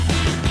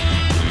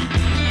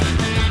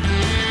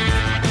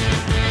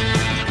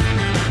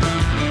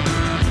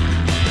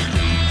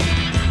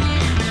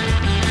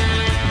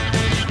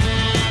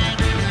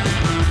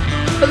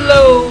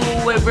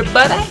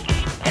everybody,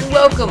 and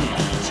welcome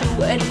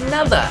to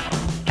another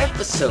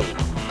episode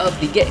of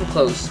the Getting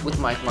Close with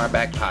Mike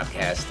Marbach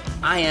podcast.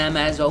 I am,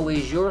 as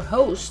always, your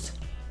host,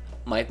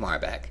 Mike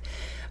Marbach.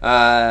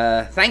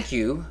 Thank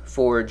you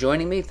for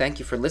joining me. Thank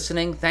you for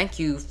listening. Thank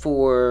you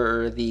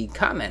for the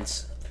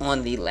comments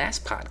on the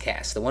last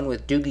podcast, the one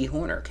with Doogie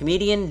Horner,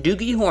 comedian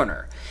Doogie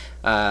Horner.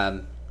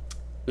 It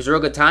was a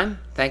real good time.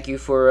 Thank you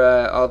for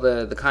all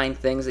the kind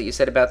things that you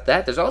said about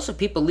that. There's also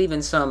people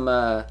leaving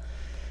some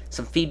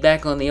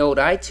feedback on the old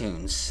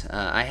iTunes.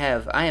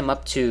 I am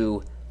up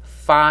to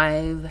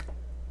 5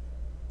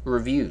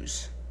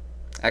 reviews.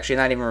 Actually,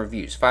 not even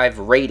reviews. 5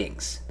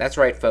 ratings. That's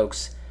right,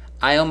 folks.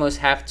 I almost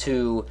have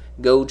to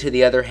go to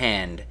the other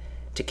hand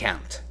to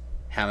count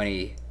how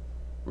many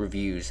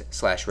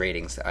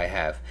reviews/ratings I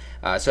have.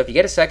 So if you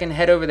get a second,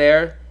 head over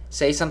there,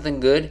 say something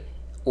good,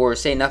 or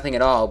say nothing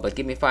at all, but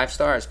give me 5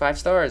 stars. 5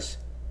 stars.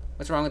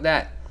 What's wrong with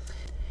that?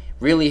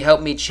 Really help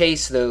me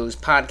chase those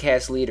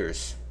podcast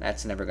leaders.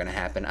 That's never going to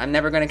happen. I'm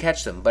never going to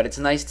catch them, but it's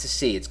nice to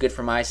see. It's good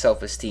for my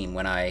self-esteem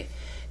when I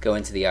go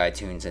into the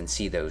iTunes and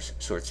see those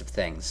sorts of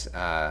things.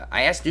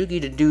 I asked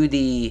Doogie to do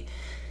the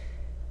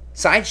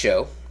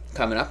sideshow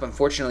coming up.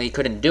 Unfortunately, he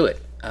couldn't do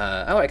it.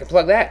 I can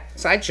plug that.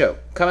 Sideshow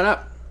coming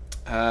up.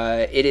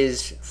 It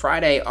is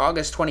Friday,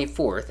 August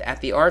 24th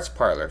at the Arts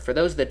Parlor. For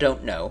those that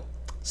don't know,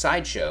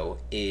 Sideshow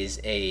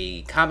is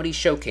a comedy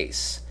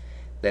showcase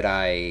that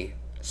I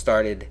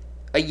started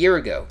a year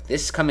ago.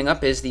 This coming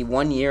up is the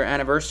 1-year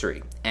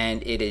anniversary,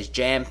 and it is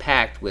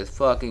jam-packed with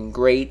fucking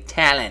great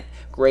talent,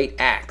 great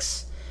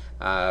acts,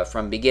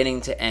 from beginning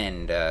to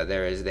end.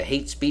 There is the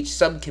Hate Speech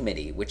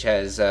Subcommittee, which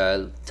has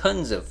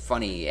tons of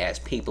funny-ass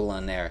people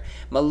on there.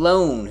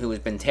 Malone, who has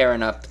been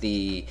tearing up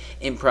the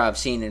improv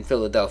scene in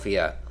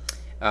Philadelphia.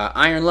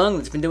 Iron Lung,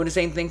 that's been doing the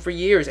same thing for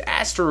years.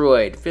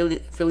 Asteroid,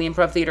 Philly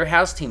Improv Theater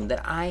house team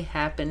that I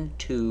happen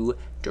to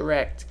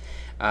direct.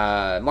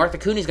 Martha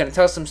Cooney's going to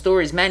tell some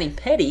stories. Manny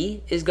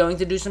Petty is going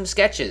to do some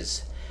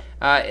sketches.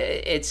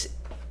 It's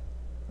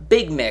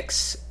big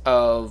mix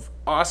of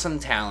awesome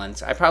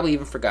talent. I probably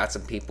even forgot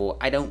some people.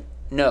 I don't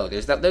know.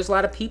 There's a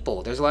lot of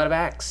people. There's a lot of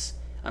acts.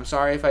 I'm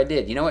sorry if I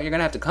did. You know what? You're going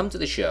to have to come to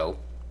the show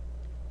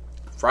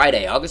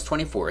Friday, August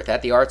 24th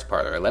at the Arts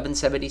Parlor,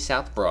 1170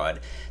 South Broad,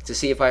 to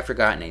see if I've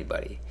forgotten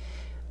anybody.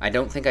 I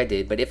don't think I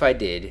did, but if I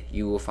did,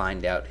 you will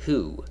find out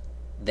who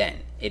then.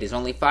 It is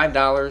only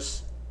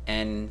 $5,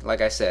 and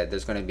like I said,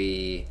 there's going to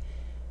be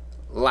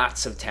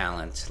lots of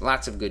talent,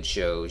 lots of good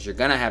shows. You're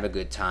going to have a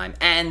good time,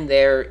 and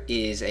there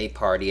is a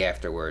party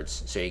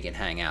afterwards, so you can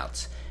hang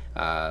out.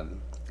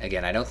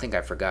 Again, I don't think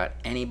I forgot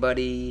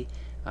anybody.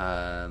 You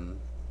know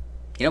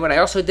what I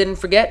also didn't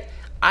forget?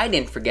 I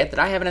didn't forget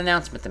that I have an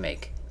announcement to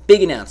make.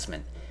 Big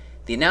announcement.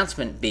 The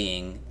announcement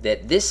being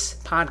that this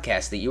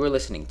podcast that you are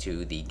listening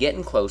to, the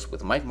Getting Close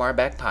with Mike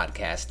Marbach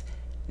podcast,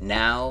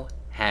 now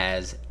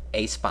has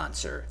a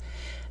sponsor.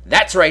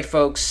 That's right,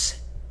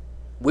 folks.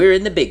 We're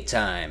in the big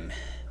time.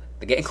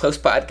 The Getting Close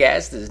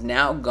podcast is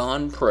now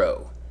gone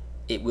pro.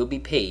 It will be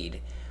paid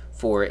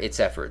for its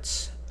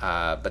efforts.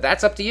 But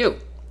that's up to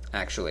you,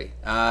 actually.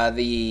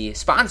 The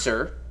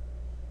sponsor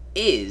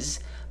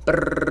is...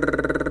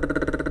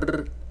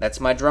 That's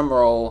my drum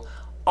roll.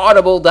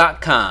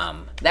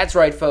 Audible.com. That's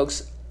right,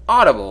 folks.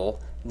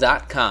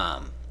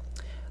 Audible.com.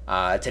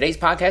 Today's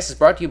podcast is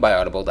brought to you by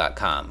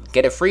Audible.com.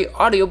 Get a free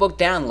audiobook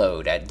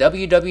download at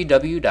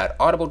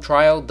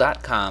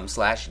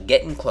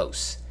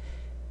www.audibletrial.com/gettingclose.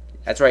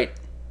 That's right.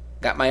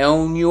 Got my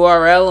own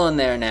URL on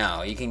there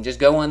now. You can just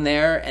go on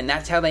there, and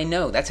that's how they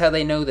know. That's how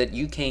they know that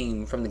you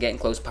came from the Getting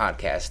Close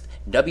podcast.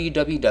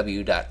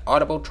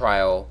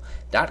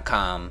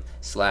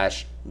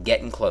 www.audibletrial.com/gettingclose.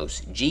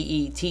 GETTINCLOSE.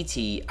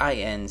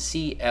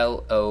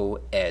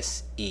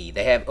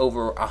 They have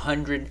over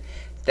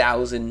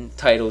 100,000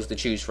 titles to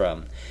choose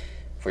from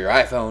for your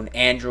iPhone,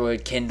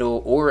 Android,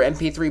 Kindle, or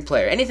MP3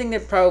 player. Anything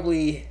that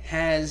probably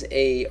has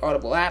a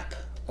Audible app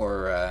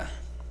or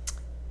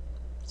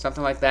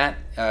something like that,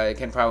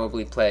 can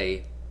probably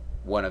play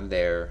one of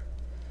their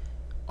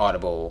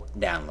Audible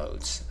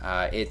downloads.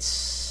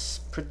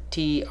 It's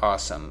pretty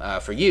awesome.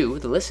 For you,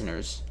 the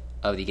listeners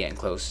of the Getting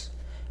Close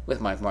with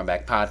Mike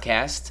Marbach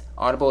podcast,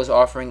 Audible is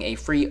offering a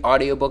free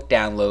audiobook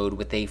download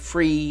with a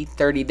free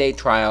 30-day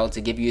trial to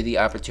give you the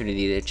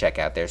opportunity to check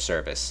out their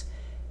service.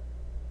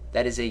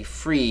 That is a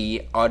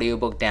free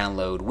audiobook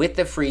download with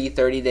the free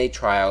 30-day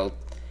trial,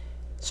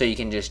 so you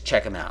can just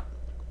check them out.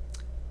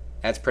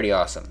 That's pretty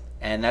awesome.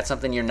 And that's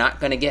something you're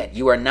not going to get.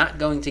 You are not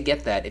going to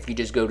get that if you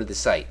just go to the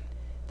site.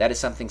 That is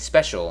something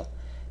special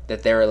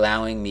that they're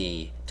allowing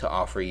me to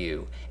offer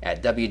you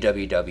at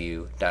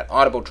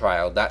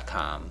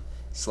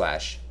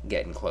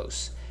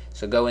www.audibletrial.com/gettingclose.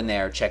 So go in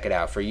there, check it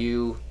out. For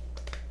you,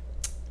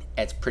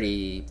 it's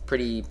pretty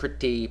good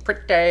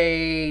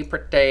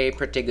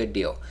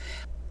deal.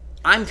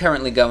 I'm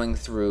currently going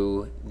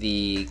through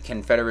the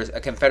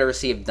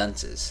Confederacy of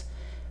Dunces.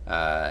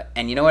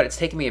 And you know what? It's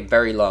taken me a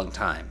very long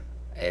time.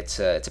 It's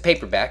a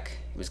paperback.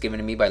 It was given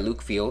to me by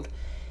Luke Field.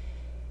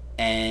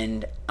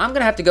 And I'm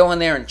going to have to go in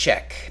there and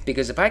check.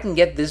 Because if I can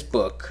get this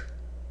book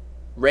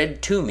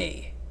read to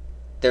me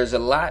there's a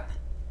lot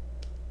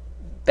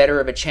better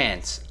of a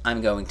chance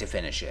I'm going to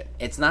finish it.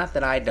 It's not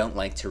that I don't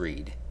like to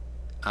read.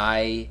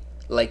 I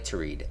like to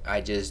read.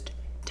 I just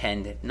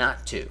tend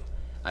not to.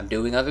 I'm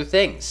doing other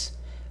things.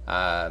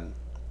 And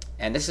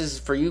this is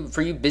for you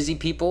busy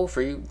people,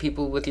 for you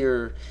people with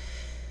your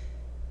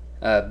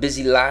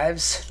busy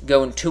lives,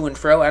 going to and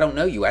fro. I don't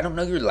know you. I don't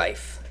know your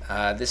life.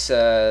 This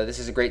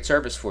is a great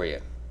service for you.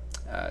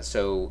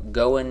 So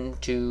go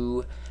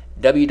into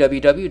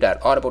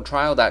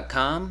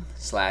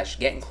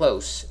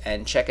www.audibletrial.com/gettingclose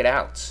and check it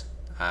out.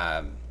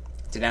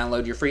 To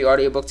download your free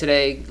audiobook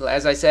today,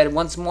 as I said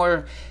once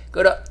more,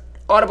 go to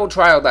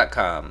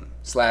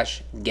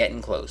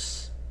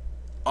audibletrial.com/gettingclose.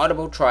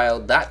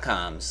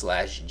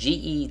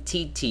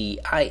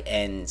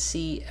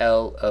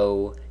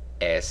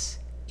 audibletrial.com/GETTINCLOSE.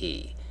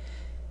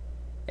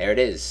 There it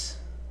is,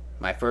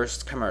 my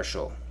first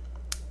commercial.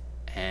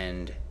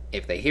 And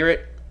if they hear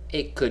it,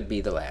 it could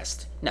be the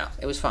last. No,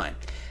 it was fine.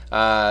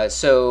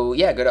 So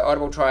yeah, go to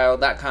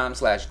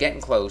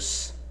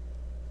audibletrial.com/gettingclose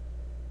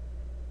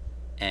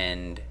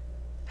and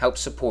help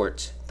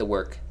support the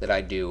work that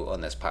I do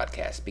on this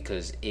podcast,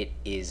 because it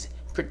is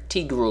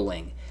pretty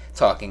grueling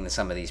talking to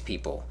some of these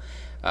people,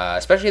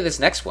 especially this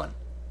next one.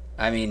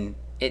 I mean,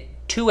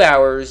 2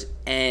 hours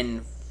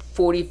and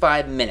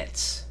 45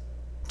 minutes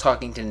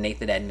talking to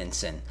Nathan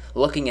Edmondson,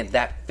 looking at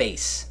that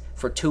face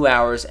for 2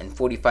 hours and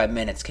 45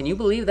 minutes. Can you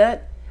believe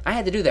that? I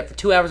had to do that for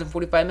 2 hours and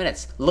 45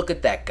 minutes. Look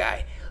at that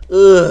guy.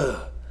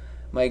 Ugh,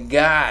 my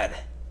God.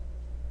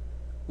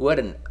 What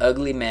an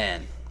ugly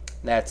man.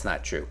 That's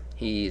not true.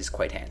 He's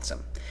quite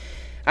handsome.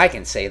 I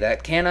can say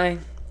that, can I?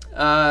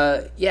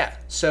 Yeah,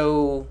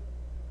 so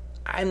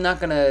I'm not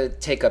going to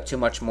take up too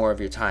much more of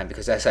your time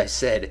because, as I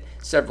said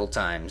several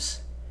times,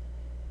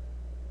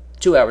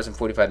 2 hours and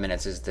 45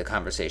 minutes is the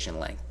conversation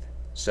length.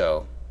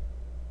 So,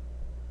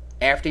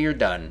 after you're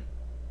done,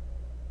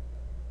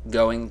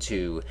 going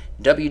to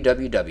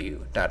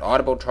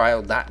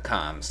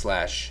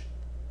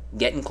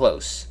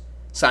www.audibletrial.com/gettingclose,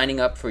 signing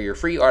up for your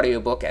free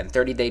audiobook and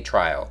 30-day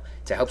trial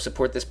to help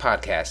support this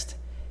podcast,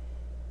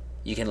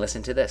 you can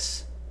listen to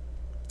this.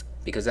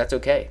 Because that's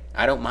okay.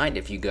 I don't mind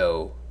if you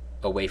go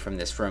away from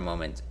this for a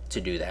moment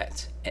to do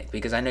that,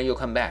 because I know you'll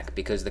come back,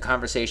 because the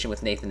conversation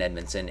with Nathan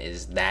Edmondson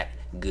is that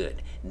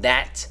good.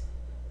 That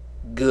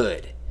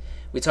good.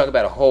 We talk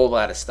about a whole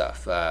lot of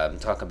stuff.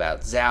 Talk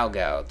about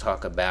Zalgal.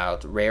 Talk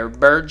about Rare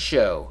Bird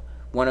Show,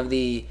 one of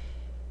the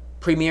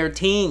premier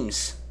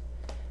teams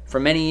for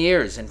many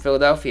years in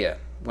Philadelphia.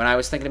 When I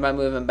was thinking about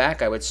moving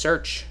back, I would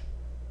search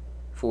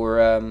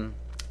for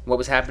what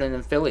was happening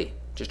in Philly,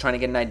 just trying to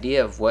get an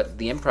idea of what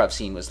the improv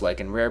scene was like.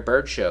 And Rare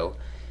Bird Show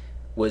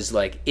was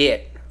like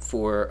it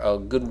for a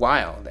good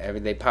while.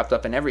 They popped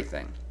up in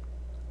everything.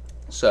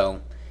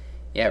 So,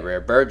 yeah,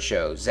 Rare Bird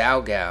Show,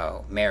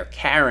 Zalgal, Mayor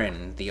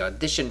Karen, the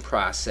audition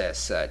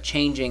process,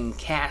 changing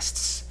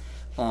casts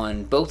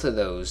on both of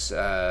those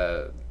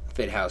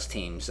Fit House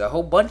teams, a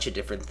whole bunch of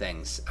different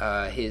things.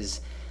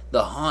 The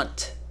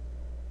Haunt,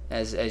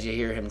 as you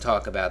hear him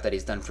talk about, that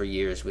he's done for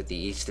years with the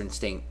Eastern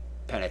State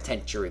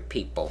Penitentiary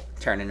people,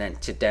 turning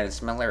into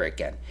Dennis Miller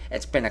again.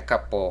 It's been a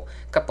couple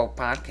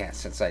podcasts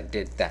since I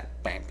did that,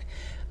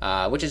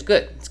 which is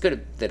good. It's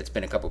good that it's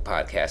been a couple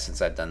podcasts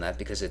since I've done that,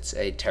 because it's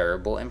a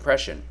terrible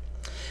impression.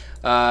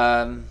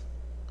 Yeah,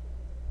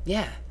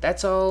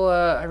 that's all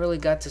I really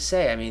got to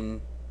say. I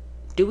mean,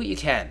 do what you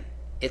can.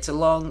 It's a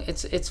long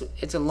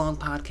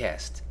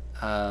podcast.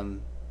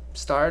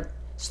 Start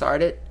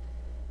it.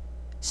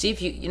 See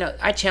if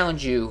I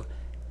challenge you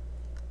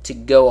to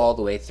go all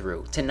the way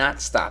through, to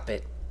not stop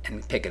it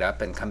and pick it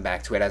up and come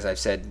back to it, as I've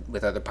said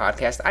with other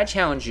podcasts. I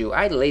challenge you.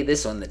 I lay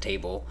this on the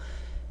table.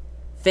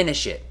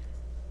 Finish it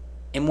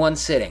in one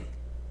sitting.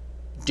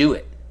 Do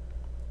it.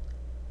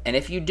 And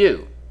if you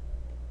do,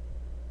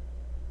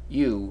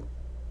 you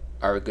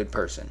are a good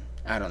person.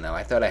 I don't know.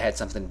 I thought I had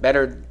something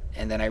better,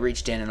 and then I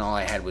reached in and all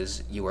I had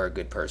was, you are a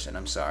good person.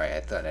 I'm sorry.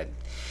 I thought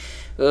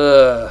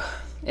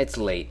it's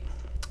late.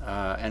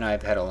 And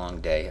I've had a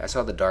long day. I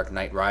saw The Dark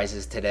Knight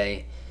Rises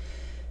today.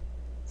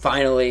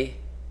 Finally.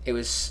 It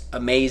was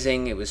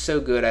amazing. It was so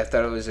good. I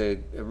thought it was a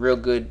real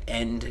good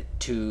end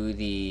to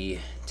the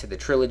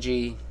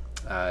trilogy.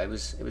 It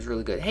was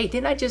really good. Hey,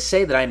 didn't I just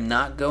say that I'm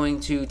not going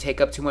to take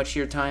up too much of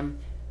your time?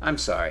 I'm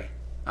sorry.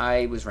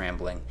 I was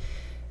rambling.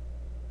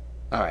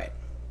 All right.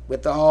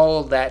 With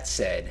all that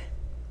said,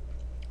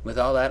 with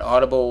all that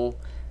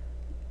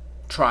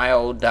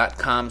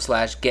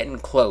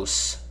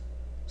audibletrial.com/gettingclose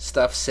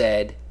stuff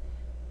said,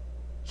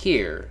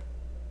 here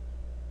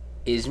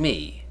is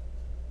me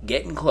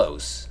getting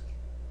close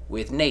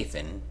with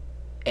Nathan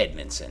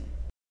Edmondson.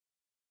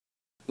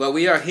 Well,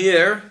 we are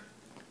here,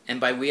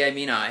 and by we I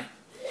mean I,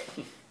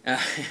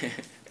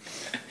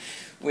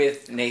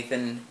 with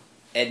Nathan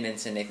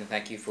Edmondson. Nathan,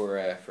 thank you for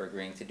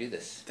agreeing to do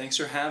this. Thanks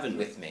for having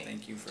with me.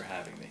 Thank you for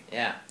having me.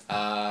 Yeah.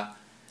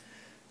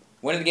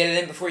 Wanted to get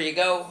it in before you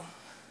go.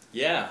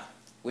 Yeah.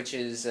 Which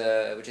is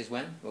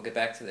when? We'll get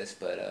back to this,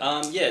 but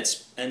yeah,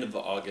 it's end of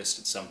August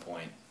at some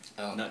point.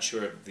 Oh. Not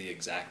sure of the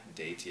exact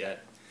date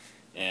yet.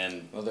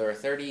 And Well, there are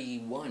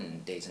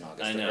 31 days in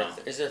August. I know.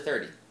 Is there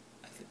 30?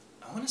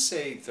 I want to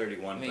say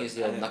 31, Let me but use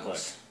the I old didn't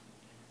knuckles.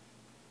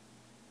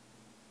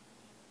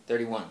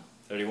 31. look.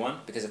 31?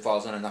 Because it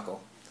falls on a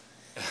knuckle.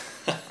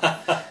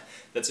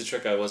 That's a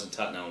trick I wasn't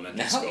taught in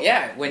elementary school.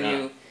 Yeah, when No.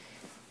 you...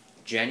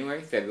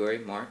 January, February,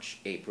 March,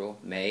 April,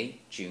 May,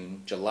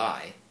 June,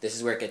 July. This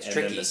is where it gets And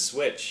tricky. then the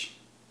switch.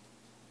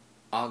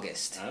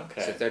 August.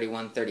 Okay. So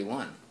 31,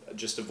 31.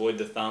 Just avoid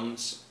the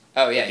thumbs.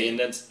 Oh, yeah. The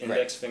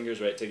index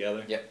fingers right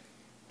together. Yep.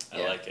 I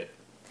Yeah. like it.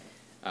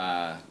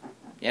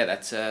 Yeah,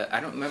 that's... I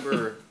don't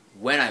remember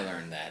when I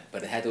learned that,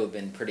 but it had to have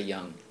been pretty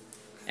young.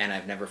 And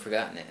I've never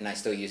forgotten it, and I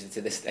still use it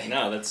to this day.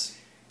 No, that's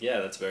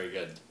very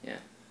good. Yeah.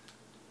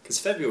 Because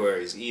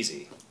February is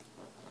easy.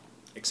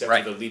 Except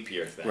Right. for the leap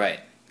year thing. Right.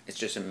 It's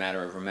just a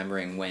matter of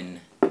remembering when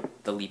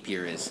the leap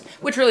year is.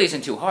 Which really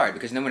isn't too hard,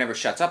 because no one ever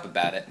shuts up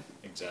about it.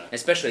 Exactly.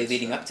 Especially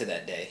leading up to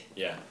that day.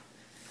 Yeah.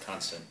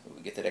 Constant.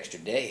 We get that extra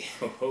day.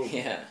 Ho-ho.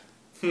 Yeah.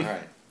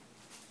 Alright.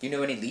 You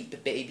know any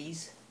leap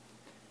babies?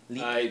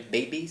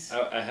 Babies?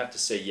 I have to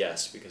say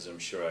yes, because I'm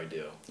sure I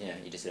do. Yeah,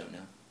 you just don't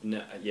know.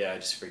 No, yeah, I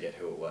just forget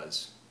who it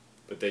was.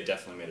 But they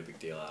definitely made a big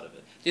deal out of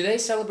it. Do they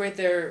celebrate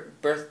their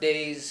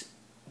birthdays?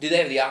 Do they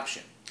have the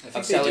option I think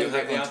of they do celebrating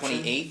have the on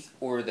option. 28th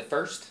or the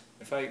 1st?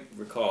 If I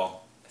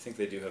recall, I think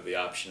they do have the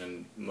option,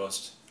 and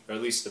most, or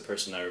at least the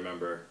person I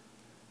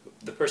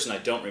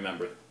don't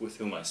remember with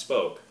whom I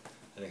spoke,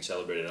 I think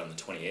celebrated on the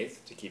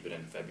 28th to keep it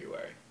in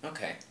February.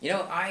 Okay. You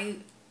know,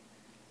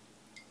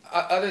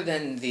 other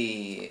than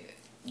the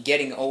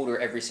getting older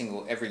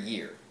every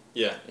year,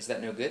 Yeah. is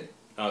that no good?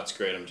 Oh, it's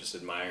great. I'm just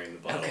admiring the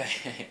bottle.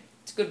 Okay.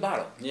 It's a good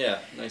bottle. Yeah,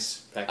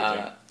 nice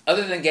packaging.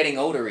 Other than getting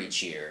older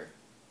each year,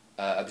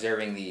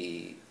 observing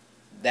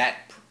that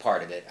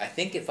part of it, I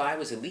think if I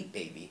was a leap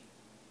baby,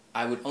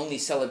 I would only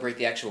celebrate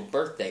the actual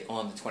birthday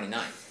on the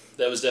 29th.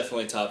 That was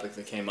definitely a topic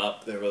that came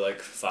up. There were like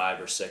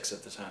 5 or 6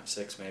 at the time.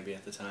 6 maybe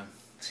at the time.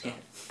 So.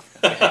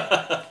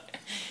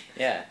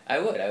 Yeah, I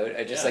would.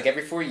 I just, like,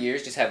 every 4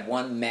 years, just have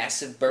one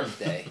massive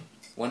birthday,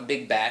 one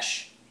big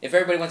bash. If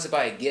everybody wants to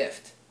buy a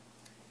gift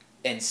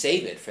and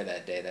save it for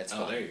that day, that's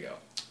fine. Oh, there you go.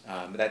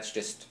 But that's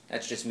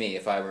just me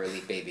if I were a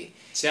leap baby.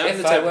 See, I'm If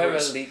the type I were of a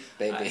person, leap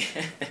baby.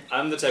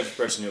 I'm the type of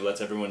person who lets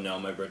everyone know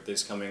my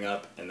birthday's coming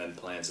up and then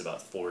plans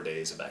about 4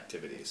 days of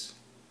activities.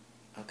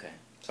 Okay.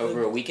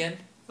 Over a weekend?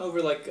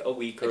 Over like a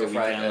week or Like a a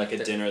Friday- weekend, like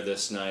a dinner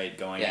this night,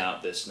 going Yeah.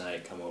 out this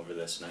night, come over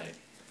this night.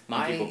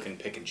 My- And people can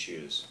pick and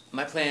choose.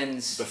 My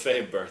plans...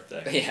 Buffet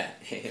birthday. Yeah,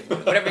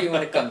 whatever you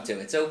want to come to.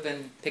 It's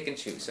open, pick and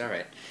choose. All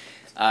right.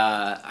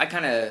 I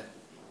kind of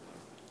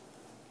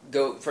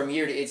go from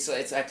year to... It's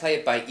I play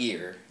it by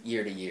year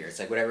to year. It's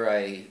like whatever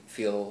I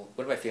feel...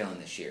 What am I feeling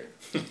this year?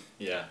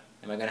 Yeah.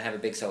 Am I going to have a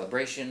big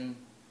celebration?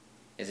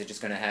 Is it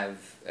just going to have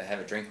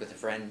a drink with a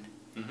friend?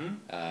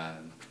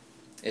 Mm-hmm.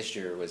 This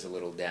year was a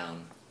little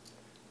down,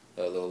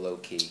 a little low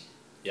key.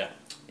 Yeah.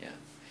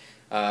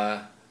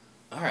 Yeah.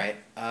 All right.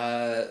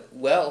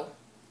 Well,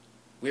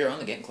 we are on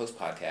the Getting Close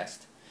podcast.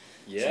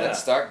 Yeah. So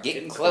let's start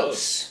getting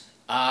close.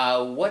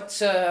 What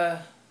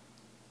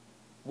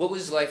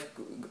was life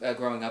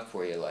growing up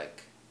for you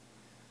like?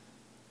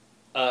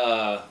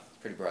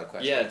 Pretty broad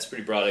question. Yeah, it's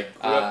pretty broad. I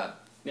grew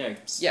up. Yeah.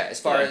 Yeah, as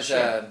far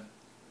sure.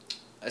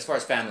 as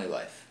family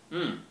life.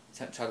 Mm.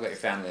 Talk about your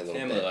family a little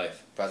Family bit.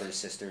 life. Brothers,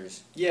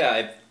 sisters. Yeah, I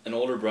have an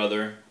older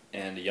brother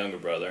and a younger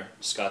brother.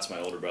 Scott's my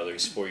older brother.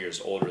 He's 4 years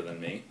older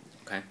than me.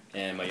 Okay.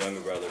 And my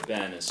younger brother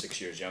Ben is 6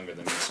 years younger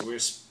than me. So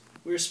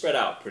we were spread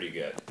out pretty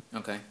good.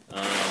 Okay.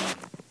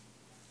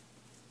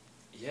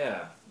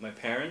 Yeah, my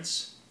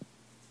parents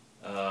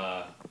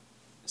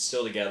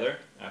still together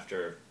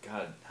after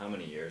God, how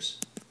many years?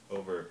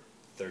 Over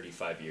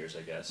 35 years,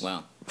 I guess.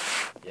 Wow.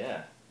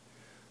 Yeah.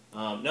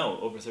 No,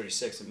 over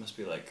 36. It must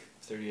be like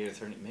 38 or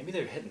 30. Maybe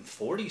they're hitting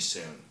 40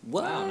 soon.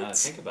 What? Wow, now I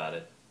think about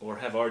it. Or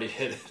have already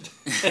hit it.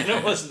 And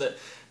it wasn't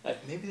that...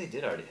 maybe they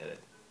did already hit it.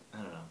 I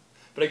don't know.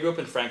 But I grew up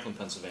in Franklin,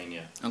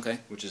 Pennsylvania. Okay.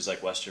 Which is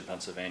like western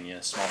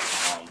Pennsylvania, small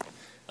town.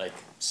 Like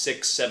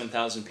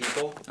 7,000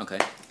 people. Okay.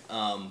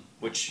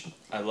 Which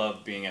I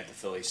love being at the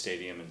Philly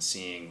Stadium and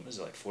seeing, what is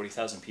it, like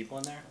 40,000 people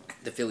in there?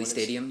 The Philly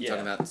Stadium? Yeah.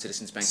 Talking about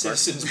Citizens Bank Park?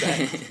 Citizens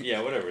Bank.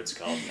 Yeah, whatever it's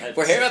called.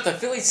 We're here at the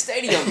Philly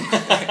Stadium!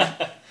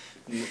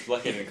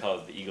 Lucky I didn't call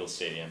it the Eagle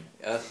Stadium.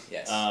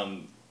 Yes.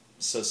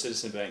 So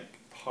Citizen Bank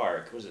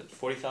Park, was it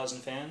 40,000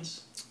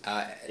 fans?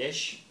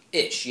 Ish?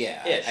 Ish,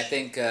 yeah. Ish. I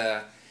think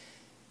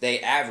they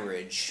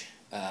average,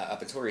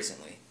 up until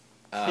recently,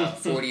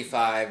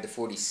 45 to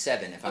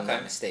 47, if I'm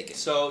not mistaken.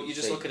 So you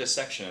just look at a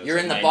section. Of You're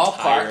in the my ballpark.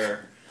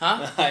 entire-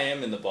 Huh? I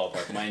am in the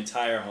ballpark. My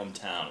entire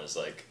hometown is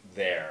like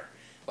there,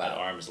 Wow. at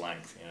arm's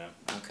length. You know,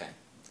 Okay.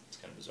 it's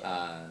kind of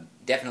bizarre.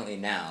 Definitely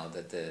now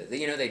that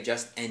they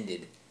just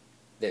ended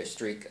their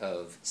streak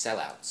of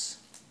sellouts.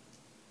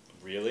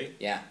 Really?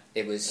 Yeah,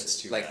 it That's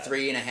was too like bad.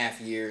 3.5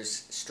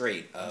 years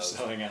straight I'm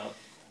selling out.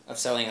 of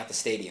selling out the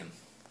stadium,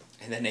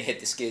 and then they hit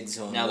the skids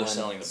on Now they're one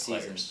selling the season.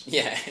 players.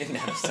 Yeah,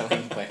 now they're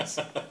selling the players.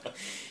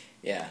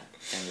 Yeah,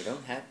 and we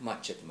don't have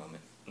much at the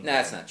moment. No,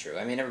 that's not true.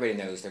 I mean, everybody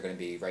knows they're going to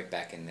be right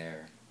back in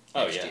there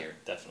Oh next yeah, year.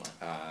 definitely.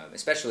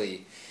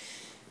 Especially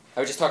I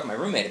was just talking to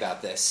my roommate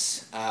about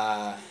this,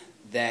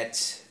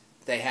 that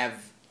they have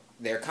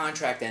their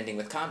contract ending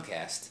with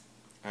Comcast.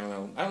 I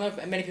don't know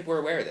if many people are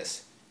aware of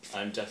this.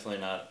 I'm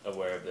definitely not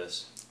aware of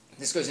this.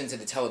 This goes into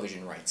the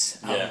television rights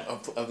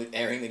of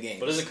airing the games.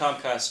 But doesn't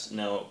Comcast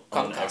now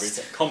own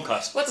everything?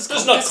 Comcast. What does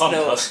Does Comcast not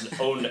Comcast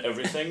own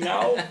everything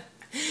now?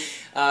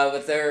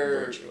 But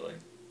Virtually.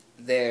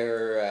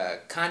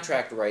 their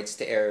contract rights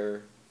to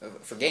air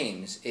for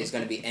games is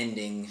going to be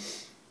ending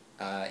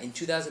in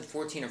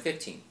 2014 or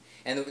 15.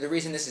 And the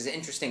reason this is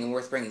interesting and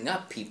worth bringing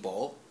up,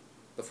 people,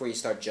 before you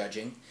start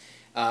judging,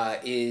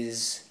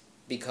 is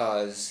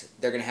because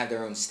they're going to have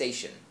their own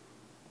station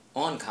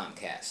on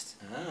Comcast.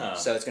 Oh.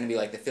 So it's going to be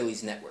like the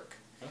Phillies network.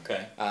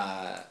 Okay.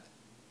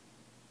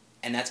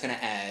 And that's going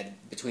to add,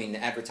 between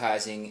the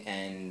advertising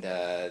and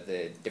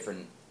the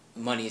different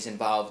monies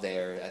involved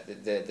there,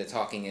 the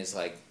talking is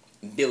like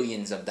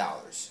billions of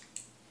dollars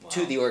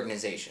to the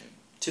organization.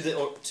 To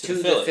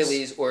the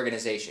Phillies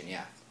organization,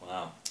 yeah.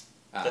 Wow.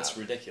 That's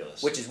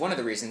ridiculous. Which is one of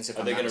the reasons, if Are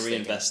I'm they not going to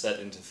mistaken. reinvest that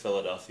into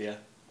Philadelphia?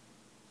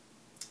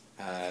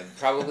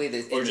 Probably in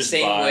the just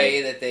same buy-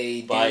 way that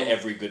they Buy do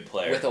every good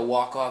player. with a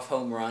walk-off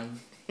home run.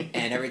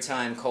 And every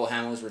time Cole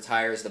Hamels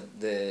retires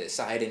the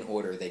side in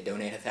order, they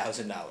donate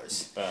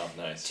 $1,000 Oh,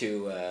 nice.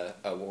 to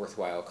a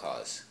worthwhile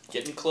cause.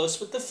 Getting close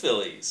with the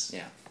Phillies.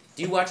 Yeah.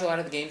 Do you watch a lot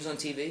of the games on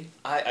TV?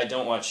 I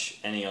don't watch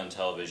any on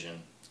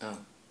television. Oh,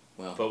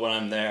 well. But when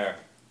I'm there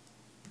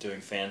doing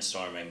fan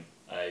storming,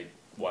 I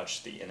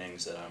watch the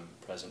innings that I'm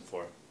present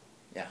for.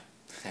 Yeah,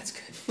 that's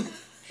good.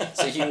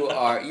 So you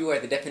are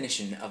the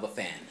definition of a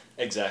fan.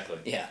 Exactly.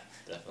 Yeah.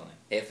 Definitely.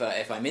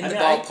 If I'm in the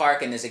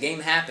ballpark and there's a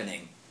game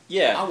happening,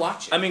 yeah, I'll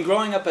watch it. I mean,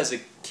 growing up as a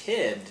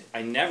kid,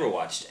 I never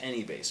watched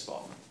any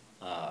baseball.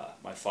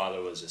 My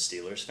father was a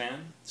Steelers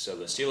fan, so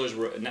the Steelers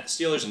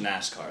and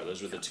NASCAR.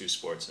 Those were the two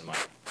sports in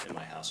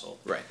my household.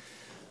 Right.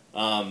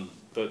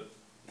 But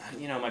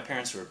you know, my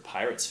parents were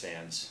Pirates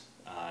fans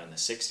in the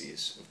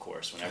 '60s, of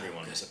course, when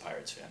everyone was a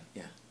Pirates fan.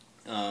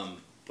 Yeah.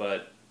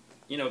 But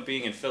you know,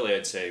 being in Philly,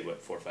 I'd say 4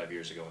 or 5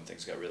 years ago when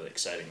things got really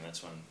exciting.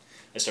 That's when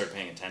I started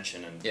paying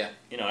attention, and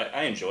you know,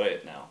 I enjoy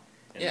it now.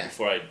 And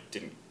before I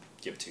didn't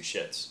give two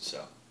shits.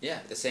 So yeah,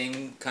 the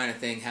same kind of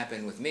thing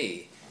happened with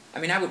me. I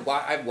mean,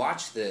 I've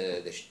watched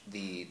the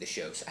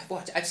shows.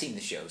 I've seen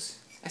the shows.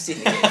 I've seen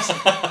the games.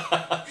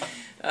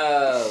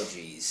 Oh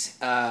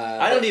jeez.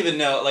 I don't even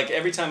know. Like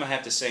every time I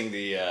have to sing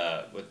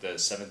the with the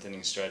seventh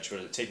inning stretch,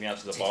 or Take Me Out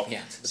to the Ball.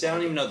 See, I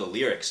don't even know the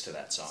lyrics to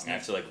that song. I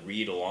have to like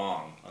read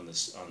along on the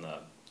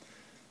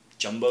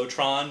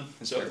Jumbotron.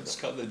 Is that what it's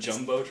called? The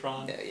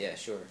Jumbotron. Yeah,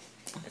 sure.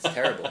 It's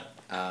terrible.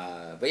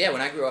 But yeah,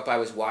 when I grew up, I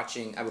would watch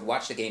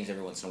the games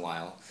every once in a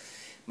while.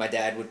 My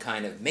dad would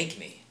kind of make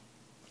me.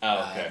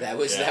 Oh, okay. That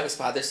was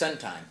father-son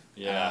time.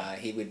 Yeah.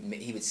 He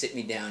would sit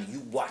me down.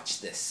 You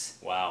watch this.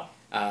 Wow.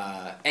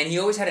 And he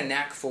always had a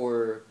knack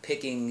for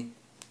picking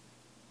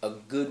a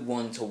good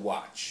one to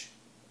watch.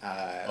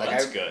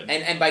 That's good.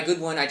 And by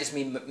good one, I just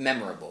mean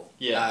memorable.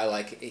 Yeah.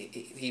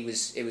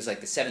 It was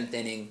like the seventh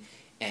inning,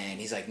 and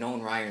he's like,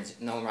 Nolan Ryan's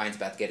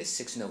about to get his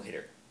 6th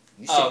no-hitter.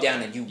 You sit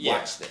down and you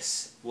watch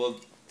this. Well,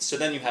 so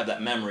then you have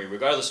that memory,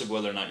 regardless of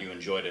whether or not you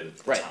enjoyed it at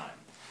the time.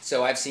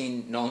 So I've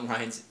seen Nolan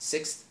Ryan's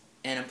 6th,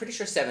 and I'm pretty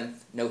sure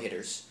 7th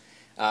no-hitters.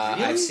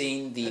 Really? I've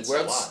seen the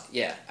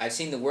I've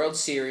seen the World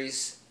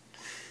Series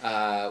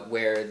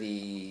where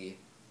the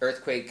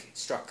earthquake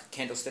struck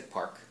Candlestick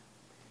Park.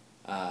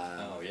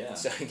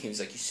 So he was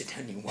like, "You sit down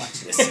and you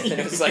watch this," and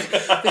it was like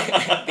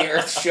the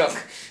earth shook.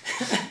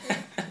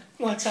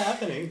 What's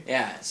happening?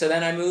 Yeah. So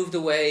then I moved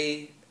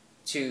away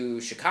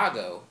to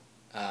Chicago,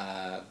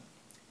 and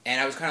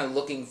I was kind of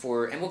looking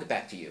for, and we'll get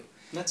back to you.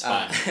 That's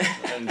fine.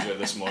 I enjoy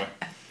this more.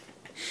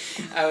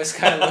 I was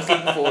kind of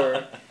looking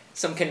for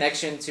some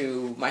connection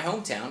to my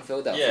hometown,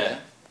 Philadelphia.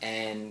 Yeah.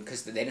 And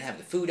because they didn't have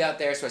the food out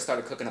there, so I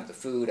started cooking up the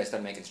food. I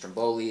started making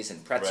strombolis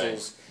and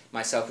pretzels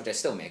myself, which I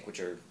still make, which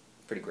are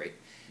pretty great.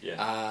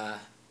 Yeah.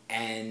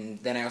 And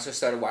then I also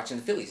started watching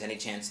the Phillies any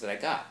chance that I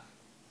got.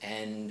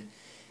 And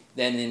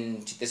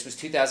then this was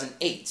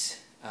 2008.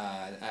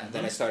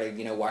 Then I started,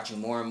 watching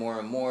more and more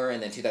and more.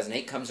 And then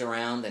 2008 comes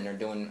around, and they're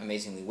doing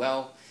amazingly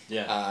well.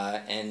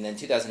 Yeah. And then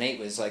 2008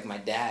 was like my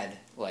dad,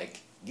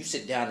 like, you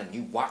sit down and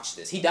you watch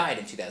this. He died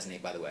in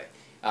 2008, by the way.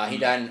 He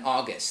died in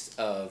August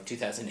of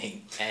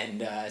 2008.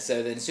 And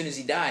so then as soon as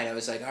he died, I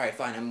was like, all right,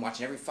 fine, I'm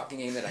watching every fucking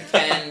game that I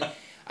can.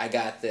 I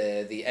got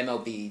the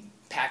MLB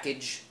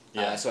package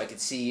so I could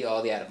see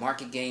all the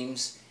out-of-market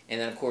games. And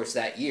then, of course,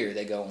 that year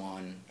they go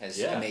on as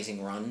an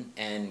amazing run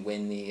and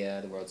win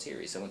the World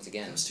Series. So once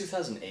again... It was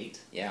 2008?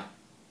 Yeah.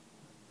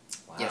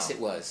 Wow. Yes, it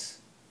was.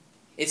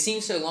 It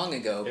seems so long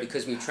ago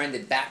because we've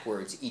trended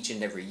backwards each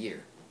and every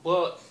year.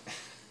 Well...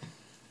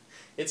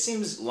 It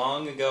seems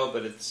long ago,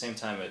 but at the same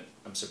time,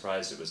 I'm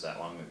surprised it was that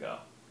long ago,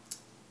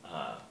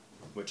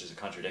 which is a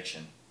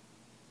contradiction.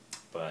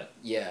 But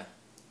yeah,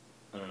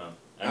 I don't know.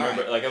 I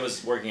remember, I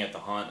was working at the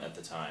Haunt at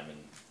the time,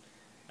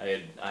 and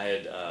I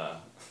had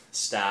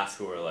staff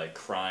who were like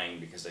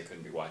crying because they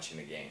couldn't be watching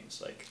the games,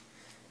 like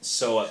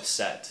so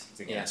upset,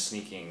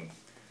 sneaking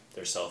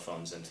their cell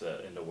phones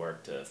into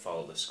work to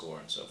follow the score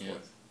and so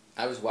forth.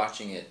 I was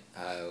watching it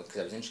because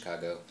I was in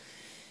Chicago,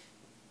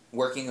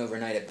 working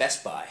overnight at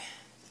Best Buy.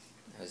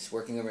 I was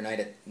working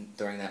overnight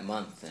during that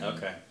month, and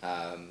okay.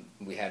 I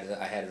had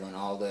it on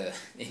all the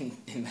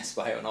in Best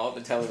Buy on all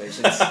the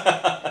televisions.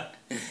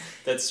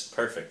 That's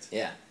perfect.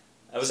 Yeah.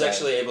 I was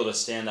actually able to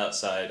stand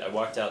outside. I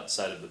walked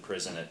outside of the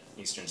prison at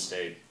Eastern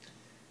State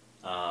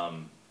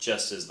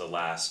just as the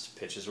last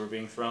pitches were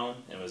being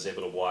thrown, and was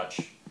able to watch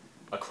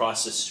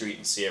across the street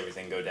and see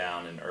everything go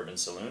down in Urban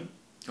Saloon.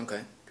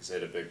 Okay. Because they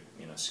had a big,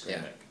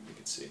 screen that you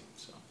could see.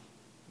 So.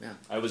 Yeah.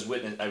 I was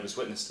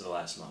witness to the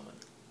last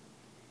moment.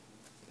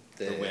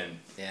 The win.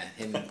 Yeah,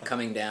 him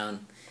coming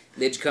down,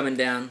 Lidge coming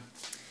down.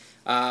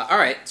 All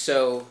right,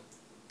 so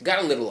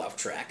got a little off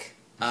track.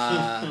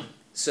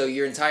 So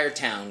your entire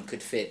town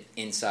could fit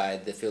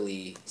inside the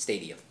Philly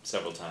Stadium.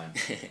 Several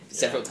times.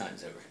 Several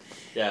times over.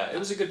 Yeah, it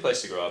was a good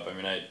place to grow up. I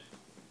mean,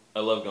 I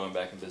love going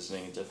back and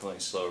visiting. Definitely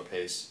a slower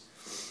pace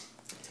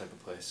type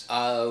of place.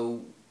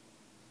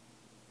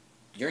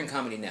 You're in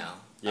comedy now.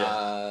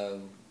 Yeah.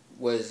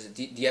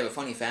 Do you have a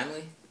funny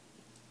family?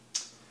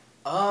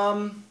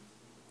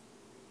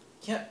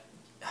 Yeah.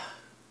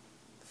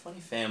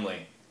 Funny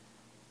family.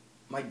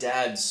 My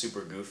dad's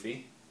super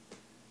goofy.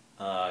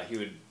 He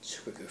would...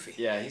 Super goofy.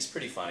 Yeah, he's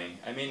pretty funny.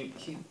 I mean,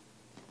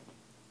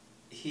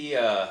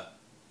 he's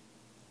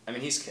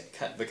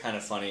the kind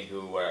of funny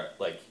who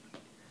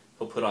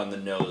he'll put on the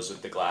nose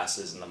with the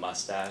glasses and the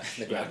mustache.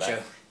 The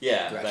Groucho.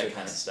 That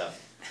kind of stuff.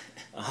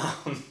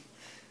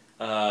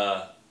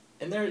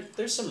 And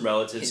there's some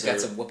relatives. He's got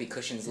some whoopee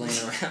cushions laying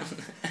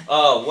around.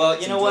 Oh well,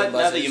 you know what?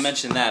 Buzzers. Now that you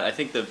mention that, I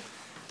think the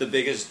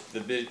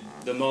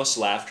most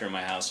laughter in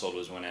my household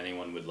was when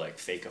anyone would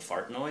fake a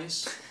fart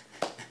noise.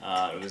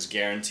 It was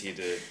guaranteed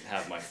to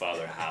have my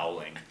father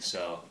howling.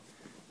 So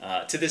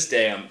to this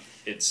day,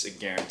 it's a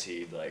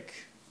guaranteed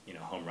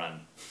home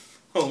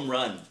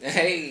run.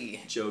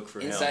 Hey, joke for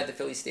inside him. the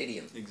Philly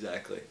Stadium.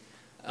 Exactly.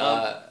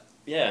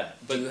 Yeah,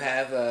 but do you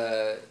have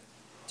a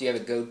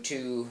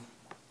go-to?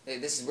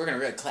 We're gonna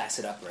really class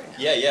it up right now.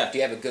 Yeah. Do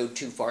you have a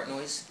go-to fart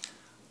noise?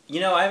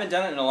 I haven't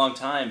done it in a long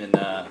time, and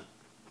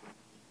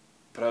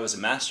but I was a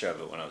master of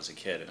it when I was a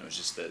kid, and it was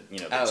just the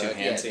two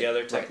hands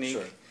together technique.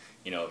 Right,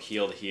 sure.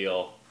 Heel to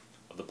heel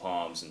of the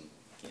palms, and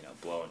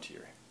blow into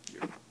your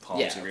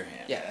palms of your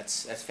hand. Yeah,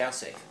 that's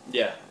fail-safe.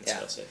 Yeah, it's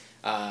fail-safe.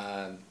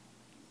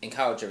 In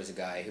college, there was a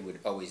guy who would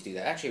always do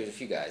that. Actually, there was a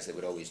few guys that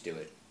would always do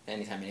it.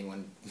 Anytime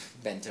anyone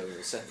bent over,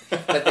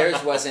 but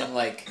theirs wasn't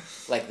like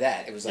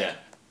that. It was like,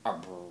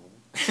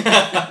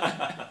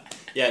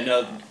 yeah,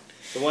 no,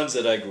 the ones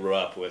that I grew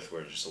up with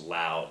were just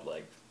loud,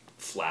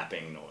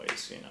 flapping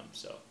noise,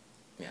 so.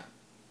 Yeah.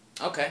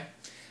 Okay.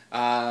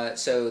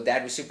 So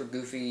dad was super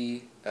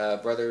goofy,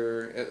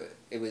 brother,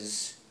 it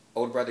was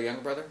older brother,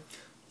 younger brother?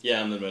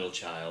 Yeah, I'm the middle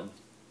child,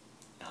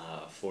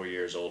 4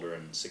 years older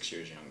and 6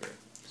 years younger.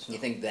 So. You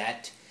think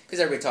that, because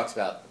everybody talks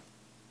about,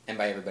 and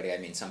by everybody I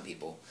mean some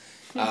people,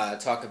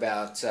 talk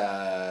about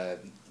the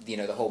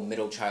whole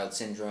middle child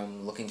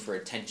syndrome, looking for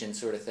attention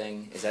sort of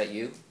thing. Is that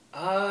you?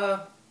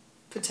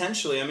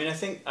 Potentially. I mean, I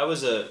think I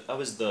was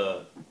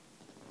the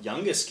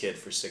youngest kid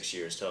for 6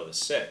 years till I was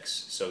 6,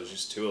 so it was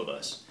just two of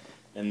us,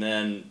 and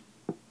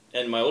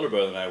my older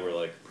brother and I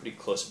were pretty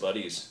close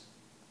buddies.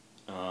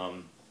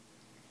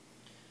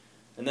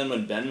 And then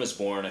when Ben was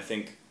born, I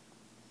think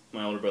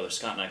my older brother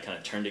Scott and I kind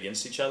of turned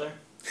against each other.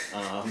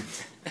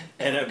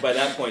 And by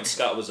that point,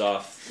 Scott was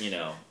off,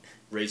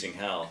 raising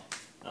hell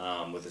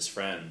with his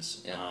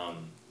friends. Yeah.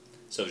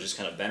 So it was just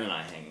kind of Ben and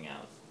I hanging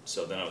out.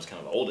 So then I was kind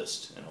of the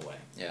oldest in a way.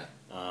 Yeah.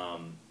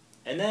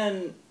 And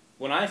then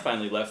when I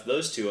finally left,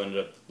 those two ended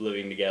up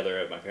living together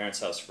at my parents'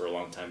 house for a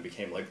long time,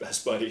 became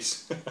best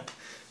buddies.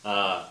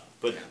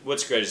 But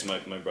what's great is my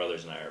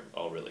brothers and I are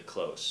all really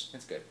close.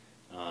 That's good.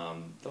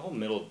 The whole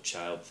middle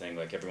child thing,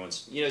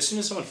 everyone's, as soon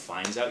as someone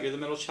finds out you're the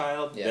middle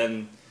child, Yeah.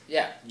 then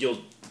Yeah. you'll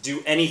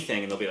do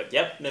anything and they'll be like,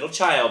 yep, middle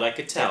child, I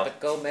could tell.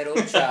 Typical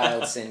middle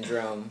child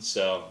syndrome.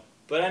 So,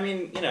 but I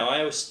mean, when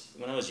I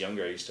was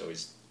younger, I used to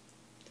always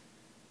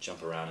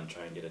jump around and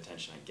try and get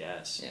attention, I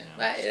guess.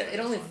 Yeah. It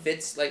only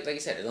fits, like you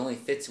said, it only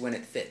fits when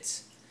it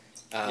fits.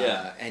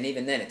 And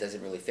even then, it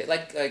doesn't really fit.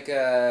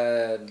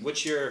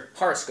 What's your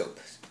horoscope?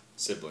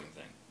 Sibling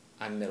thing?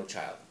 I'm a middle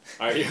child.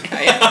 Are you?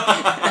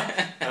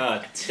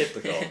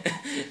 Typical.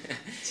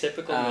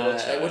 Typical middle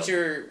child.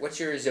 What's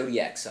your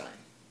zodiac sign?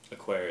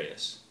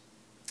 Aquarius.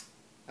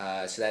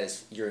 So that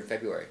is, you're in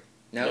February.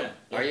 No? Yeah.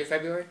 Are you in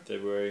February?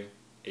 February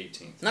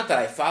 18th. Not that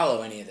I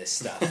follow any of this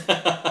stuff.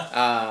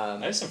 I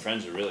have some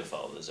friends who really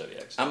follow the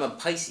zodiac. I'm a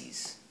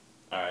Pisces.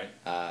 All right.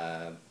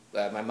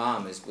 My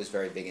mom was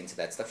very big into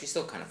that stuff. She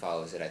still kind of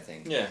follows it, I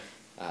think. Yeah.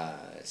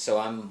 So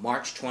I'm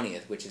March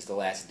 20th, which is the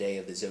last day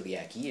of the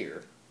zodiac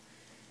year.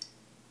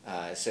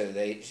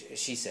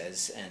 She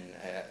says, and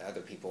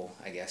other people,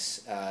 I guess,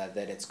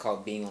 that it's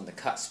called being on the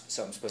cusp.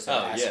 So I'm supposed to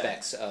have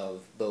aspects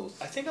of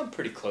both. I think I'm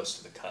pretty close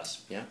to the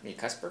cusp. Yeah? Are you a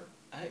cusper?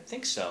 I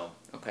think so.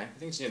 Okay. I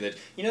think it's near that.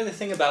 The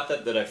thing about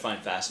that I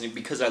find fascinating,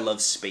 because I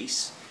love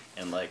space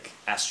and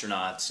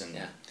astronauts and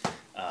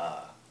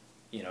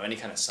any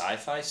kind of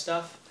sci-fi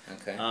stuff.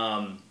 Okay.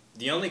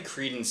 The only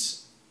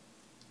credence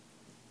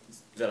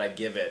that I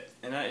give it,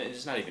 and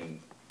it's not even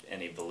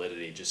any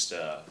validity, just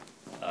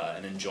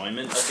an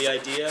enjoyment of the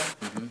idea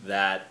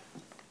that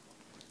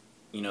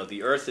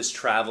the Earth is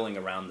traveling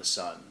around the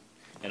sun,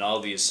 and all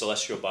these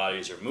celestial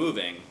bodies are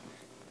moving,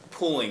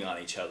 pulling on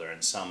each other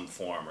in some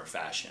form or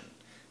fashion,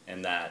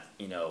 and that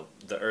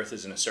the Earth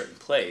is in a certain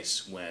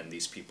place when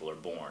these people are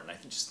born. I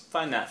just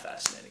find that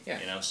fascinating.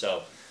 Yeah.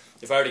 So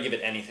if I were to give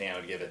it anything, I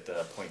would give it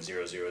the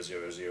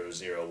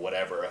 0.00000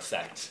 whatever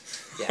effect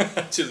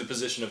to the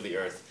position of the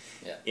Earth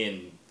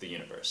in the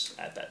universe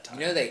at that time.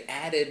 They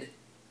added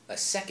a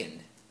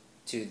second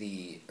to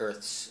the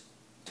Earth's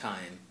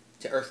time,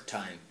 to Earth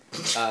time.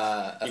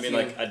 You mean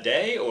like a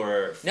day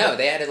or? No,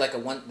 they added like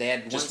They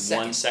had just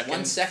 1 second.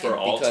 1 second for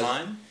all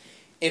time.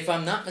 If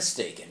I'm not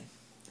mistaken,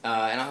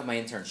 and I'll have my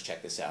interns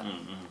check this out.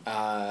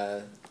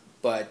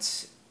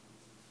 But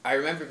I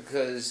remember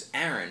because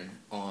Aaron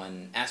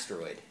on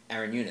Asteroid,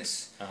 Aaron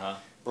Eunice,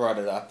 brought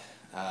it up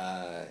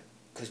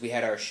because we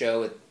had our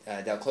show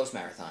at Del Close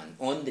Marathon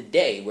on the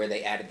day where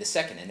they added the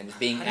second, and it was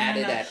being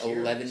added at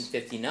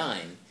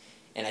 11:59.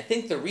 And I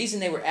think the reason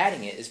they were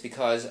adding it is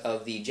because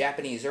of the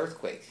Japanese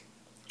earthquake.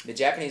 The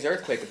Japanese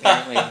earthquake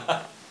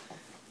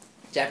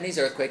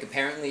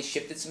apparently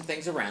shifted some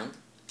things around,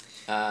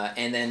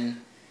 and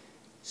then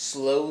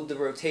slowed the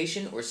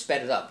rotation or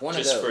sped it up. One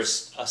of those.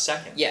 Just for a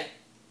second. Yeah.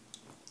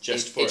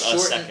 For a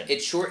second.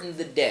 It shortened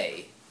the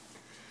day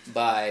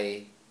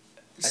by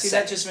a second.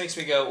 That just makes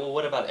me go, well,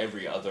 what about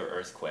every other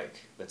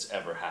earthquake that's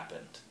ever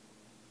happened?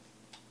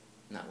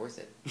 Not worth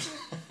it.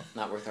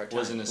 Not worth our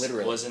time.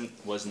 Literally.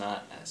 Was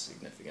not as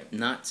significant.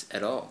 Not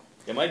at all.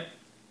 Yeah,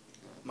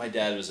 my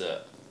dad was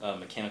a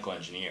mechanical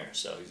engineer,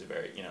 so he's a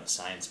very,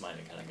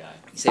 science-minded kind of guy.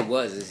 You say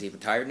was. Is he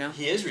retired now?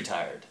 He is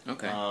retired.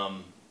 Okay.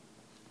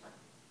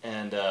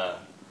 And the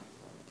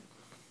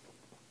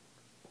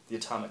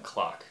atomic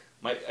clock.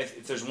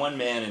 If there's one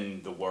man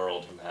in the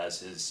world who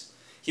has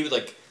he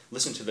would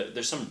listen to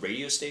there's some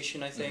radio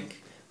station I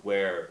think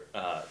where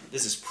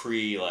this is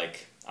pre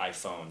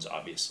iPhones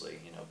obviously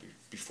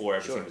before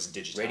everything was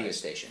digitized. Radio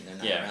station. They're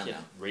not around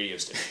now. Radio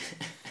station.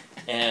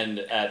 And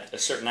at a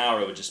certain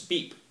hour it would just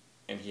beep,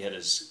 and he had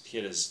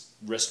his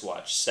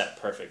wristwatch set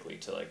perfectly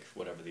to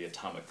whatever the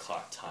atomic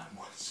clock time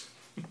was.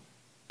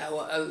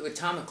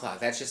 Atomic clock.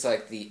 That's just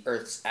like the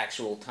Earth's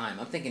actual time.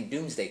 I'm thinking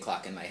doomsday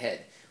clock in my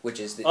head, which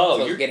is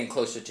you're getting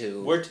closer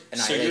to annihilation.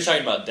 So you're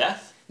talking about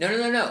death? No.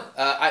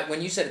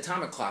 When you said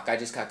atomic clock, I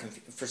just got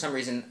confused. For some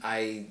reason,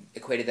 I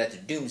equated that to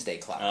doomsday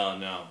clock. Oh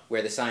no!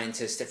 Where the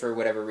scientist, for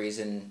whatever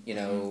reason,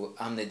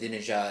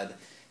 Ahmadinejad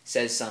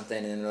says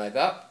something, and they're like,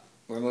 "Oh,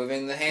 we're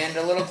moving the hand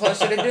a little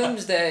closer to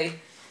doomsday."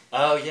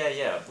 Oh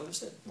yeah. What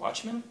was it?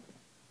 Watchmen?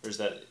 Or is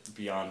that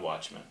beyond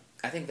Watchmen?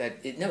 I think that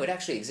it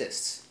actually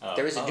exists.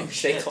 There is a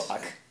doomsday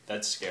clock.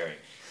 That's scary.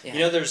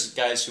 Yeah. There's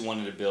guys who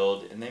wanted to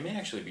build, and they may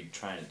actually be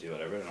trying to do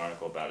it. I read an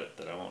article about it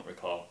that I won't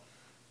recall.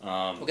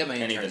 We'll get my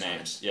any interns of the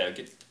names. on Yeah,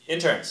 get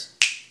interns.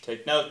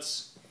 Take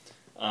notes.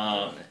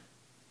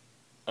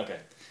 Okay.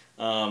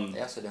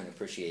 They also don't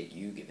appreciate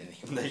you giving me.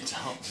 They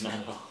don't.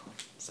 No.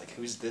 It's like,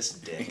 who's this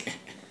dick?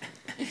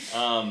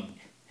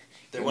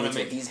 They want to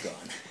make. He's gone.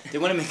 They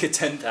want to make a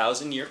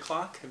 10,000-year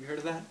clock. Have you heard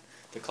of that?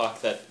 The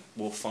clock that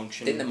will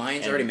function. Didn't the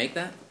Mayans already make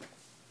that?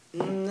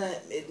 An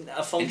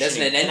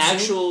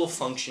actual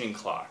functioning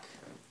clock.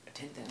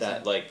 10,000.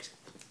 That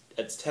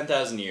it's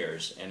 10,000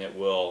 years, and it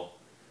will,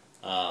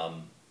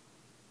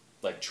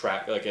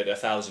 track at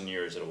 1,000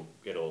 years it'll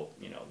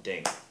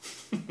ding.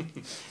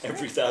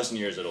 Every 1,000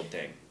 years it'll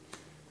ding.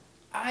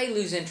 I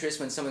lose interest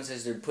when someone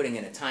says they're putting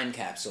in a time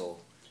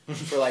capsule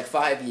for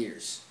 5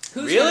 years.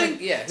 Really?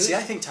 Yeah. See,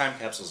 I think time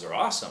capsules are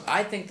awesome.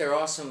 I think they're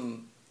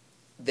awesome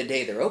the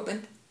day they're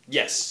opened.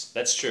 Yes,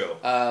 that's true.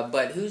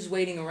 But who's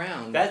waiting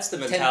around? That's the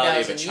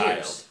mentality of a child.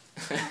 Years?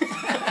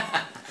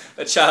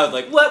 A child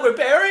what? We're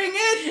burying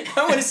it?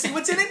 I want to see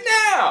what's in it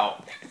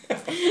now.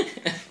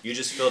 You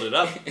just filled it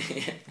up,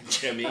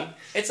 Jimmy.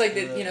 It's I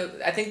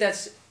think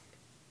that's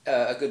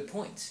a good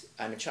point.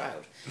 I'm a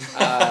child.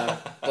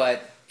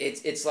 But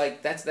it's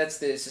that's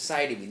the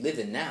society we live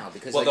in now,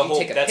 because you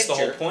take a that's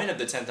picture. The whole point of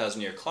the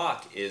 10,000-year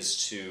clock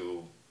is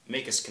to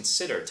make us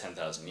consider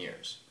 10,000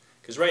 years.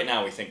 Because right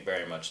now we think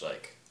very much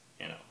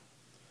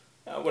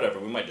whatever,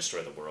 we might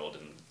destroy the world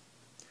in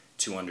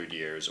 200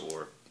 years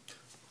or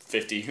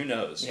 50, who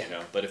knows,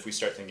 But if we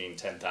start thinking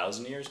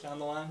 10,000 years down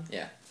the line,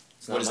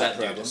 what does that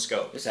do to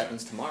scope? This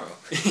happens tomorrow.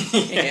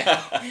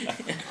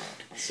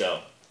 So,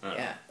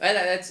 yeah,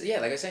 that's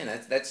like I was saying,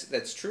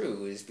 that's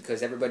true, is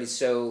because everybody's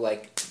so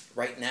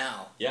right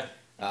now. Yeah.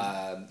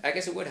 I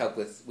guess it would help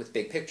with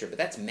big picture, but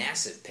that's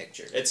massive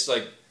picture. It's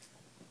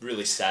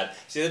really sad.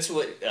 See, that's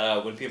what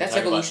when people that's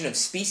talk evolution about, of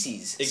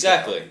species.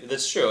 Exactly,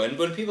 that's true. And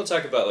when people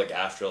talk about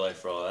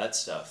afterlife or all that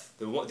stuff,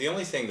 the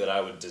only thing that I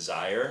would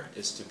desire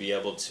is to be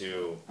able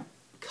to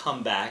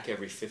come back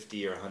every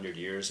 50 or 100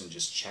 years and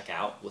just check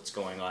out what's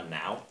going on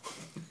now.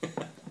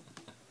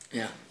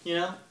 Yeah.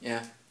 Yeah.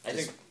 I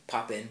think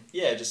pop in.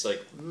 Yeah, just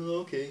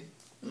okay.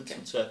 That's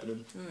what's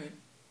happening. All right.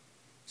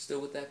 Still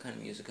with that kind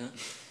of music, huh?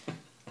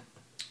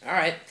 All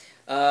right.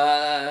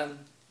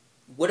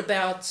 What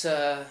about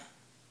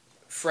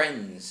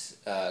friends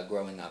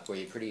growing up? Were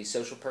you a pretty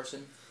social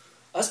person?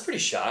 I was pretty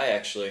shy,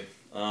 actually.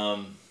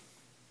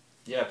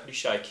 Yeah, pretty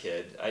shy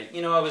kid.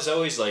 I was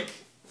always like,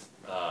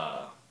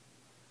 one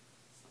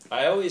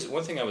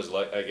thing I was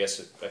I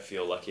guess I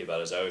feel lucky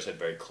about is I always had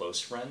very close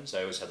friends.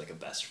 I always had like a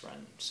best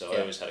friend. So I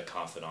always had a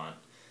confidant.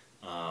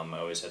 I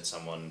always had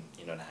someone,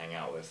 to hang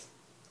out with.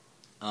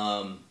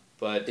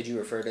 But did you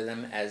refer to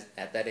them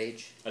at that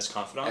age? As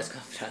confidant? As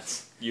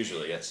confidants.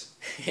 Usually, yes.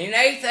 Hey,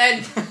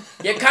 Nathan!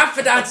 Your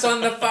confidant's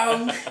on the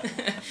phone!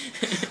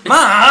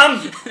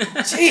 Mom!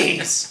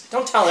 Jeez!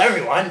 Don't tell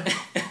everyone!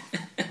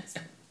 It's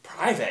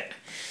private.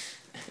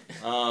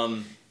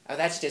 Oh,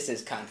 that's just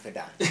his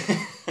confidant.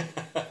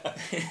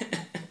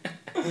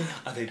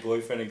 Are they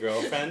boyfriend and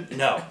girlfriend?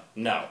 No.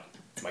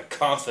 My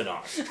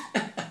confidant.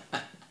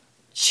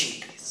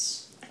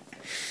 Jeez.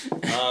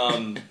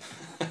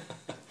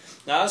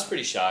 No, I was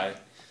pretty shy.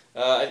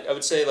 I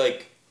would say,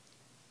 like,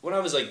 when I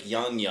was, like,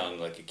 young,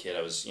 like a kid,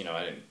 I was,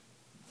 I didn't,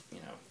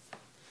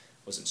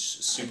 wasn't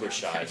super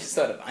shy. I just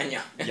thought of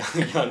Anyang.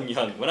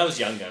 Young. When I was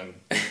young.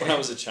 When I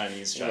was a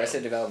Chinese child.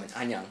 Arrested Development.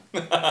 Anyang.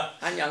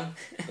 Anyang.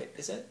 Wait,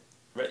 is it?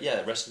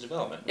 Yeah, Arrested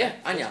Development. Right?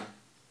 Yeah, Anyang.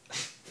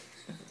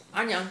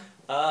 Anyang.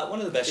 One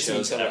of the best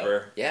shows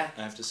ever. Yeah.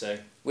 I have to say.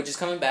 Which is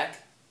coming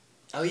back.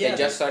 Oh, yeah. They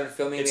just started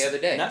filming the other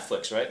day.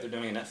 Netflix, right? They're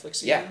doing a Netflix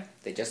season? Yeah.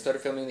 They just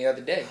started filming the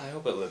other day. I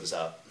hope it lives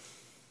up.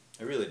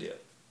 I really do.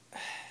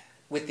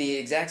 With the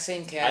exact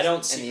same cast I don't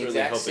and the secretly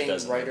exact hope it same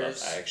doesn't live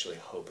writers. up. I actually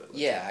hope it lives up.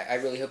 Yeah, I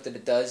really hope that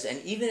it does. And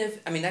even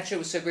if, that show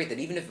was so great that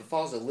even if it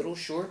falls a little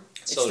short,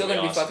 it's still going to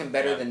be awesome. fucking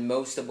better than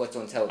most of what's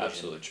on television.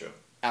 Absolutely true.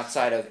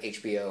 Outside of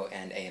HBO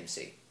and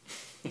AMC.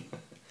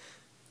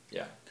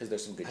 Yeah. Because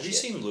there's some good Have shit. you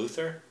seen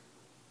Luther?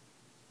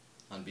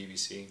 On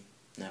BBC?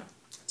 No.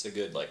 It's a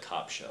good, like,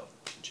 cop show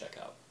to check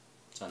out.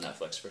 It's on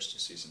Netflix. First 2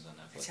 seasons on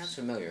Netflix. It sounds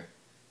familiar.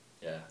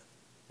 Yeah.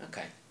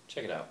 Okay.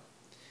 Check it out.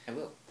 I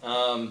will.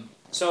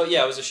 So,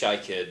 yeah, I was a shy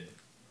kid,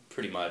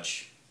 pretty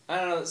much. I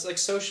don't know, it's like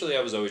socially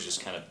I was always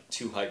just kind of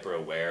too hyper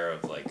aware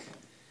of, like,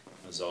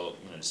 I was all,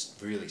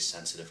 just really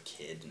sensitive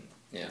kid and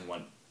didn't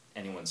want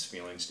anyone's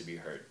feelings to be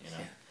hurt,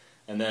 Yeah.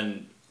 And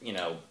then,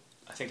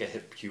 I think I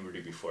hit puberty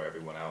before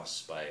everyone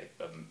else by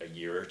a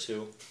year or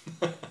two,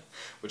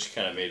 which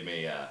kind of made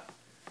me,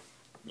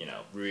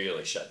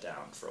 really shut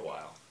down for a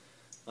while.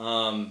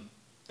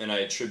 And I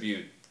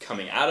attribute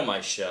coming out of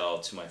my shell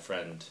to my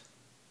friend,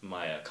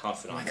 my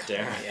confidant,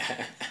 Darren.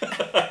 Yeah.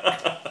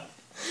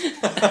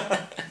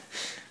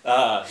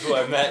 Who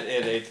I met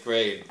in 8th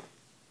grade.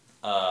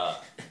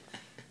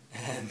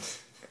 And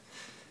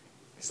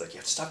he's like, you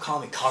have to stop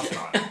calling me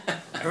confidant.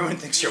 Everyone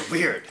thinks you're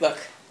weird. Look,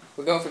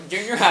 we're going from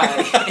junior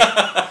high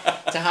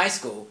to high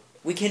school.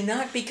 We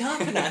cannot be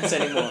confidants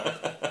anymore.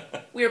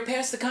 We are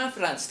past the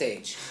confidant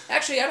stage.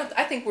 Actually,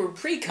 I think we're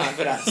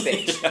pre-confidant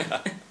stage.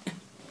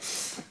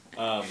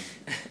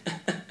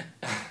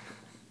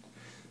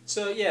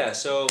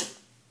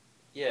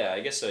 I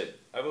guess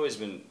I've always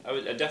been,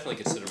 I definitely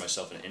consider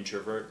myself an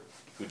introvert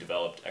who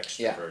developed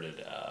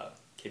extroverted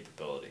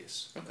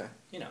capabilities. Okay.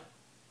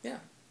 Yeah.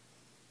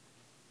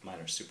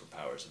 Minor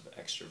superpowers of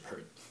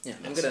extrovert. Yeah,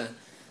 I'm gonna...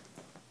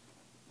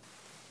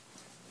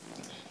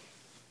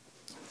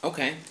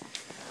 Okay.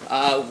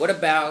 What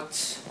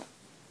about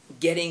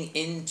getting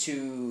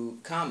into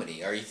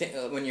comedy? Are you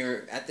when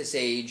you're at this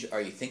age,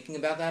 are you thinking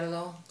about that at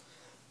all?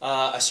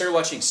 I started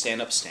watching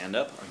Stand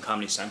Up on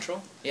Comedy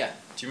Central. Yeah.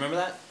 Do you remember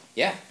that?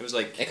 Yeah. It was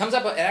like... It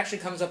actually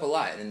comes up a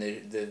lot in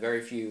the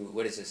very few...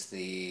 What is this?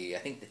 I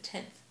think the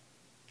 10th.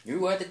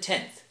 You are the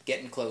 10th.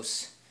 Getting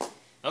close.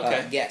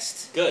 Okay.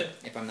 Guest. Good.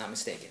 If I'm not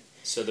mistaken.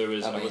 So there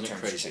was... I wasn't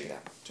crazy to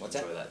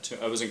enjoy that.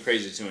 I wasn't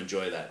crazy to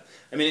enjoy that.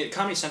 I mean,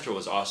 Comedy Central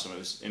was awesome. It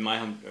was in my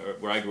home...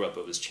 where I grew up,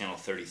 it was Channel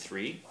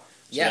 33.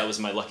 So that was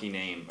my lucky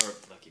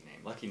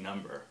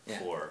number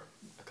for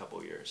a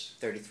couple years.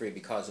 33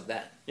 because of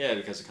that. Yeah,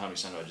 because of Comedy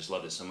Central. I just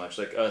loved it so much.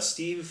 Like,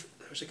 Steve...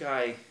 There was a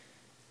guy...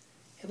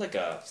 He had like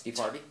a... Steve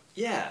Harvey?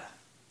 Yeah.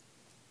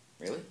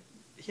 Really?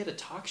 He had a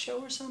talk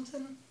show or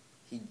something?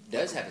 He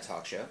does have a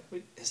talk show.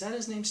 Wait, is that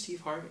his name,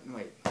 Steve Harvey?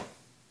 Wait. It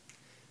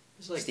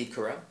was like... Steve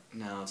Carell?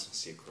 No, it's not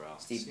Steve Carell.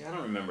 Steve... I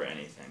don't remember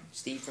anything.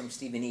 Steve from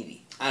Steve and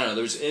Evie. I don't know.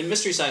 There was... In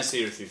Mystery Science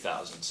Theater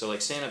 3000. So,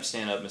 like, Stand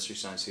Up, Mystery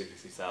Science Theater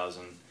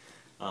 3000.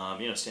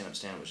 Stand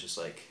Up was just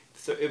like...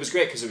 it was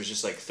great because it was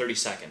just like 30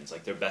 seconds.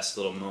 Like, their best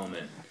little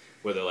moment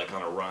where they're, like,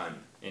 on a run.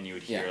 And you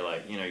would hear,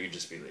 like, you'd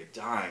just be, like,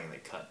 dying. And they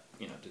cut...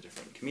 to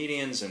different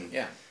comedians and...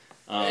 Yeah.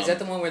 Is that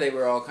the one where they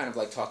were all kind of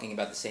like talking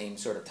about the same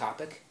sort of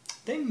topic?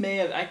 They may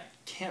have... I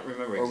can't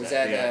remember the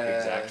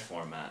exact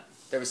format.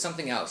 There was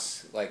something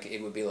else. Like,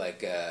 it would be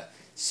like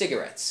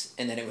cigarettes.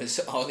 And then it was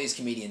all these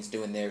comedians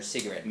doing their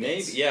cigarette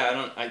bits. Maybe,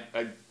 yeah,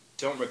 I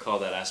don't recall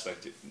that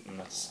aspect.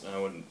 I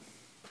wouldn't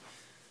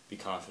be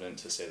confident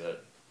to say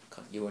that.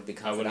 You wouldn't be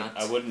confident?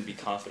 I wouldn't be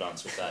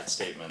confidant with that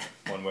statement,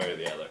 one way or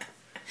the other.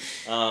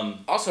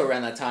 Also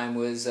around that time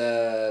was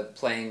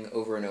playing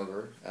over and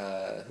over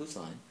Whose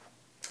Line?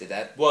 Did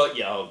that? Well,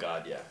 yeah. Oh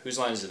God, yeah. Whose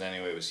Line Is It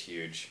Anyway was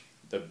huge.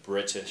 the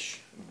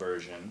British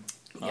version.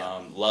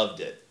 Yeah. Loved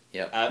it.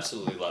 Yep.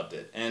 Absolutely loved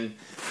it. And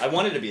I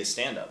wanted to be a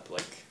stand-up.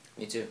 Like,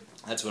 Me too.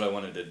 that's what I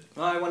wanted to...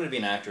 Well, I wanted to be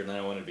an actor, and then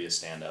I wanted to be a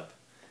stand-up.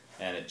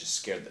 And it just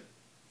scared the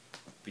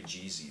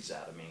bejesus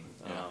out of me.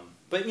 Yeah.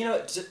 But,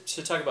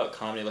 to talk about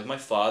comedy, like, my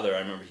father, I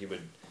remember he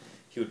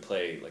would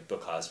play, like, Bill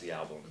Cosby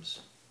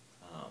albums.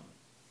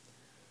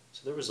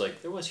 So there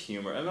was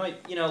humor. I mean,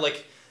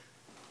 like,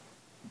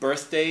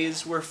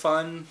 birthdays were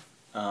fun,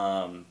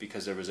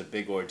 because there was a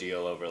big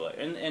ordeal over, like...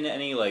 And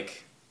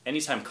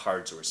anytime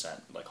cards were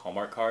sent, like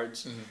Hallmark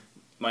cards,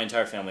 my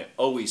entire family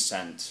always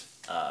sent,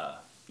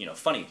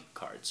 funny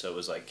cards. So it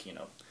was like,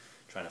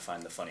 trying to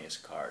find the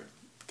funniest card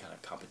kind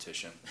of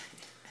competition.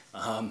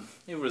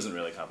 It wasn't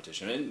really a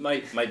competition. And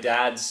my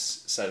dad's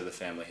side of the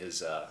family,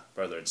 his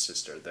brother and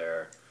sister,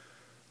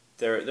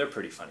 they're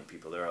pretty funny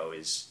people. They're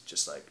always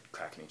just like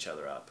cracking each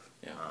other up.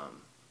 Yeah.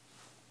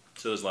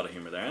 So there's a lot of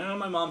humor there. And on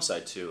my mom's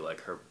side too,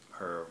 like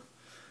her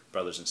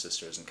brothers and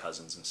sisters and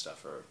cousins and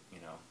stuff are,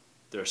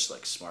 they're just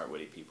like smart,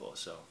 witty people.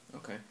 So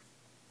Okay.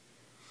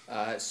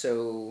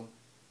 So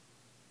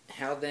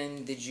how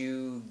then did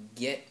you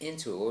get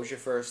into it? What was your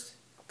first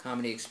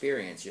comedy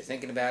experience? You're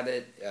thinking about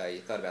it. You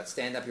thought about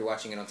stand-up. You're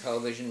watching it on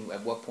television.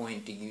 At what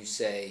point do you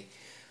say,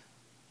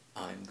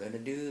 I'm going to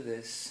do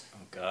this?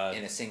 Oh, God.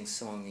 In a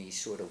sing-songy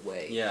sort of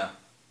way. Yeah.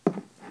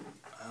 Let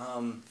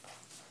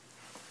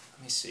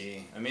me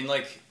see. I mean,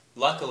 like,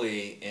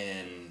 luckily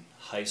in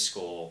high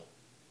school,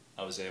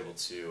 I was able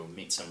to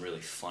meet some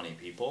really funny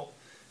people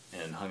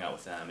and hung out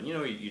with them. And, you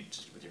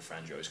with your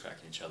friends, you're always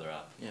cracking each other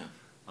up. Yeah.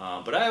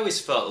 But I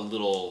always felt a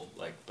little,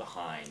 like,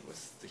 behind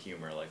with the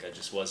humor. Like, I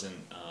just wasn't...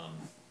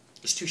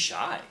 was too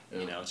shy,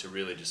 to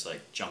really just,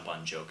 like, jump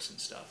on jokes and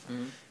stuff.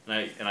 Mm-hmm.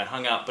 And I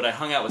hung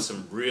out with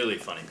some really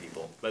funny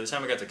people. By the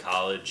time I got to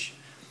college,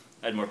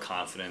 I had more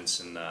confidence,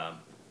 and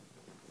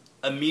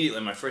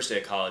immediately, my first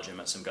day of college, I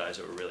met some guys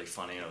that were really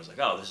funny, and I was like,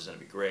 oh, this is going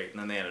to be great. And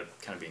then they ended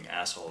up kind of being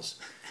assholes.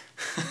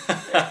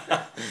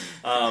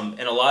 And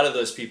a lot of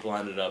those people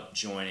ended up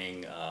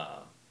joining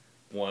an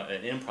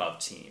improv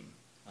team.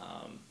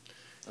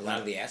 A lot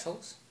of the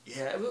assholes?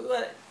 Yeah,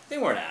 they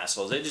weren't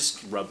assholes. They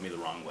just rubbed me the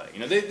wrong way.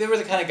 They were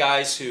the kind of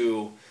guys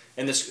who...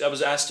 And I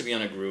was asked to be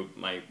on a group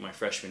my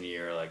freshman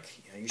year,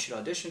 like, you should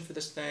audition for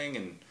this thing,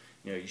 and,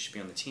 you should be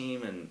on the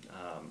team,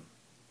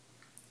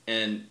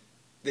 and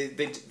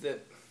they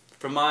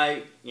from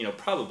my,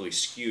 probably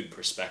skewed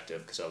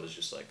perspective, because I was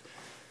just like,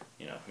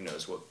 who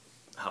knows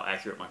how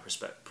accurate my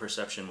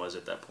perception was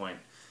at that point.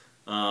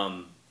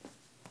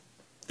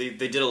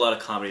 They did a lot of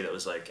comedy that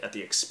was, like, at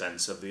the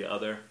expense of the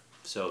other.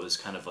 So it was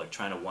kind of like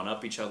trying to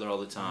one-up each other all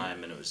the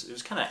time, and it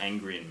was kind of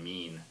angry and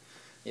mean.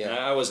 Yeah, and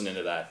I wasn't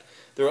into that.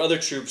 There were other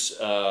troops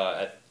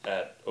at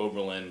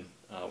Oberlin,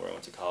 where I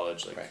went to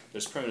college. Like,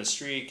 there's Primitive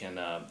Streak and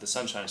the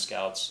Sunshine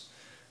Scouts.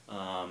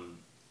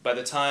 By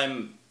the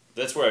time,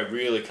 that's where I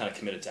really kind of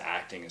committed to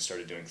acting and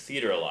started doing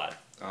theater a lot.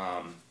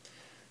 I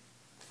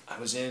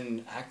was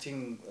in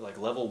acting like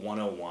level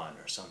 101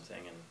 or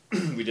something,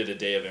 and we did a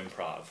day of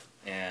improv,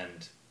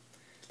 and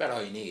it's about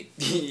all you need.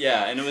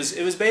 Yeah, and it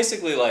was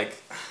basically like,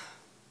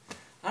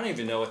 I don't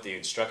even know what the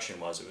instruction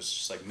was. It was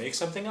just like, make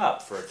something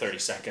up for 30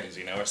 seconds,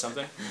 or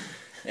something.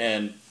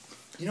 And,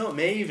 it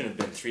may even have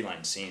been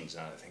 3-line scenes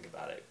now that I think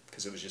about it,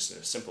 because it was just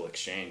a simple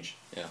exchange.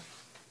 Yeah.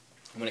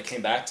 And when it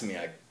came back to me,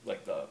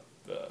 the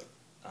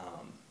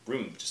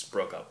room just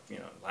broke up,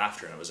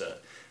 laughter, and I was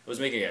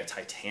making a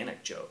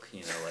Titanic joke,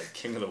 like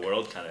King of the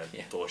World kind of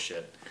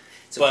bullshit.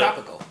 So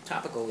topical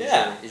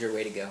is your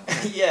way to go.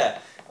 Yeah.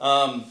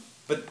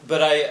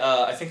 But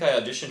I think I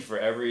auditioned for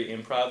every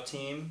improv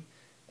team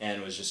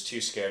and was just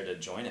too scared to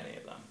join any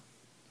of them.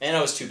 And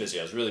I was too busy.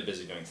 I was really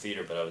busy doing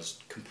theater, but I was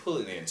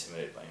completely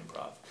intimidated by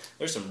improv.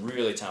 There's some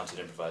really talented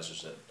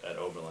improvisers at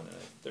Oberlin, and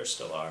there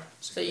still are.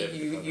 So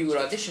you would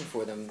audition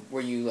for them. Were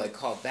you, like,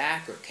 called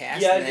back or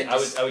cast? Yeah, I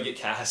would get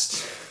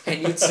cast.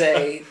 And you'd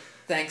say,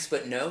 thanks,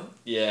 but no?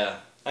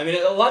 Yeah. I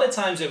mean, a lot of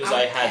times it was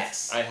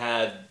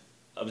I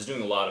was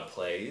doing a lot of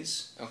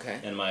plays. Okay.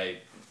 And my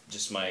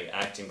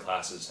acting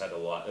classes had a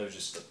lot. I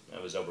was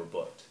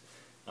overbooked.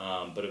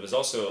 But it was a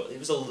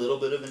little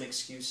bit of an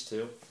excuse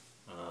too.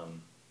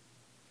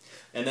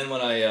 And then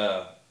when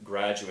I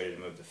graduated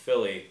and moved to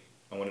Philly,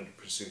 I wanted to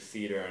pursue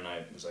theater, and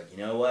I was like, you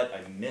know what?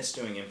 I miss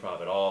doing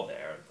improv at all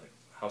there. Like,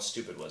 how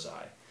stupid was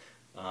I?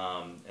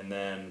 And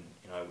then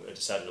I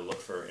decided to look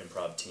for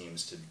improv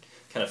teams to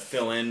kind of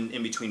fill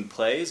in between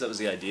plays. That was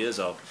the idea. Is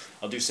I'll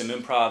do some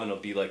improv, and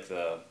it'll be like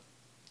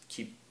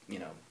keep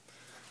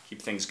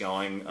things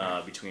going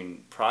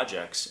between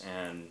projects.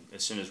 And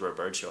as soon as Rare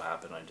Bird Show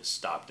happened, I just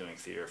stopped doing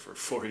theater for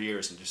 4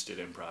 years and just did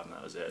improv, and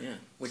that was it. Yeah.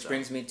 Which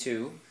brings me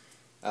to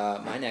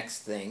my next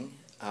thing.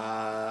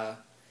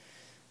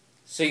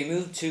 So you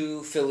moved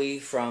to Philly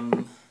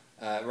from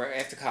right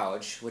after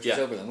college, which is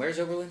Oberlin. Where's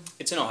Oberlin?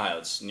 It's in Ohio.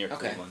 It's near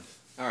Cleveland.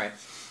 All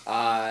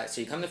right.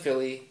 So you come to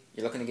Philly.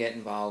 You're looking to get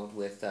involved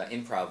with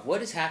improv.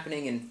 What is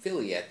happening in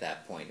Philly at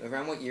that point?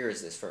 Around what year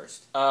is this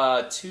first?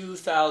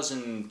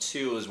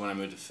 2002 was when I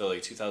moved to Philly.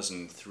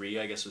 2003,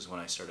 I guess, was when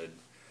I started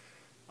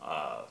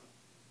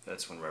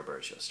that's when Rare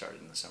Bird Show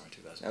started in the summer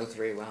 2003. Oh,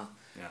 03, wow.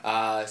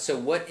 Yeah. So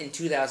what in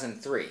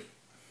 2003?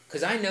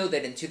 Because I know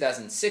that in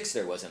 2006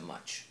 there wasn't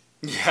much.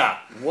 Yeah.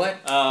 What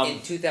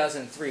in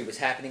 2003 was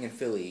happening in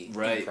Philly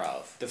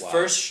improv? The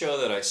first show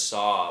that I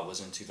saw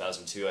was in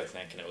 2002, I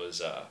think, and it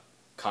was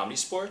Comedy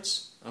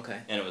Sports. Okay.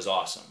 And it was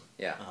awesome.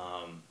 Yeah.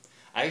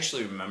 I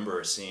actually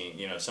remember seeing,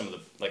 some of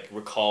the,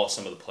 recall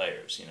some of the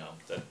players,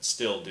 that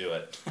still do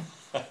it.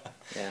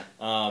 Yeah.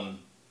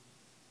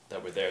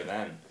 That were there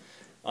then.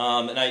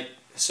 I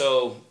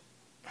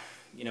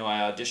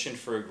auditioned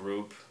for a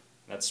group.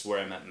 That's where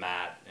I met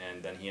Matt,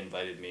 and then he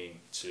invited me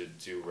to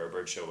do Rare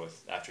Bird Show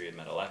after he had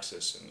met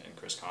Alexis and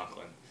Chris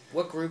Conklin.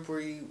 What group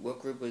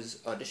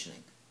was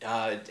auditioning?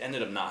 It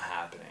ended up not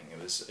happening.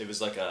 It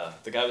was like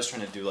the guy was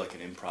trying to do like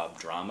an improv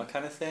drama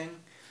kind of thing.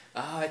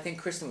 Oh, I think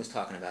Kristen was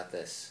talking about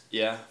this.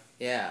 Yeah.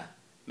 Yeah.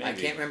 Maybe. I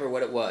can't remember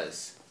what it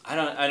was. I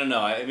don't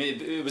know. I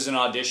mean, it was an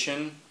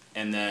audition,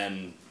 and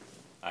then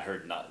I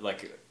heard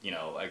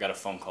I got a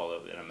phone call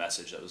and a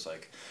message that was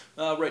like,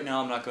 right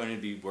now I'm not going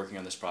to be working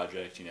on this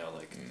project,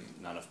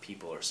 not enough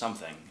people or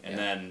something. And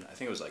then I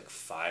think it was like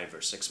 5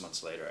 or 6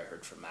 months later, I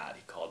heard from Matt.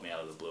 He called me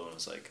out of the blue and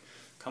was like,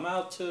 come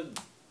out to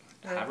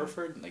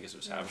Haverford. I guess it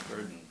was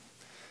Haverford, and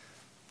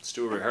let's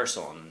do a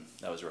rehearsal. And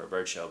that was a Rare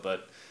Bird Show.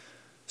 But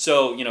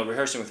so,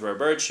 rehearsing with Rare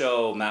Bird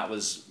Show, Matt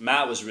was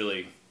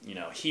really,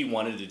 he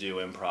wanted to do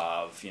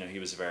improv. He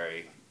was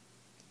very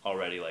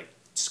already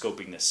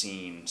scoping the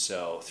scene.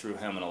 So through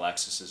him and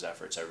Alexis's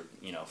efforts, I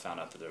found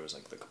out that there was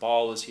the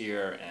Cabal was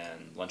here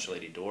and Lunch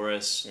Lady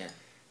Doris,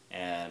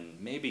 and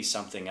maybe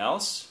something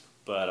else,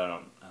 but I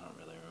don't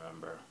really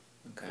remember.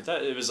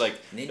 Okay. It was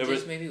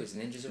Ninjas. Maybe it was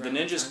Ninjas around. The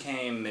Ninjas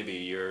came maybe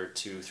a year,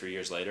 2, 3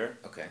 years later.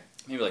 Okay.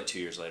 Maybe 2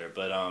 years later,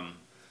 but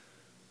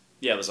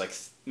it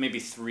was maybe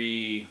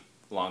 3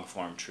 long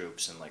form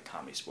troops and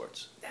Comedy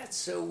Sports. That's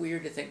so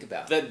weird to think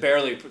about. That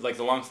barely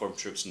the long form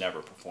troops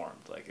never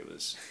performed. It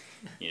was,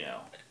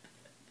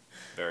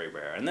 very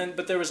rare. And then,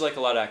 but there was a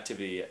lot of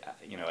activity,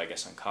 I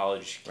guess on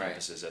college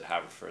campuses at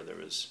Haverford. There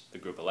was the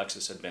group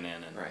Alexis had been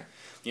in,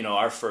 and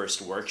our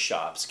first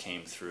workshops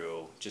came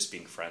through just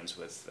being friends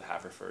with the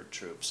Haverford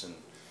troops, and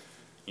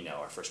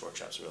our first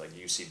workshops were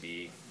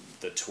UCB.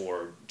 The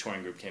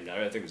touring group came down.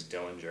 I think it was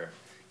Dillinger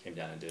came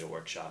down and did a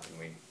workshop, and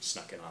we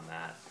snuck in on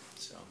that.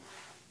 So.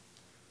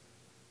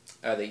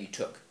 That you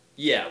took.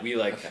 Yeah, we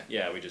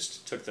we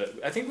just took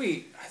I think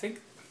we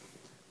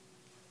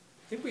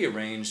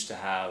arranged to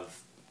have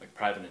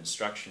private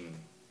instruction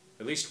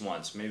at least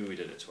once. Maybe we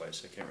did it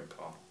twice. I can't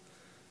recall.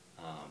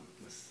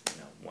 With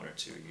 1 or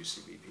 2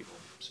 UCB people.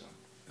 So.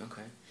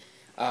 Okay.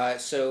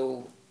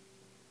 So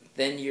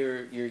then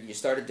you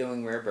started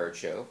doing Rare Bird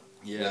Show.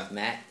 Yeah. With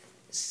Matt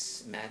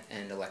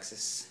and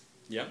Alexis.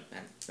 Yeah.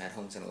 Matt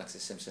Holmes and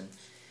Alexis Simpson.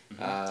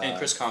 Mm-hmm. And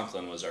Chris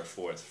Conklin was our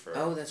 4th for.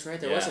 Oh, that's right.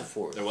 There was a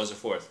 4th. There was a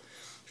 4th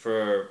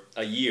for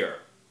a year,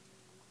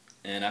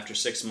 and after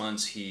 6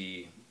 months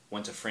he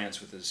went to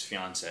France with his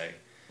fiancée,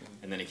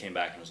 and then he came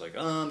back and was like,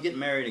 "Oh, I'm getting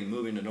married and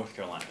moving to North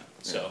Carolina."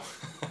 So,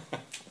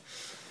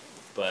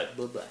 but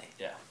bye-bye.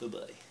 Yeah,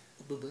 bye-bye.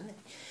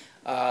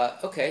 Bye-bye.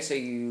 Okay, so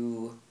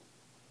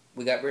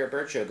we got Rare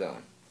Bird Show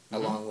going,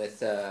 along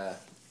with a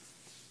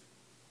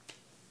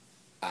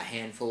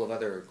handful of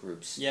other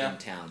groups in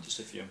town. Just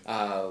a few.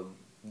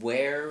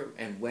 Where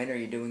and when are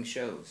you doing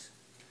shows?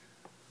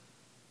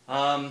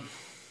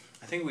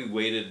 I think we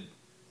waited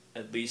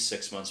at least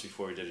 6 months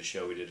before we did a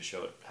show. We did a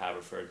show at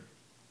Haverford.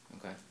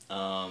 Okay.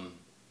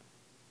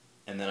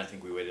 And then I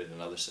think we waited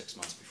another 6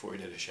 months before we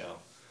did a show.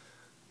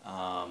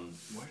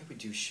 Where did we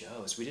do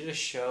shows? We did a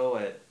show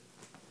at,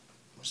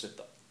 was it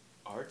the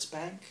Arts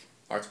Bank?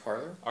 Arts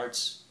Parlor?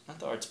 Not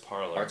the Arts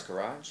Parlor. Arts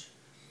Garage?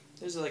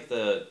 There's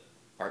the...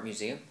 Art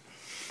Museum?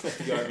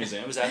 The Art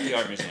Museum. It was at the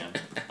Art Museum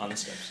on the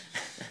steps.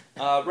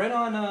 Right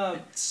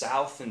on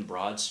South and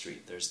Broad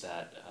Street, there's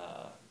that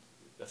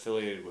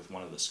affiliated with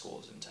one of the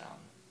schools in town.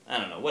 I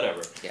don't know,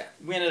 whatever. Yeah.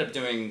 We ended up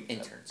doing...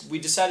 Interns. We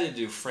decided to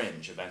do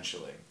Fringe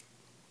eventually.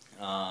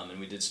 And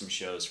we did some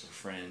shows for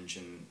Fringe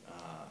and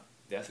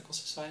the Ethical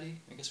Society.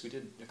 I guess we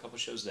did a couple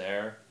shows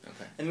there.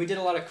 Okay. And we did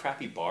a lot of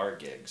crappy bar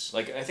gigs.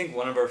 I think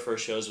one of our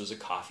first shows was a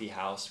coffee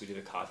house. We did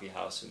a coffee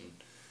house in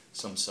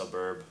some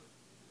suburb.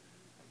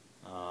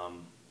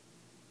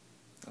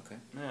 Okay.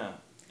 Yeah.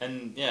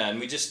 And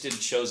we just did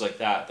shows like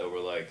that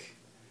were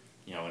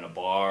in a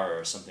bar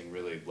or something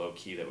really low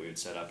key that we would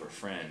set up or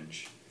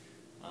Fringe.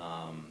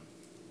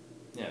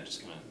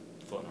 Just kind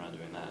of floating around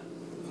doing that.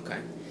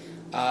 Okay.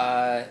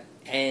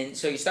 And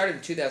so you started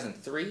in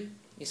 2003,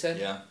 you said?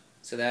 Yeah.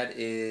 So that's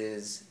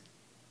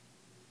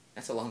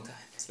a long time.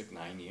 It's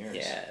 9 years.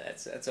 Yeah,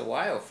 that's a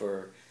while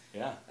for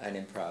an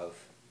improv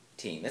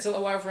team. That's a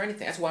while for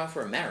anything. That's a while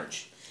for a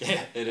marriage.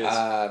 Yeah, it is.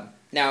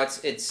 Now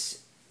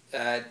it's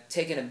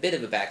taken a bit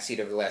of a backseat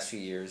over the last few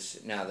years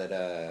now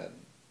that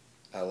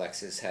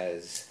Alexis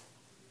has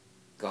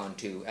gone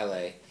to LA.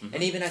 Mm-hmm.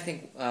 And even I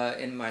think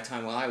in my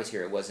time while I was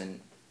here, was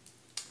it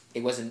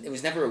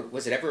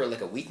ever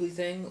a weekly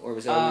thing, or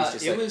was it always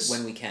just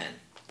when we can?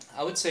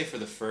 I would say for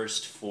the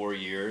first 4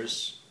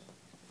 years,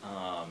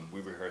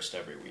 we rehearsed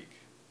every week.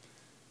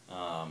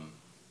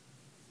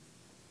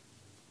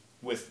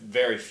 with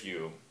very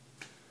few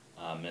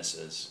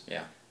misses.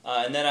 Yeah.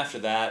 And then after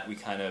that, we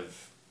kind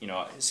of,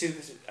 see,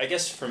 I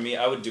guess for me,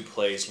 I would do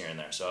plays here and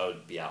there, so I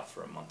would be out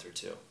for a month or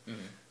two,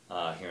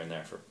 here and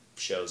there for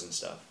shows and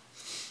stuff.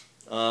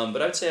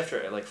 But I would say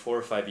after like 4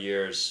 or 5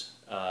 years,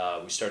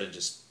 we started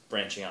just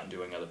branching out and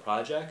doing other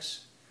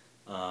projects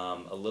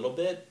a little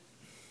bit.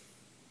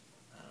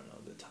 I don't know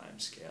the time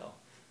scale.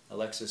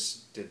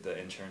 Alexis did the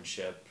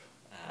internship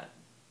at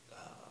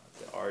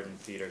the Arden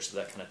Theater, so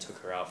that kind of took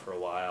her out for a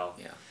while.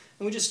 Yeah.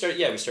 And we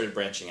started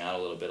branching out a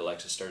little bit.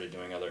 Alexis started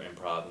doing other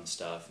improv and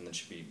stuff, and then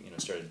she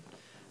started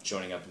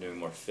joining up and doing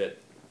more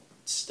fit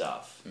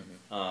stuff.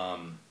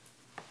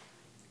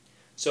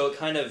 So it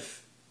kind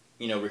of,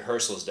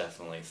 rehearsals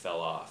definitely fell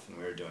off, and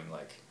we were doing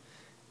like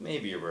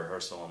maybe a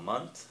rehearsal a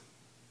month,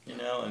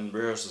 and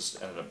rehearsals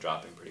ended up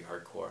dropping pretty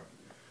hardcore.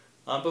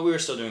 But we were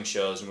still doing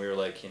shows, and we were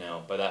like,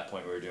 by that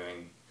point we were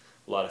doing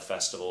a lot of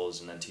festivals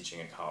and then teaching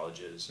at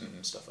colleges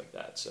and stuff like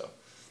that. So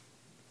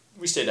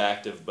we stayed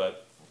active,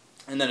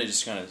 and then it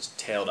just kind of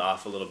tailed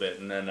off a little bit,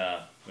 and then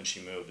when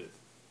she moved,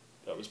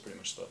 that was pretty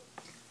much the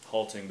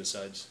halting.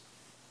 Besides,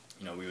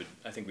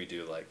 I think we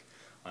do like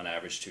on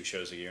average 2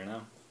 shows a year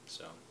now.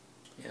 So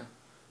yeah,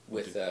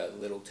 with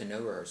little to no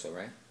rehearsal,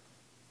 right?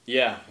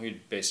 Yeah, we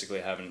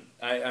basically haven't.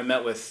 I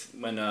met with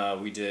when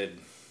we did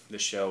the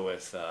show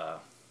with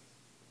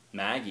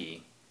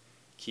Maggie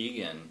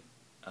Keegan.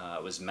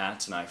 It was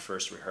Matt's and I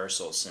first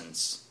rehearsal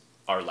since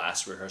our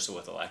last rehearsal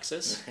with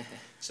Alexis.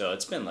 So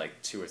it's been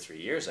like 2 or 3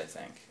 years, I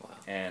think. Wow.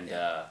 And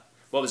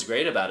what was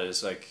great about it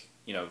is like,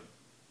 we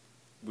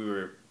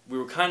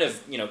were kind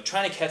of,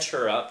 trying to catch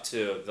her up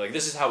to like,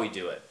 this is how we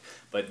do it.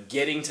 But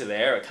getting to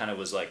there, it kind of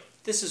was like,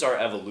 this is our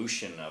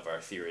evolution of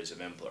our theories of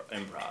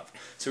improv.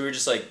 So we were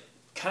just like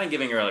kind of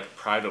giving her like a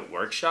private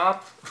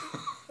workshop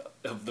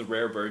of the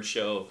Rare Bird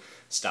Show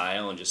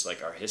style and just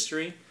like our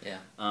history. Yeah.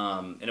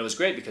 And it was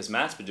great because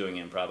Matt's been doing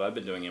improv, I've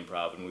been doing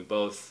improv, and we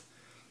both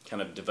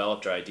kind of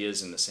developed our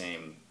ideas in the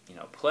same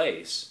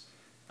place,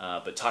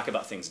 but talk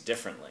about things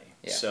differently.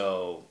 Yeah.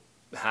 So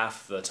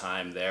half the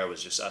time there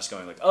was just us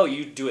going like, oh,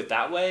 you do it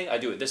that way, I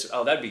do it this.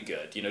 Oh, that'd be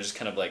good. Just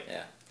kind of like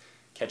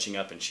catching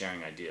up and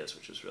sharing ideas,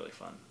 which was really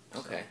fun.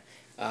 Okay.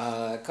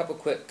 A couple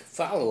quick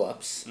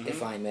follow-ups,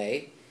 if I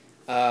may.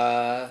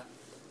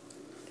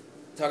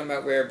 Talking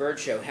about Rare Bird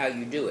Show, how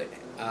you do it.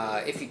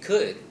 If you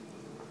could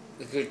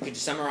you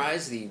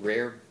summarize the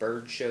Rare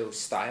Bird Show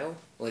style?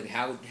 Like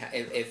how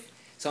if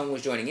someone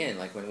was joining in,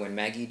 like when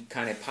Maggie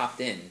kind of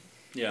popped in,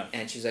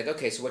 and she's like,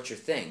 okay, so what's your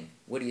thing?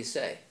 What do you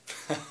say?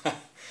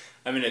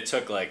 I mean, it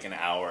took like an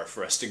hour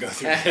for us to go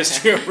through the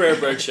history of Rare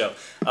Bird Show.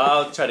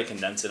 I'll try to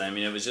condense it. I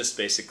mean, it was just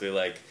basically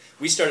like,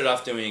 we started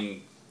off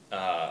doing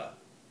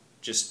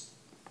just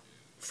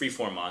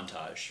free-form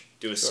montage.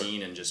 Do a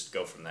scene and just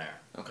go from there.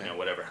 Okay.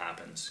 Whatever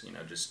happens,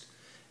 just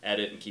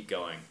edit and keep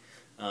going.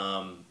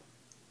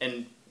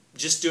 And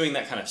just doing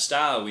that kind of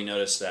style, we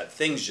noticed that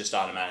things just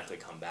automatically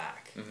come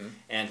back.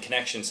 And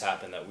connections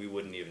happen that we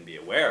wouldn't even be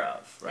aware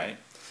of, right?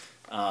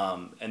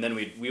 And then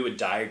we would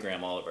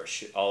diagram all of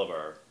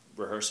our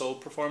rehearsal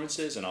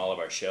performances and all of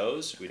our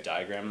shows. We'd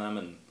diagram them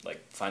and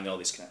like find all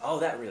these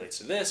that relates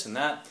to this and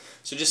that.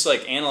 So just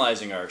like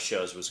analyzing our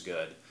shows was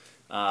good.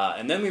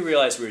 And then we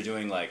realized we were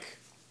doing like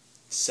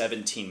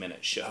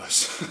 17-minute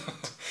shows.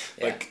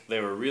 Like they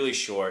were really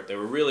short, they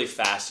were really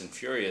fast and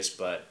furious,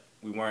 but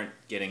we weren't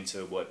getting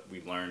to what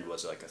we learned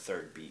was like a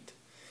third beat.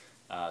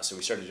 So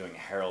we started doing a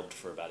herald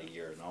for about a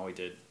year, and all we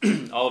did,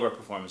 all of our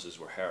performances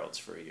were heralds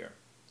for a year.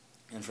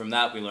 And from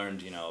that we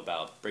learned,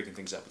 about breaking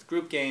things up with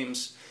group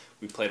games.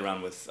 We played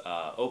around with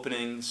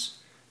openings.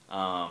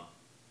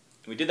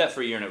 We did that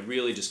for a year, and it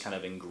really just kind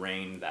of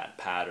ingrained that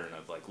pattern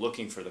of like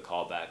looking for the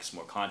callbacks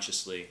more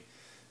consciously,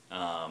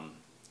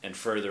 and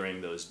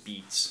furthering those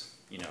beats.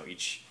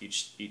 Each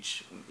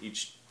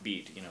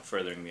beat,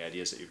 furthering the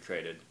ideas that you've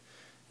created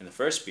in the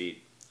first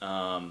beat,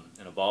 and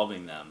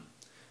evolving them.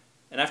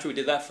 And after we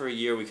did that for a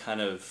year, we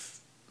kind of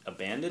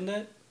abandoned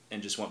it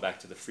and just went back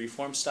to the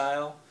freeform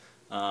style.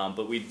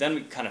 But we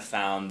kind of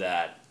found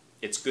that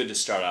it's good to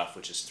start off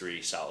with just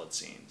 3 solid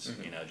scenes.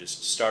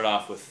 Just start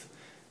off with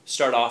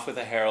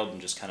a herald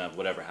and just kind of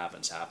whatever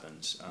happens.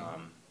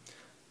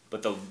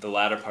 But the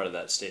latter part of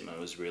that statement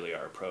was really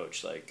our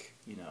approach. Like,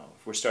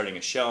 if we're starting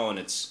a show and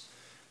it's,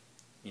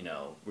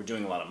 we're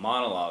doing a lot of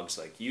monologues,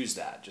 like use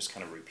that. Just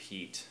kind of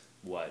repeat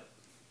what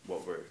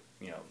we're,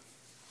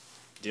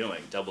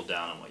 doing. Double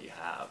down on what you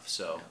have.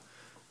 So,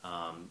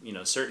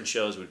 certain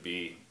shows would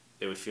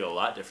feel a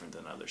lot different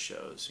than other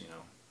shows,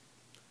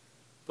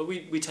 But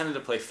we tended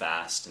to play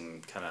fast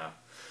and kind of,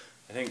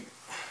 I think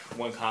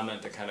one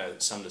comment that kind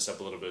of summed us up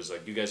a little bit is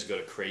like, you guys go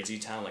to crazy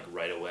town like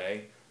right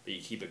away, but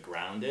you keep it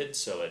grounded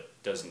so it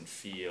doesn't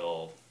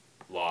feel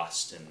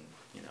lost and,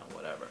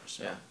 whatever.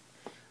 So. Yeah.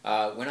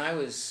 When I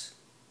was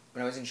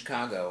in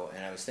Chicago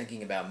and I was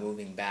thinking about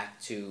moving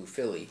back to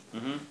Philly,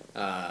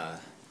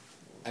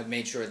 I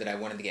made sure that I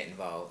wanted to get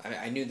involved.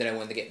 I knew that I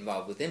wanted to get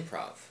involved with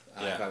improv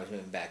if I was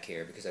moving back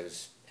here because I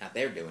was out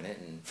there doing it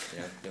and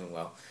doing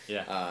well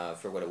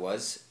for what it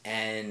was.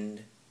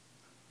 And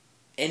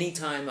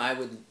anytime I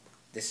would,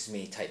 this is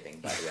me typing,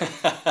 by the way.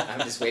 I'm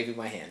just waving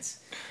my hands.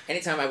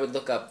 Anytime I would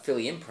look up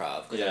Philly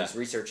Improv, because I was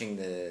researching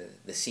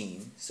the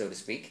scene, so to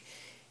speak,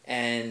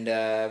 and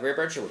Rare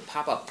Bird Show would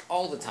pop up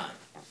all the time.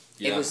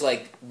 Yeah. It was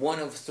like one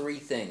of three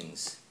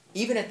things,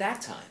 even at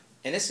that time.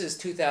 And this is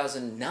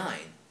 2009.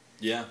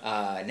 Yeah.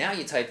 Now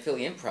you type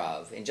Philly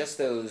Improv, in just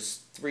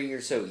those 3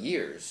 or so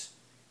years,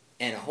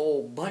 and a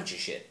whole bunch of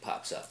shit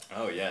pops up.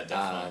 Oh, yeah,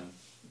 definitely.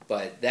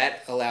 But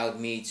that allowed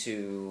me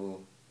to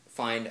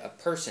find a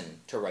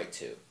person to write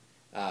to.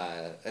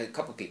 A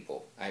couple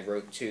people. I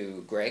wrote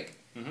to Greg.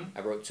 Mm-hmm.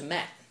 I wrote to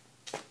Matt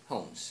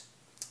Holmes.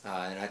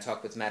 And I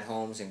talked with Matt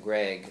Holmes and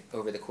Greg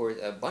over the course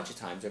a bunch of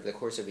times over the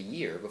course of a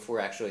year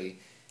before actually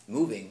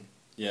moving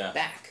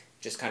back.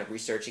 Just kind of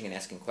researching and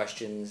asking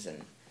questions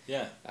and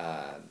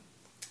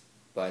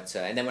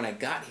and then when I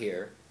got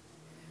here,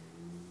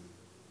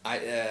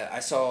 I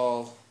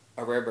saw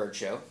a Rare Bird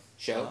show,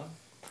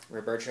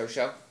 Rare Bird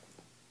show,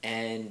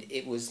 and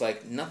it was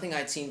like nothing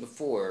I'd seen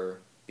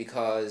before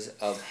because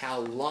of how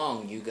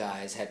long you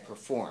guys had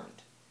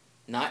performed.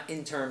 Not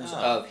in terms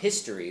of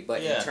history,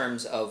 but in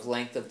terms of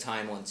length of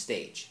time on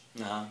stage.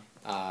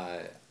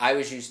 I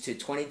was used to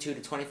 22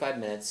 to 25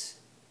 minutes,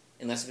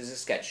 unless it was a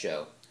sketch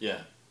show.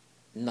 Yeah.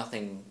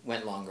 Nothing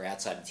went longer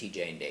outside of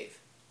TJ and Dave.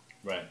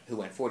 Right. Who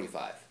went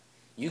 45.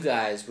 You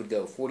guys would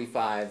go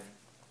 45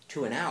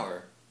 to an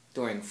hour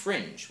during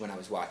Fringe when I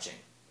was watching.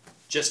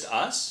 Just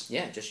us?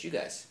 Yeah, just you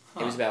guys.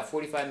 Huh. It was about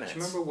 45 minutes. Do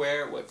you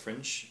remember what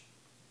Fringe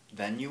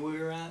venue we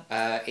were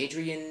at?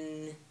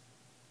 Adrian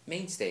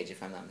Main Stage,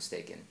 if I'm not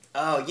mistaken.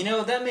 Oh,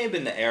 that may have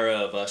been the era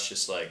of us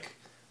just like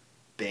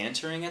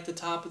bantering at the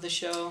top of the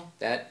show.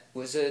 There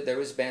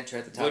was banter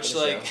at the top of the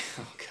show.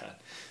 Oh god.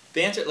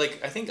 Banter,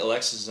 I think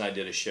Alexis and I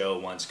did a show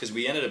once, because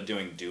we ended up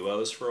doing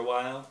duos for a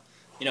while.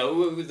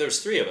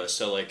 There's three of us,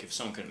 so, if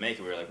someone couldn't make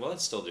it, we were like, well,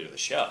 let's still do the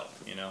show,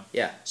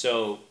 Yeah.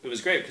 So, it was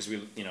great, because we,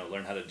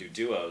 learned how to do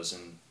duos,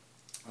 and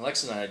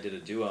Alexis and I did a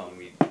duo, and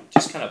we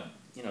just kind of,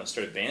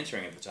 started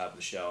bantering at the top of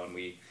the show, and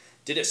we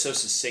did it so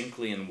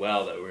succinctly and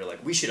well that we were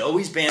like, we should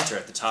always banter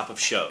at the top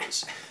of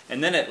shows.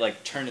 And then it,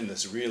 turned into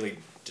this really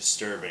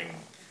disturbing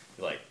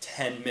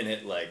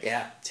 10-minute,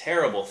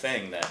 terrible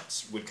thing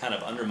that would kind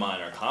of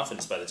undermine our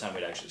confidence by the time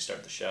we'd actually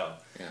start the show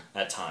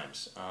at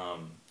times.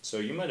 So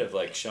you might have,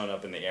 shown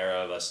up in the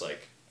era of us,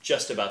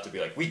 just about to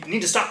be we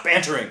need to stop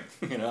bantering,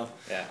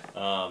 Yeah.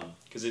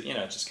 Because it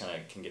just kind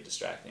of can get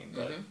distracting.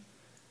 But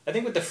I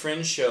think with the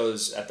Fringe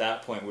shows at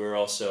that point, we were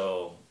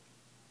also...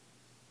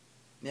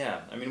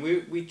 Yeah, I mean,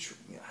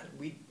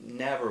 we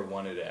never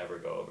wanted to ever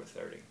go over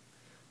 30.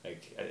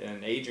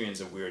 And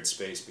Adrian's a weird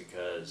space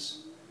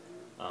because...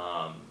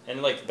 and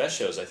the best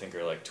shows I think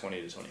are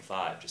 20 to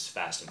 25, just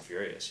fast and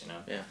furious,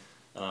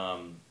 Yeah.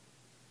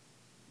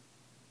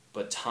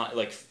 But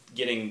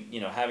getting,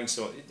 having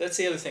someone, that's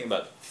the other thing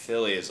about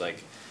Philly is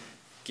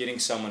getting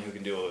someone who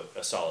can do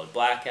a solid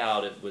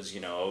blackout. It was,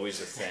 always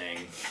a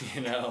thing,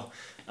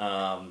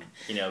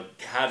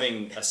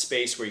 having a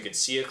space where you could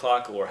see a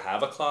clock or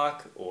have a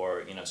clock,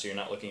 or, so you're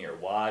not looking at your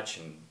watch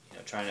and,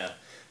 trying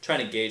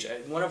to gauge.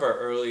 One of our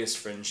earliest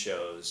Fringe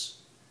shows,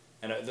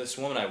 and this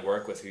woman I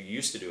work with who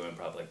used to do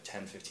improv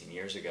 10, 15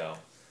 years ago,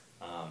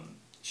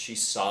 she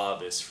saw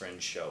this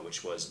Fringe show,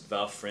 which was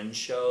the Fringe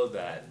show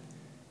that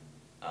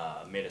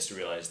made us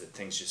realize that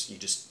things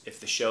if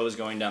the show is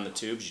going down the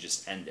tubes, you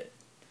just end it.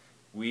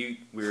 We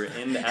were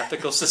in the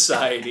Ethical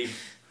Society,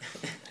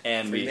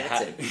 and we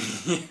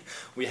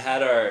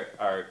had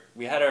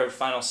our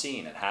final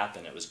scene. It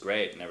happened. It was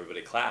great, and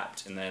everybody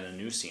clapped. And then a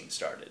new scene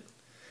started,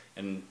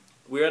 and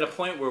we were at a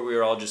point where we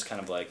were all just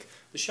kind of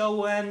the show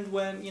will end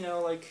when,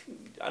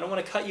 I don't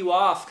want to cut you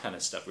off kind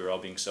of stuff. We were all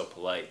being so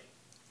polite.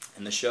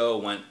 And the show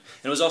went,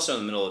 and it was also in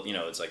the middle of,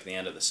 it's the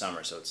end of the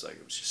summer, so it's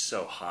it was just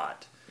so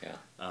hot. Yeah.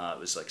 It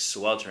was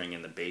sweltering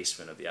in the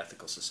basement of the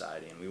Ethical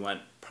Society, and we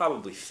went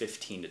probably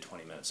 15 to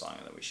 20 minutes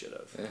longer than we should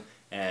have. Yeah.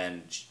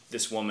 And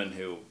this woman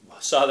who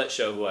saw that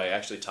show, who I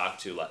actually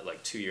talked to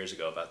 2 years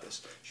ago about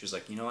this, she was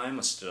like, I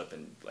almost stood up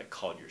and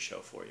called your show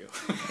for you.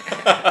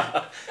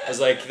 I was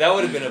like, that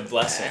would have been a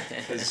blessing,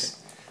 because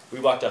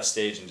we walked off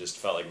stage and just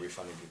felt like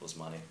refunding people's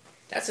money.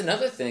 That's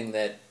another thing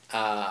that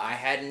I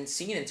hadn't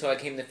seen until I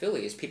came to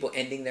Philly, is people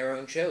ending their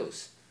own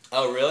shows.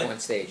 Oh, really? On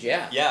stage,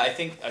 yeah. Yeah, I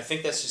think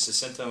that's just a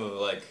symptom of a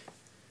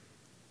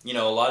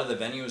lot of the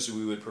venues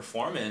we would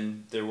perform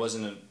in, there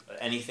wasn't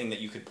anything that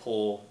you could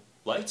pull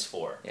lights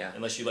for. Yeah.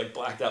 Unless you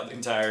blacked out the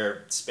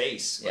entire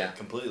space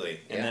completely,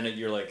 and then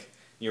you're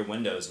near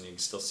windows and you can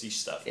still see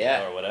stuff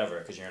or whatever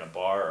because you're in a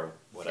bar or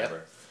whatever.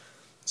 Yep.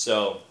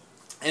 So,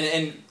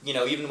 and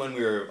even when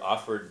we were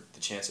offered the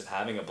chance of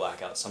having a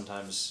blackout,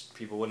 sometimes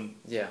people wouldn't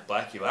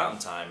black you out in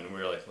time, and we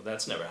were like, well,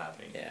 that's never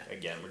happening. Yeah.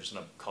 Again, we're just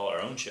gonna call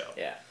our own show.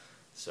 Yeah.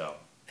 So.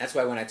 That's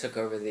why when I took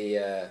over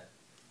the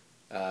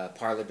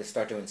parlor to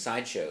start doing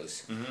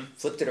sideshows,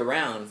 flipped it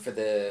around for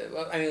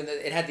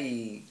it had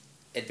the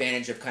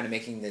advantage of kind of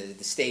making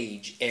the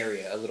stage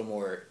area a little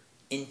more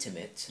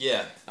intimate.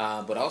 Yeah.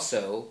 But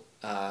also,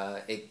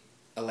 it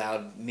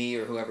allowed me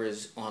or whoever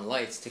is on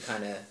lights to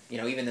kind of,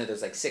 even though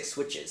there's like 6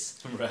 switches,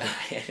 Right.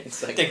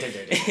 it's like, Ding, ding,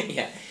 ding, ding.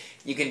 yeah,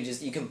 you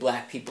can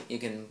black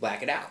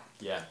it out.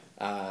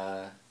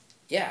 Yeah.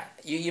 Yeah,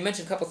 you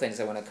mentioned a couple things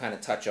I want to kind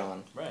of touch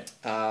on. Right.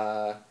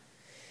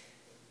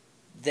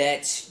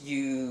 That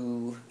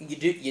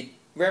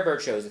Rare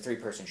Bird Show is a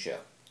 3-person show.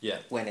 Yeah.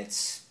 When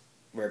it's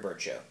Rare Bird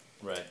Show.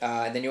 Right.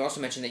 And then you also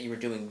mentioned that you were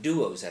doing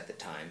duos at the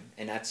time,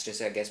 and that's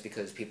just, I guess,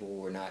 because people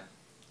were not.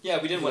 Yeah,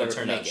 we didn't want to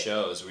turn down it.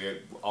 shows. We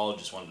all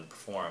just wanted to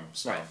perform.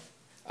 So.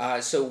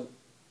 Right. So,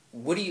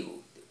 what do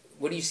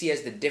you see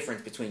as the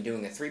difference between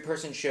doing a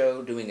 3-person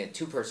show, doing a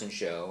 2-person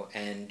show,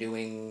 and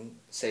doing,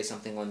 say,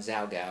 something on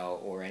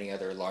Zalgao or any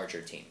other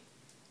larger team?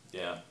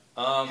 Yeah.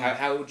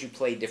 How would you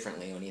play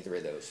differently on either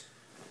of those?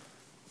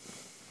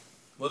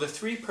 Well, the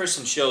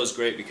 3-person show is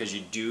great because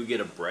you do get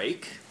a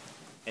break,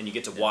 and you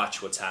get to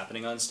watch what's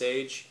happening on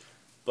stage.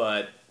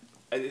 But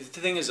the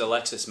thing is,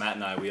 Alexis, Matt,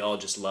 and I, we all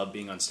just love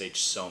being on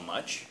stage so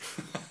much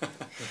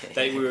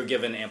that we were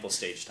given ample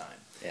stage time.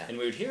 Yeah. And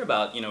we would hear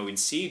about, we'd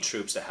see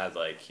troops that had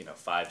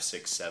 5,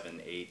 6,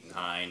 7, 8,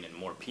 9, and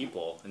more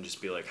people, and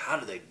just be like, how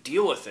do they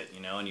deal with it,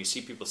 And you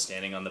see people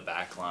standing on the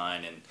back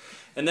line,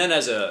 and then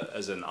as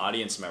an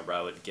audience member,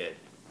 I would get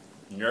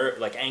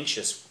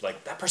anxious,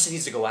 that person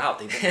needs to go out.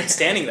 They've been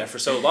standing there for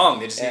so long,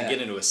 they just need to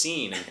get into a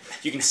scene, and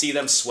you can see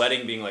them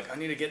sweating, being like, I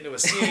need to get into a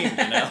scene,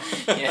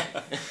 Yeah.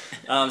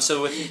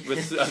 So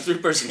with a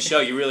 3-person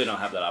show, you really don't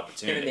have that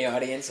opportunity. You're in the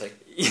audience, like,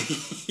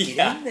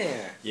 get in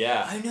there.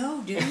 Yeah. I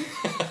know, dude.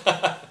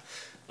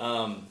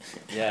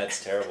 Yeah,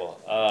 it's terrible.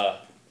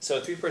 So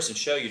a 3-person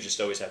show, you just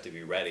always have to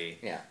be ready.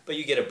 Yeah. But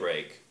you get a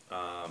break.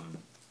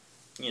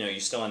 You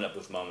still end up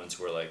with moments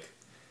where,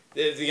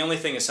 the only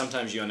thing is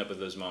sometimes you end up with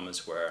those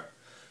moments where,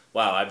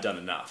 wow, I've done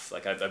enough.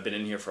 I've been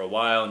in here for a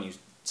while, and you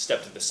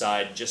step to the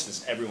side just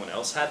as everyone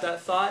else had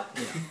that thought.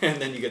 Yeah.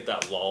 And then you get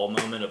that lull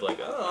moment of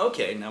oh,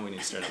 okay, now we need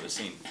to start another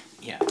scene.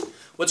 Yeah.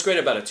 What's great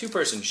about a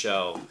 2-person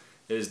show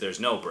is there's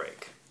no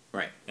break.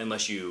 Right.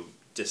 Unless you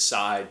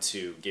decide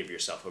to give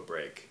yourself a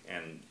break.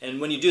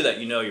 And when you do that,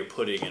 you're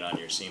putting it on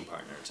your scene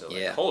partner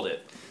to hold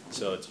it.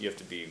 So you have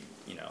to be,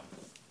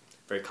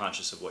 very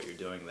conscious of what you're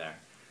doing there.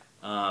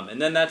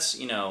 And then that's,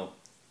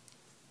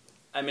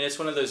 it's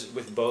one of those,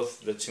 with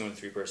both the 2- and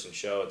 3-person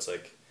show, it's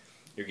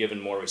you're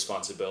given more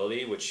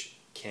responsibility, which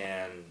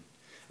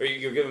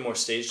you're given more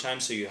stage time,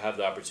 so you have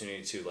the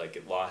opportunity to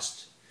get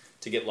lost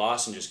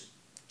and just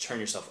turn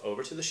yourself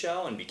over to the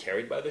show and be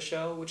carried by the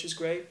show, which is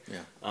great.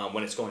 Yeah.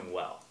 When it's going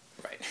well.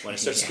 Right. When it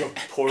starts to go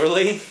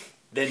poorly,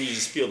 then you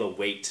just feel the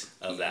weight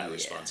of that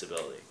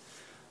responsibility.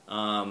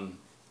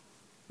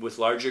 With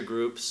larger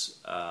groups,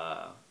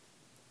 I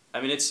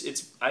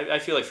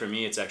feel like for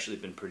me it's actually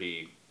been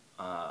pretty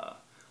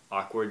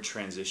awkward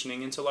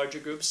transitioning into larger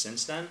groups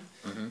since then,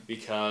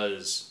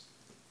 because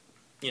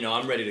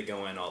I'm ready to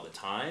go in all the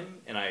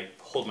time, and I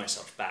hold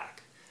myself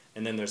back.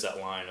 And then there's that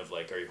line of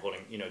are you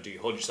holding, do you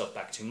hold yourself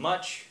back too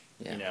much,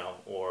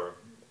 or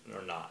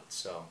not?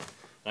 So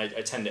I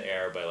tend to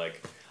err by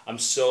I'm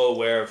so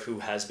aware of who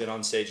has been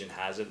on stage and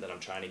hasn't that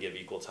I'm trying to give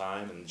equal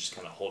time and just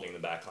kind of holding the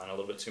back line a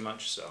little bit too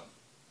much. So,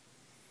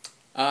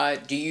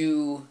 do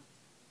you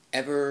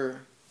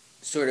ever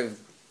sort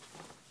of,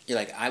 you're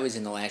I was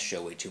in the last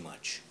show way too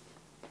much.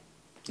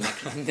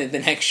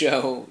 The next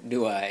show,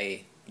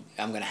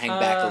 I'm going to hang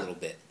back a little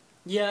bit?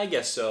 Yeah, I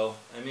guess so.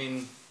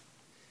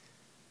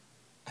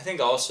 I think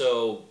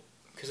also,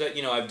 because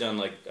I've done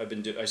I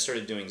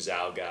started doing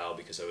Zalgao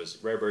because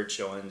Rare Bird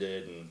Show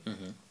ended,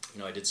 and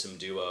I did some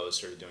duos,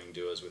 started doing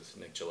duos with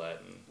Nick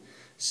Gillette and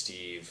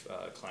Steve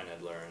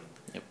Kleinedler,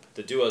 and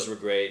the duos were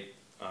great.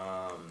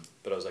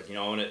 But I was I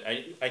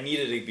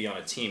needed to be on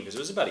a team, because it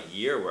was about a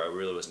year where I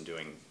really wasn't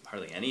doing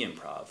hardly any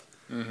improv,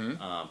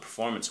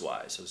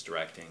 performance-wise. I was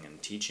directing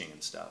and teaching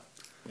and stuff.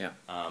 Yeah.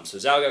 So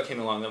Zalgao came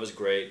along, that was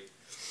great.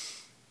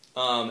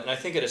 And I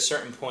think at a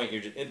certain point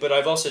but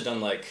I've also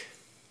done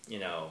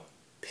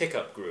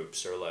pickup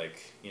groups or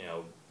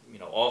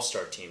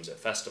all-star teams at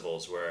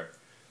festivals where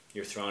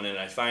you're thrown in.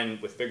 I find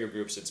with bigger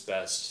groups it's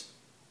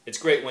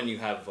great when you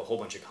have a whole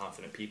bunch of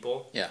confident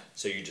people. Yeah.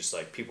 So you just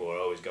people are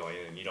always going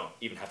in and you don't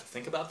even have to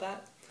think about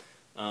that.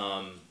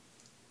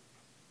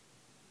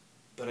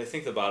 But I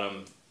think the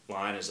bottom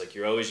line is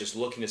you're always just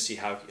looking to see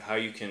how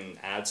you can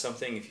add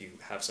something if you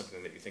have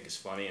something that you think is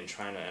funny, and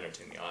trying to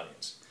entertain the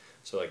audience.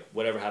 So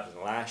whatever happened in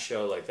the last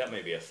show, that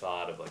may be a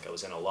thought of I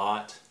was in a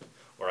lot,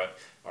 or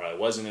I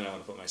wasn't in, I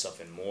want to put myself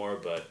in more,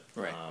 but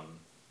right.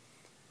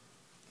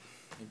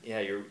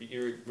 You're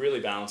really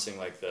balancing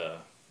the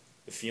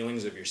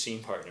feelings of your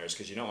scene partners,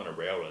 because you don't want to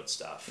railroad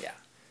stuff. Yeah.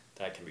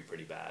 That can be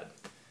pretty bad.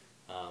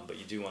 But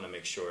you do want to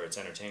make sure it's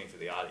entertaining for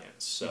the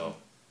audience. So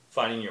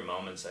finding your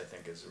moments, I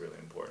think, is really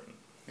important.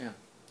 Yeah.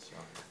 So.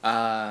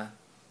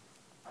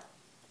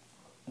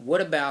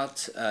 What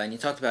about, and you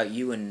talked about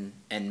you and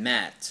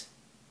Matt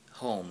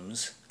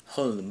Holmes,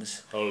 kind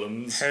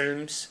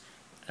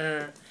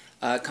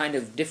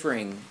of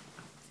differing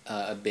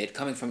a bit,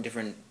 coming from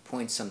different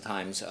points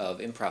sometimes of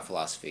improv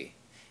philosophy.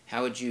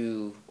 How would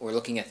you, or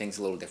looking at things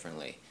a little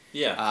differently?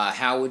 Yeah.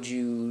 How would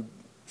you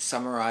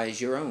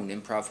summarize your own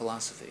improv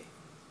philosophy?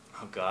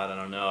 Oh God, I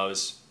don't know.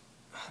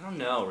 I don't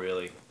know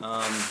really.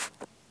 I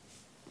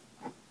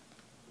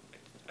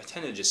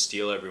tend to just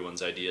steal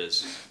everyone's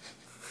ideas.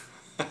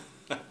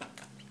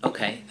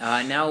 Okay.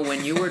 Now,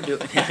 when you were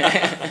doing...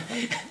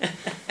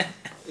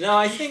 No,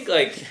 I think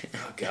like,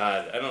 oh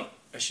God,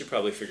 I should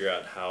probably figure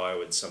out how I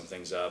would sum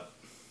things up.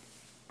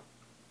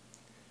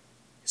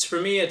 For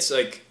me, it's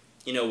like,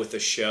 with a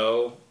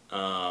show,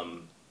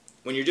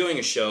 when you're doing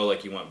a show,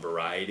 like, you want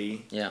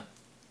variety. Yeah.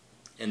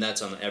 And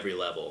that's on every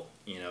level.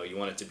 You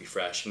want it to be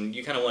fresh. And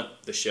you kind of want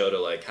the show to,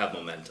 like, have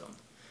momentum.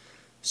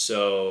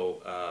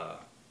 So,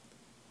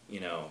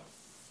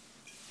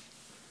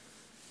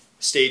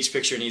 stage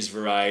picture needs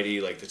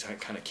variety. Like, the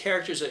kind of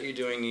characters that you're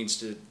doing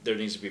there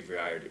needs to be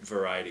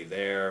variety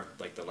there.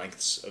 Like, the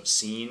lengths of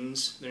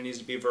scenes, there needs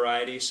to be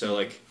variety. So,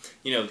 like,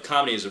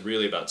 comedy is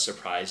really about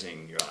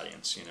surprising your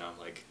audience,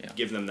 like,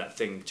 give them that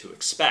thing to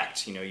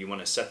expect. You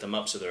want to set them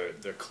up so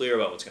they're clear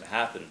about what's going to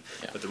happen.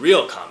 Yeah. But the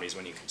real comedy is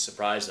when you can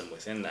surprise them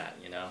within that,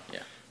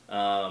 Yeah.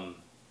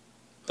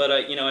 But,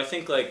 I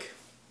think, like,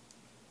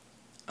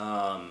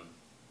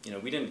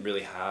 we didn't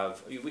really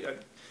have...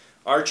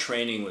 Our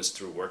training was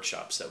through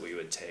workshops that we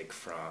would take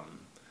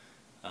from,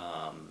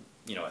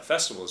 at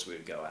festivals we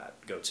would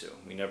go to.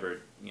 We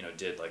never,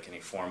 did like any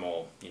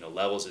formal,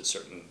 levels at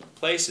certain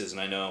places. And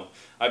I know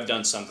I've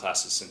done some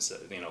classes since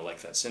that,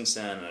 like that since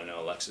then, and I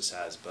know Alexis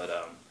has. But,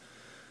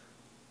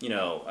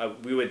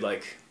 we would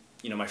like,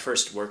 my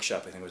first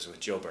workshop I think was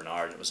with Joe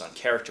Bernard, and it was on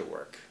character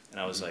work. And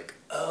I was like,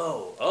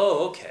 oh,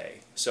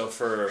 okay. So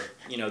for,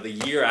 the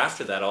year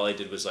after that, all I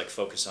did was like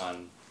focus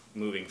on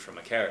moving from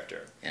a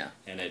character. Yeah.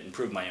 And it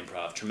improved my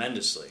improv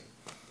tremendously.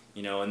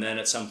 And then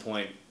at some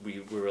point we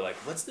were like,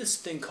 what's this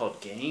thing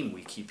called game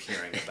we keep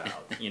hearing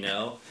about,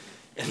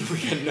 And we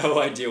had no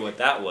idea what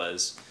that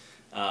was.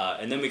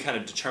 And then we kind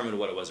of determined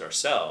what it was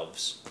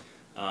ourselves.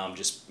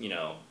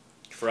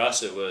 For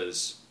us it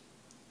was,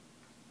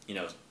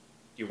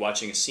 you're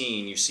watching a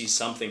scene, you see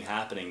something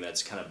happening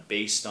that's kind of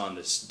based on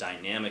this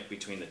dynamic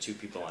between the two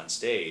people on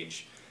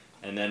stage.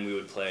 And then we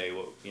would play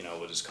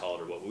what is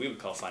called, or what we would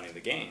call, finding the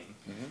game,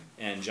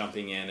 and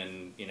jumping in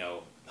and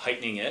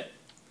heightening it.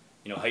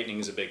 Heightening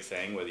is a big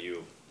thing, whether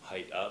you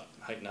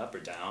heighten up or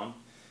down,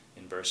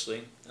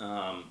 inversely,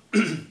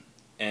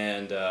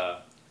 and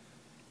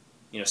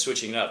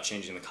switching it up,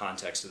 changing the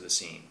context of the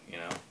scene.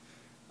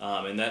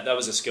 And that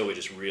was a skill we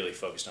just really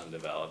focused on,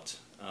 developed.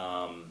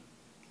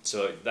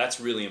 So that's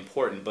really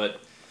important.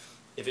 But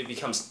if it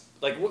becomes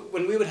like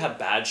when we would have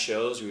bad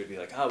shows, we would be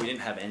like,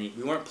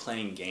 we weren't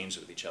playing games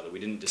with each other. We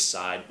didn't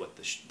decide what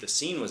the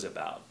scene was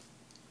about.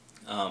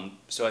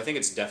 So I think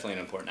it's definitely an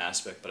important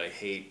aspect, but I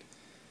hate,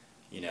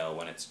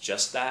 when it's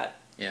just that.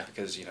 Yeah.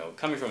 Because,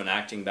 coming from an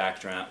acting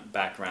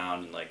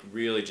background and like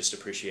really just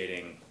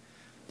appreciating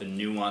the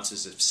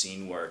nuances of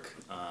scene work,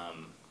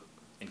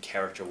 and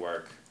character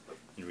work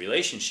and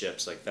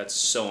relationships, like that's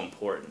so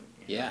important.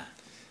 Yeah.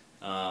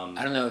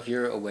 I don't know if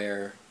you're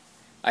aware,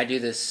 I do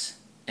this,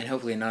 and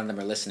hopefully none of them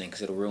are listening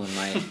because it'll ruin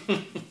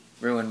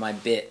my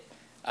bit.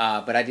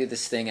 But I do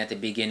this thing at the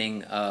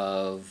beginning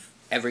of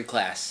every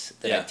class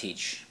that I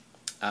teach,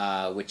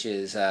 which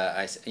is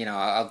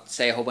I'll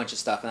say a whole bunch of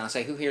stuff, and I'll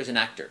say, "Who here's an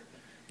actor?"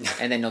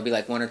 And then there'll be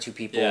like one or two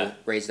people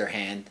raise their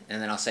hand,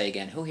 and then I'll say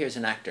again, "Who here's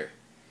an actor?"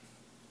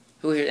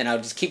 Who here? And I'll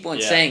just keep on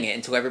saying it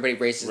until everybody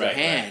raises their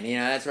hand. Right.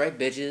 That's right,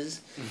 bitches.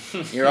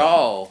 You're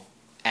all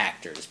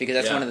actors, because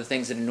that's one of the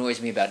things that annoys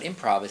me about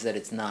improv is that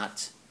it's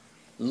not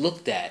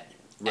looked at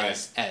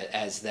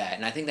as that,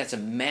 and I think that's a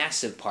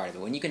massive part of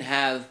it. When you can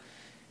have,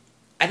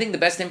 I think the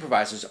best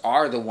improvisers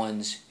are the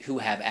ones who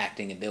have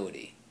acting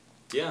ability.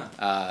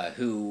 Yeah.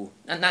 Who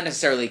not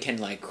necessarily can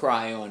like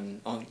cry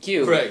on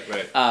cue. Right.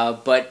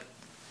 But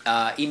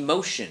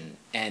emotion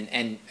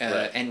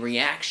and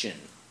reaction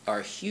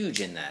are huge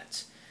in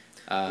that.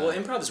 Well,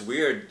 improv is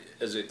weird.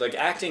 Like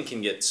acting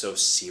can get so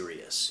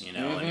serious, and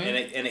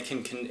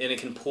it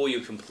can pull you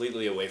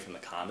completely away from the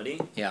comedy.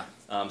 Yeah.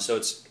 So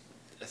it's,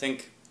 I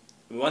think,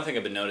 one thing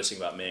I've been noticing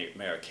about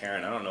Mayor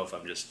Karen, I don't know if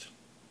I'm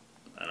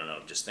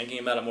just thinking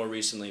about it more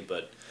recently,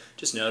 but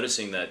just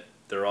noticing that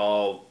they're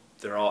all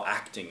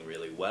acting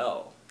really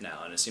well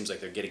now, and it seems like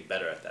they're getting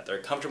better at that.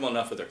 They're comfortable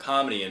enough with their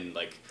comedy and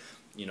like,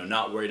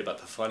 not worried about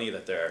the funny,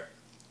 that they're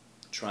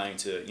trying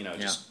to,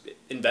 just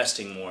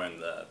investing more in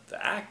the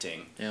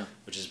acting,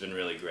 which has been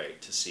really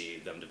great to see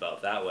them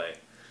develop that way.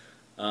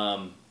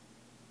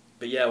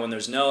 But yeah, when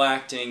there's no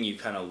acting, you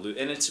kind of lose.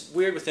 And it's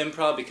weird with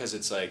improv because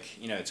it's like,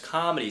 it's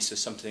comedy, so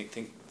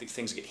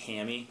things get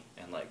hammy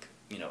and like,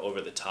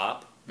 over the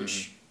top,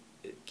 which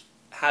it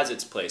has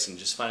its place. And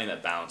just finding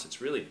that balance,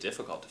 it's really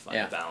difficult to find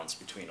a balance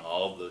between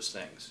all of those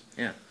things.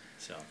 Yeah.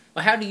 So.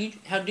 Well, how do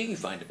you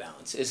find a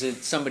balance? Is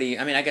it somebody?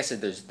 I mean, I guess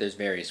there's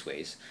various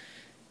ways.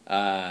 You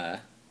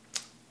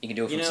can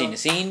do it from scene to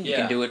scene. You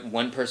can do it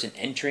one person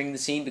entering the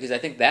scene, because I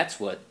think that's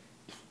what,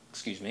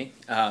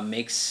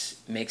 makes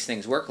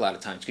things work a lot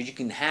of times. Because you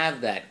can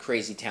have that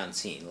crazy town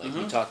scene, like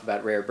you talked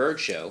about Rare Bird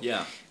Show,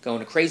 going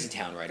to crazy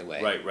town right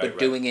away, but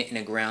doing it in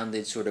a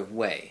grounded sort of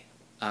way.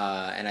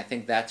 and I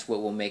think that's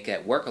what will make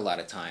it work a lot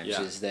of times.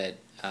 Yeah. Is that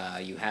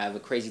you have a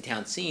crazy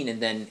town scene,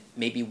 and then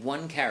maybe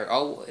one character.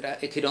 Oh,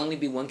 it could only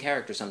be one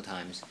character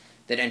sometimes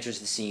that enters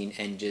the scene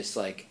and just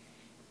like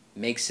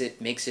makes it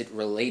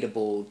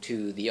relatable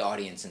to the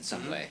audience in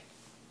some way.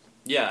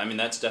 Yeah, I mean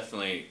that's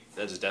definitely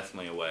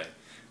a way.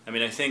 I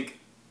mean I think,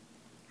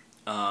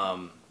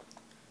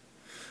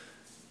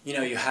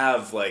 you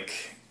have like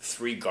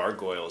 3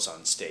 gargoyles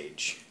on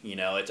stage.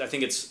 I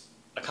think it's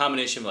a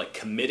combination of like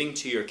committing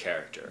to your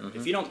character. Mm-hmm.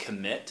 If you don't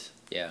commit,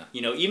 Yeah.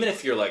 even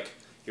if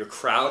you're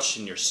crouched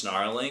and you're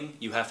snarling,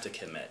 you have to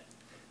commit.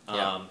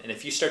 Yeah. And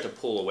if you start to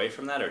pull away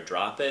from that or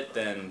drop it,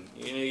 then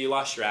you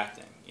lost your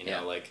acting.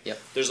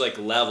 There's like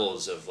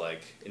levels of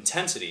like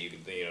intensity.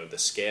 The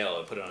scale.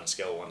 I put it on a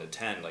scale of 1 to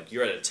 10. Like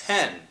you're at a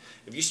 10.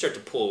 If you start to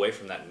pull away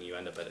from that and you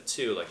end up at a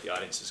 2, like the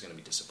audience is going to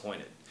be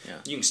disappointed. Yeah.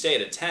 You can stay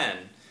at a 10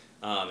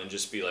 and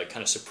just be like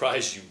kind of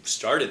surprised you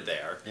started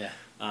there. Yeah.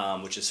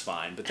 Which is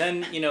fine. But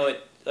then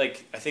I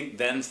think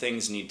then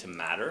things need to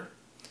matter.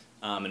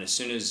 And as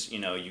soon as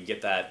you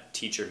get that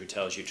teacher who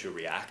tells you to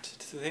react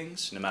to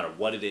things, no matter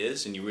what it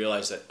is, and you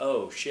realize that,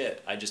 oh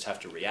shit, I just have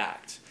to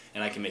react,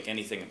 and I can make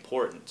anything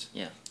important.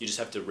 Yeah. You just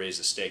have to raise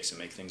the stakes and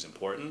make things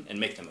important and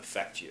make them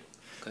affect you.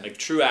 Okay. Like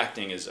true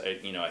acting is, I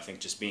think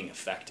just being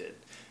affected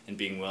and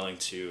being willing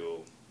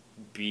to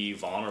be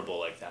vulnerable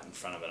like that in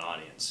front of an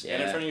audience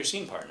and in front of your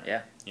scene partner.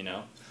 Yeah.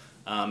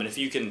 And if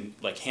you can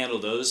like handle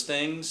those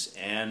things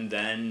and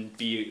then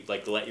be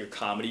like let your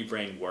comedy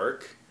brain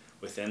work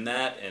within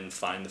that and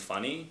find the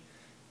funny,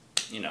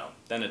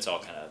 then it's all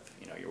kind of,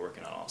 you're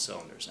working on all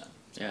cylinders then.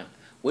 Yeah.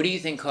 What do you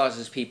think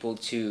causes people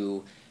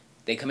to,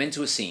 they come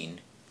into a scene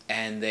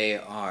and they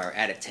are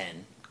at a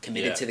 10,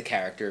 committed to the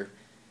character,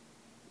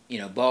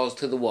 balls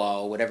to the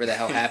wall, whatever the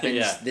hell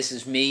happens, this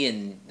is me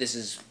and this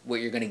is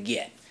what you're going to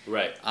get.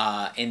 Right.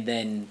 And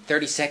then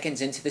 30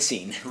 seconds into the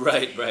scene.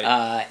 Right.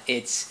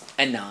 It's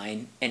a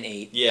 9, an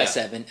 8, Yeah. a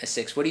 7, a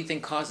 6. What do you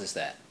think causes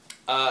that?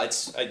 I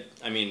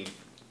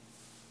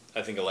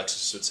think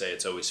Alexis would say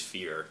it's always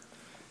fear,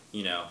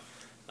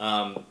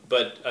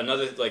 But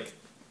another, like,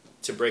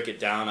 to break it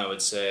down, I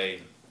would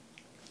say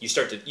you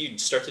start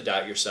to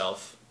doubt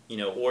yourself,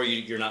 or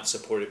you're not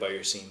supported by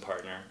your scene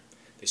partner.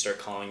 They start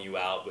calling you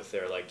out with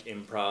their like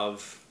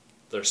improv,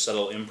 their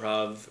subtle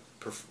improv.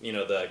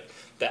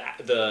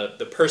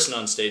 The person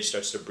on stage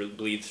starts to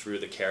bleed through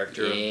the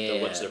character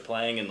of what they're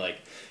playing, and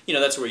like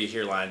that's where you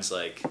hear lines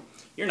like,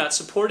 "You're not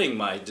supporting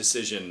my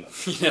decision,"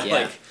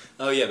 like,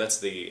 oh yeah, that's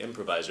the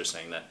improviser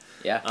saying that.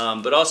 Yeah.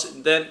 But also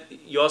then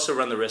you also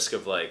run the risk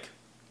of like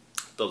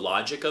the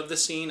logic of the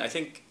scene. I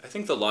think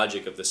the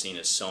logic of the scene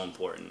is so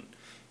important.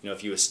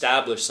 If you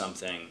establish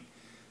something,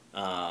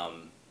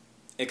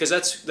 because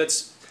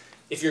that's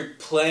if you're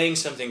playing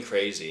something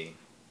crazy,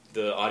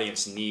 the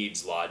audience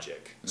needs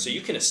logic. Mm-hmm. So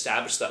you can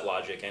establish that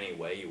logic any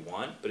way you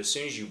want, but as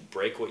soon as you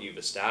break what you've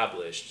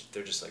established,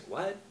 they're just like,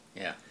 what?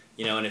 Yeah.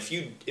 And if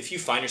you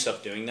find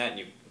yourself doing that,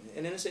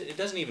 and it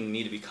doesn't even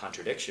need to be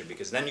contradiction,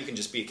 because then you can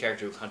just be a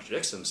character who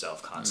contradicts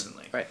himself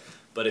constantly. Right.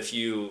 But if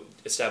you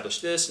establish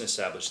this and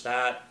establish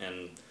that,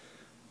 and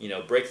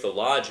break the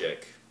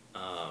logic,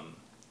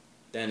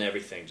 then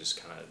everything just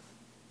kind of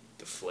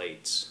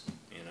deflates.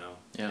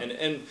 Yeah.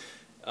 And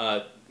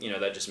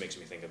that just makes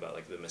me think about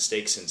like the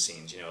mistakes in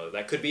scenes.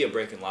 That could be a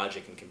break in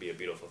logic and can be a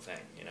beautiful thing.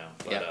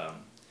 But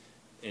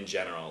in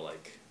general,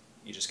 like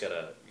you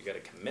gotta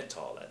commit to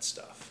all that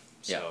stuff.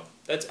 So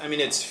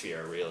it's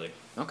fear really.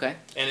 Okay.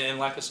 And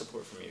lack of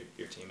support from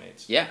your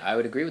teammates. Yeah, I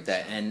would agree with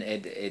that, and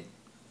it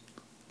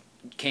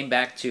came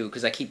back to,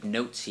 because I keep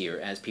notes here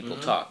as people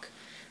talk,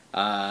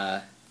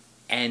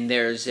 and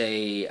there's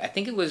I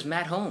think it was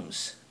Matt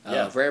Holmes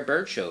of Rare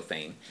Bird Show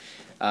fame,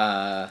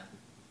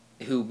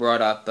 who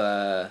brought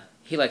up.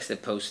 He likes to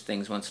post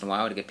things once in a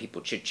while to get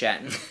people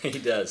chit-chatting. He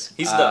does.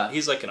 He's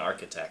like an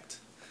architect.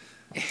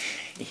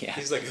 Yeah.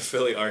 He's like a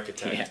Philly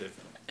architect. Yeah.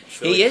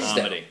 Philly he is,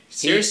 comedy. though.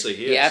 Seriously,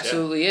 he is. He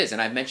absolutely is,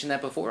 and I've mentioned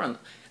that before on the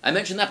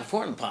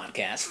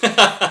podcast.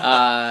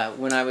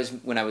 When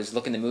I was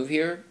looking to move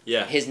here,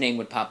 his name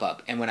would pop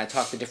up, and when I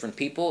talk to different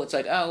people, it's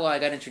like, oh well, I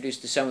got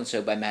introduced to so and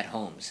so by Matt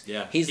Holmes.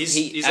 Yeah, he's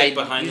like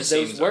behind the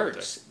scenes those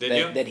words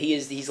that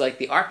he's like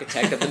the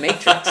architect of the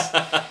Matrix.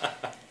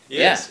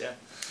 Yes, yeah.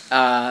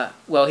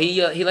 Well,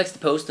 he likes to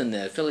post on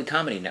the Philly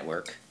Comedy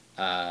Network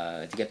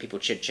to get people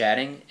chit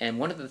chatting, and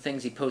one of the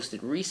things he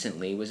posted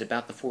recently was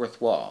about the fourth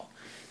wall.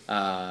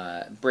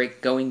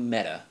 Going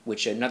meta,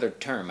 which another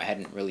term I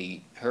hadn't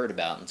really heard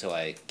about until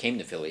I came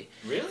to Philly.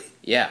 Really?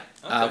 Yeah.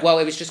 Okay. Well,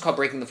 it was just called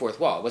breaking the fourth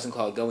wall. It wasn't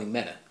called going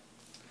meta.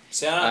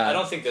 See, I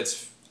don't think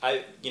that's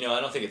I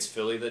don't think it's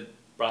Philly that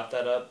brought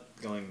that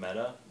up, going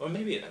meta, or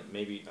maybe I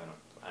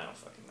don't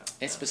fucking know.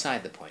 It's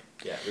beside the point.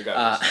 Yeah,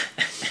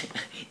 regardless.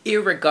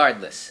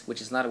 Irregardless,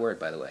 which is not a word,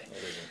 by the way. It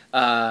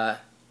isn't.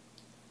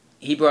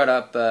 He brought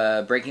up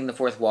breaking the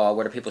fourth wall.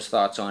 What are people's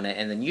thoughts on it?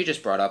 And then you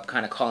just brought up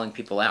kind of calling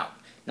people out.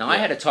 Now, I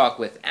had a talk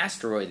with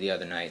Asteroid the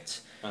other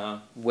night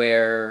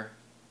where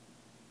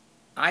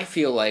I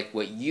feel like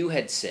what you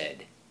had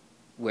said,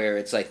 where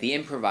it's like the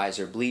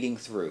improviser bleeding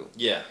through.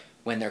 Yeah.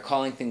 when they're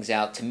calling things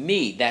out, to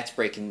me, that's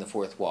breaking the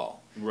fourth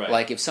wall. Right.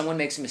 Like if someone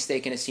makes a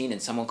mistake in a scene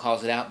and someone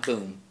calls it out,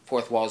 boom,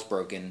 fourth wall's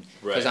broken.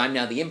 Because I'm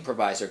now the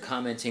improviser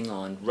commenting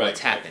on what's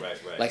happened.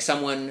 Right. Like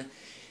someone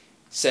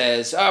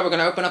says, "Oh, we're going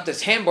to open up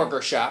this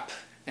hamburger shop,"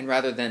 and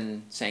rather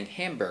than saying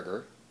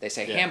hamburger, they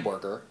say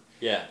hamburger.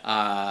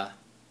 Yeah.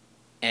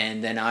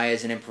 And then I,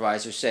 as an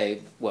improviser,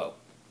 say, "Whoa,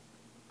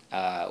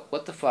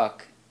 what the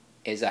fuck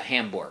is a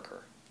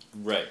hamburger?"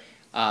 Right.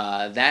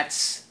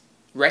 That's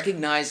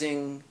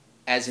recognizing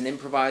as an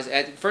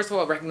improviser. First of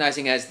all,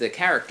 recognizing as the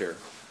character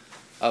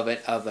of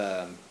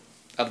the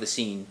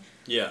scene.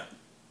 Yeah.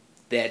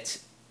 That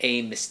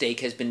a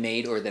mistake has been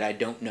made, or that I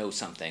don't know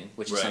something,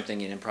 which is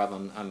something in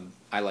improv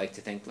I like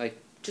to think like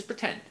just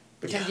pretend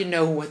you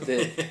know what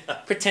the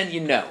pretend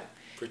you know.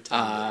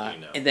 Pretend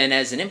you know. And then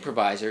as an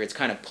improviser, it's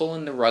kind of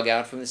pulling the rug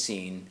out from the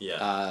scene,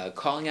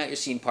 calling out your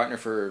scene partner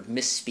for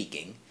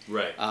misspeaking,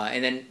 right?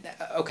 And then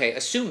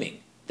assuming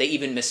they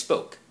even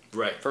misspoke,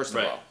 right? First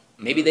of all,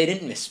 maybe they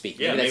didn't misspeak.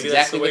 Yeah, maybe that's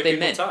exactly the way what they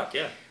people meant. Talk,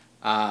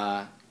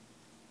 yeah.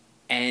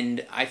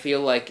 And I feel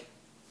like,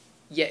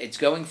 it's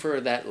going for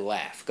that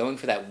laugh, going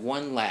for that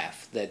one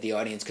laugh that the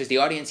audience, because the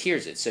audience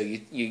hears it. So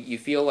you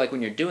feel like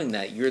when you're doing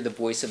that, you're the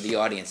voice of the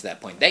audience at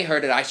that point. They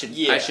heard it. I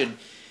should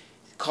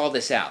call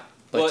this out.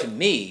 But to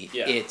me,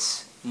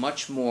 it's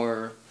much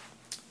more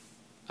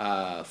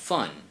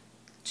fun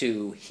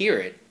to hear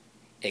it,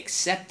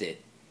 accept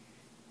it,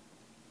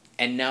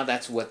 and now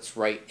that's what's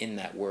right in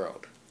that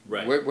world.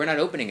 Right. We're not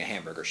opening a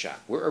hamburger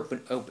shop. We're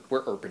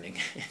opening.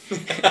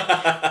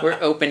 We're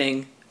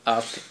opening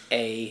up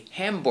a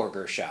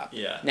hamburger shop.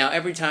 Yeah. Now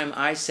every time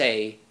I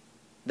say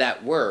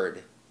that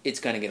word, it's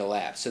going to get a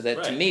laugh. So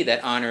that to me,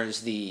 that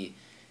honors the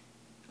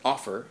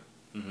offer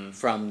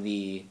from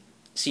the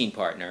scene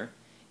partner.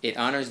 It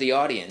honors the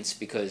audience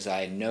because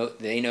they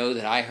know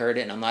that I heard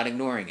it and I'm not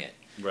ignoring it.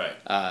 Right.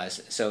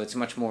 So it's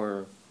much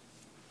more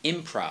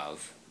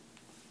improv,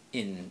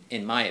 in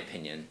my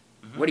opinion.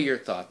 What are your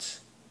thoughts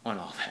on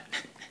all that?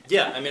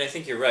 Yeah, I mean, I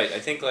think you're right. I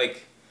think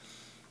like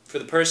for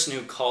the person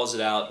who calls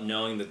it out,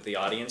 knowing that the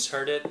audience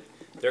heard it,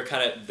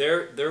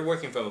 they're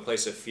working from a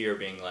place of fear,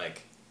 being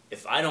like,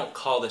 if I don't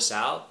call this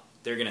out,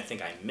 they're gonna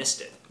think I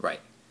missed it. Right.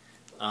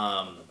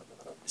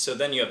 So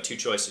then you have two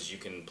choices. You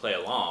can play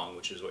along,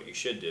 which is what you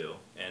should do,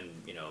 and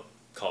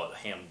call it a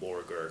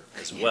hamburger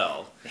as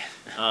well,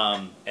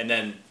 and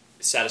then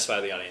satisfy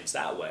the audience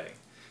that way,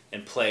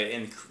 and play.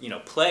 And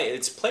play.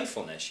 It's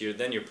playfulness.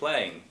 You're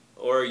playing.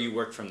 Or you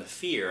work from the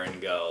fear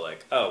and go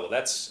like, oh, well,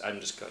 it's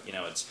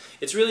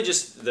really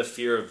just the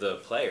fear of the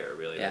player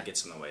really that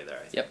gets in the way there,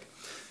 I think.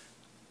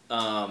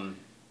 Yep.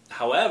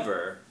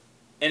 However,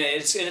 and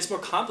it's more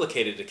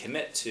complicated to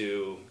commit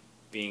to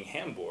being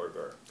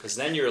hamburger, because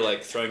then you're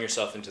like throwing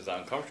yourself into the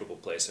uncomfortable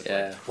place of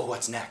like, well,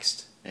 what's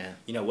next? Yeah.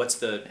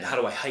 How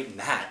do I heighten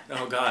that?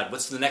 Oh God,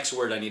 what's the next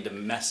word I need to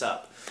mess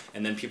up?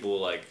 And then people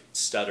will like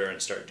stutter and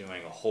start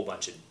doing a whole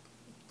bunch of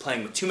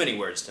playing with too many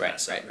words to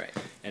mess up,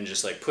 and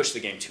just like push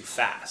the game too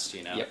fast,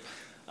 Yep.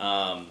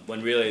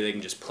 When really they can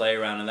just play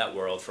around in that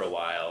world for a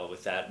while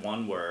with that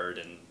one word,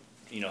 and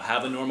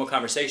have a normal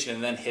conversation,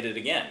 and then hit it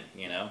again,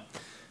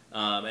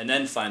 and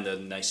then find the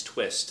nice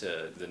twist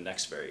to the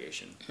next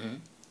variation. Mm-hmm.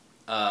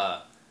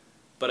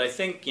 But I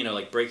think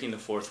like breaking the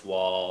fourth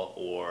wall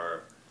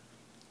or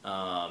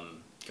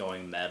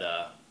going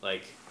meta,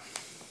 like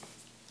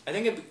I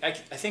think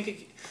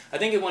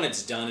when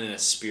it's done in a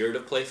spirit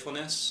of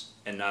playfulness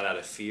and not out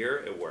of fear,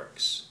 it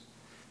works.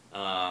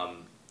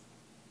 And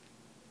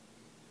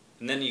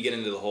then you get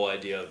into the whole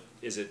idea of,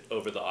 is it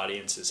over the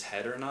audience's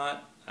head or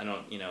not? I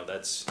don't,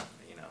 that's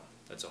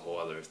a whole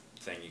other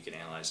thing you can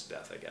analyze to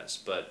death, I guess.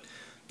 But,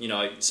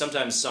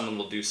 sometimes someone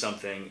will do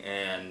something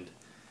and,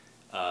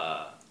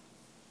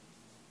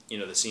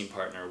 the scene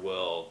partner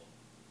will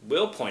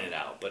point it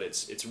out, but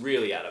it's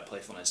really out of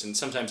playfulness. And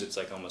sometimes it's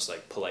like almost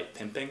like polite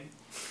pimping,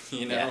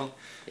 to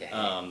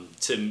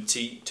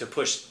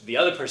push the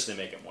other person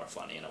to make it more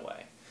funny in a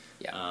way.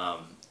 Yeah.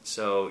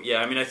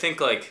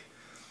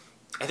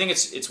 I think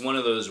it's one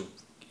of those.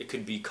 It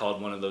could be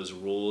called one of those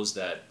rules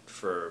that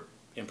for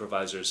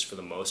improvisers, for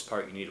the most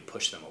part, you need to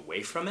push them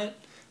away from it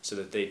so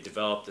that they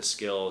develop the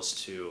skills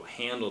to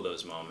handle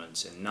those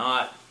moments and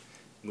not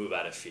move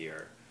out of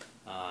fear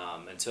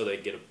until they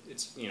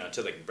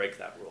until they can break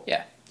that rule.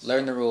 Yeah.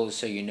 Learn the rules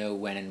so you know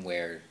when and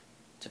where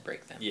to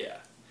break them. Yeah.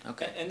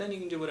 Okay. And then you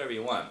can do whatever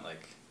you want.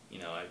 Like,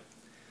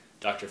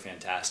 Dr.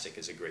 Fantastic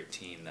is a great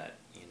team that,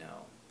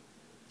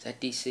 Is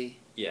that DC?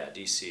 Yeah,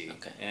 DC.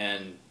 Okay.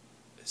 And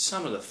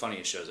some of the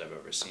funniest shows I've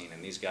ever seen,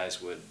 and these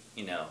guys would,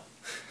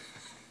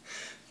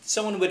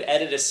 someone would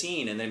edit a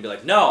scene and then be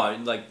like, no,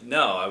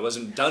 I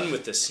wasn't done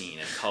with the scene,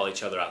 and call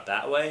each other out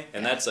that way.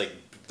 And that's like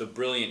the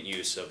brilliant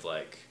use of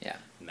like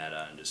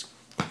meta, and just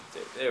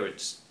they were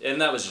just,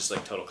 and that was just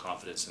like total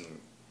confidence and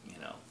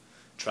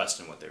trust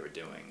in what they were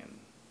doing, and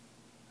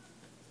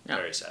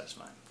very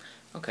satisfying.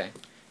 Okay.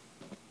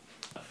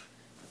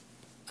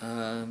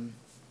 The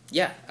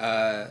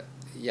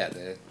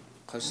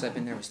closest I've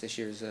been there was this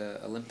year's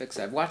Olympics.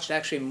 I've watched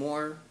actually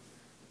more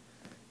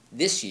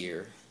this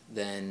year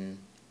than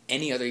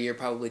any other year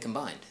probably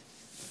combined.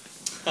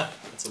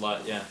 That's a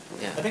lot, yeah.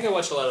 Yeah. I think I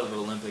watched a lot of the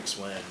Olympics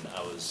when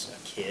I was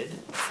a kid.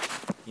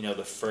 You know,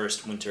 the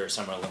first Winter or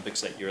Summer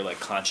Olympics that you're like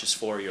conscious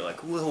for. You're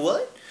like, well,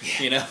 what?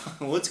 Yeah. You know,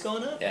 what's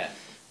going on? Yeah.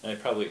 And I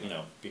probably, you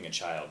know, being a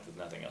child with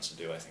nothing else to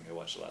do, I think I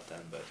watched a lot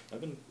then. But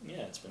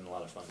it's been a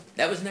lot of fun.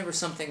 That was never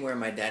something where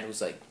my dad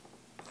was like,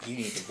 you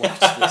need to watch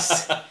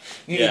this.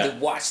 You need to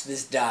watch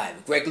this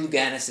dive. Greg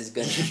Louganis is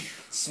going to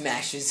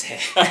smash his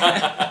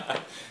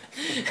head.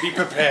 Be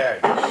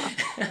prepared.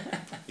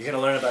 You're going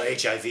to learn about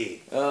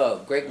HIV.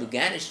 Oh, Greg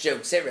Louganis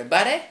jokes,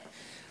 everybody.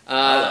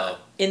 Hello.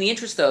 In the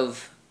interest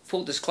of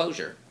full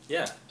disclosure,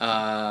 Yeah.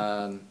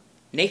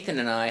 Nathan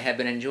and I have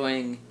been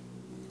enjoying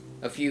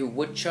a few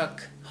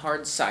Woodchuck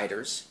hard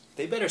ciders.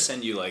 They better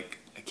send you like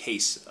a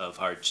case of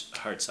hard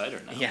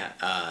cider now.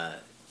 Yeah,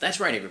 that's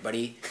right,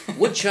 everybody.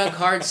 Woodchuck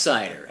hard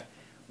cider.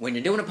 When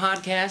you're doing a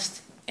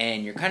podcast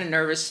and you're kind of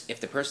nervous if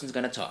the person's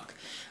going to talk.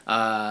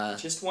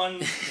 Just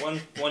one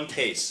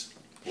case,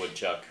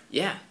 Woodchuck.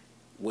 Yeah,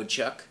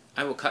 Woodchuck.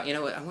 I will. You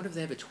know what? I wonder if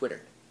they have a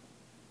Twitter.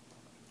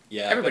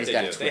 Yeah, Everybody's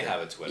got a do. Twitter. They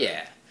have a Twitter.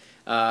 Yeah.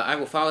 I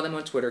will follow them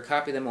on Twitter,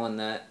 copy them on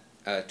that,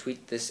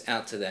 tweet this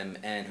out to them,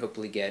 and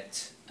hopefully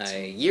get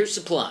a year's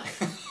supply.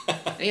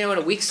 You know what?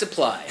 A week's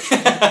supply.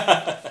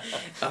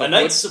 A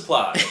night's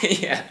supply.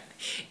 Yeah.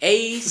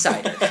 A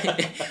cider.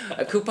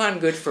 A coupon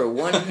good for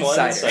one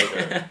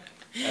cider.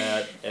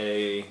 At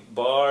a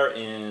bar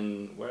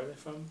in, where are they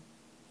from?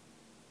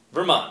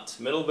 Vermont.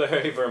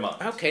 Middlebury,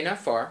 Vermont. Okay, not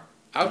far.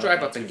 I'll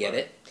drive up and get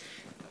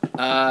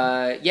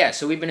far. it. Yeah,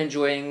 so we've been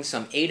enjoying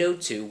some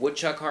 802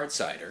 Woodchuck hard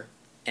cider,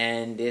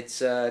 and it's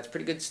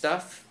pretty good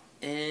stuff.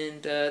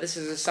 And this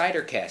is a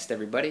cider cast,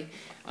 everybody.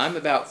 I'm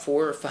about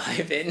 4 or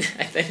 5 in,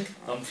 I think.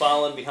 I'm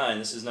following behind.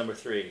 This is number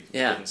 3.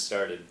 Yeah. Getting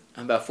started.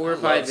 I'm about 4 or I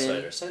 5 love in.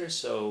 cider. Cider's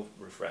so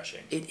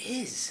refreshing. It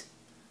is.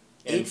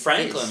 In It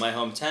Franklin, is. my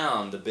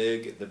hometown, the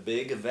big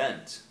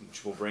event,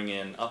 which will bring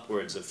in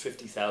upwards of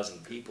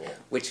 50,000 people.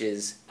 Which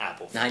is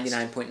Apple Fest.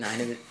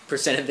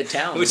 99.9% of the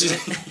town. Which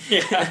is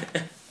yeah.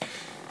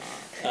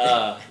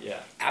 Yeah.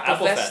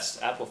 Apple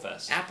Fest. Apple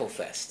Fest. Apple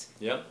Fest.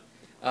 Yep.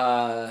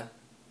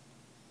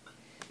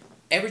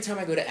 Every time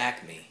I go to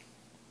Acme,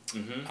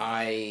 Mm-hmm.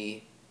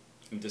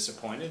 I'm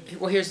disappointed.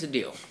 Well, here's the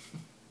deal.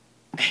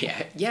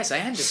 Yeah, yes, I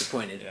am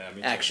disappointed, Yeah,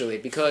 me too. actually,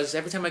 because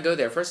every time I go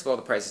there, first of all,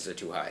 the prices are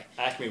too high.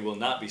 Acme will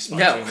not be sponsoring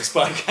No, this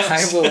podcast.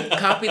 I will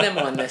copy them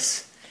on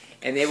this,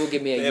 and they will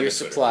give me They a have year's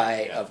a Twitter,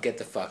 supply yeah. of get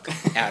the fuck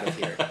out of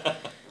here.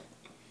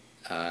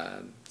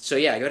 So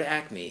yeah, I go to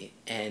Acme,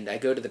 and I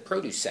go to the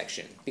produce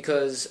section,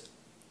 because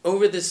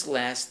over this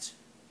last,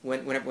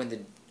 when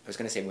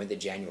did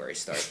January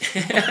start?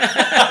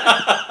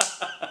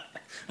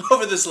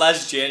 Over this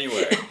last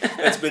January.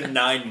 It's been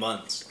 9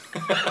 months.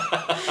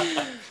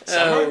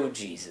 Summer? Oh,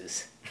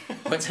 Jesus.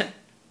 What's that?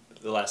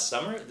 The last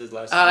summer? The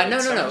last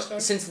No.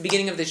 start? Since the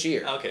beginning of this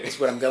year. Okay. Is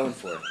what I'm going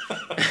for.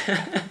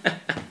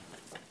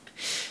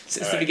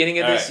 Since All the right, beginning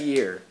of all this right.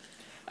 year,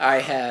 I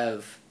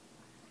have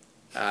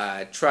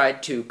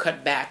tried to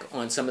cut back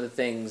on some of the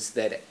things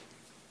that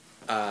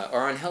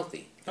are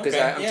unhealthy. Because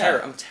Okay,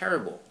 yeah. I'm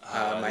terrible. Oh,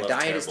 I my love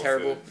diet is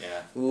terrible. food,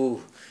 Yeah.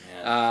 Ooh.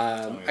 Yeah.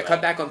 Tell me I about cut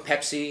it. back on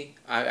Pepsi.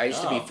 I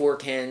used to be Oh. 4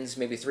 cans,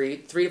 maybe 3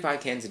 to 5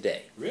 cans a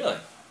day. Really?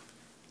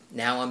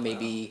 Now I'm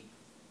maybe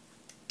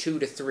 2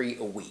 to 3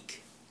 a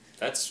week.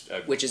 That's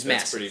Which is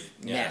that's massive. Pretty,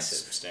 yeah, Massive.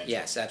 Substantial.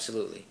 Yes,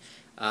 absolutely.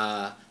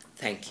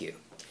 Thank you.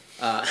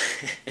 And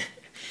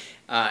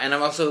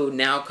I'm also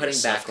now cutting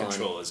Your back on.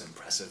 self-control is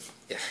impressive.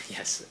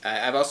 Yes,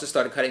 I've also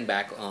started cutting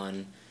back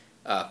on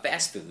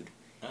fast food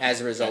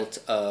as a result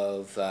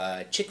of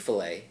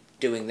Chick-fil-A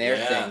doing their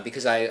Yeah. thing,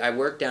 because I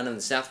work down in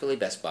the South Philly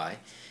Best Buy.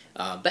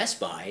 Best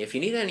Buy, if you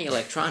need any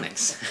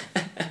electronics.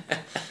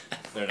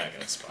 They're not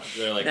going to sponsor.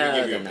 They're like, No, we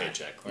give you they're a not.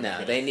 paycheck. We're No,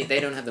 not they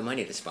don't have the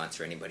money to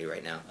sponsor anybody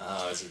right now.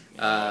 Oh, is it?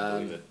 Yeah, I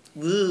believe it.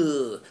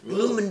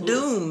 Gloom and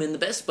doom in the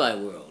Best Buy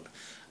world.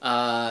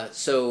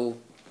 So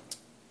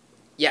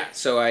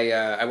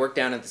I worked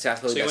down at the South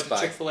Philly So you Best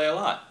went to Buy. Chick-fil-A a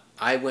lot.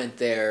 I went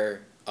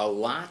there a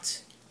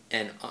lot,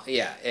 and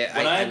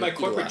When I had my would eat a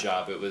corporate lot.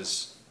 job, it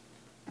was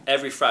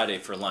every Friday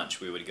for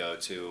lunch we would go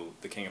to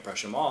the King of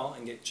Prussia Mall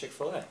and get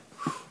Chick-fil-A.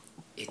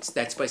 It's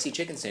that spicy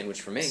chicken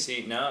sandwich for me.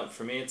 See, no,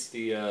 for me it's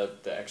the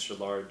extra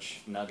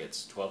large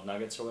nuggets, 12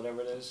 nuggets or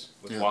whatever it is,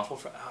 with Yeah. waffle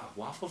fries. Oh,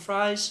 waffle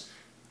fries?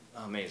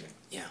 Amazing.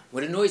 Yeah.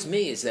 What annoys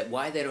me is that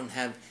why they don't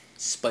have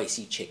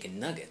spicy chicken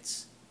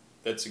nuggets.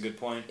 That's a good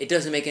point. It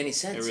doesn't make any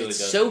sense. It really it's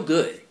doesn't. so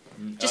good.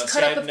 Just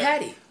cut up a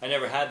patty. I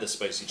never had the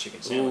spicy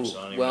chicken sandwich, so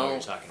I don't even know what you're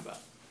talking about.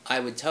 I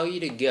would tell you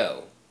to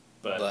go,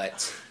 But,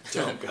 but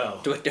don't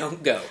go.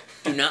 Don't go.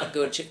 Do not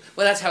go to Chick.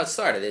 Well, that's how it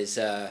started. Is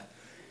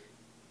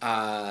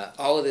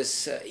all of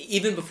this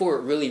even before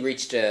it really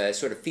reached a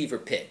sort of fever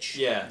pitch?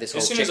 Yeah. This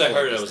As whole soon as I Chick-fil-A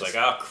heard it, I was business.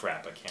 like, oh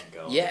crap, I can't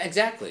go. Yeah,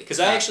 exactly. Because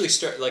I actually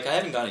I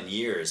haven't gone in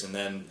years, and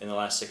then in the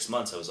last 6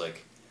 months, I was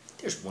like,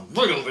 there's one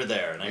right over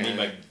there. And I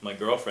made my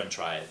girlfriend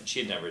try it, and she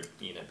had never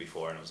eaten it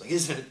before, and I was like,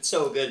 isn't it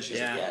so good? She's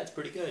like, yeah, it's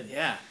pretty good.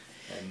 Yeah.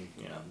 And,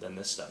 then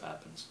this stuff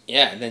happens.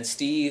 Yeah, and then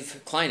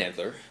Steve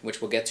Kleinedler,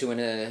 which we'll get to in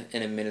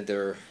a minute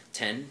or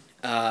 10,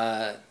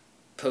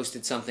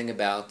 posted something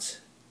about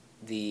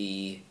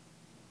the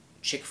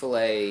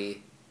Chick-fil-A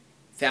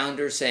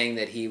founder saying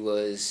that he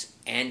was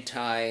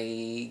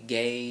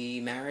anti-gay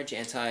marriage,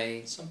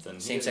 Something.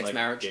 anti-same-sex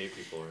marriage. Gay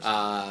people or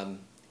something.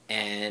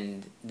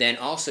 And then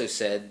also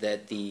said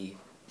that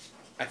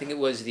I think it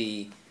was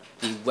the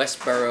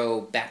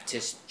Westboro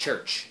Baptist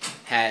Church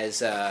has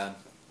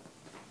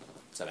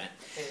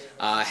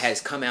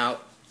has come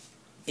out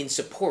in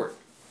support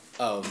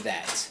of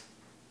that.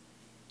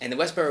 And the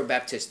Westboro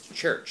Baptist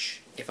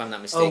Church, if I'm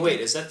not mistaken. Oh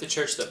wait, is that the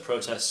church that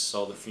protests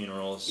all the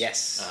funerals?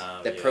 Yes,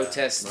 that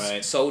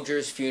protests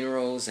soldiers'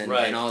 funerals and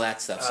all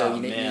that stuff. So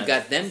you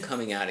got them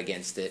coming out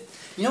against it.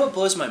 You know what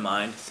blows my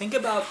mind? Think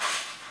about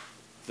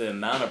the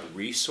amount of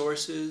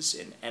resources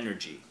and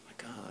energy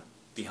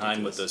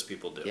behind what those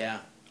people do. Yeah.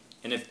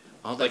 And if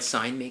all that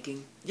sign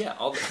making. Yeah,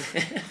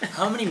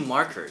 how many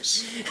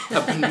markers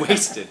have been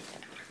wasted?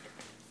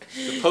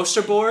 The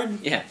poster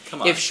board? Yeah.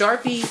 Come on. If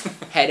Sharpie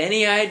had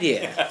any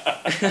idea.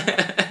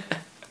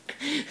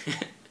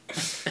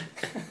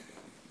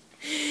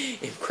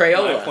 If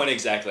Crayola. My point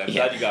exactly. I'm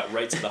glad you got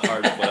right to the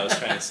heart of what I was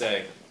trying to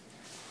say.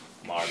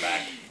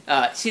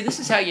 Marback. See, this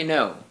is how you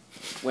know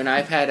when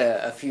I've had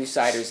a few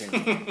ciders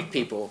and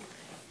people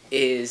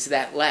is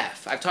that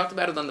laugh. I've talked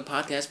about it on the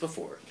podcast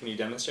before. Can you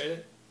demonstrate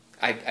it?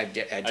 I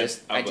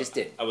just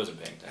did. I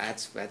wasn't paying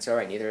attention. That's all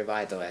right. Neither have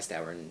I the last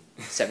hour and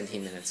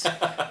 17 minutes.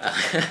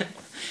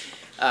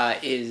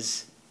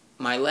 Is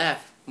my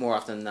laugh more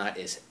often than not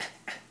is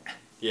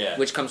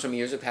which comes from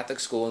years of Catholic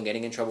school and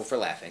getting in trouble for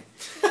laughing.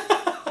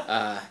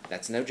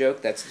 That's no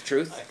joke. That's the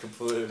truth. I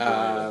completely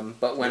believe it.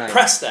 But when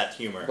Repress that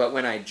humor. But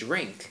when I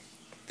drink,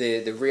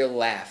 the real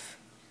laugh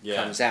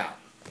comes out,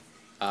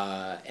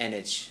 and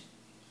it's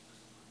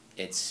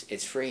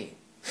free.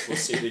 We'll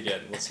see it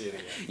again.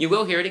 You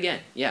will hear it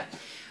again. Yeah.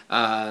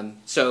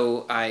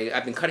 So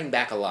I've been cutting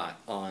back a lot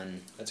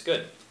on. That's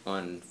good.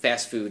 On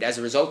fast food as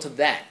a result of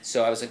that.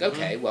 So I was like,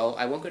 okay, well,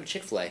 I won't go to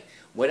Chick-fil-A.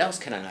 What else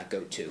can I not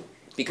go to?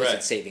 Because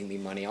it's saving me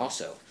money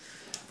also.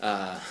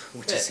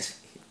 What's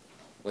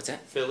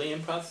that? Philly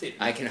Improv Theater.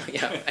 I can,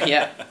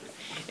 yeah.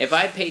 If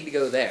I paid to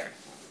go there.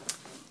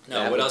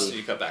 No, what else did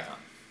you cut back on?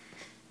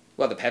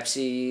 Well, the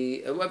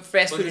Pepsi,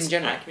 fast food in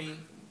general. Acme?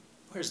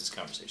 Where's this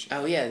conversation?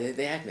 Oh, yeah,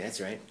 the Acme, that's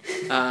right.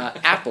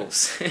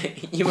 Apples.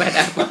 You had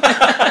apple.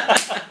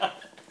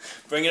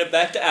 Bringing it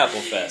back to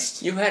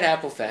Applefest. You had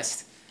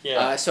Applefest.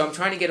 Yeah. So I'm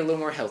trying to get a little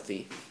more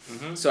healthy.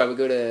 Mm-hmm. So I would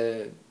go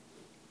to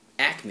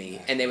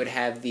Acme, and they would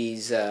have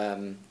these...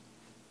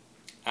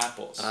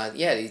 apples.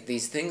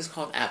 These things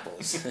called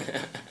apples.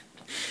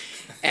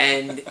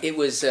 And it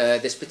was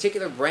this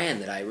particular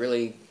brand that I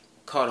really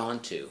caught on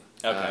to,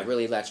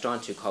 really latched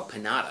onto, called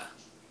Panada.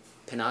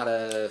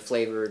 Panada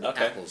flavored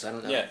apples. I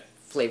don't know. Yeah.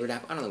 Flavored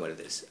apple. I don't know what it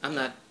is. I'm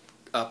not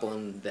up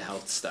on the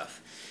health stuff,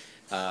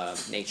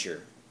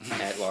 nature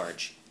at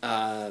large.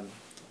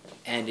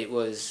 And it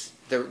was...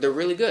 They're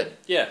really good.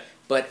 Yeah.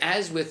 But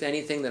as with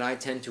anything that I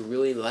tend to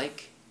really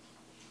like,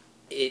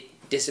 it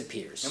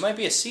disappears. It might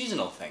be a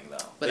seasonal thing, though.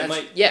 But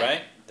right?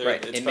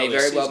 Right. It may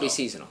very well be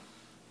seasonal.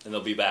 And they'll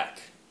be back.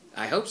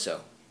 I hope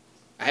so.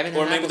 I haven't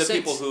had Or maybe apples the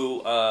since. people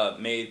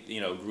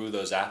who grew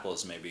those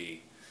apples,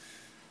 maybe,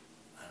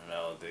 I don't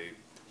know,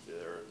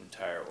 their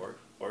entire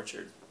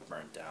orchard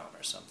burnt down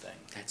or something.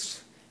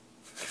 That's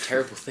a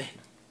terrible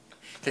thing.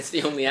 That's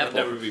the only apple.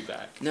 They'll never be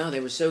back. No, they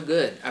were so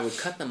good. I would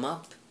cut them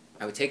up.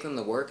 I would take them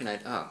to work, and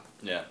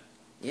Yeah.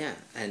 Yeah,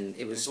 and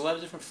it was... There's a lot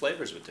of different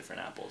flavors with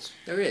different apples.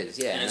 There is,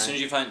 yeah. And as soon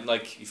as you find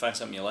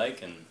something you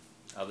like, and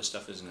other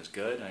stuff isn't as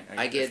good,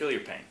 I feel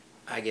your pain.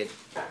 I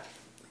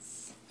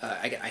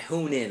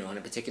hone in on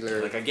a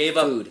particular I gave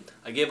food.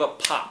 I gave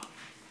up pop.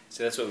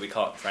 See, that's what we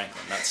call it in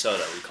Franklin, not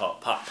soda. We call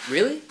it pop.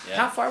 Really? Yeah.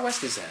 How far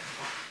west is that?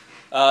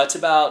 It's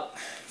about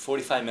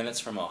 45 minutes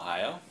from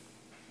Ohio.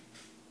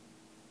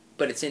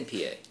 But it's in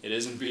PA. It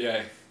is in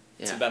PA.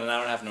 It's about an hour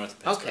and a half north of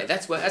Pittsburgh. Okay,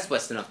 that's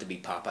west enough to be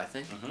pop, I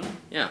think. Mm-hmm.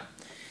 Yeah.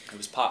 It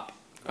was pop.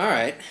 All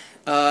right.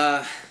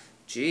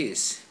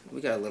 Geez,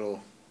 we got a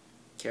little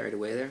carried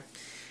away there.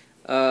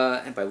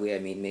 And by we, I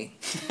mean me.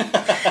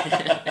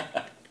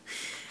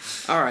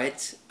 All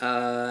right.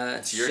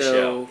 It's your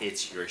show.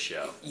 It's your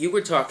show. You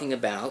were talking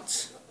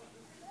about...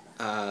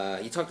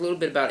 you talked a little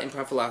bit about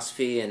improv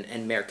philosophy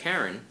and Mayor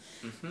Karen.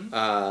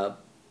 Mm-hmm.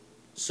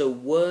 So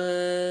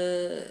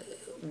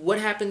what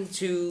happened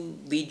to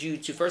lead you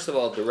to, first of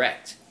all,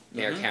 direct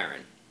Mayor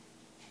Karen?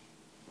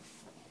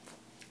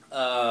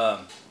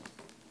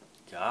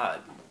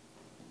 God.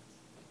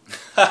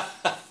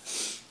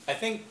 I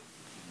think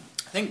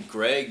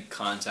Greg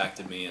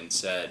contacted me and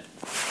said,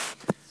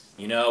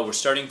 we're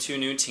starting some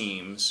new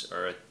teams,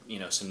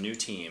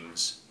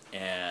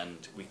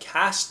 and we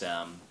cast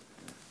them,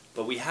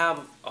 but we have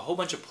a whole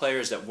bunch of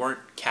players that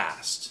weren't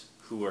cast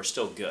who are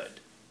still good.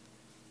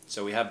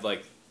 So we have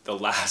the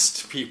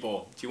last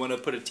people. Do you want to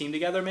put a team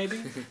together,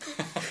 maybe?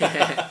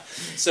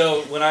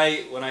 So when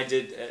I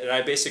did, and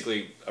I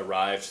basically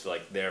arrived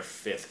their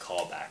fifth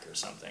callback or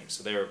something.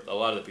 So a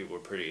lot of the people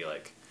were pretty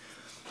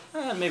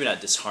maybe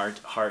not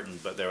disheartened,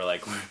 but they were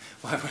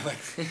why we're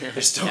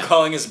they're still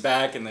calling us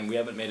back, and then we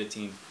haven't made a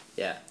team.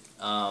 Yeah.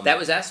 That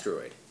was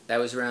Asteroid. That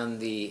was around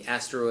the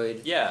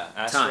Asteroid. Yeah,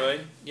 Asteroid.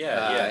 Time.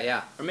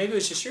 Yeah. Or maybe it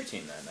was just your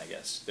team then. I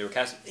guess they were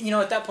casting.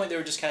 At that point they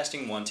were just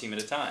casting one team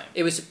at a time.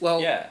 It was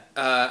well. Yeah.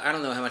 I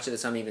don't know how much of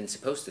this I'm even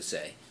supposed to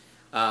say,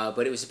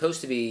 but it was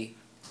supposed to be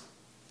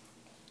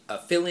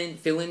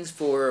fill-ins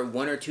for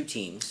one or two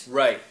teams.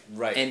 Right.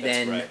 And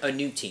then a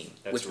new team,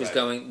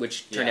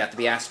 which turned out to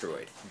be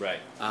Asteroid. Right.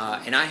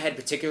 And I had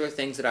particular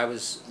things that I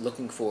was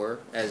looking for,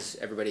 as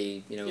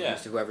everybody,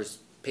 whoever's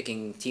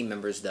picking team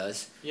members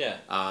does. Yeah.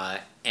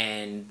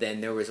 And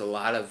then there was a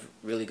lot of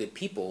really good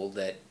people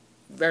that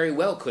very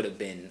well could have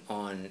been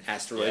on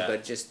Asteroid,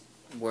 but just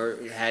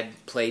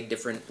had played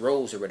different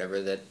roles or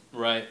whatever that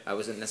I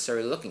wasn't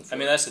necessarily looking for. I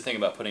mean, that's the thing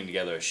about putting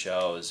together a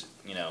show is,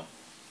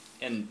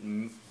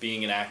 and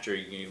being an actor,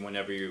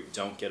 whenever you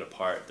don't get a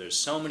part, there's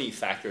so many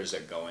factors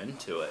that go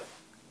into it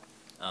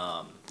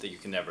that you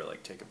can never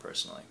take it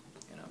personally.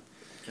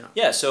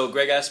 Yeah. So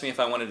Greg asked me if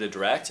I wanted to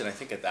direct, and I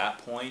think at that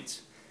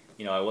point,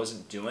 I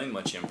wasn't doing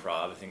much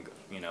improv. I think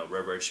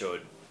Rare Bird Show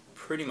had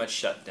pretty much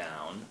shut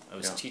down. I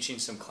was teaching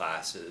some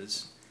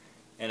classes,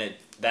 and at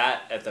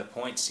that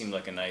point seemed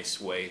like a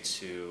nice way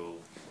to,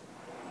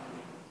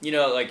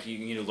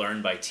 you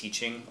learn by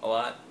teaching a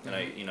lot, and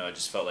I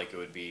just felt like it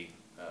would be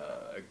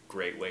a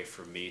great way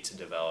for me to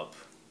develop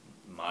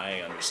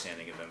my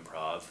understanding of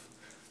improv,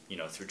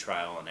 through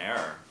trial and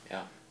error.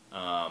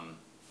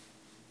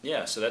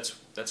 Yeah. So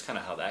that's kind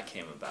of how that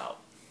came about,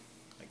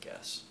 I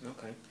guess.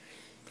 Okay.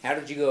 How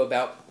did you go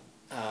about?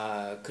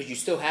 Because you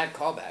still had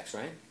callbacks,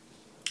 right?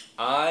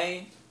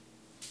 I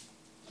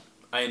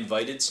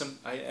invited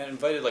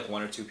like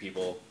one or two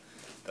people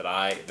that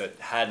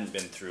hadn't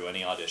been through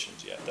any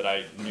auditions yet, that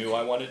I knew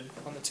I wanted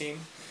on the team.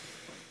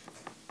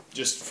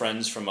 Just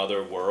friends from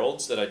other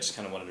worlds that I just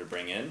kind of wanted to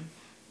bring in.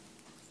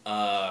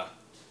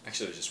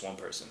 Actually, it was just one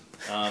person.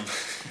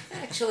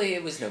 Actually,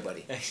 it was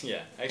nobody.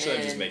 Yeah. Actually,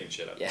 I'm just making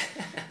shit up. Yeah.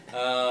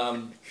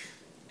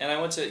 And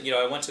I went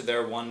to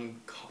their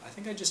one. I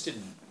think I just did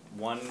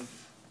one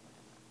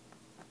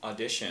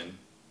audition.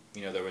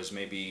 There was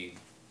maybe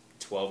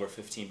 12 or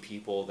 15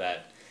 people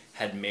that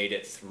had made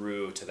it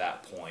through to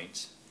that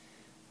point,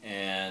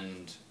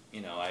 and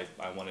I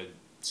wanted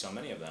so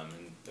many of them,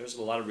 and there's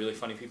a lot of really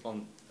funny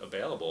people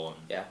available.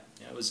 And yeah,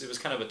 it was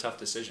kind of a tough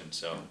decision.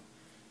 So,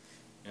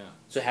 yeah.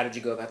 So how did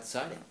you go about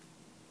deciding?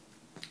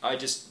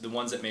 The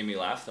ones that made me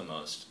laugh the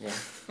most. Yeah.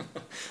 Okay.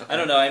 I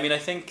don't know. I mean, I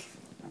think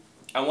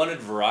I wanted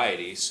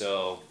variety.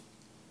 So,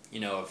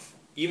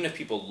 even if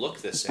people look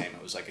the same,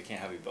 it was like I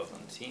can't have you both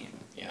on the team.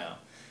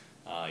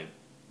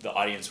 The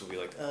audience would be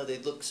like, oh, they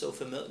look so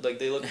familiar. Like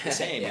they look the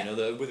same. Yeah.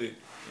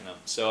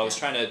 So I was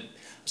trying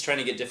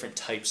to get different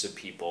types of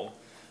people,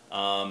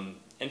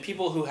 and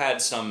people who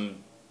had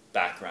some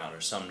background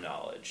or some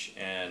knowledge,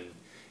 and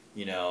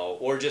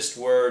or just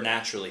were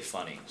naturally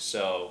funny.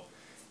 So,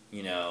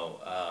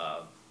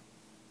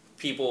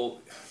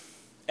 people,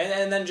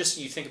 and then just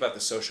you think about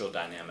the social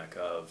dynamic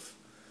of,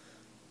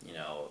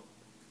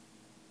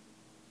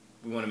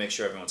 we want to make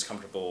sure everyone's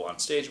comfortable on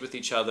stage with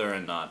each other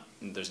and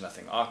there's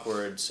nothing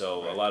awkward.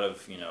 So a lot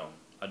of,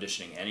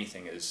 auditioning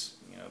anything is,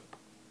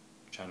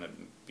 trying to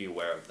be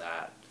aware of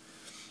that.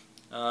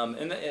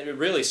 And it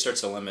really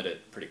starts to limit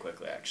it pretty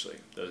quickly, actually.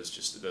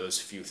 Those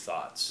few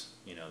thoughts,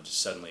 just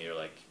suddenly you're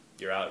like,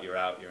 you're out, you're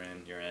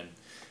in.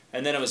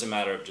 And then it was a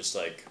matter of just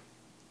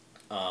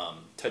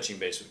touching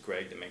base with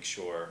Greg to make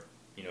sure,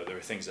 there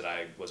were things that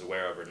I was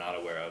aware of or not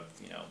aware of,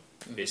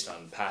 based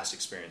on past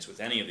experience with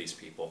any of these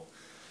people.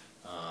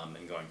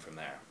 And going from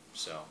there.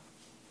 So,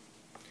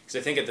 because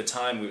I think at the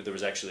time there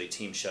was actually a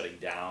team shutting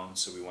down,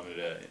 so we wanted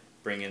to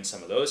bring in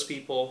some of those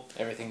people.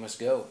 Everything must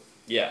go.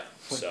 Yeah.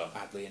 So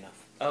oddly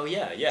enough. Oh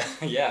yeah.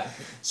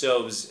 So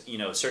it was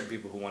certain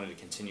people who wanted to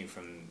continue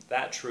from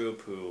that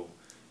troupe who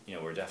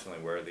were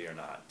definitely worthy or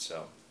not.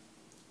 So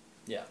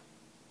yeah.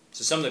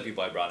 So some of the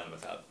people I brought in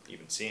without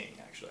even seeing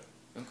actually.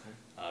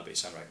 Okay.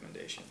 Based on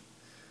recommendation.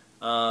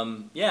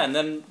 Yeah, and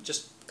then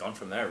just gone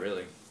from there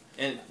really,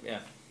 and yeah.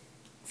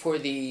 For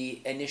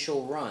the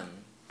initial run,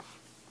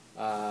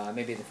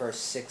 maybe the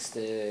first 6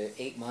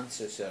 to 8 months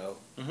or so,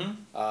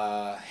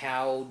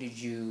 how did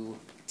you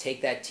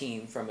take that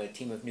team from a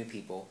team of new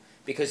people?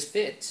 Because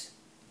FIT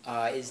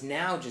is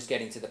now just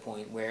getting to the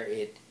point where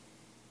it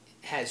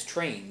has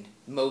trained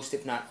most,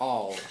 if not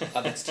all,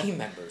 of its team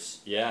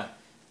members. Yeah,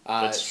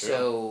 that's true.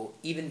 So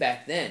even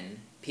back then,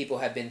 people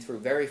have been through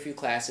very few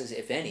classes,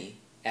 if any,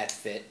 at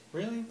FIT.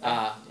 Really?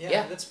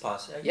 Yeah, that's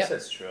possible. I guess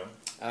that's true.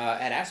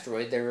 At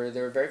Asteroid, there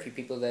were very few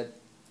people that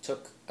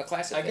took a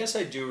class at I FIT. guess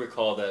I do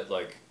recall that,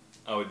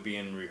 I would be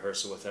in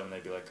rehearsal with them, and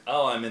they'd be like,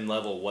 oh, I'm in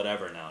level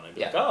whatever now. And I'd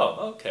be like,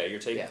 oh, okay, you're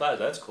taking class.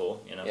 That's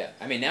cool, Yeah,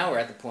 I mean, now we're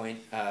at the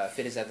point,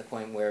 FIT is at the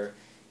point where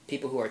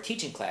people who are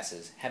teaching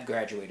classes have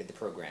graduated the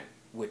program,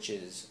 which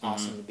is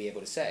awesome to be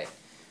able to say.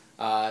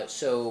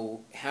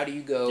 So how do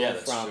you go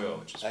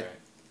from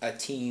a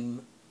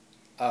team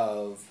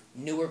of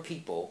newer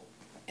people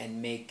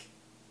and make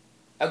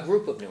a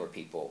group of newer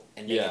people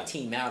and make a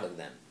team out of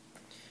them?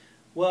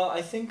 Well,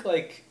 I think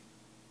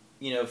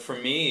for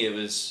me it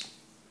was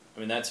I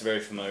mean, that's very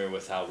familiar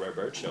with how Rare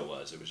Bird Show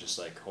was. It was just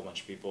like a whole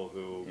bunch of people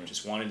who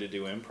just wanted to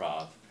do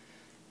improv.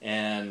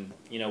 And,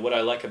 what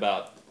I like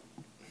about,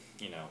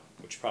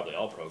 which probably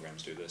all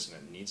programs do this and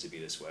it needs to be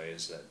this way,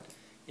 is that,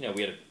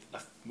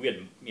 we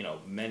had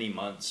many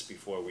months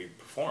before we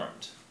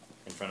performed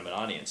in front of an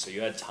audience. So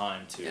you had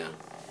time to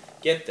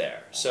get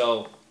there.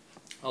 So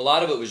a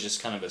lot of it was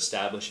just kind of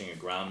establishing a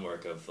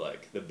groundwork of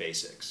like the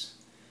basics.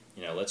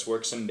 Let's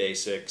work some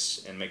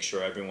basics and make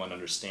sure everyone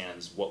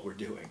understands what we're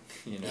doing,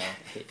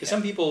 Because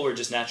some people were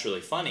just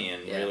naturally funny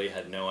and really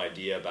had no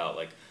idea about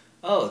like,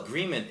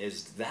 agreement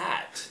is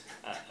that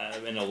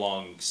in a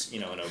long,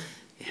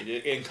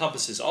 it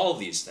encompasses all of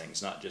these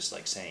things, not just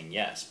like saying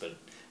yes, but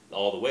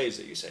all the ways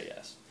that you say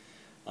yes.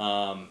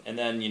 And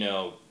then,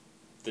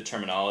 the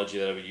terminology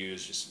that I would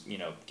use, just,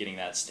 getting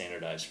that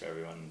standardized for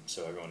everyone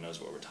so everyone knows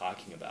what we're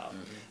talking about.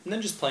 Mm-hmm. And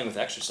then just playing with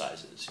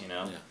exercises,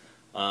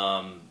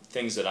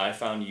 things that I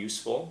found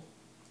useful,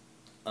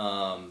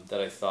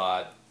 that I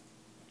thought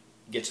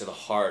get to the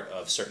heart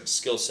of certain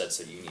skill sets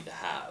that you need to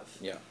have.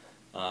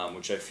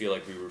 Which I feel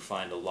like we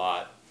refined a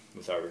lot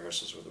with our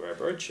rehearsals with the Rare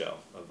Bird Show,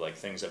 of like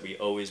things that we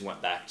always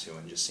went back to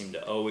and just seemed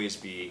to always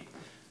be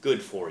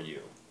good for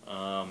you.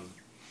 And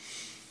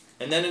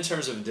then in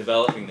terms of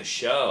developing the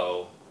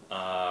show,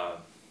 it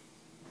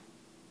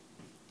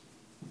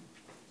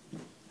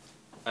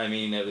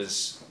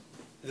was,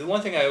 the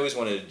one thing I always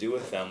wanted to do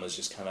with them was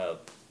just kind of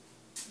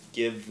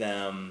give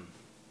them,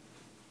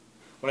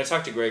 when I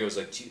talked to Greg, I was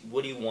like,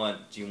 what do you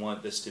want? Do you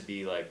want this to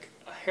be like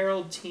a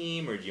Herald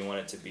team, or do you want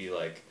it to be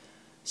like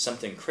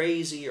something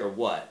crazy, or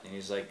what? And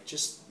he's like,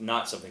 just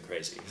not something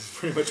crazy.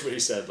 Pretty much what he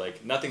said,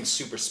 like nothing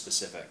super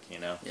specific,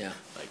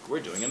 Like we're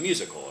doing a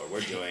musical, or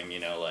we're doing,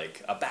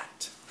 like a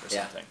bat or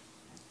something.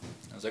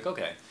 I was like,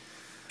 okay.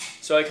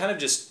 So I kind of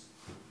just,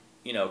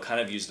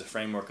 used the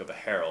framework of a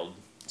Herald,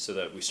 so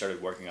that we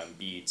started working on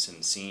beats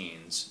and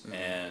scenes,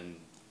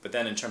 but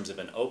then in terms of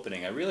an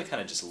opening, I really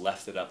kind of just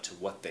left it up to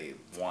what they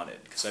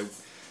wanted, because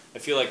I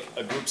feel like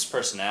a group's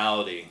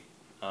personality,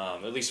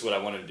 at least what I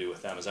wanted to do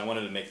with them, is I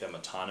wanted to make them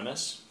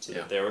autonomous, so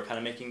that they were kind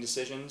of making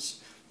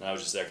decisions, and I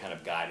was just there kind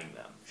of guiding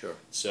them. Sure.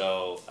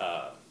 So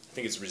I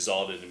think it's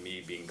resulted in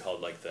me being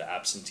called like the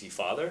absentee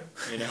father,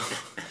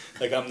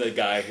 like I'm the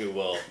guy who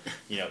will,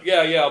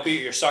 I'll be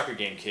at your soccer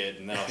game, kid,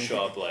 and then I'll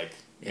show up like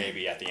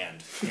maybe at the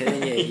end.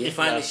 And then you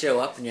finally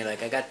show up and you're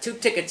like, I got 2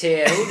 tickets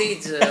here. Who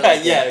needs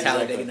Talladega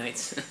exactly.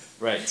 Nights?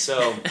 Right.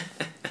 So,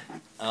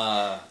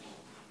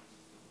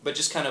 but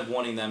just kind of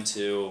wanting them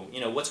to,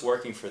 what's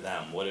working for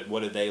them? What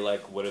do they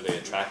like? What are they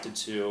attracted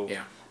to?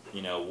 Yeah.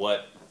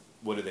 What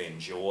do they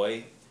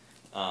enjoy?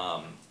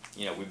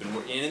 We've been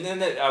working, and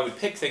then I would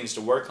pick things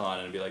to work on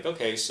and be like,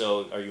 okay,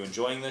 so are you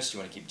enjoying this? Do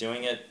you want to keep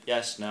doing it?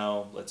 Yes,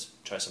 no, let's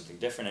try something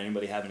different.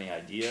 Anybody have any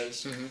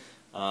ideas? Mm-hmm.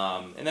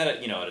 And then,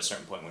 at a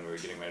certain point when we were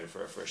getting ready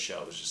for our first show,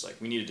 it was just like,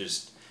 we need to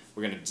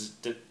we're going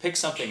to pick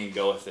something and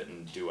go with it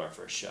and do our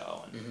first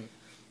show. And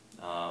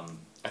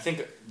I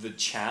think the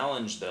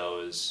challenge, though,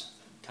 is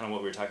kind of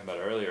what we were talking about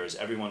earlier, is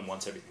everyone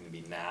wants everything to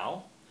be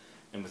now.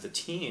 And with a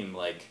team,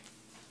 like,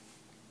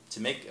 to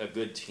make a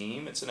good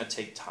team, it's going to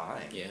take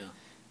time. Yeah.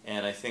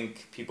 And I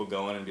think people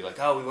go in and be like,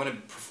 oh, we want to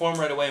perform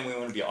right away and we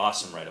want to be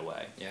awesome right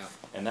away. Yeah.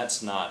 And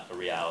that's not a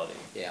reality.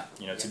 Yeah.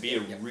 To be a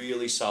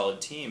really solid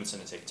team, it's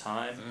going to take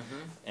time,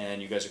 and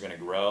you guys are going to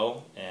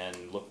grow and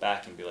look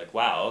back and be like,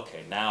 wow,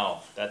 okay,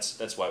 now that's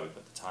why we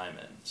put the time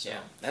in. So. Yeah,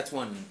 that's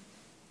one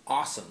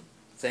awesome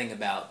thing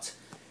about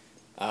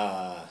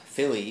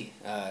Philly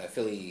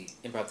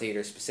Improv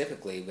Theater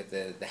specifically, with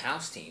the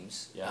house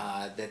teams,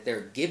 that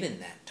they're given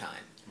that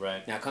time.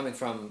 Right. Now, coming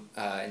from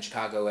in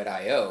Chicago at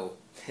I.O.,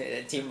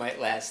 a team might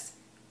last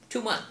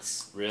 2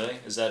 months. Really?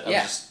 Is that?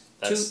 Yeah.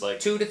 That's like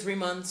 2 to 3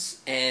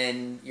 months,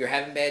 and you're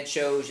having bad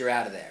shows. You're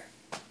out of there.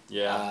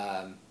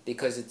 Yeah.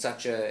 Because it's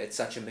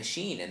such a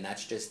machine, and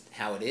that's just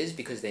how it is.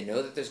 Because they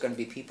know that there's going to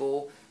be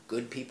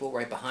good people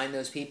right behind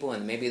those people,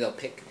 and maybe they'll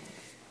pick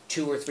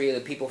 2 or 3 of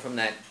the people from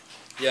that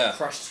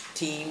crushed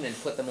team and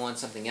put them on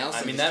something else.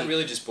 I mean, that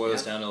really just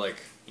boils down to like,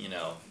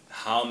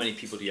 how many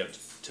people do you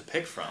have to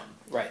pick from?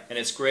 Right. And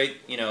it's great,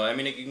 you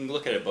can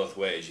look at it both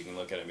ways. You can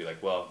look at it and be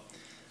like, well,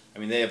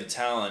 they have the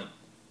talent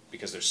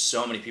because there's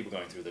so many people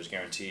going through. It's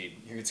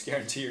guaranteed you're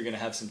going to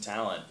have some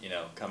talent,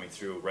 coming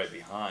through right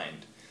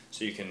behind,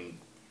 so you can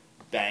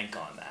bank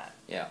on that.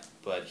 Yeah.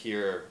 But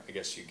here, I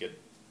guess you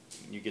get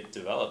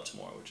developed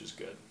more, which is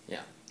good.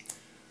 Yeah.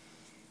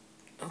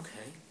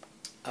 Okay.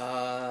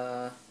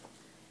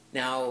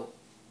 Now,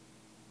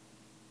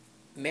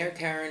 Mayor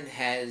Karen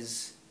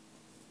has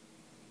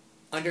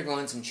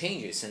undergone some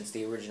changes since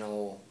the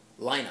original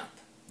lineup.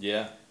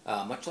 Yeah.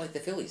 Much like the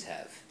Phillies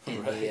have.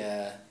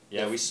 Right.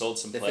 We sold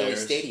some the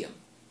players. Philly Stadium.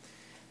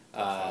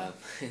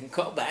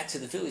 Call back to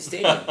the Philly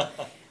Stadium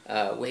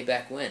way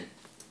back when.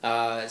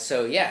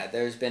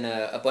 There's been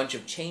a bunch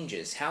of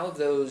changes. How have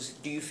those,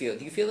 do you feel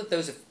that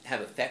those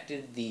have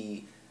affected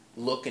the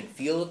look and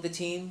feel of the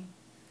team?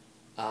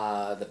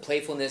 The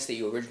playfulness that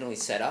you originally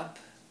set up?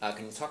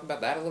 Can you talk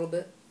about that a little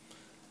bit?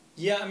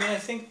 Yeah, I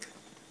think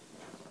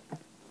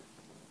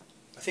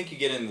I think you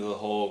get into the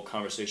whole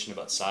conversation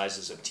about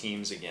sizes of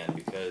teams again,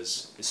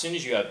 because as soon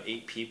as you have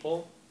 8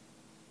 people,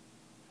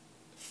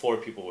 4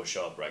 people will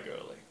show up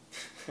regularly,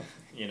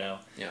 you know?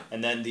 Yeah.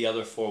 And then the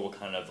other 4 will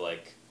kind of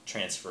like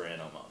transfer in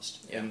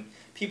almost. Yeah. And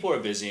people are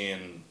busy,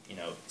 and, you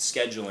know,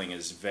 scheduling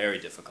is very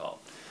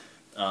difficult.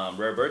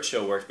 Rare Bird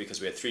Show worked because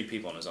we had 3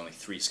 people and it was only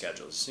 3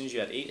 schedules. As soon as you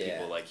had 8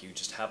 people, like, you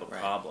just have a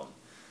problem.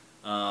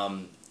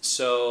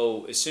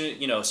 So as soon,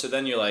 you know, so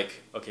then you're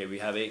like, okay, we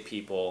have 8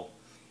 people.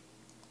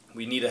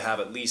 We need to have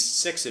at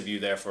least 6 of you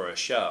there for a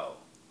show,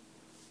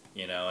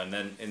 you know, and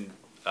then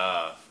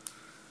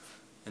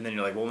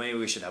you're like, well, maybe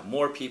we should have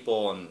more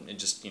people, and it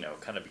just, you know,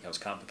 kind of becomes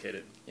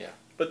complicated. Yeah.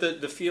 But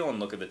the feel and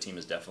look of the team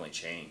has definitely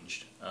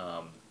changed.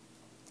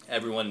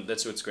 Everyone,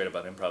 that's what's great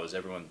about improv, is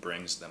everyone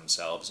brings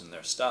themselves and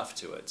their stuff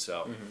to it.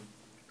 So,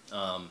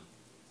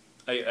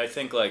 I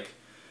think like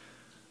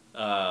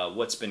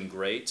what's been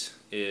great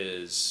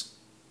is,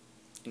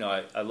 you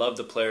know, I love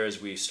the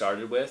players we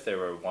started with. They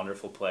were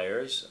wonderful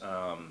players.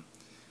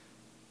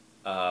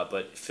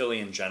 But Philly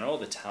in general,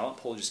 the talent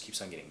pool just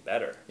keeps on getting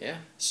better. Yeah.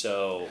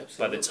 So Absolutely.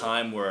 by the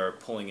time we're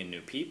pulling in new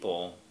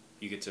people,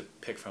 you get to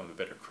pick from a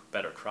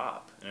better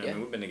crop. And I mean,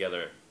 we've been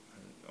together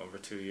over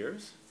 2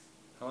 years.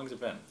 How long has it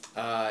been?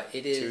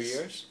 It is 2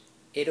 years.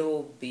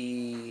 It'll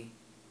be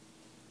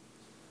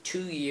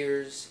 2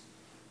 years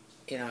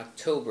in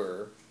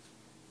October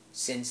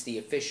since the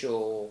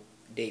official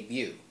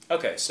debut.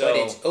 Okay, so but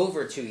it's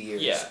over 2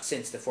 years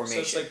since the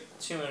formation. So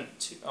it's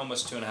like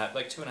almost 2.5,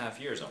 like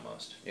 2.5 years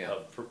almost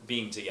of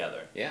being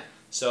together. Yeah.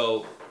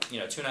 So, you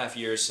know, 2.5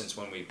 years since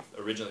when we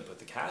originally put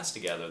the cast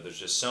together. There's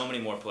just so many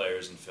more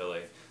players in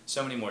Philly,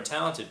 so many more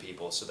talented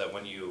people, so that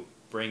when you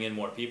bring in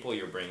more people,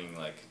 you're bringing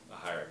like a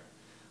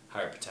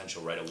higher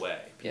potential right away.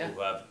 People who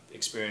have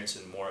experience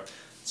in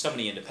so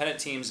many independent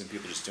teams, and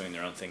people just doing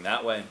their own thing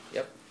that way.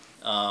 Yep.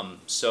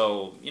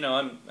 So, you know,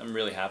 I'm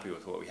really happy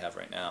with what we have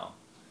right now.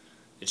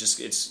 The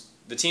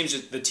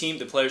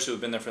players who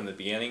have been there from the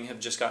beginning have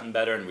just gotten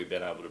better, and we've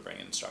been able to bring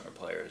in stronger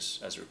players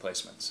as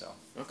replacements. So.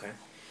 Okay.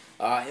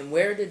 And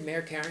where did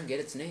Mayor Karen get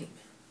its name?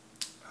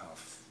 Oh,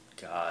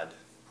 God.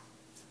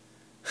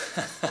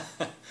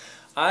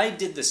 I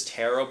did this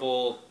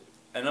terrible,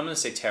 and I'm going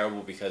to say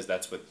terrible because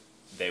that's what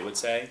they would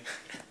say,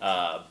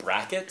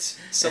 bracket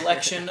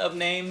selection of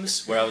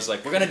names, where I was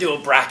like, we're going to do a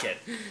bracket.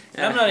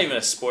 And I'm not even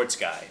a sports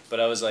guy, but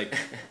I was like,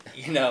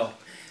 you know.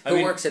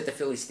 Who works at the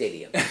Philly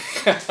Stadium?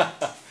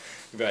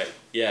 Right,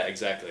 yeah,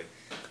 exactly.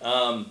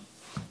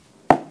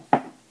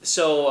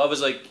 So I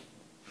was like,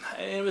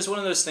 it was one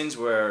of those things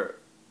where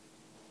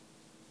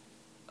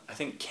I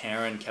think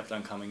Karen kept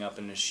on coming up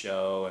in the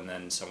show, and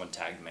then someone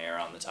tagged Mayor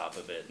on the top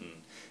of it, and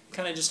it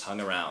kind of just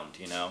hung around,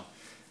 you know.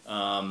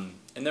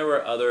 And there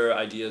were other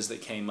ideas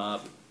that came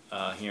up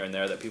here and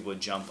there that people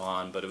would jump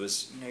on, but it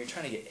was, you know, you're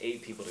trying to get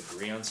 8 people to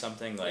agree on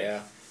something,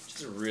 like,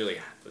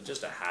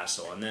 just a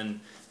hassle. And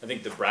then I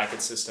think the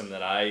bracket system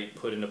that I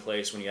put into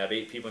place, when you have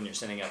 8 people and you're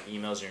sending out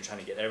emails and you're trying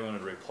to get everyone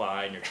to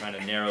reply and you're trying to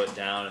narrow it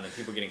down, and then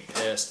people getting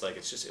pissed, like,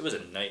 it was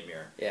a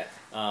nightmare. Yeah.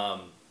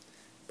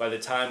 By the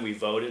time we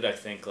voted, I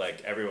think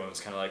like everyone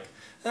was kind of like,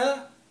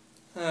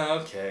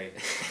 okay.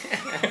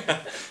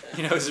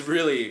 You know,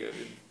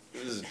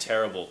 it was a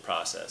terrible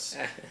process.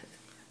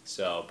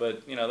 So,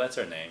 but you know, that's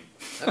our name.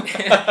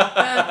 Okay.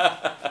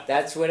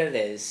 That's what it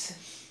is.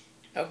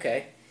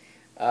 Okay.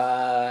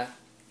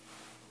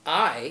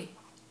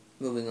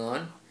 Moving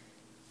on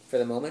for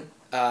the moment,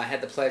 had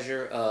the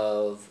pleasure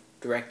of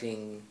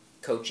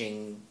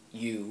coaching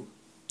you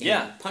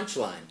in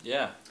Punchline.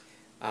 Yeah.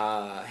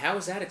 How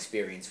was that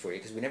experience for you?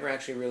 Because we never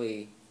actually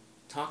really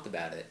talked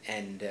about it,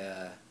 and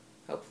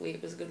hopefully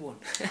it was a good one.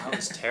 That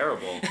was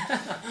terrible. It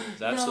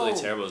was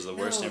absolutely terrible. It was the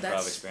worst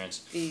improv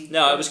experience.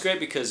 It was great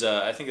because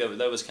I think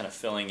that was kind of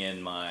filling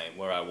in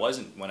when I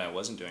wasn't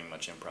doing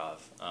much improv.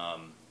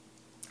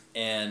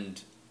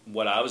 And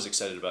what I was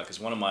excited about, because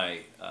one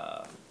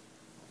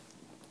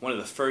of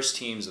the first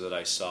teams that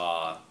I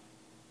saw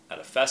at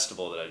a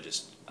festival that I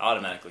just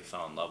automatically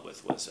fell in love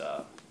with was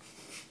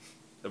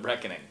The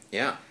Reckoning.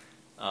 Yeah.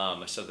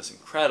 I saw this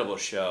incredible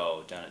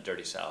show down at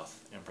Dirty South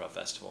Improv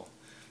Festival.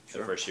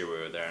 The first year we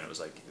were there, and it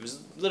was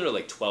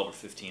literally like 12 or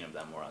 15 of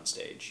them were on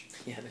stage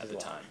at the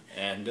time.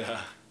 And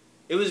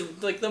it was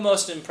like the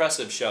most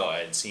impressive show I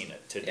had seen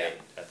it to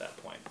date at that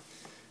point.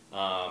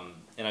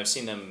 And I've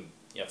seen them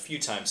a few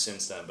times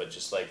since then, but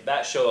just like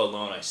that show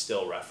alone I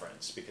still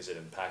reference because it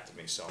impacted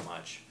me so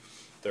much.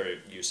 Their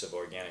use of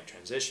organic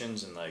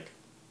transitions, and like,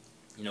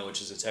 you know,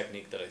 which is a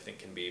technique that I think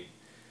can be,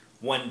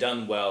 when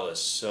done well, is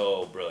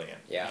so brilliant.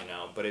 Yeah. You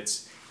know, but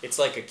it's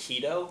like a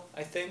keto,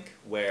 I think,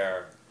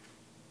 where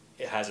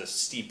it has a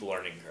steep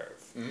learning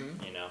curve.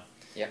 Mm-hmm. You know.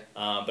 Yeah.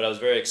 But I was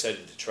very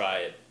excited to try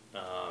it,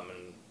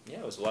 and yeah,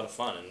 it was a lot of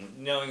fun. And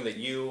knowing that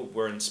you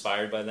were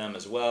inspired by them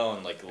as well,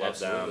 and like loved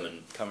them,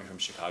 and coming from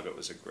Chicago, I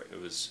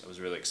was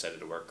really excited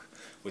to work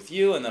with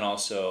you, and then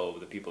also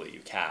the people that you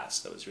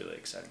cast. That was really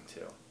exciting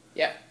too.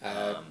 Yeah.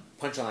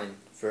 Punchline,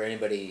 for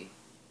anybody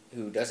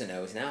who doesn't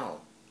know, is now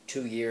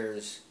 2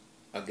 years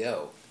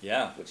ago.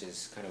 Yeah. Which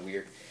is kind of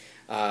weird.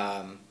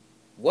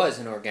 Was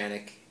an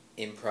organic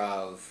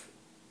improv,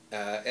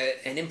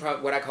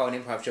 what I call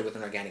an improv show with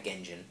an organic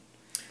engine.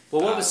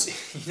 Well, what was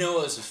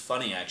what was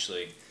funny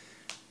actually,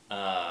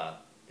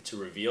 to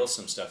reveal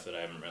some stuff that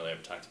I haven't really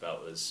ever talked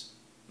about was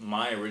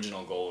my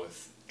original goal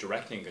with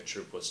directing a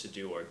troupe was to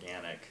do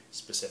organic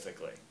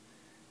specifically,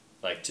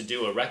 like to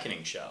do a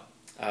reckoning show.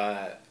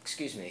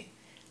 Excuse me,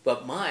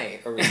 but my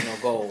original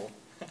goal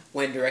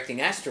when directing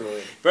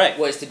Asteroid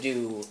was to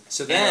do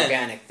an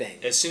organic thing.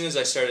 As soon as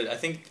I started, I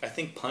think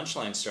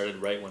Punchline started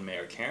right when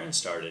Mayor Karen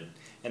started,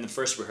 and the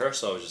first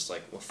rehearsal I was just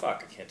like, well,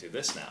 fuck, I can't do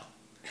this now.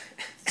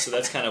 So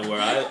that's kind of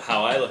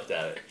how I looked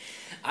at it.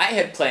 I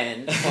had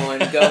planned on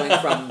going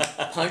from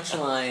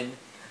Punchline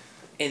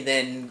and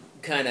then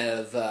kind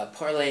of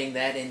parlaying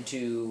that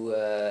into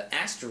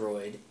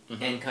Asteroid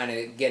and kind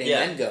of getting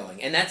them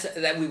going. And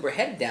that we were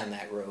headed down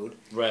that road.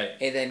 Right.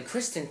 And then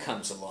Kristen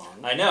comes along.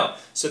 I know.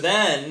 So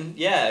then,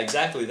 yeah,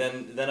 exactly.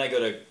 Then I go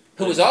to...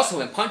 Who was also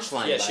in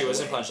Punchline, Yeah, she was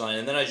in Punchline.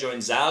 And then I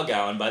joined Zhao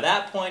Gao. And by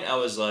that point, I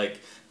was like,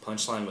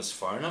 Punchline was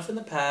far enough in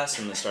the past.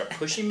 I'm going to start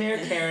pushing Mayor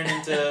Karen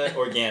into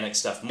organic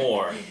stuff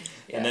more.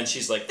 Yeah. And then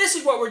she's like, this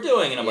is what we're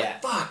doing. And I'm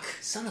like, fuck.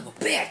 Son of a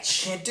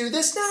bitch. Can't do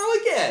this now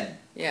again.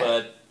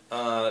 Yeah.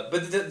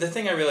 But the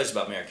thing I realized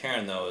about Mayor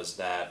Karen, though, is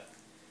that,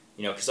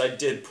 because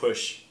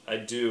I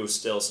do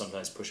still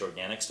sometimes push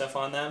organic stuff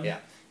on them. Yeah.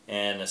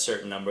 And a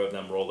certain number of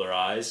them roll their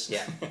eyes.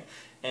 Yeah.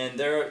 And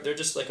they're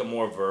just like a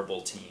more verbal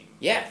team.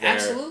 Yeah,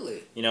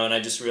 absolutely. And I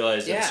just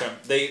realized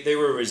that they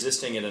were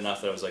resisting it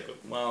enough that I was like,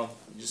 well,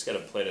 you just got to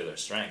play to their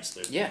strengths.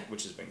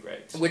 Which has been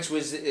great. So. Which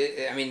was,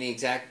 the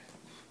exact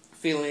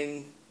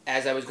feeling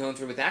as I was going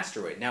through with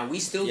Asteroid. Now, we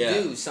still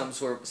do some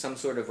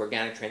sort of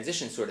organic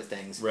transition sort of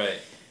things. Right.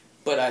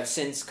 But I've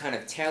since kind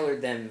of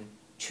tailored them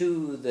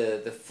to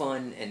the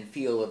fun and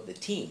feel of the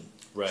team.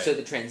 Right. So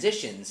the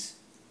transitions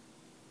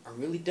are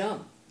really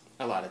dumb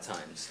a lot of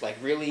times. Like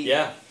really...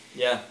 Yeah.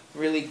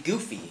 Really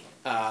goofy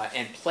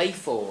and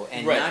playful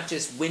and not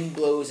just wind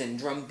blows and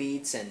drum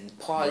beats and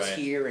pause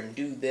here and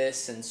do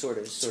this and sort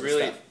of stuff.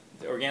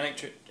 The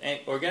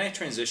organic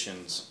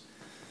transitions,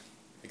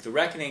 like The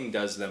Reckoning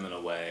does them in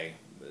a way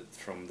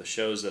from the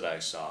shows that I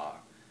saw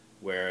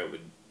where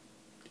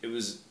it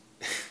was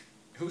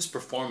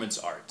performance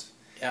art.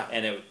 Yeah.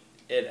 And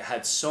it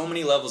had so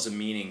many levels of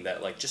meaning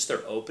that like just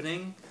their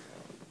opening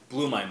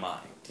blew my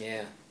mind.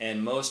 Yeah.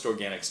 And most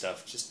organic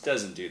stuff just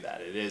doesn't do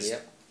that. It is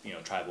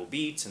tribal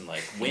beats and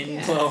like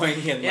wind blowing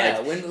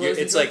and wind blows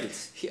it's like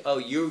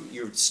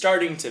you're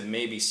starting to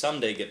maybe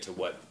someday get to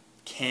what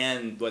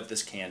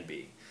this can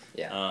be.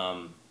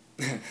 Yeah.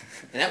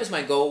 And that was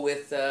my goal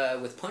with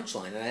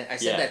Punchline, and I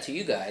said that to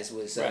you guys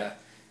was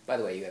by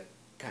the way, you have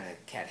kind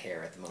of cat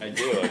hair at the moment. I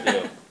do. I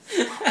do.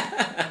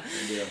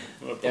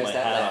 I'm gonna put my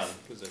hat on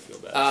because I feel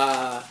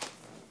bad.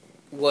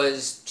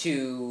 Was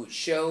to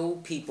show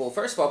people,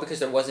 first of all, because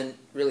there wasn't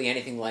really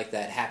anything like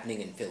that happening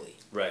in Philly.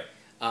 Right.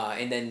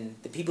 And then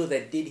the people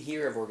that did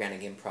hear of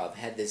organic improv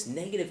had this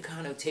negative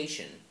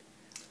connotation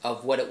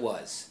of what it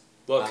was.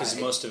 Well, because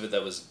most of it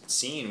that was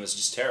seen was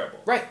just terrible.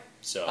 Right.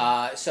 So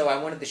I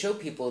wanted to show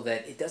people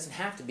that it doesn't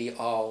have to be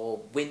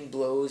all wind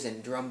blows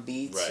and drum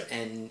beats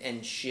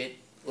and shit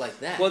like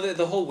that. Well,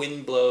 the whole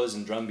wind blows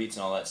and drum beats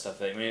and all that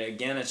stuff. I mean,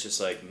 again, it's just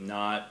like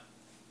not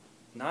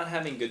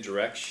having good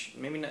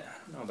direction. Maybe not,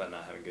 I don't know about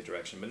not having good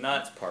direction, but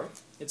not. It's part.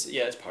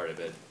 It's part of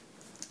it.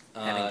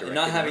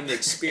 Not having the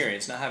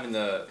experience, not having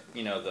the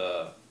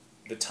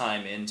the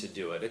time in to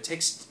do it. It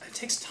takes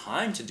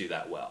time to do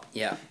that well.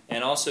 Yeah.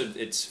 And also,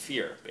 it's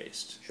fear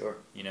based. Sure.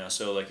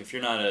 So like if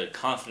you're not a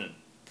confident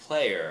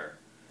player,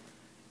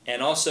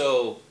 and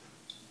also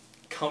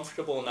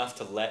comfortable enough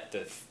to let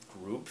the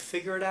group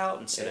figure it out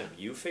instead of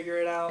you figure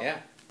it out. Yeah.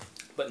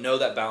 But know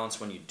that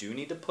balance when you do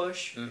need to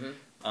push.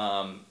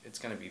 Mm-hmm. It's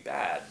gonna be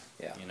bad.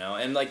 Yeah.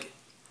 And like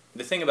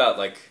the thing about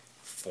like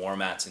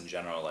formats in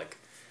general, like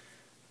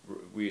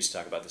we used to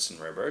talk about this in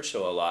Rare Bird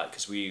Show a lot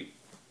because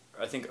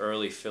I think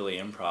early Philly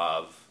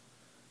improv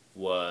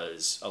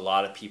was a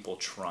lot of people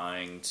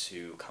trying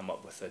to come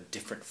up with a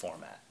different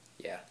format.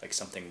 Yeah. Like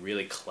something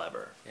really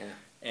clever. Yeah.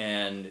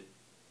 And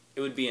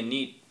it would be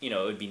it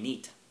would be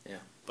neat. Yeah.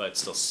 But it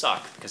still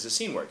sucked because the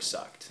scene work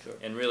sucked. Sure.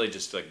 And really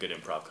just like good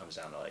improv comes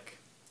down to like,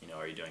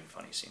 are you doing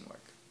funny scene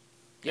work?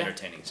 Yeah.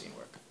 Entertaining scene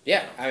work.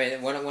 Yeah. I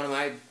mean, one of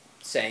my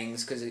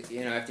sayings, because,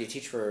 after you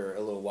teach for a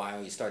little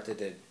while, you start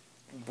to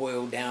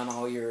boil down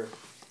all your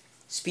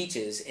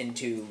speeches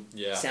into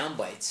sound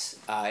bites.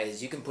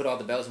 Is you can put all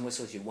the bells and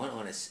whistles you want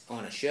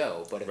on a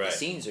show, but if the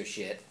scenes are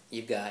shit,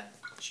 you've got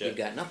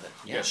nothing.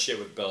 You got shit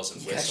with bells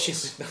and whistles. You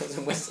got shit with bells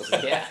and whistles.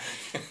 Yeah.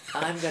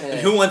 And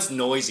who wants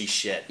noisy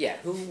shit? Yeah.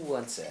 Who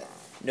wants it?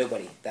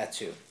 Nobody. That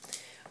too.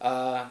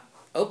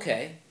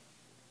 Okay.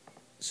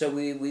 So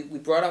we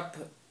brought up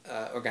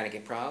organic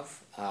improv,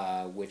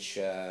 which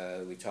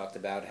we talked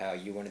about how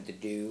you wanted to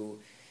do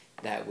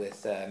that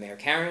with Mayor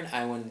Karen.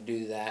 I wanted to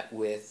do that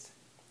with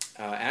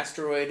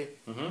Asteroid.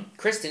 Mm-hmm.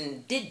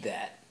 Kristen did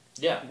that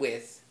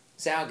with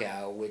Zhao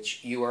Gao,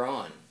 which you are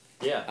on.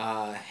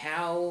 Yeah.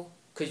 How...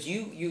 Because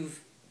you've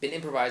been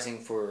improvising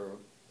for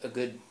a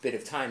good bit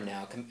of time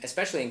now,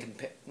 especially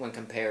when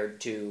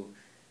compared to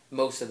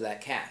most of that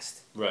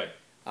cast. Right.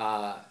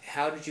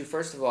 How did you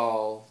first of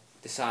all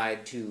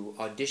decide to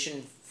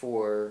audition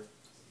for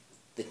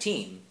the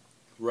team,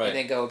 Right. and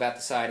then go about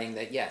deciding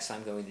that yes,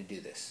 I'm going to do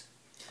this?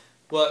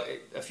 Well,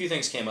 a few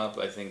things came up,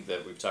 I think,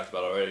 that we've talked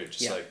about already, just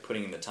Yeah. like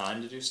putting in the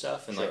time to do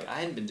stuff. And Sure. like, I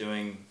hadn't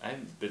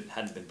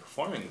been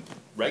performing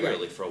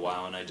regularly for a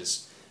while, and I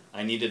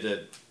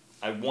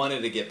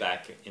wanted to get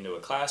back into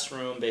a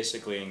classroom,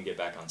 basically, and get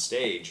back on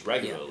stage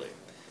regularly.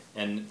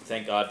 And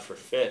thank God for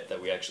FIT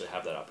that we actually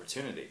have that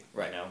opportunity.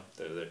 Right. You know,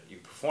 that you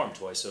perform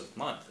twice a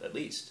month, at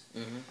least.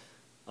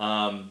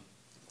 Mm-hmm.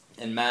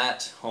 And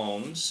Matt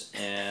Holmes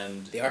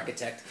and The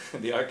architect.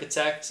 the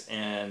architect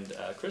and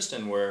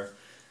Kristen were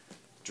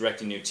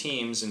directing new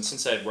teams, and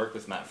since I had worked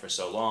with Matt for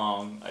so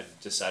long, I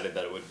decided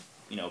that it would,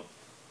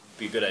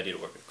 be a good idea to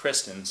work with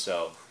Kristen.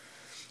 So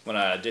when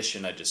I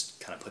auditioned, I just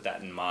kind of put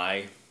that in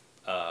my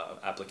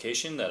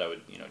application that I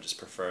would, just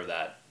prefer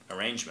that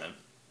arrangement,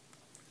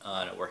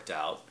 and it worked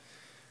out.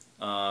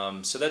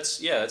 So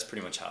that's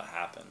pretty much how it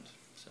happened.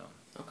 So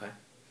Okay.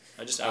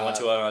 I went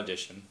to an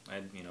audition. I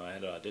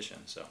had an audition.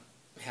 So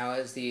How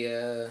has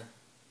the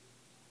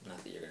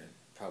not that you're gonna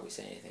probably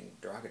say anything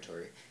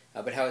derogatory,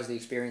 but how has the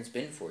experience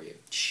been for you?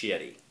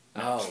 shitty.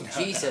 Oh,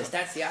 Jesus,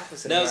 that's the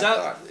opposite No, of what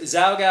I thought.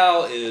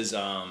 Zhaogao is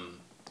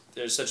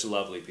they're such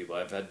lovely people.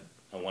 I've had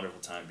a wonderful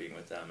time being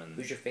with them. And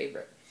Who's your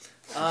favorite?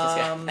 if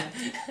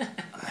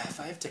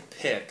I have to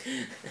pick,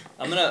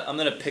 I'm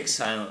gonna pick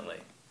silently.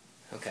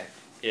 Okay.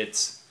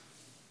 It's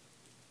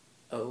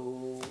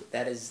Oh,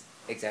 that is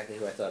exactly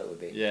who I thought it would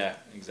be. yeah,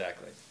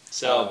 exactly.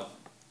 So,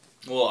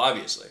 well,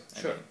 obviously,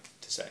 Sure. I mean,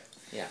 to say.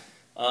 Yeah.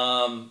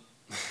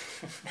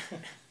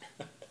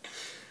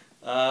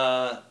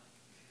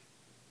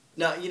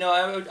 No,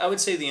 I would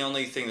say the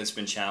only thing that's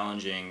been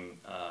challenging.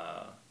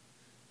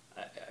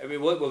 I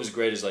mean, what was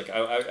great is like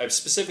I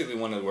specifically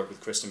wanted to work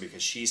with Kristen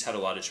because she's had a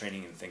lot of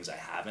training in things I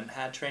haven't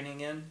had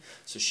training in.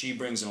 So she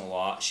brings in a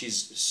lot. She's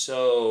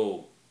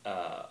so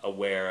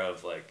aware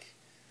of like,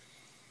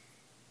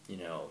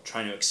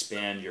 trying to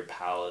expand your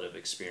palette of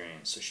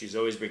experience. So she's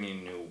always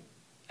bringing new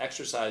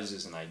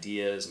exercises and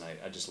ideas, and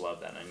I just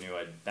love that. And I knew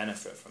I'd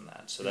benefit from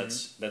that. So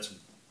that's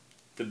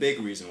the big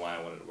reason why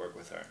I wanted to work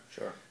with her.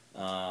 Sure.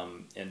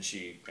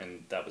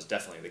 And that was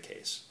definitely the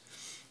case.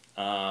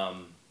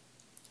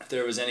 If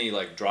there was any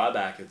like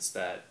drawback, it's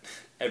that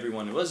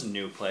everyone, it was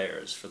new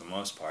players for the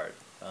most part.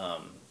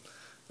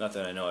 Not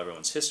that I know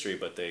everyone's history,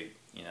 but they,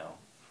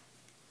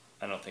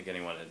 I don't think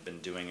anyone had been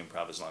doing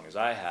improv as long as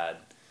I had.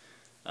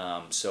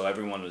 So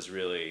everyone was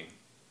really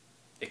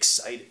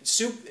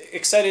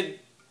excited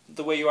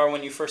the way you are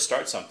when you first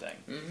start something.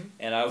 Mm-hmm.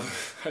 And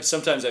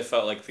sometimes I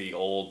felt like the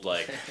old,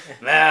 like,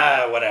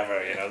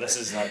 whatever, this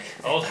is like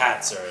old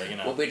hats or,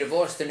 We'll be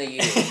divorced in a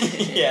year.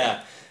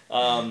 yeah.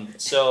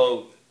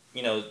 So,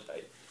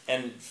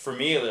 and for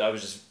me, I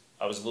was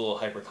a little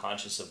hyper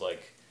conscious of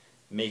like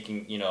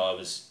making, I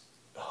was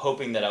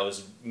hoping that I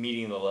was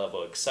meeting the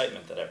level of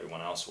excitement that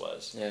everyone else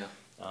was. Yeah.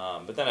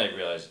 But then I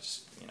realized,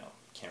 just,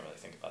 can't really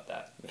think about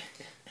that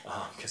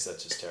because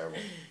that's just terrible.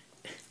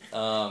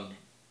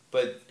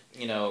 But,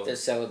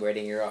 Just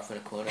celebrating, you're off in a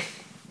corner.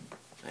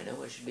 I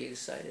know I should be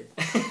excited.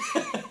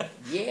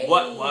 Yay!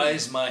 Why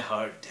is my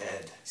heart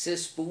dead?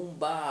 Sis boom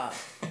ba.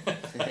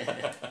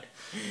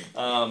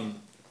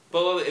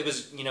 But it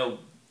was,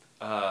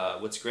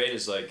 what's great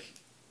is like,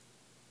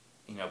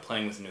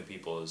 playing with new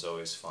people is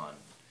always fun.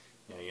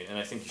 And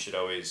I think you should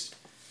always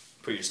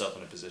put yourself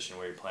in a position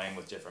where you're playing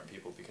with different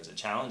people because it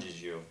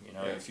challenges you.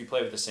 Yeah. If you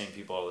play with the same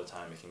people all the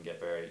time, it can get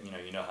very,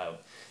 how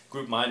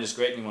group mind is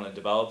great and you want to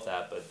develop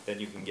that, but then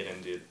you can get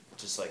into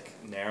just like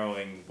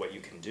narrowing what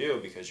you can do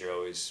because you're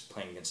always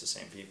playing against the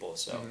same people.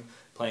 So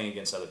playing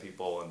against other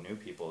people and new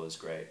people is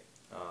great.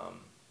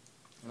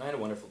 And I had a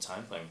wonderful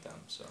time playing with them.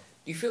 So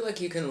Do you feel like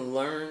you can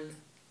learn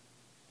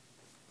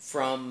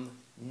from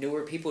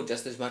newer people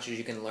just as much as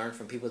you can learn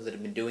from people that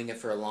have been doing it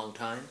for a long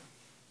time?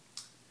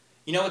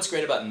 What's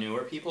great about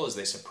newer people is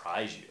they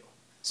surprise you.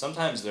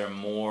 Sometimes they're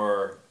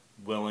more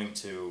willing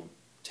to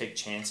take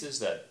chances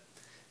that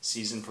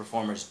seasoned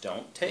performers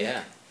don't take.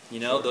 Yeah.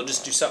 They'll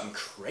just do something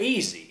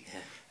crazy. Yeah.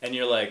 And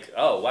you're like,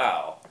 oh,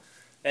 wow.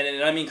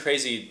 And I mean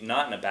crazy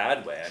not in a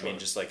bad way. I mean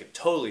just like it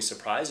totally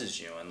surprises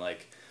you. And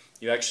like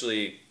you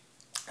actually,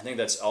 I think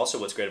that's also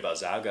what's great about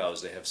Zhaogao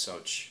is they have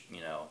such,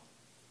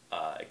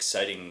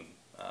 exciting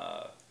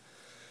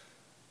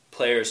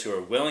players who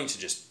are willing to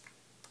just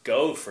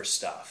go for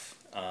stuff.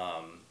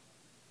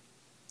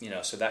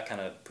 So that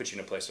kind of puts you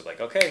in a place of like,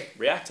 okay,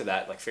 react to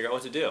that, like figure out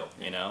what to do,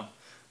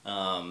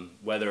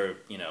 whether,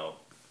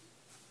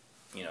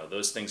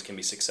 those things can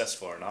be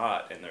successful or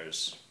not. And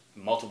there's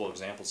multiple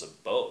examples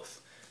of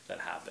both that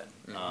happen.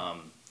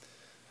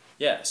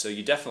 So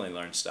you definitely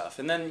learn stuff.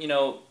 And then,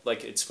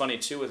 like it's funny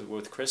too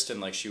with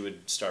Kristen, like she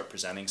would start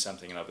presenting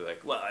something and I'll be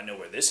like, well, I know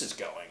where this is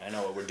going. I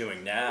know what we're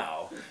doing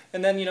now.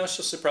 And then, she'll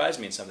surprise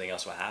me and something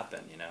else will happen,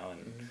 and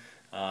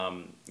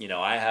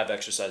I have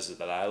exercises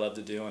that I love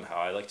to do and how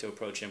I like to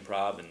approach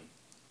improv, and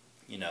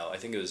I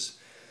think it was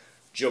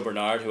Joe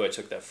Bernard, who I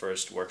took that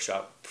first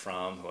workshop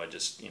from, who I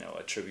just,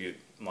 attribute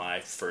my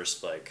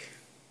first, like,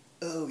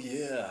 oh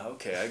yeah,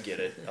 okay, I get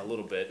it, a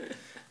little bit.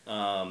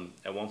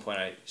 At one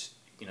point,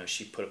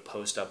 she put a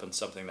post up on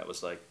something that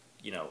was like,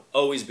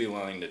 always be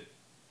willing to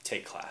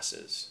take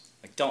classes.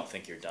 Like, don't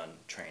think you're done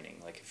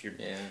training. Like, if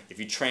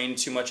you train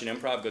too much in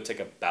improv, go take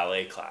a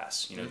ballet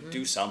class.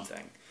 Do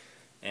something.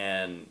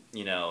 And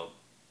I'll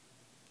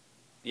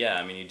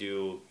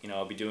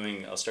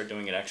start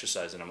doing an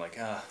exercise, and I'm like,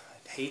 I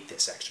hate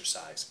this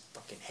exercise. I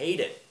fucking hate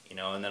it.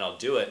 And then I'll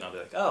do it, and I'll be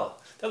like, oh,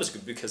 that was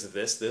good because of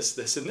this,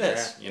 and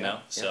this.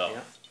 So.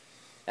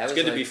 It's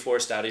good to be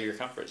forced out of your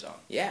comfort zone.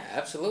 Yeah,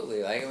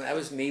 absolutely. Like that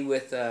was me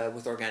with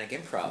organic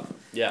improv.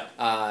 Yeah.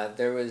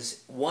 There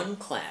was one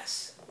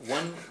class.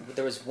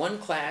 There was one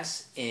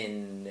class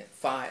in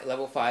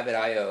level 5 at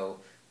IO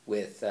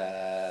with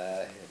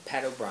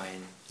Pat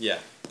O'Brien. Yeah.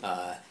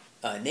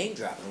 Name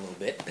dropping a little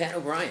bit. Pat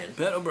O'Brien.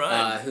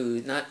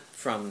 Who not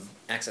from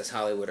Access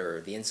Hollywood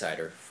or The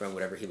Insider, from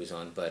whatever he was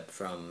on, but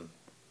from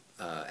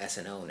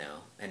SNL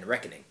now and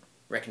Reckoning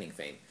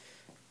fame.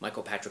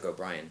 Michael Patrick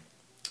O'Brien.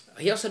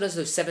 He also does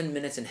those 7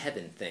 Minutes in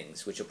Heaven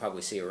things, which you'll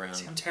probably see around.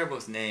 See, I'm terrible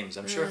with names.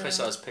 I'm sure if I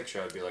saw his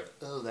picture, I'd be like,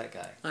 oh, that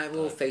guy. I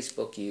will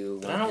Facebook you.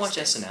 But I don't watch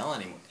SNL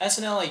anymore.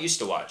 SNL I used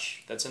to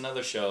watch. That's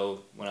another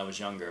show when I was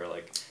younger,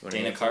 like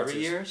Dana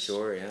Carvey years.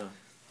 Sure, yeah.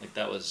 Like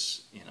that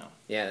was,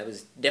 Yeah, that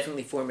was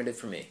definitely formative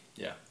for me.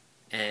 Yeah.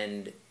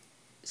 And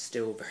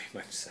still very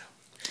much so.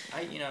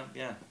 Yeah.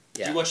 Yeah.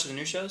 Do you watch the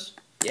new shows?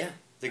 Yeah.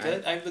 They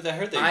good? I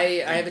heard they...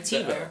 I have a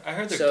TiVo. I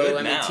heard they're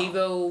good now.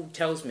 TiVo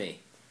tells me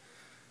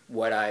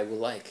what I will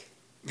like.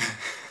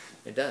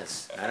 It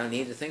does. I don't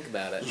need to think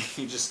about it.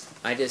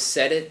 I just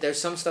said it.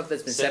 There's some stuff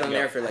that's been said on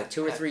there for like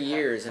 2 or 3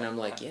 years, and I'm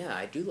like, yeah,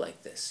 I do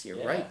like this.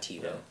 You're right,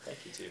 TiVo. Yeah. Thank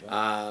you,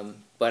 TiVo.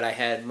 But I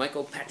had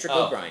Michael Patrick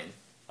O'Brien.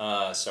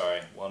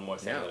 Sorry. One more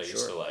thing that I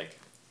used to like.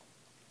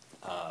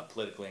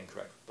 Politically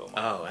Incorrect with Bill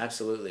Maher. Oh,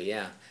 absolutely,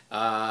 yeah.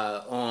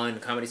 On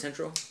Comedy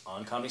Central?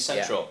 On Comedy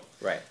Central.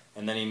 Yeah, right.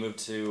 And then he moved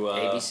to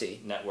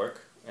ABC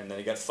Network, and then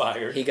he got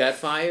fired. He got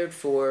fired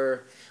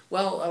for...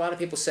 Well, a lot of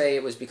people say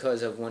it was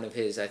because of one of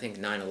his, I think,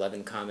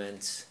 9/11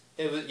 comments.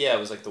 It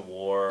was like the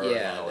war.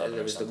 Yeah,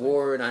 there was the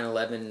war,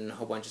 9/11, a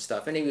whole bunch of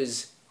stuff, and he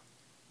was,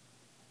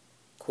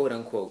 quote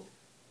unquote,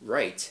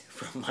 right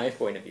from my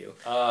point of view.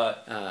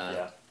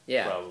 Yeah.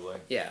 Probably.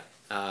 Yeah.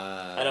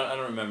 I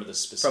don't remember the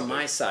specific. From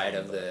my side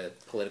of the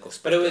political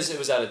spectrum. But it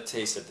was out of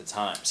taste at the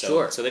time. So,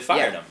 sure. So they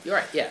fired him. You're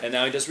right. Yeah. And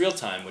now he does Real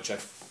Time, which I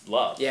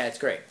love. Yeah, it's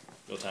great.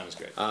 Real Time is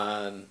great.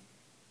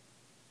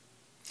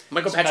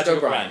 Michael Patrick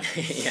O'Brien.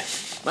 Yeah.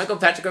 Michael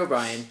Patrick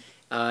O'Brien.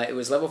 It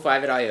was level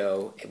 5 at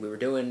IO. We were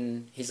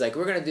doing... He's like,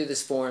 we're going to do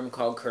this form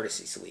called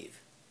Courtesy Sleeve,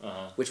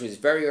 which was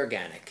very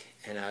organic.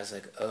 And I was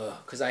like, ugh.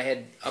 Because I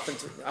had, up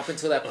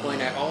until that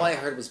point, all I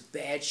heard was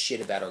bad shit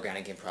about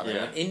organic improv. I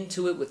went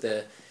into it with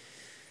a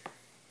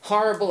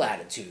horrible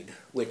attitude,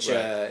 which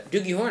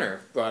Doogie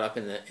Horner brought up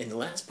in the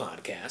last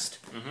podcast.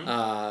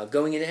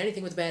 Going into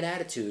anything with a bad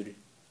attitude,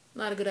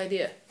 not a good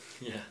idea.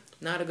 Yeah.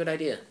 Not a good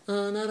idea.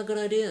 Not a good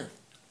idea.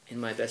 In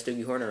my best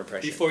Doogie Horner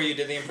impression. Before you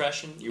did the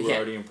impression? You were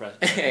already doing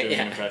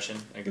the impression?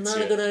 I could Not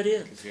see a good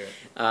idea. I could hear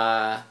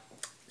it.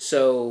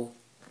 So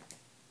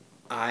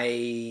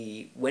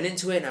I went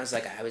into it and I was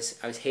like, I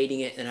was hating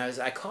it, and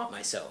I caught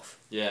myself.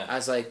 Yeah. I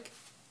was like,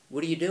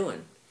 what are you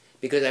doing?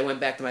 Because I went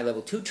back to my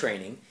level 2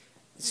 training,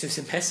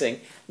 Susan Messing,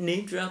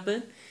 name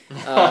dropping,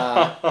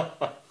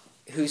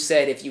 who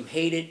said, if you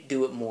hate it,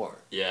 do it more.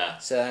 Yeah.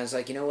 So I was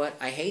like, you know what?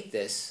 I hate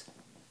this.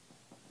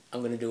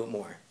 I'm going to do it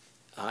more.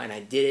 And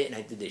I did it, and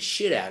I did the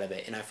shit out of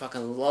it, and I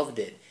fucking loved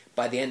it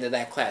by the end of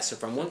that class. So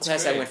from one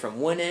class, I went from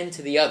one end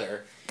to the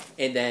other,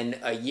 and then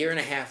a year and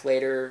a half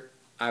later,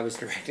 I was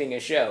directing a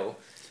show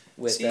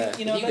with you that's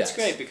guys.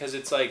 great, because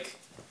it's like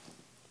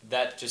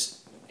that just...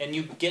 And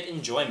you get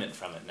enjoyment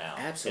from it now.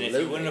 Absolutely. And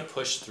if you wouldn't have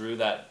pushed through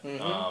that...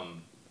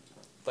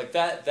 like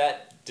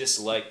that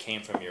dislike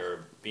came from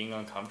your being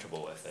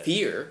uncomfortable with it.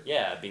 Fear.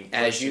 Yeah, being pushed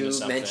as you into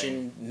something.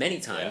 mentioned many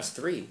times,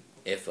 3.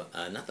 If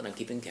not that I'm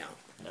keeping count.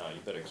 No,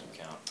 you better keep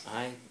count.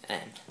 I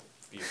am.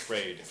 Be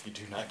afraid if you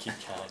do not keep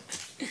count.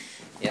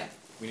 Yeah.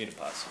 We need to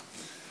pause.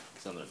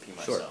 Because I'm going to pee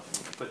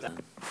myself. Put that.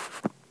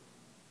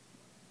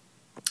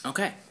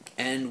 Okay.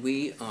 And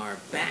we are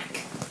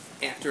back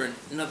after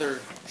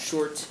another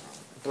short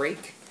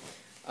break.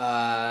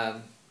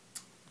 Talk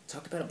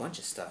about a bunch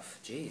of stuff.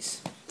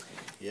 Jeez.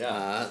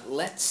 Yeah.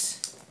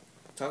 Let's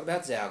talk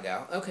about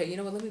Zalgal. Okay, you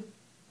know what? Let me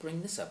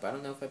bring this up. I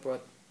don't know if I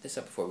brought this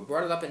up before. We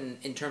brought it up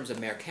in terms of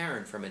Mayor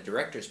Karen from a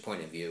director's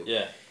point of view.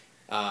 Yeah.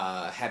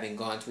 Having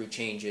gone through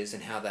changes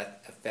and how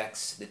that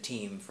affects the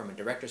team from a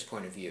director's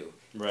point of view.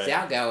 Right.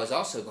 Zalgal has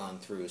also gone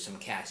through some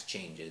cast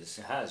changes.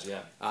 It has,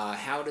 yeah.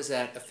 How does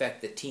that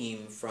affect the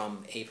team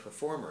from a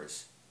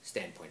performer's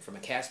standpoint, from a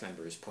cast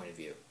member's point of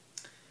view?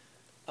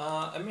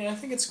 I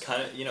think it's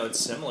kind of, it's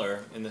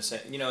similar in the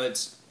same,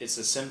 it's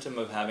a symptom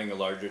of having a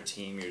larger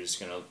team.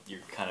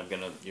 You're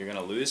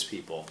gonna lose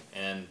people,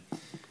 and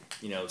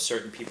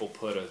certain people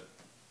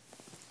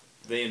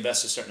they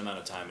invest a certain amount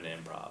of time in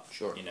improv.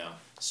 Sure.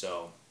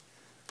 So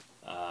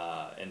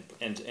and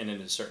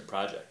into certain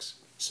projects.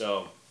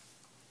 So,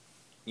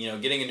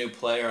 getting a new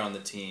player on the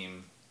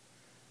team,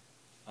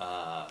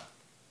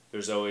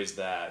 there's always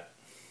that.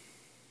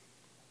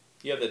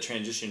 You have that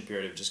transition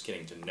period of just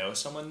getting to know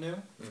someone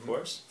new, of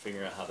course,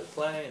 figuring out how they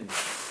play and,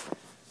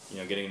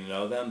 getting to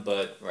know them.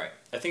 But right.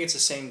 I think it's the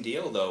same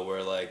deal, though,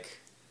 where, like,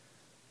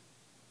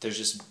 there's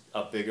just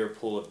a bigger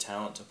pool of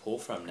talent to pull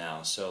from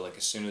now. So, like,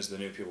 as soon as the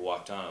new people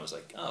walked on, I was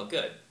like, oh,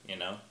 good,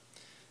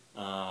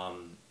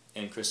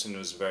 And Kristen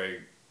was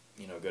very,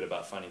 good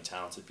about finding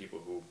talented people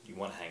who you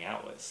want to hang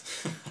out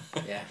with.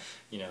 Yeah.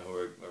 Who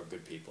are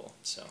good people.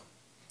 So,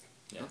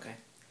 yeah. Okay.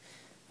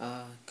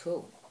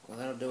 Cool. Well,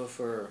 that'll do it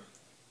for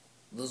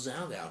the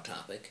Zalgao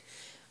topic.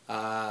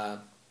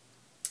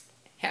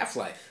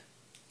 Half-Life.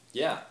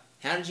 Yeah.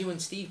 How did you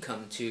and Steve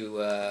come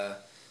to,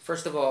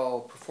 first of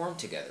all, perform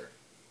together?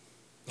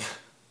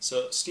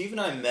 So Steve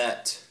and I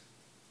met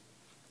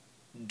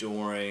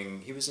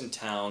he was in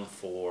town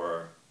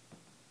for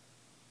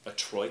a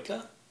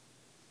Troika.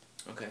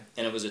 Okay.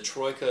 And it was a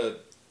Troika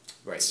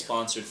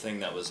sponsored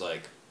thing that was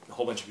like a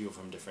whole bunch of people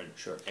from different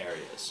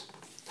areas.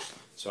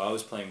 So I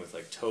was playing with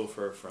like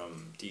Topher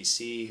from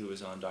DC, who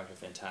was on Dr.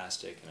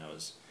 Fantastic, and I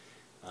was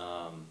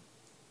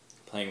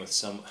playing with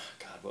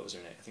what was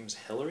her name? I think it was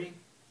Hillary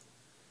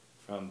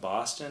from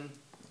Boston.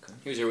 Okay.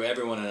 He was here.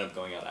 Everyone ended up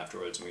going out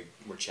afterwards, and we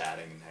were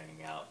chatting and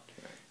hanging out.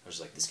 Right. I was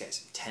like, this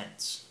guy's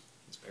intense.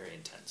 He's very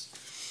intense.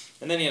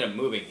 And then he ended up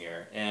moving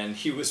here, and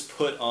he was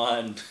put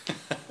on.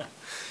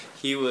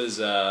 He was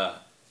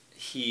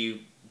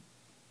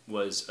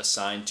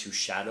assigned to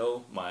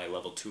shadow my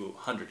level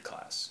 200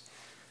 class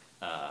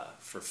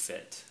for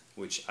FIT,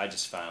 which I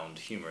just found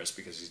humorous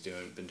because he's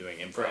been doing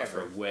improv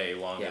for way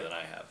longer than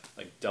I have,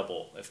 like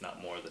double, if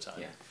not more of the time.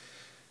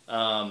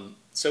 Yeah.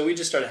 So we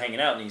just started hanging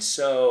out, and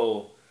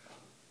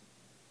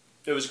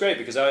it was great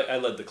because I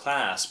led the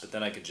class, but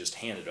then I could just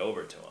hand it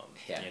over to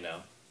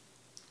him,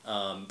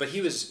 But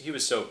he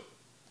was so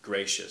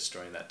gracious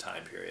during that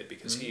time period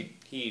because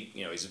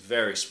he's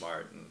very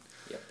smart and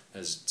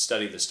has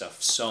studied this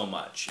stuff so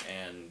much,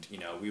 and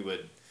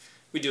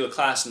we'd do a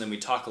class and then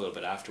we'd talk a little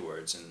bit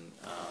afterwards, and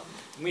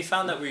we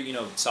found that we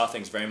saw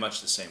things very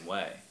much the same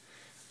way,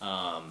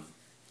 and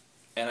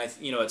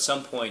at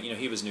some point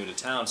he was new to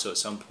town, so at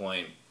some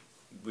point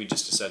we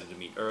just decided to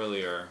meet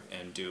earlier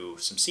and do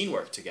some scene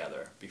work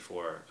together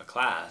before a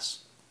class,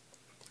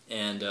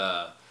 and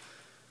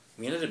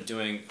we ended up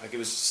doing, like, it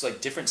was just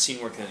like different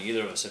scene work than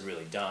either of us had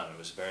really done. It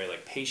was very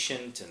like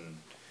patient and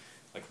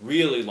like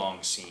really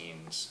long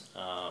scenes,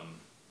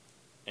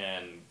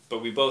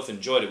 but we both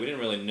enjoyed it. We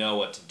didn't really know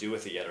what to do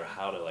with it yet or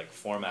how to like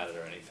format it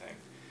or anything,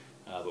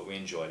 but we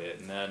enjoyed it,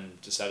 and then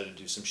decided to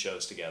do some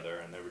shows together,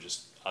 and they were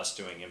just us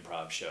doing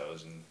improv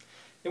shows, and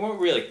they weren't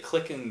really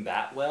clicking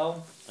that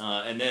well,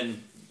 and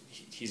then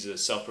he's a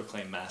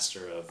self-proclaimed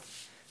master of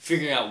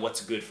figuring out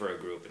what's good for a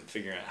group and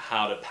figuring out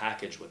how to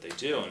package what they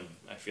do, and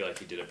I feel like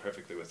he did it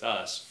perfectly with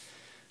us.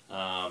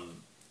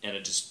 And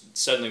it just,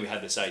 suddenly we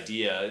had this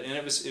idea, and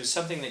it was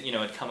something that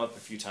had come up a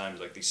few times,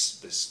 like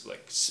this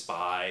like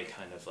spy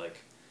kind of like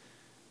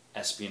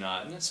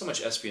espionage, not so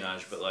much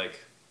espionage, but like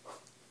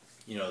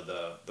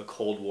the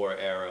Cold War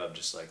era of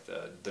just like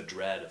the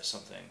dread of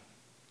something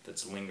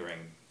that's lingering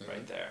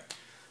right there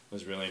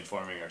was really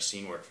informing our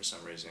scene work for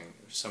some reason,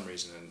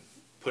 and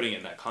putting it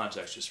in that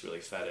context just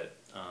really fed it.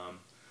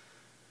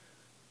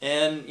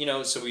 And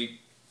so we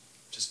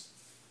just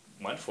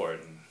went for it,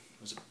 and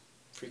it was a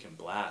freaking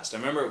blast. I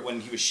remember when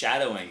he was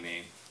shadowing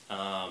me,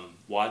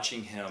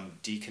 watching him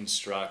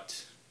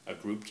deconstruct a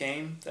group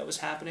game that was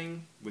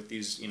happening with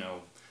these,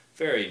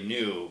 very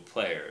new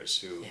players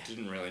who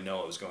didn't really know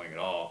what was going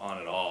on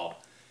at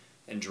all,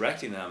 and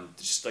directing them,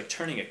 just like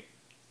turning a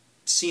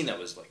scene that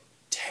was like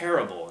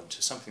terrible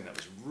into something that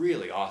was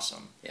really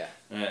awesome. Yeah.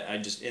 And I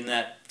just, in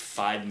that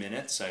 5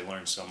 minutes, I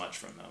learned so much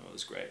from him. It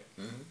was great.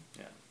 Mm-hmm.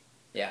 Yeah.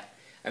 Yeah.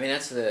 I mean,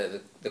 that's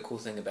the cool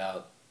thing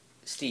about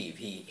Steve.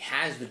 He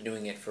has been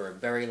doing it for a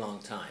very long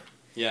time.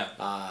 Yeah.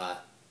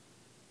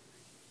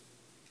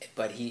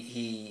 But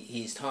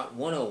he's taught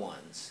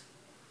 101s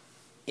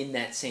in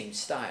that same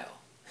style.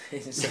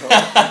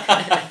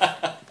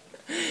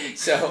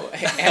 So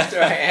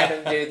after I had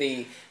him do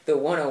the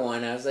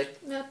 101, I was like,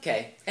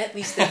 okay, at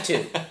least a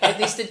 2. At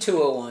least a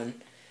 201.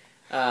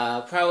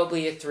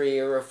 Probably a 3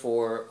 or a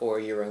 4 or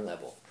your own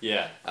level.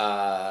 Yeah.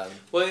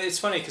 Well, it's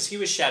funny because he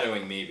was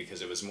shadowing me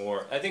because it was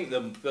more, I think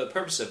the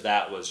purpose of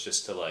that was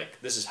just to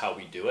like, this is how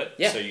we do it,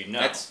 so you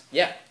know.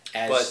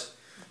 But,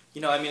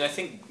 I mean, I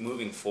think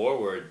moving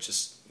forward,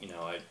 just,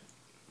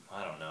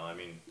 I don't know, I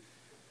mean,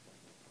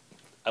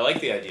 I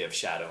like the idea of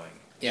shadowing.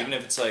 Yeah. Even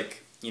if it's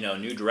like,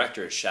 new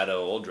directors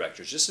shadow old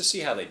directors, just to see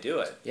how they do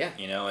it. Yeah.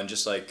 And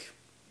just like,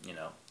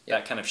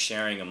 that kind of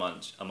sharing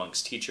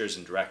amongst teachers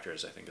and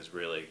directors, I think is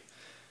really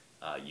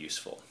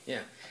useful.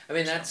 Yeah. I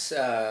mean, that's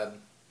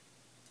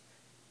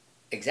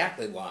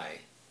exactly why,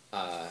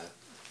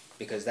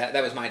 because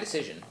that was my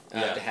decision to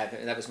have,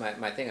 that was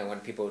my thing. I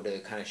wanted people to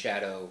kind of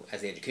shadow, as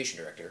the education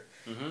director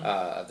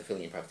of the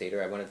Philly Improv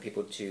Theater, I wanted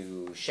people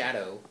to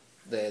shadow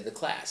the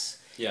class.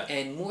 Yeah.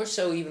 And more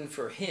so even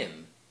for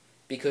him,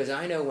 because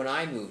I know when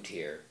I moved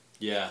here,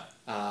 Yeah.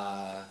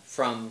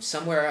 from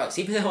somewhere else,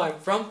 even though I'm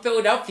from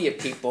Philadelphia,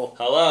 people.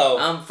 Hello.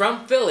 I'm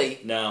from Philly.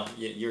 No,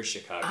 you're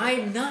Chicago.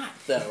 I'm not,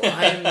 though.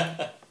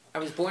 I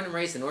was born and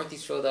raised in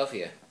Northeast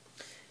Philadelphia.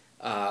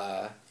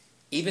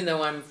 Even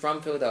though I'm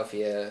from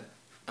Philadelphia,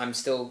 I was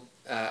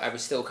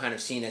still kind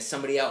of seen as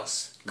somebody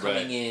else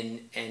coming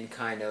in and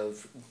kind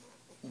of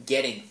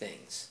getting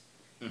things,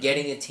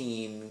 getting a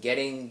team,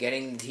 getting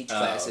to teach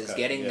classes,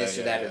 getting this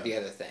or that or the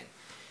other thing.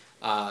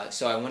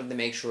 So I wanted to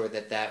make sure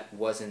that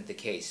wasn't the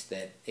case,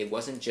 that it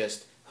wasn't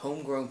just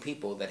homegrown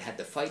people that had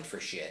to fight for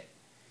shit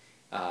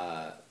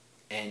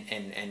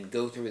and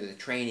go through the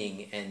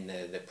training and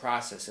the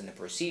process and the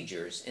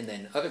procedures, and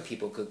then other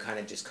people could kind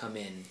of just come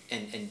in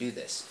and do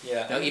this.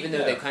 Yeah. Now, even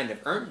though they kind of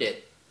earned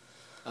it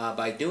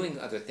by doing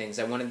other things,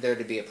 I wanted there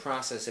to be a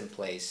process in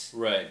place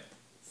Right.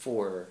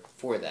 for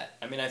that.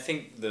 I mean, I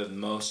think the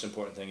most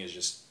important thing is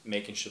just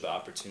making sure the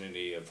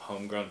opportunity of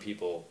homegrown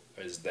people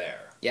is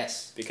there.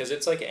 Yes. Because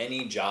it's like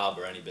any job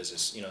or any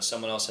business. You know,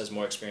 someone else has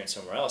more experience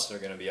somewhere else, they're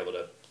going to be able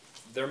to,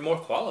 they're more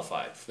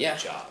qualified for the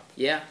job.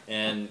 Yeah.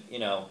 And, you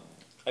know,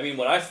 I mean,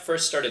 when I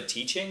first started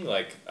teaching,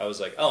 like, I was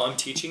like, oh, I'm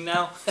teaching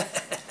now?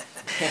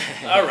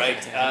 All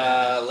right,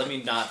 let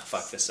me not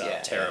fuck this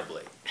up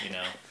terribly, you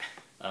know,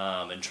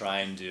 and try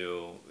and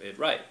do it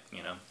right,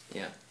 you know?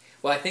 Yeah.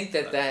 Well, I think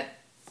that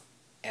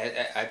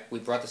we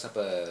brought this up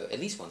at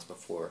least once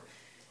before.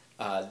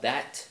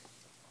 That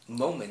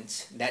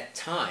moment, that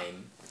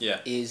time,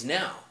 is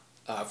now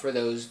for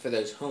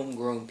those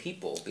homegrown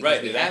people. Because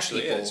right, we it have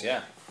actually people is,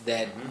 yeah.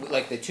 That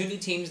like the two new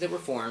teams that were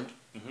formed,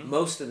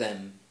 most of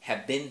them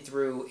have been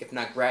through, if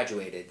not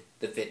graduated,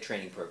 the FIT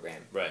training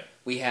program. Right.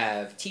 We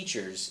have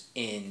teachers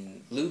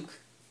in Luke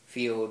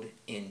Field,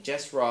 in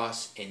Jess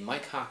Ross, in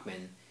Mike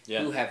Hockman,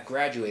 who have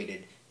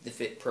graduated the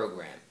FIT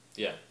program.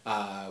 Yeah.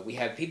 We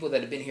have people that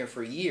have been here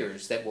for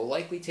years that will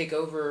likely take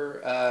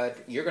over.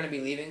 You're going to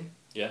be leaving.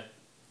 Yeah.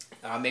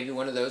 Maybe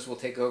one of those will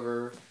take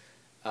over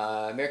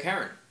Mayor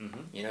Karen.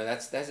 Mm-hmm. You know,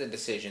 that's a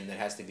decision that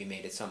has to be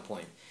made at some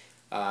point.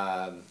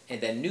 And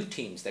then new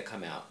teams that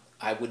come out.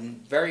 I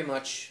wouldn't very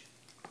much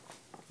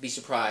be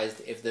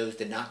surprised if those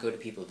did not go to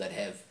people that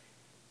have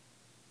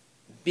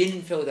been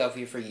in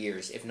Philadelphia for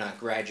years, if not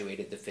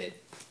graduated the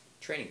FIT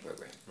training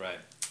program. Right.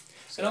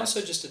 So and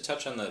also just to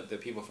touch on the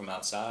people from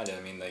outside,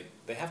 I mean,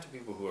 they have to be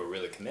people who are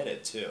really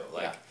committed too.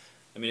 Like,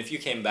 I mean, if you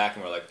came back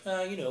and were like,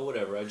 you know,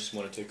 whatever, I just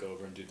want to take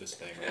over and do this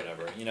thing or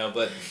whatever, you know,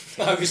 but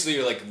obviously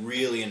you're like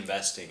really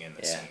investing in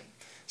the scene.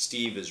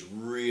 Steve is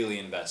really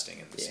investing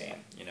in the scene.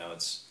 You know,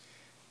 it's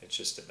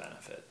just a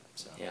benefit.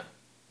 So. Yeah.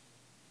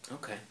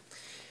 Okay.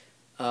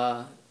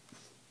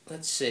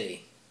 Let's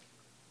see.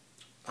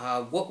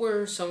 What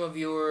were some of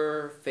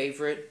your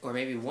favorite, or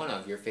maybe one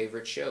of your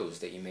favorite shows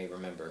that you may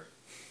remember?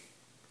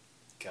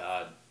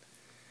 God.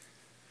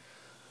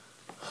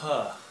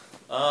 Huh.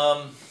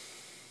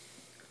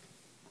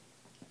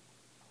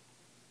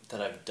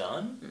 That I've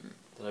done? Mm-hmm.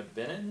 That I've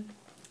been in?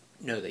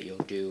 No, that you'll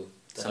do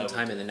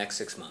sometime in the next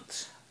 6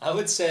 months. I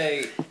would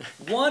say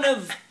one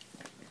of...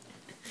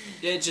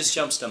 It just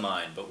jumps to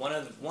mind, but one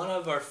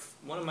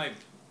of my...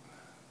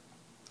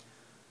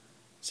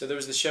 So there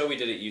was the show we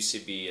did at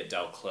UCB at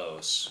Del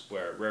Close,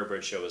 where Rare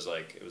Bird Show was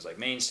like, it was like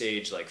main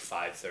stage, like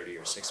 5:30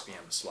 or 6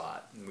 p.m.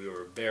 slot. And we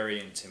were very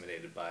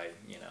intimidated by,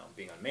 you know,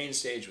 being on main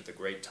stage with a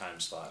great time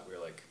slot. We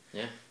were like,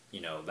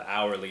 you know, the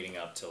hour leading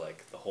up to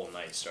like the whole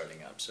night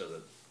starting up, so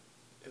that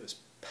it was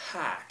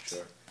packed.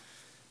 Sure.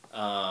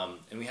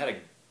 And we had a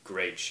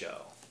great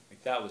show.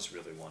 Like that was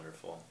really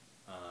wonderful.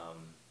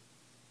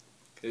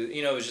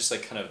 You know, it was just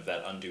like kind of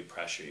that undue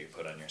pressure you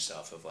put on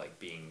yourself of like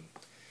being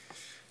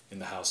in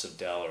the House of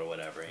Del or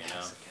whatever, you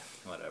know?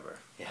 Whatever.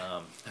 Yeah.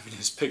 I mean,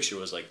 his picture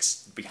was like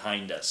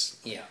behind us.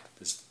 Yeah.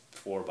 This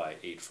 4 by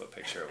 8 foot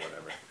picture or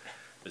whatever.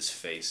 His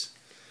face.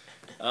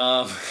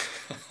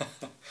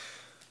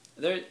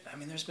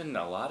 There's been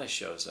a lot of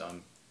shows though.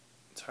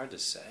 It's hard to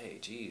say.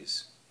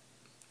 Jeez.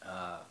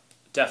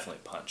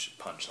 Definitely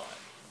Punchline.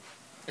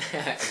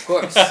 Of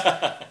course.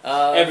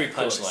 Every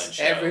Punchline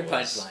show. Every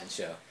Punchline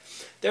show.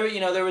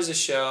 There was a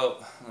show.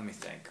 Let me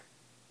think.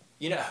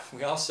 You know,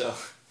 we also.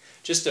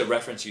 Just to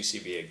reference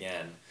UCB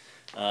again.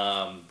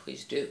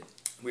 Please do.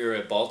 We were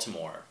at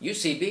Baltimore.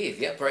 UCB,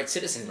 the Upright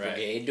Citizens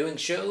Brigade, doing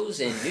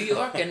shows in New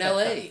York and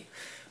L.A.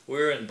 We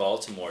were in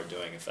Baltimore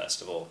doing a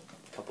festival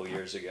a couple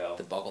years ago.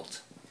 The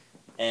Boggles.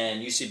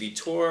 And UCB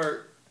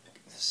Tour,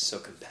 this is so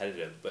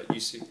competitive, but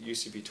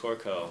UCB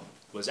Tourco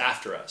was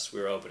after us.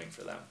 We were opening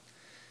for them.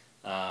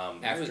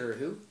 After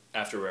who?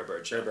 After Rare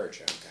Bird Show. Rare Bird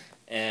Show, okay.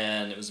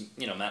 And it was,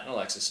 you know, Matt and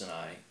Alexis and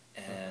I,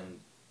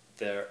 and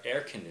their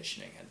air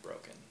conditioning had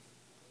broken.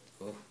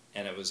 Ooh.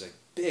 And it was a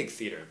big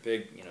theater,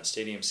 big, you know,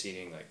 stadium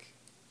seating, like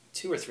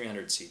 200 or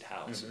 300 seat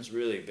house. Mm-hmm. It was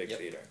really a big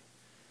theater.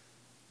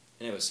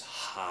 And it was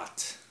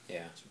hot.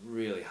 Yeah. It was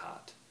really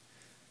hot.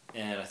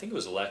 And I think it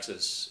was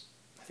Alexis,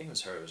 I think it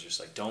was her, it was just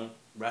like, don't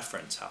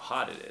reference how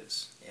hot it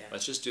is. Yeah.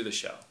 Let's just do the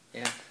show.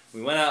 Yeah.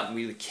 We went out and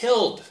we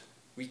killed.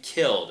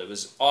 It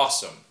was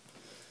awesome.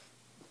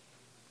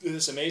 It was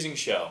this amazing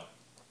show.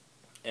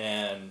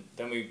 And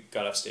then we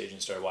got off stage and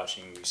started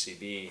watching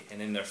UCB,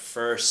 and in their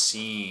first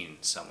scene,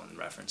 someone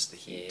referenced the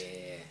heat,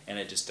 and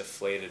it just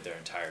deflated their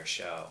entire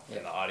show. Yeah.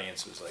 And the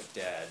audience was like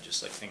dead,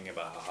 just like thinking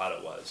about how hot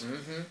it was.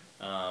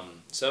 Mm-hmm.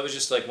 So it was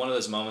just like one of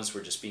those moments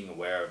where just being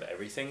aware of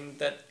everything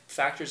that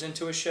factors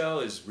into a show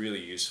is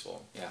really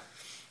useful. Yeah.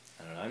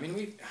 I don't know. I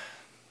mean,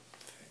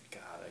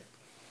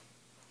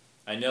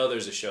 I know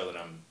there's a show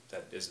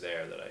that is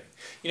there that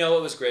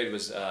what was great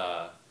was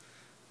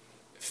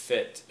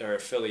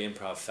Philly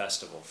Improv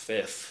Festival,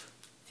 FIF.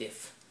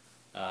 FIF.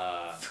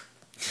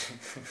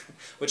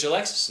 Which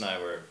Alexis and I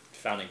were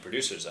founding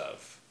producers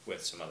of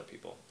with some other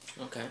people.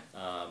 Okay.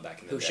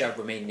 Back in the day. Who shall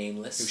remain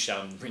nameless. Who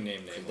shall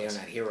remain nameless.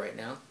 They're not here right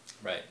now.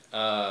 Right.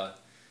 I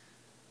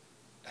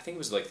think it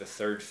was like the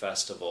third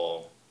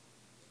festival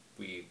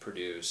we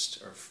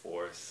produced, or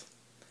fourth.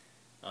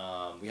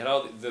 We had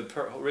the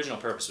original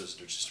purpose was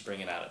just to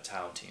bring in out of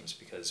town teams,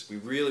 because we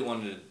really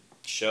wanted to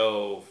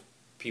show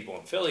people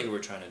in Philly who were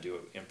trying to do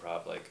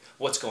improv like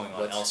what's going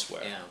on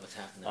elsewhere. Yeah, what's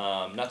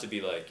happening. Not to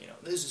be like,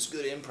 this is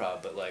good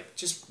improv, but like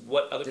just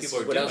what other people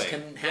are doing. What else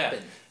can happen?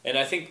 Yeah. And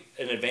I think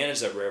an advantage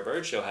that Rare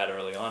Bird Show had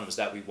early on was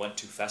that we went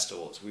to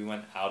festivals. We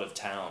went out of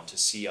town to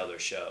see other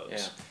shows.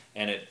 Yeah.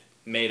 And it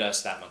made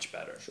us that much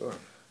better. Sure.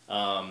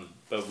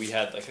 But we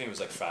had, I think it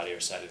was like Friday or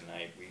Saturday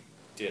night,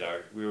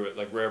 we were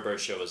like, Rare Bird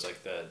Show was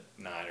like the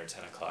 9 or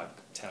 10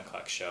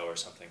 o'clock show or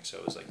something, so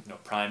it was like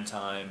prime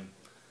time,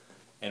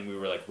 and we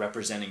were like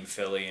representing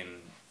Philly,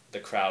 and the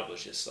crowd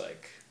was just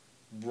like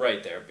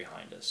right there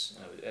behind us,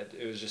 and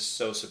it was just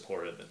so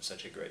supportive and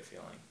such a great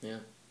feeling. Yeah.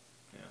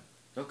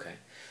 Okay.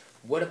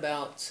 What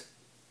about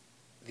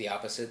the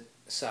opposite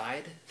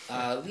side?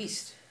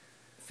 Least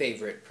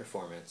favorite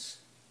performance?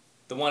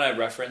 The one I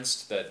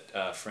referenced,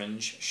 that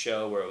Fringe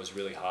show where it was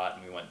really hot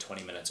and we went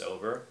 20 minutes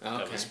over,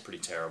 that was pretty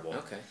terrible.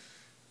 Okay.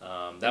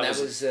 That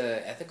was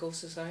Ethical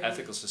Society?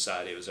 Ethical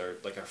Society. It was our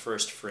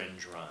first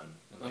Fringe run,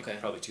 in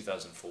probably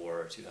 2004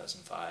 or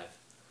 2005.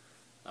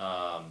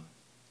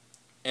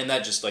 And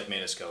that just like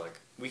made us go like,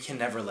 we can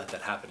never let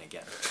that happen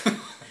again.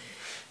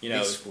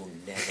 This will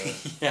never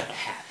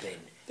happen.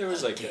 There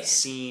was like a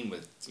scene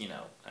with I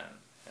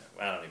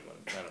don't even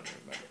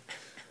remember.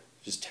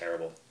 Just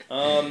terrible.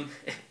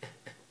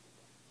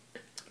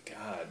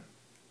 God,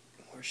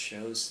 more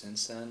shows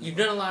since then. You've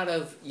done a lot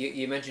of,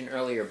 you mentioned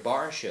earlier,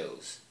 bar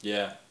shows.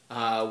 Yeah.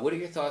 What are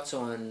your thoughts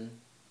on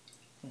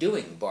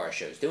doing bar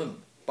shows,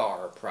 doing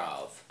bar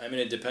prov? I mean,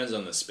 it depends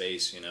on the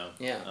space,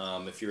 Yeah.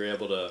 If you're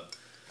able to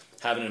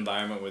have an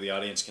environment where the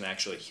audience can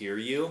actually hear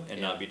you and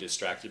not be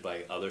distracted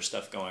by other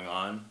stuff going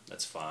on,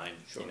 that's fine.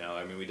 Sure.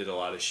 I mean, we did a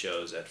lot of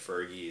shows at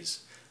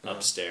Fergie's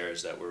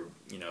upstairs that were,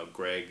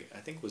 Greg, I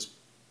think, was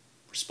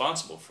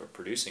responsible for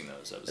producing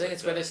those. That was I think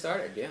it's where they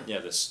started, yeah. Yeah,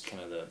 this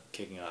kind of the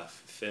kicking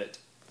off fit.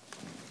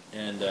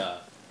 And,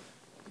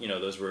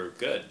 those were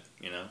good,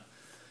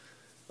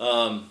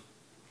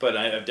 But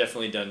I've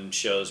definitely done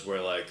shows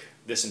where, like,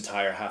 this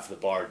entire half of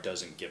the bar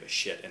doesn't give a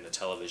shit and the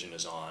television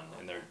is on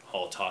and they're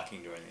all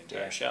talking during the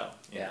entire show,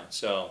 you know?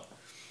 So,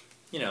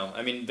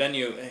 I mean,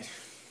 venue,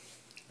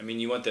 I mean,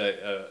 you want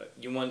a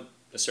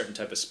certain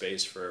type of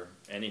space for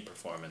any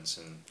performance,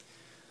 and,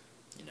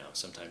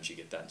 sometimes you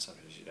get that and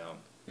sometimes you don't.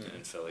 Mm-hmm. And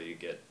in Philly, you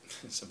get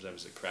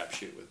sometimes a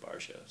crapshoot with bar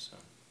shows. So.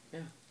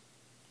 Yeah.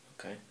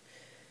 Okay.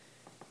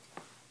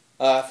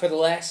 For the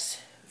last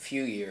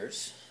few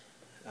years,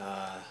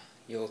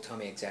 you'll tell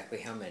me exactly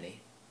how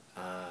many.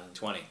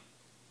 20.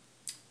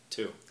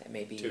 2. That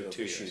may be 2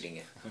 overshooting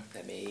it.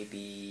 That may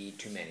be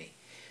too many.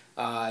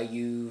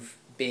 You've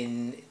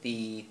been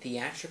the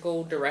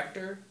theatrical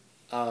director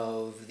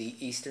of the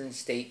Eastern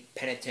State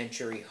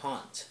Penitentiary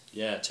Haunt.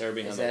 Yeah, Terror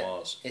Behind the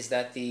Walls. Is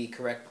that the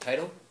correct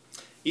title?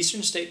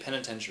 Eastern State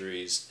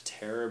Penitentiary's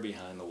Terror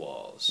Behind the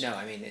Walls. No,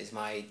 I mean, is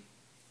my...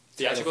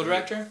 Theatrical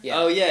director? Yeah.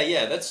 Oh,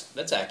 yeah,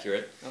 that's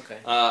accurate. Okay.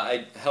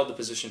 I held the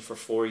position for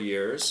 4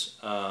 years.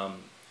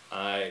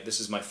 This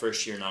is my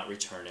first year not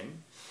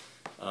returning,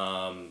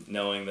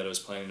 knowing that I was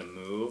planning to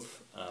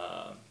move.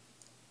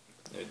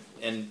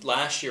 And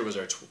last year was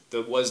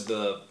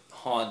the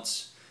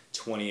Haunt's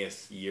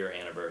 20th year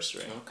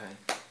anniversary. Okay.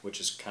 Which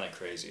is kind of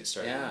crazy. It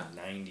started in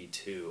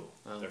 92,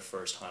 their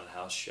first haunted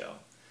house show.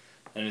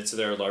 And it's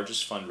their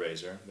largest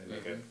fundraiser. They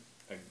make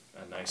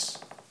a nice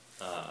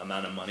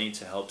amount of money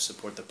to help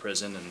support the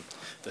prison and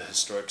the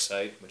historic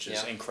site, which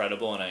is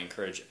incredible, and I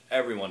encourage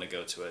everyone to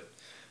go to it.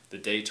 The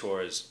day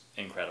tour is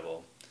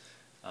incredible,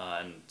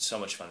 and so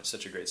much fun. It's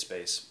such a great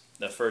space.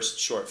 The first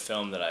short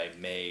film that I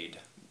made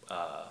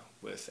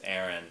with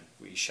Aaron,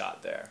 we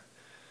shot there.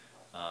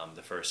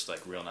 The first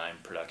Real 9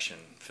 production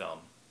film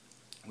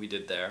we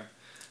did there.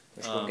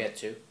 Which we'll get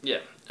to. Yeah.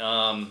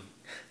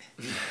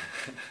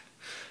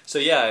 So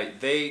yeah,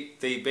 they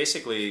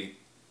basically,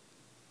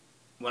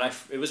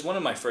 it was one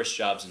of my first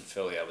jobs in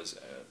Philly. I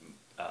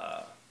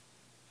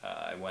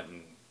went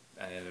and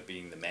I ended up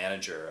being the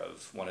manager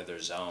of one of their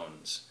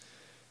zones.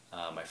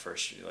 My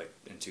first year,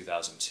 in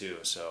 2002.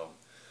 So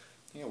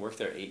I think I worked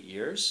there 8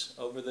 years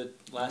over the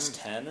last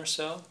 10 or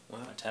so.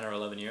 Wow. 10 or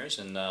 11 years,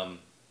 and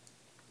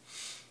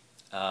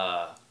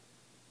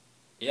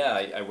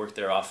Yeah, I worked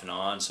there off and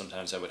on.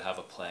 Sometimes I would have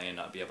a play and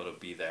not be able to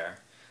be there,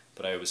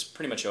 but I was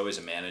pretty much always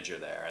a manager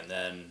there. And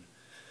then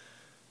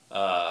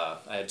I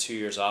had 2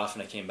 years off,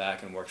 and I came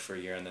back and worked for a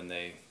year, and then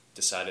they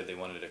decided they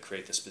wanted to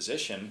create this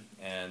position,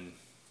 and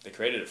they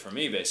created it for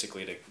me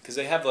basically because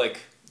they had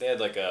like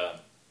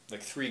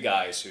three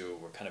guys who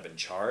were kind of in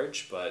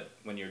charge, but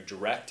when you're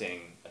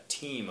directing a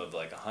team of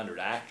like 100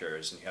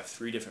 actors and you have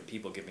three different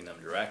people giving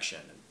them direction,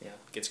 Yeah.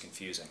 it gets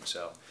confusing.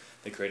 So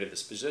they created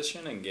this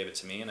position and gave it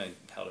to me, and I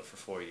held it for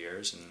 4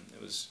 years, and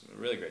it was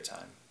a really great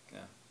time.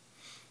 Yeah.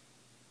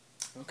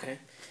 Okay.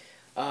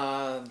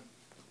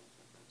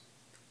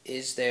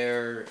 Is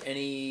there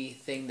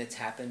anything that's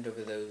happened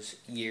over those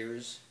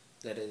years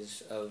that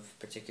is of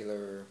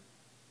particular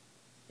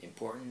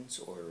importance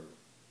or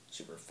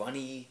super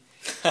funny?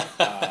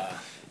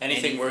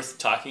 Anything worth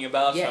talking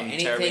about from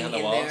Terror Behind the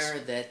Walls? Yeah, anything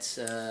in there that's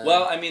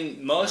well, I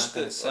mean, most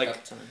not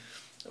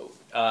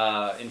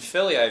of in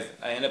Philly, I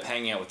end up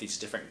hanging out with these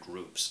different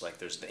groups. Like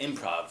there's the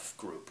improv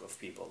group of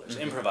people. There's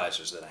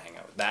improvisers that I hang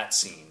out with. That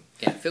scene.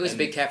 Yeah, Philly's a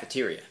big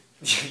cafeteria.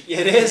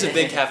 It is a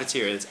big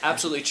cafeteria. It's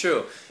absolutely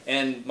true.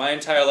 And my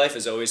entire life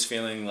is always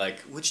feeling like,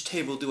 which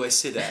table do I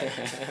sit at?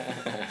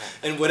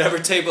 And whatever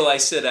table I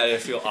sit at, I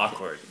feel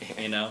awkward.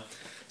 You know,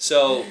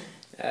 so.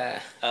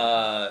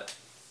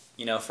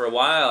 You know, for a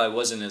while I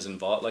wasn't as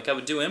involved. Like I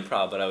would do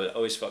improv, but I would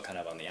always felt kind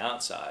of on the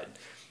outside.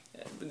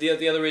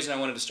 The other reason I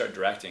wanted to start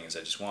directing is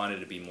I just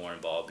wanted to be more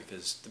involved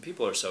because the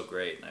people are so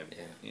great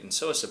and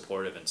so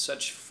supportive, and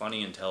such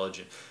funny,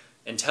 intelligent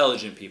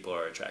people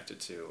are attracted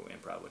to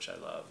improv, which I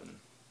love, and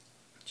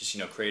just, you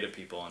know, creative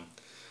people.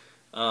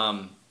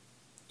 And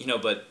you know,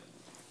 but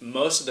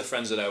most of the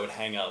friends that I would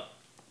hang out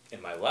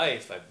in my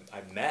life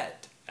I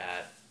met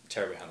at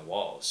Terror Behind the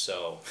Walls.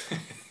 So.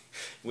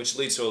 Which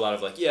leads to a lot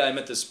of like, yeah, I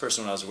met this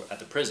person when I was at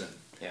the prison.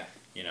 Yeah.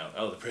 You know,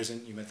 oh, the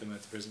prison? You met them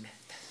at the prison?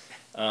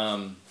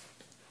 But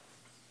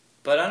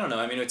I don't know.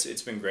 I mean,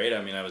 it's been great.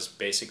 I mean, I was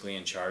basically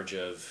in charge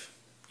of,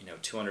 you know,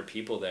 200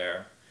 people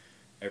there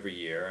every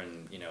year,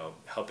 and, you know,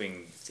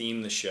 helping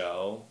theme the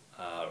show.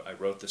 I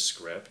wrote the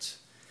script,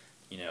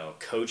 you know,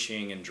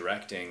 coaching and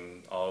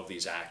directing all of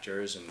these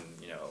actors, and,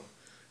 you know,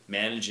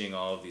 managing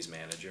all of these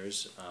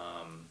managers,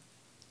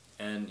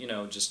 and, you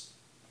know, just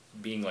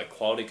being like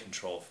quality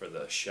control for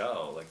the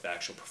show, like the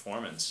actual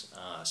performance.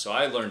 So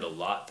I learned a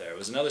lot there. It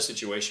was another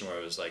situation where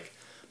it was like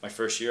my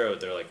first year,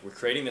 they're like, we're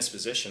creating this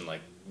position,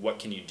 like what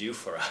can you do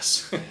for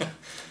us?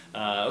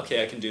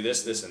 Okay, I can do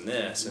this, this, and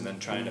this, and then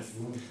trying to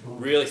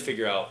really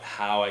figure out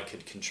how I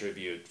could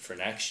contribute for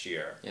next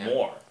year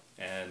more.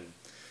 And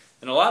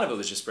a lot of it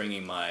was just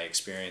bringing my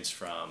experience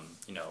from,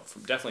 you know,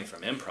 definitely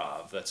from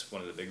improv. That's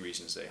one of the big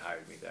reasons they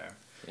hired me there.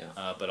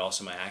 Yeah. But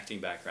also my acting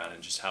background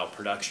and just how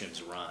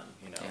productions run.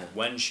 You know,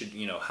 when should,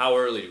 you know, how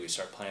early do we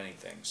start planning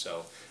things?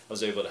 So I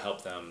was able to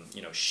help them,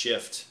 you know,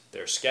 shift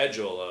their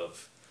schedule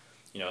of,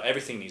 you know,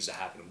 everything needs to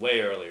happen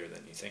way earlier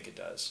than you think it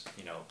does.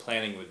 You know,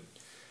 planning would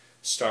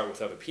start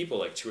with other people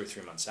like 2 or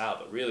 3 months out,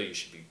 but really you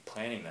should be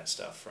planning that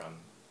stuff from,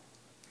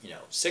 you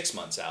know, 6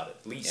 months out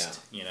at least.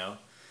 You know,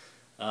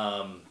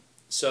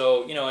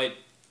 so you know, it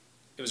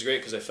was great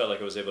because I felt like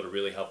I was able to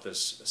really help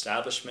this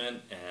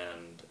establishment,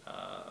 and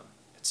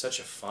it's such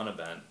a fun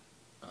event.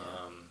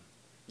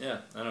 Yeah,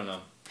 I don't know.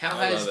 How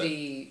has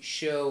the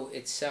show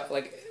itself,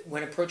 like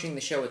when approaching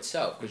the show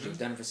itself, because you've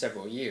done it for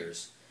several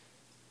years,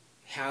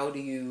 how do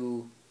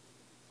you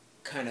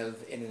kind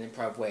of, in an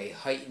improv way,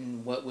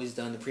 heighten what was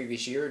done the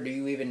previous year, or do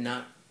you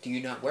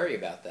not worry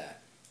about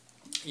that?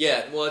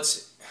 Yeah, well,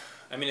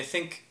 I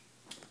think,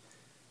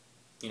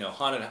 you know,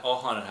 all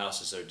haunted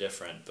houses are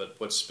different, but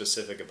what's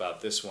specific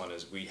about this one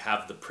is we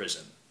have the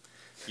prison.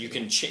 You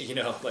can, you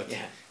know, like,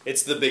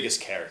 it's the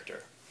biggest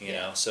character, you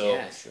know,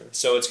 so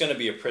so it's going to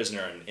be a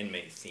prisoner and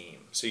inmate theme.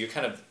 So you're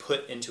kind of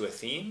put into a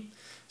theme.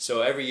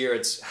 So every year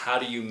it's how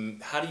do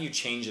you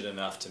change it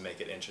enough to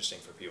make it interesting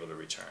for people to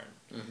return.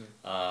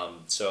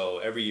 So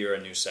every year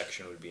a new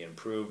section would be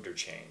improved or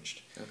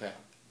changed. Okay.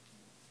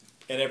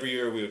 And every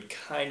year we would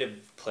kind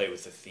of play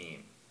with the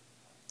theme.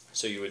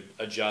 So you would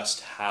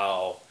adjust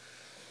how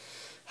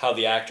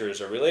the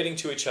actors are relating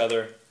to each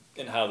other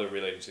and how they're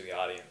relating to the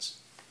audience.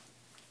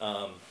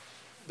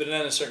 But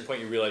then at a certain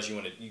point you realize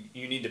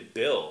you need to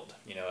build.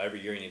 You know,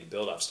 every year you need to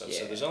build off stuff.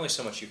 Yeah. So there's only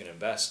so much you can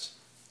invest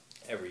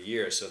every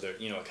year. So there,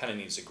 you know, it kind of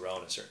needs to grow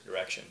in a certain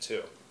direction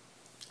too.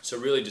 So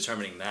really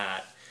determining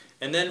that.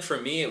 And then for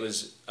me it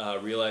was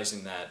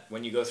realizing that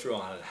when you go through a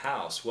haunted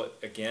house, we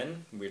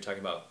were talking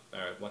about,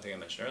 one thing I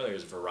mentioned earlier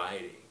is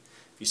variety.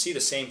 If you see the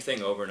same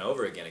thing over and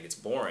over again, it gets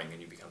boring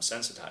and you become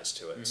sensitized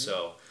to it.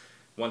 So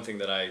one thing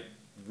that I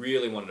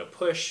really wanted to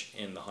push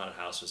in the haunted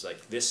house was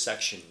like, this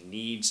section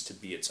needs to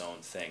be its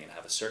own thing and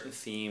have a certain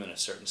theme and a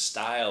certain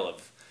style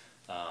of,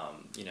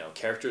 you know,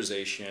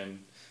 characterization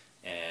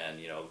and,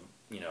 you know,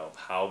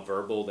 how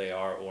verbal they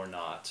are or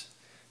not.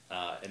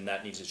 And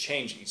that needs to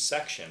change each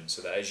section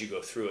so that as you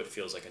go through it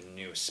feels like a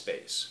new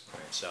space.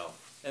 Right? So,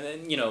 and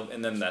then, you know,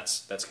 and then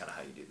that's kind of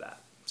how you do that.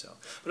 So,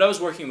 but I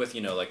was working with,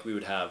 you know, like we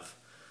would have,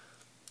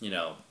 you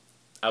know,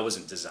 I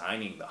wasn't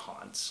designing the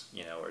haunts,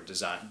 or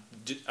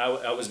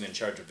I wasn't in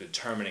charge of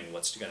determining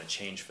what's going to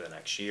change for the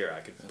next year.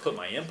 I could put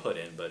my input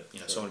in, but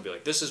someone would be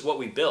like, "This is what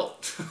we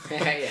built.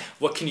 Yeah.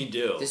 What can you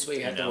do? This is what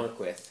you have to work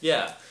with."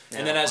 Yeah, now,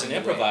 and then as an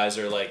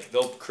improviser, like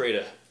they'll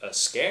create a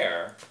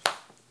scare,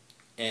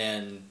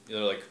 and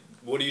they're like,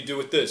 "What do you do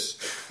with this?"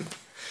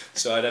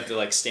 So I'd have to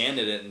like stand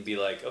in it and be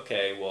like,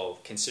 "Okay, well,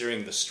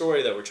 considering the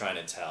story that we're trying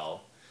to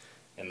tell,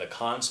 and the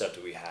concept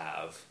that we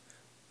have."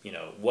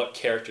 What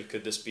character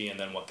could this be, and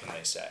then what can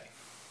they say?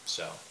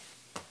 So,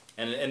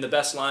 and the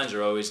best lines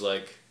are always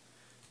like,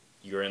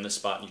 you're in the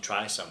spot and you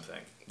try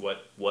something.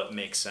 What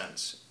makes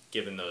sense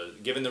given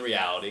the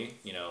reality?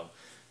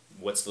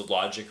 What's the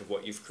logic of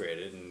what you've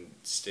created, and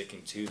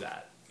sticking to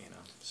that.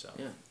 So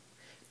yeah.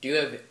 Do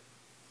you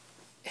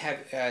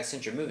have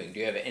since you're moving? Do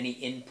you have any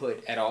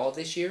input at all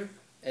this year?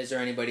 Is there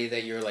anybody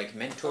that you're like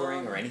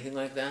mentoring or anything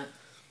like that?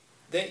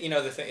 They,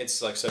 the thing,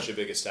 it's like such a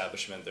big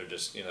establishment. They're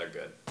just, they're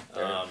good.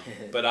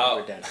 But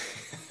We're done.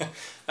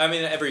 I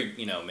mean, every,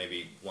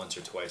 maybe once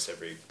or twice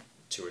every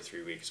 2 or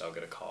 3 weeks, I'll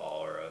get a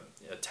call or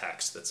a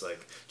text that's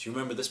like, "Do you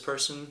remember this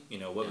person?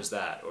 What was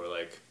that?" Or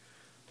like,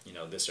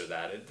 this or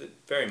that.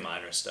 Very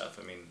minor stuff.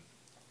 I mean,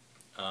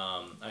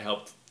 I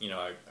helped,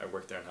 I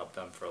worked there and helped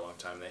them for a long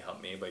time. They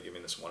helped me by giving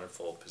me this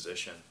wonderful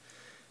position.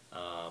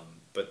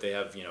 But they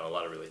have, a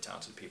lot of really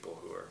talented people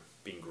who are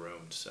being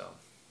groomed. So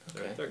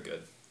they're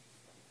good.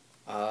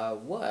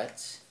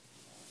 What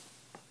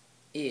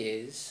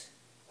is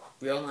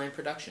Real Nine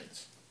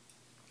Productions?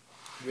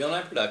 Real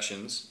Nine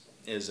Productions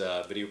is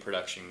a video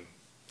production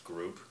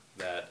group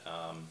that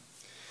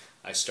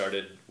I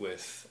started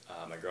with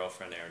my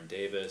girlfriend Erin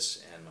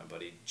Davis and my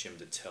buddy Jim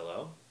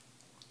DiTillo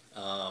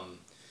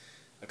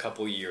a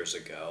couple years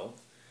ago.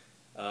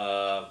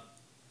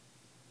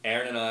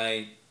 Erin and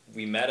I,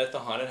 we met at the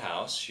haunted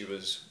house. She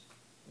was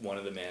one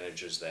of the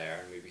managers there,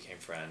 and we became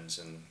friends,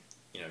 and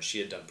she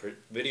had done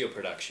video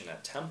production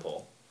at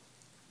Temple,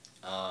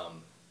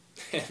 and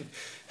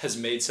has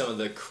made some of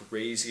the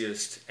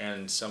craziest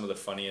and some of the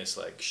funniest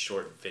like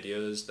short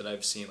videos that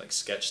I've seen, like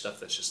sketch stuff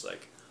that's just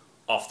like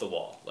off the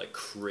wall, like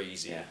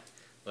crazy,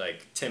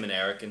 like Tim and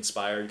Eric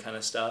inspired kind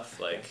of stuff.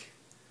 Like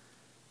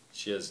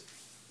she has,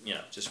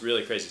 just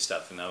really crazy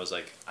stuff. And I was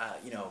like,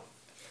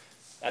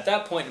 at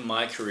that point in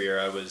my career,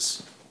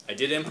 I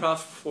did improv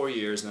for 4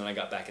 years, and then I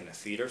got back into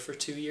theater for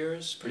 2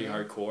 years, pretty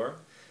hardcore.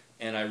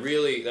 And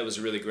that was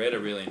really great. I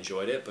really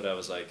enjoyed it, but I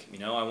was like,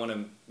 I want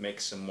to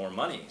make some more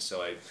money.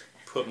 So I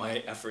put my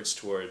efforts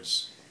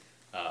towards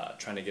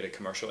trying to get a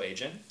commercial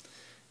agent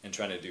and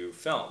trying to do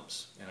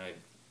films. And I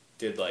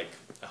did like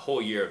a whole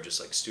year of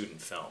just like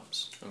student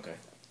films. Okay.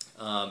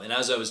 And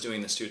as I was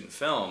doing the student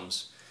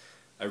films,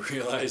 I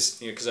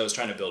realized, because I was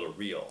trying to build a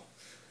reel,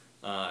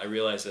 I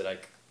realized that I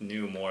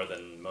knew more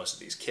than most of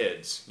these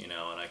kids, and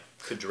I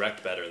could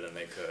direct better than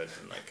they could.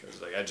 And like, it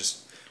was like, I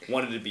just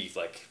wanted to be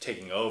like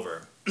taking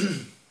over.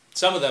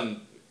 Some of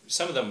them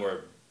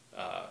were,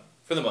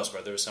 for the most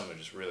part, there was some who were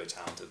just really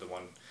talented.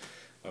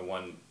 My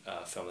one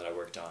film that I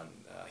worked on,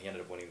 he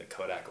ended up winning the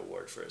Kodak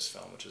Award for his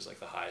film, which is like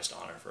the highest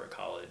honor for a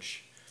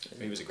college.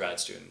 He was a grad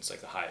student. It's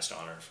like the highest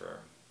honor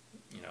for,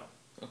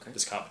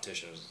 this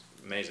competition. It was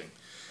amazing.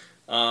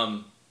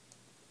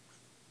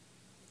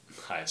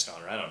 Highest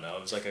honor, I don't know.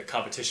 It was like a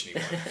competition he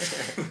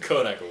won.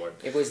 Kodak Award.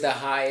 It was the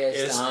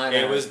highest honor.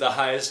 It was the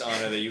highest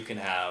honor that you can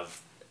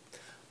have,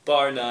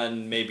 bar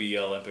none, maybe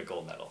Olympic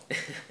gold medal.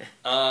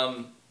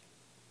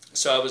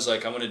 So I was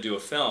like, I want to do a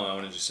film. I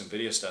want to do some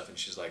video stuff. And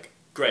she's like,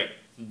 great.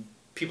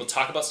 People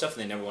talk about stuff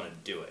and they never want to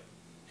do it.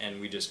 And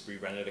we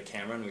rented a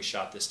camera and we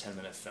shot this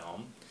 10-minute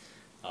film,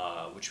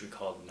 which we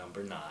called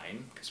Number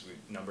 9, because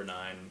number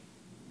 9,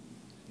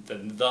 the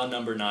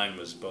number 9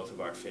 was both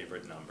of our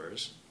favorite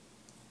numbers.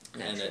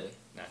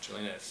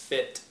 Naturally. And it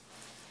fit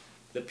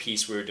the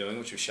piece we were doing,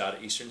 which we shot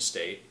at Eastern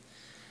State.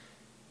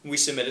 We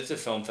submitted to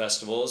film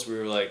festivals. We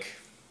were like,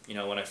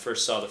 when I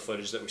first saw the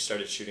footage that we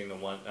started shooting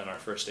on our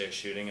first day of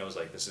shooting, I was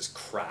like, this is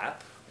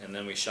crap. And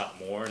then we shot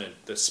more, and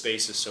the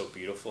space is so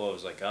beautiful. I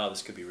was like, oh,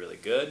 this could be really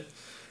good.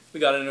 We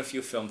got into a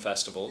few film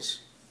festivals.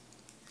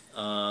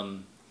 We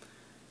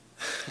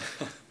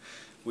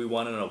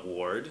won an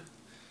award.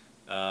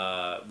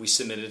 We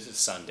submitted to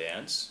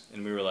Sundance,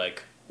 and we were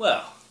like,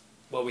 well,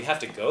 we have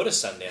to go to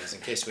Sundance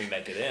in case we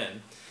make it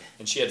in.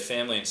 And she had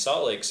family in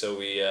Salt Lake, so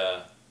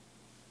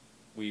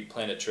we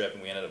planned a trip,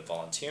 and we ended up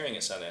volunteering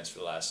at Sundance for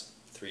the last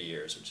 3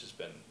 years, which has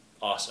been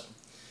awesome.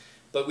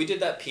 But we did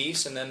that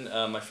piece, and then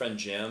my friend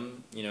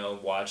Jim,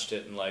 watched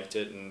it and liked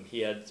it, and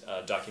he had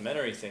a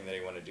documentary thing that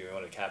he wanted to do. He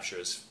wanted to capture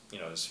his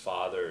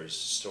father's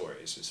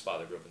stories. His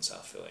father grew up in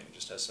South Philly, and he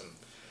just has some,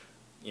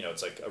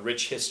 it's like a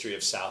rich history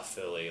of South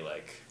Philly,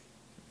 like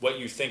what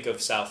you think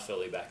of South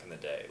Philly back in the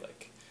day,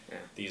 like. Yeah.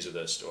 These are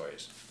those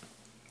stories.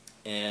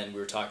 And we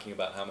were talking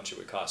about how much it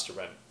would cost to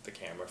rent the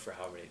camera for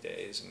how many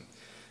days. And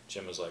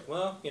Jim was like,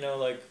 well,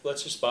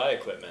 let's just buy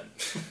equipment.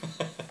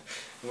 And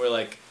we're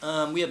like,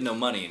 we have no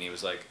money. And he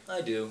was like,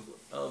 I do.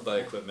 I'll buy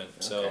equipment.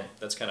 Okay. So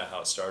that's kind of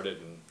how it started.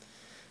 And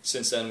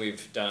since then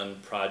we've done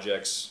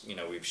projects.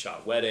 We've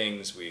shot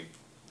weddings. We've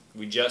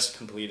we just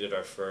completed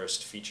our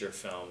first feature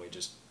film. We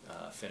just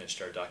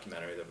finished our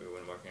documentary that we've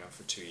been working on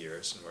for 2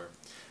 years, and we're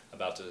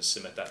about to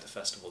submit that to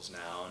festivals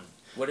now. And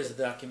what is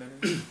the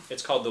documentary?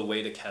 it's called The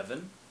Way to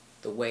Kevin.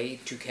 The Way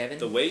to Kevin?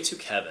 The Way to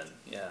Kevin,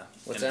 yeah.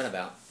 What's that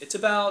about? It's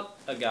about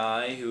a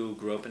guy who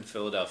grew up in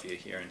Philadelphia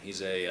here, and he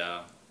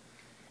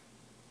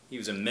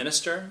was a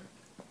minister,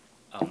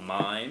 a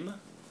mime,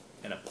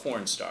 and a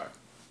porn star.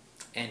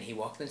 And he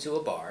walked into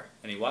a bar.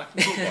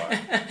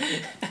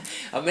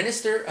 A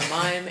minister, a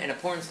mime, and a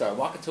porn star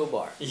walk into a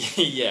bar.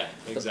 Yeah,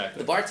 exactly.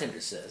 The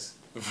bartender says.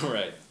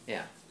 Right.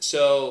 Yeah.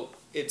 So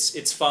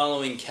it's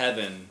following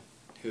Kevin,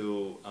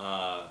 who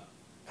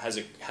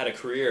had a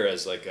career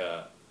as like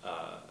a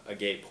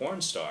gay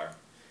porn star.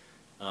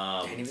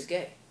 And he was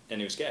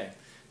gay.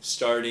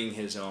 Starting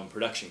his own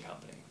production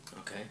company.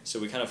 Okay. So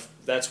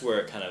that's where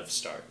it kind of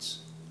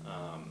starts.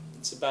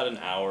 It's about an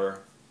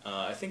hour.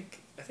 I think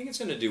it's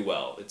going to do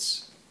well.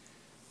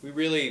 We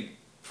really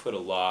put a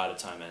lot of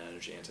time and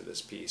energy into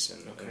this piece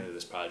and into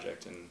this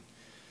project, and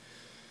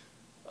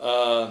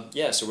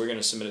so we're going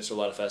to submit it to a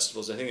lot of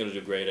festivals. I think it'll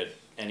do great at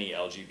any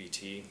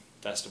LGBT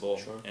festival,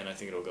 and I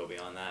think it'll go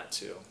beyond that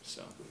too.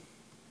 So.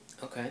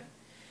 Okay.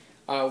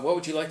 What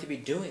would you like to be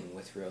doing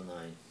with Real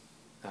Nine?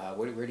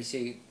 Where do you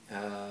see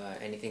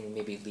anything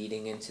maybe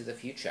leading into the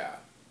future?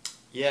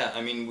 Yeah,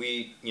 I mean,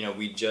 we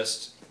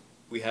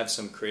have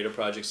some creative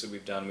projects that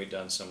we've done. We've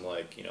done some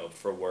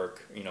for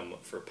work,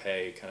 for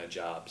pay kind of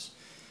jobs,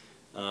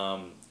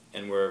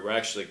 and we're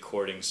actually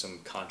courting some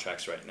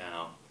contracts right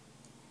now.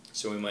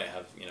 So we might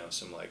have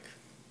some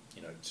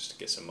just to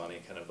get some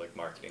money, kind of like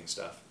marketing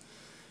stuff.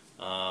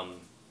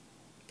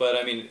 But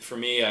I mean, for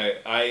me,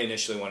 I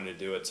initially wanted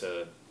to do it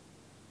to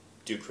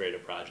do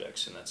creative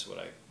projects, and that's what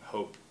I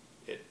hope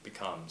it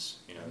becomes.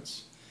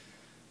 It's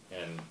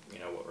and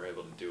what we're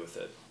able to do with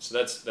it. So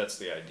that's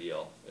the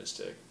ideal, is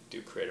to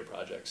do creative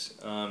projects.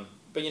 But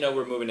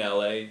we're moving to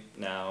LA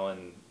now,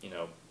 and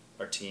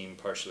our team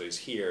partially is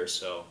here,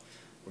 so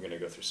we're going to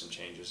go through some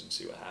changes and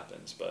see what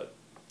happens. But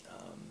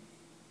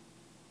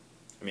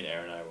I mean,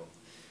 Aaron and I will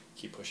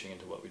keep pushing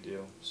into what we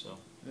do. So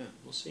yeah,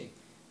 we'll see.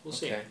 We'll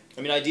see.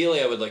 I mean,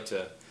 ideally, I would like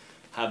to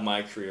have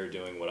my career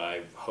doing what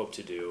I hope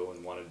to do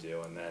and want to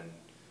do, and then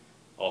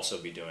also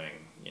be doing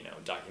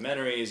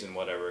documentaries and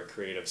whatever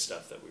creative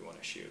stuff that we want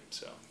to shoot.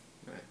 So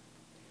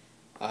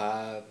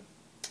right.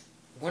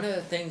 One of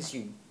the things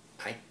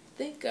I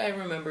think I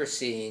remember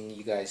seeing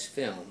you guys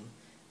film,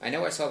 I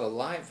know I saw the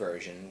live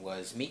version,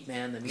 was Meat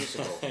Man the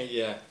musical.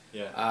 Yeah.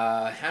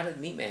 How did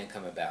Meat Man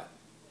come about?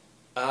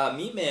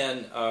 Meat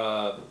Man,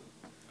 our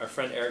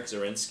friend Eric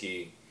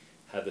Zarinsky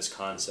had this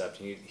concept.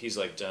 He's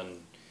like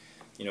done,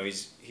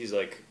 he's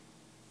like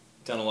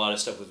done a lot of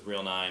stuff with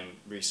Real Nine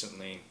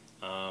recently.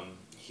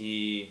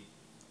 He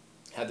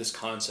had this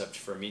concept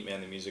for Meat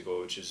Man the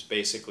musical, which is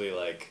basically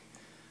like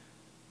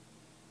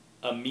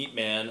a meat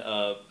man,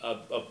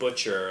 a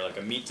butcher, like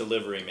a meat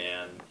delivery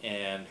man,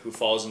 and who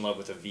falls in love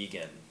with a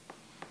vegan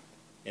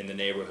in the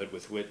neighborhood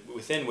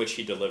within which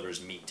he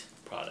delivers meat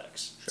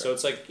products. Sure. So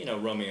it's like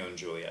Romeo and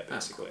Juliet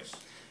basically.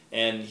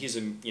 And he's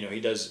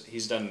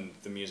done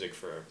the music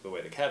for The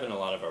Way to Kevin, a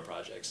lot of our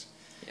projects.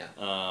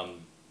 Yeah.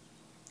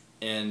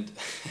 And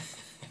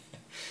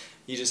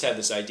he just had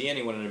this idea, and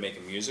he wanted to make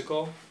a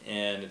musical,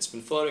 and it's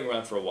been floating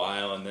around for a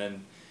while, and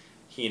then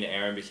he and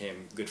Aaron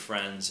became good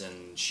friends,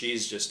 and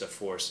she's just a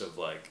force of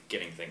like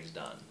getting things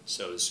done.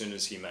 So as soon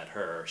as he met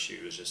her,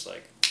 she was just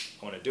like,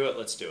 I want to do it,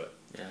 let's do it.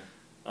 Yeah.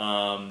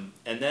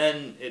 And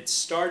then it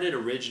started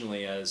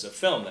originally as a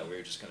film that we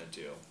were just going to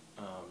do.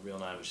 Real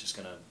Nine was just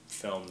going to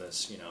film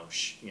this,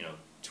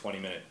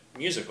 20-minute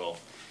musical.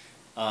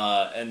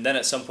 And then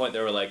at some point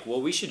they were like,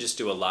 well, we should just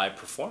do a live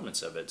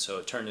performance of it. So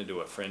it turned into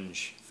a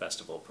Fringe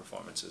Festival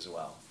performance as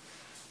well.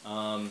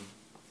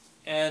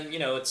 And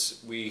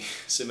we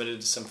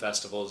submitted to some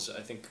festivals.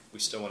 I think we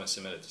still want to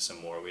submit it to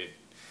some more.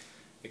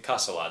 It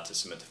costs a lot to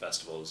submit to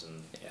festivals,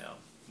 and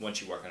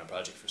once you work on a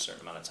project for a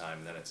certain amount of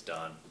time, then it's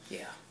done.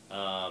 Yeah.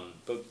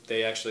 But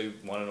they actually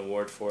won an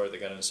award for it. They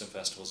got into some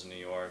festivals in New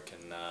York,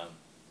 and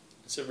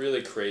it's a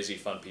really crazy,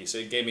 fun piece.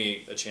 It gave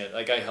me a chance.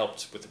 Like, I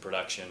helped with the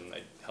production.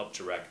 I helped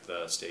direct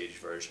the stage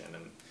version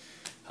and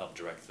helped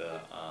direct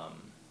the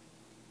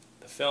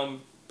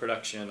film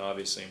production,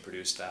 obviously, and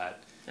produced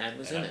that. And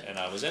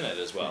I was in it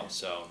as well. Yeah.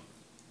 So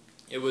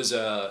it was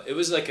a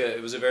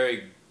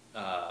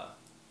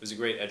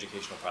great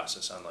educational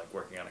process on like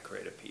working on a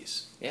creative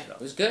piece. Yeah, so. It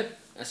was good.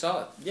 I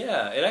saw it.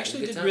 Yeah, it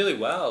actually did really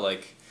well.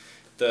 Like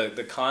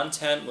the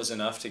content was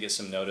enough to get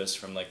some notice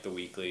from like the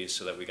weeklies,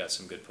 so that we got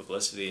some good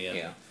publicity,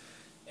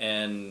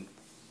 and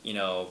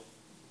the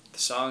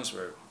songs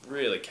were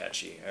really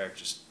catchy.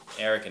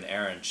 Eric and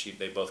Aaron,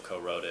 they both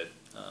co-wrote it.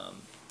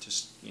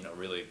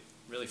 Really,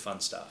 really fun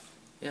stuff.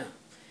 Yeah.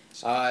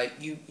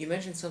 You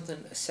mentioned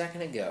something a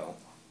second ago.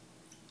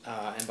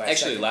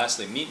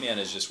 Lastly, Meat Man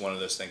is just one of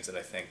those things that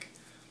I think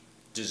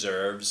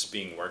deserves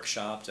being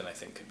workshopped, and I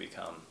think could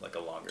become like a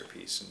longer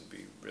piece and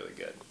be really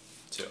good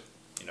to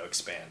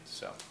expand.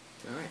 So.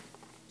 All right.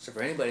 So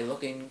for anybody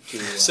looking to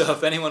So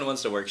if anyone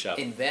wants to workshop,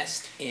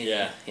 invest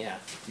in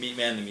Meat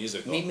Man the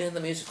Musical. Meat Man the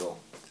Musical.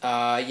 You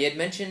had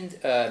mentioned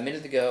a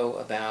minute ago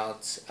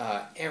about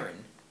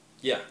Aaron.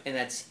 Yeah. And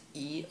that's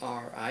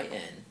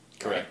ERIN.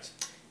 Correct.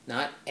 Right?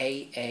 Not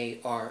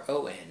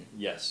AARON.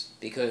 Yes.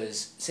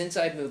 Because since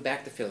I've moved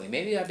back to Philly,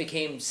 maybe I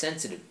became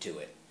sensitive to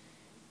it.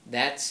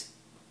 That's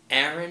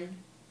Aaron.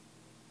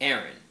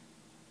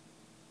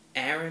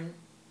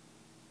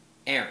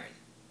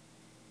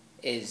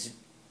 Is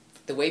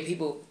the way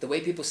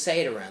people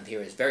say it around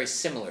here is very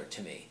similar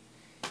to me.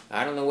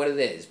 I don't know what it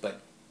is, but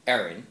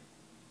Aaron.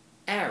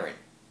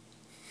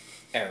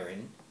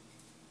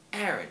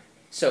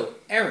 So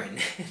Aaron.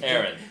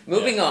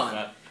 Moving on.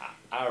 Not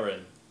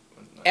Aaron.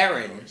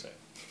 Aaron,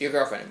 your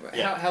girlfriend.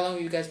 Yeah. How long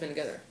have you guys been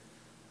together?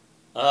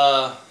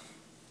 A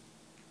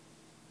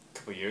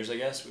couple years, I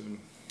guess. We've been.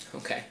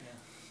 Okay.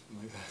 Yeah.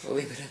 Like that. We'll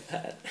leave it at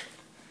that.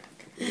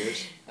 Couple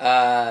years.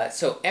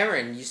 So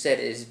Aaron, you said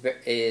is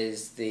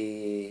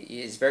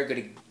very good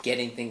at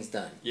getting things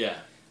done. Yeah.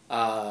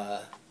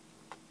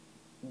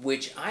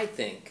 Which I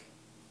think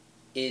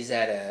is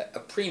at a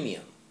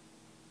premium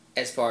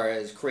as far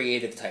as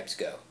creative types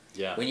go.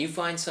 Yeah. When you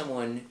find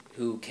someone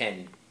who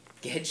can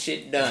get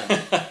shit done,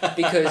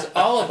 because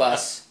all of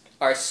us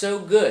are so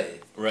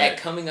good at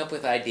coming up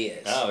with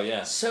ideas. Oh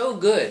yeah. So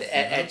good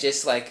at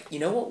just like, you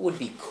know what would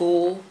be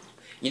cool?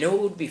 You know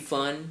what would be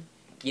fun?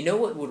 You know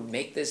what would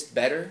make this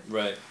better?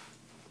 Right.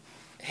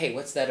 Hey,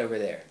 what's that over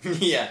there?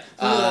 Yeah.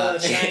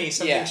 Shiny,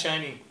 something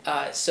shiny.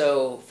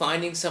 So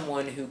finding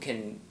someone who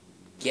can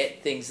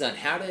get things done.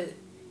 How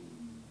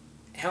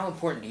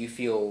important do you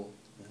feel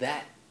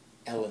that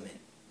element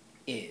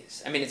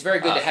is? I mean, it's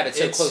very good to have it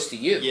so close to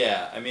you.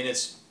 Yeah, I mean,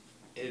 it's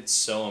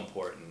so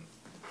important.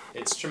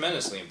 It's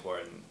tremendously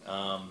important.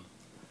 I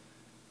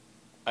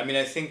mean,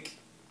 I think,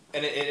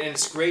 and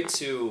it's great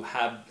to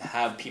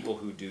have people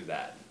who do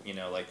that. You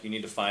know, like you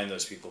need to find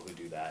those people who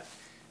do that,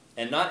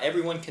 and not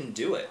everyone can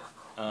do it.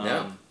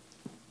 No.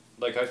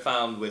 Like I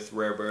found with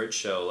Rare Bird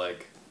Show,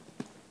 like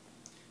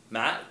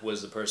Matt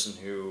was the person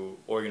who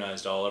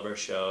organized all of our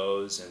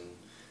shows and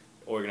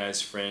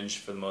organized Fringe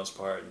for the most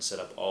part and set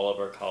up all of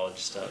our college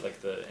stuff, like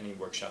any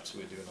workshops we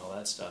would do and all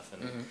that stuff.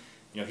 And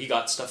you know, he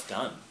got stuff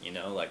done. You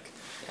know, like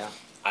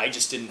I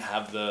just didn't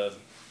have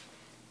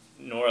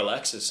nor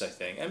Alexis, I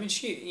think. I mean,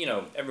 she,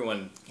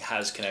 everyone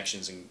has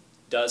connections and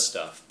does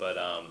stuff, but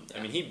I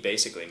mean, he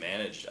basically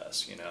managed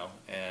us,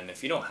 and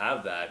if you don't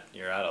have that,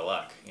 you're out of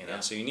luck,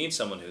 so you need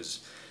someone who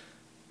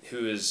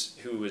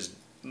is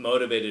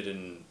motivated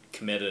and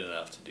committed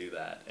enough to do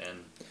that.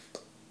 And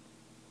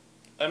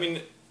I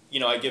mean,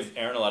 I give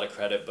Erin a lot of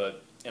credit,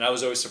 and I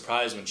was always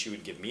surprised when she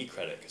would give me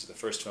credit, because the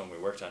first film we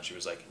worked on, she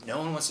was like, no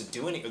one wants to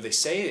do it, or they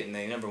say it and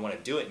they never want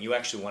to do it, and you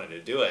actually wanted to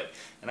do it,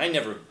 and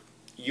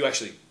you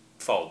actually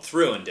followed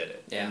through and did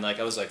it. And like,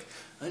 I was like,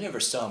 I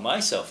never saw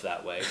myself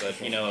that way, but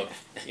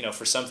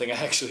for something I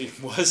actually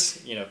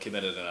was,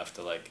 committed enough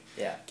to like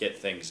get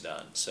things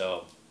done.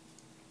 So,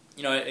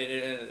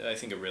 I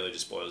think it really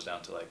just boils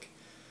down to like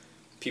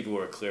people who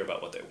are clear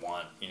about what they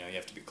want. You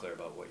have to be clear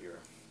about what you're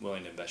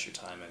willing to invest your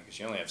time in, because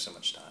you only have so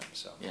much time.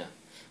 So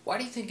why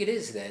do you think it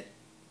is that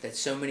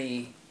so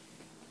many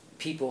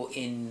people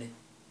in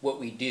what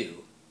we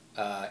do,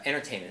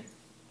 entertainment,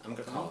 I'm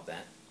going to call it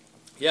that.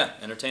 Yeah,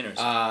 entertainers.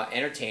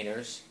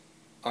 Entertainers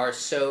are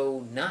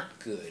so not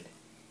good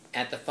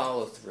at the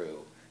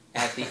follow-through,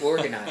 at the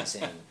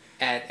organizing,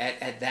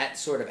 at that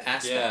sort of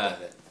aspect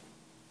of it?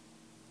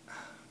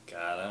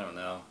 God, I don't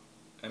know.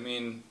 I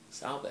mean...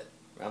 Solve it.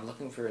 I'm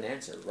looking for an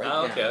answer right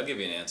now. Okay, I'll give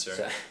you an answer.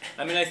 So.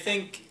 I mean, I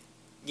think,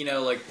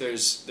 like,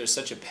 there's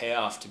such a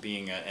payoff to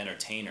being an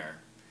entertainer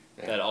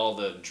that all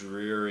the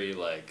dreary,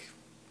 like,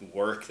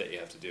 work that you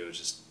have to do is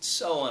just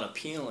so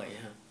unappealing.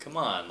 Yeah. Come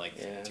on, like,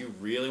 do you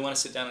really want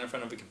to sit down in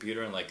front of a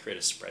computer and, like, create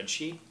a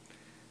spreadsheet?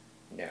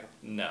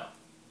 No.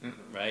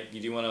 Right?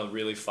 You do want to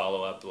really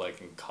follow up, like,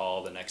 and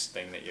call the next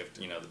thing that you have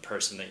to, the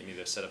person that you need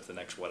to set up the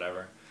next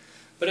whatever.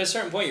 But at a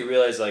certain point, you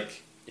realize,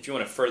 like, if you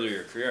want to further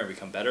your career and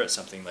become better at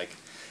something, like,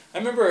 I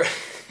remember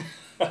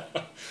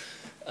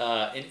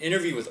an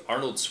interview with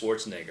Arnold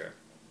Schwarzenegger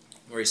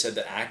where he said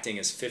that acting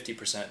is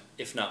 50%,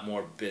 if not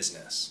more,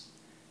 business.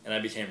 And I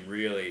became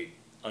really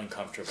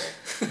uncomfortable.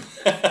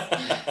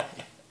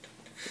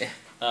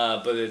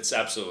 But it's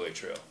absolutely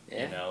true.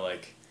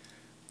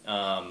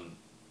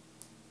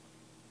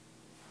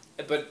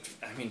 But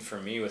I mean, for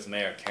me with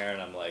Mayor Karen,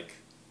 I'm like,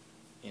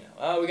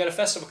 oh, we got a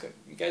festival.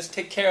 You guys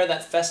take care of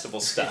that festival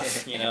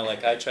stuff.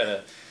 Like I try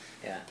to.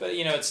 But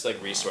it's like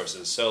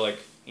resources. So like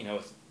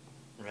with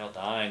Rail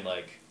Dine,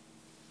 like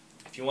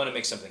if you want to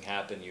make something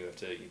happen, you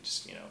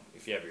just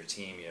if you have your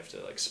team, you have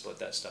to like split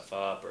that stuff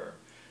up, or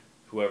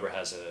whoever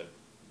has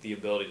the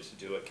ability to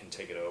do it can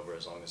take it over,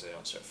 as long as they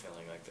don't start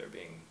feeling like they're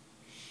being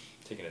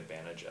taken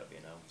advantage of.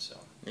 So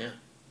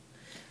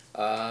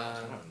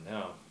I don't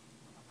know.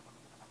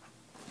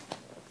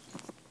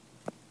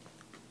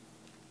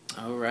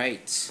 All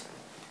right.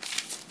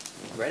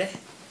 Ready?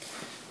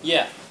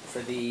 Yeah. For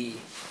the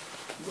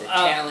the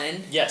tail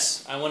end.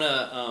 Yes, I want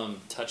to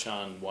touch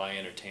on why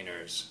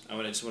entertainers.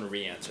 Just want to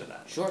re-answer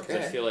that. Sure, go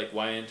ahead. I feel like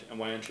why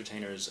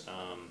entertainers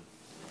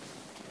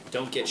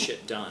don't get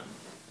shit done,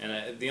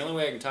 and the only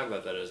way I can talk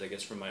about that is I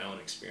guess from my own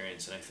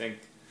experience, and I think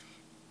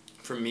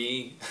for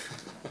me,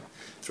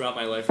 throughout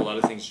my life, a lot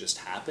of things just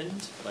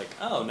happened. Like,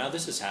 oh, now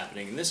this is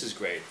happening, and this is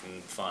great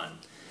and fun.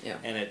 Yeah.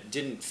 And it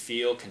didn't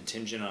feel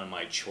contingent on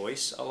my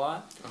choice a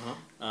lot.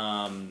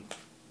 And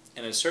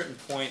at a certain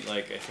point,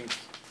 like, I think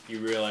you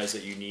realize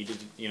that you needed,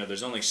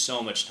 there's only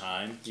so much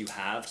time you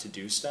have to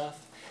do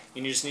stuff,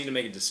 and you just need to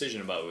make a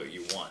decision about what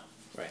you want.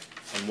 Right.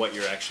 And what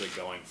you're actually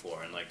going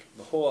for. And, like,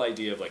 the whole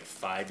idea of, like,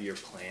 5-year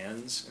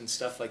plans and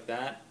stuff like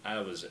that,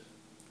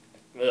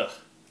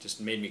 just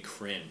made me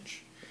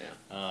cringe.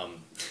 Yeah.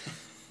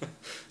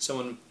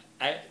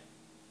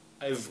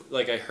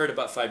 I heard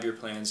about 5-year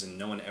plans and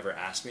no one ever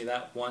asked me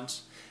that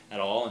once at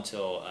all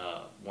until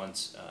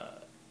once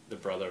the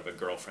brother of a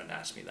girlfriend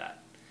asked me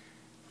that.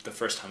 The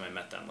first time I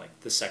met them, like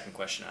the second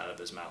question out of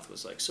his mouth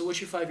was like, "So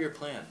what's your 5-year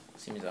plan?"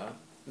 Seems odd.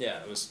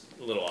 Yeah, it was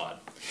a little odd.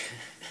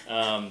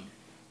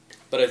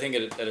 But I think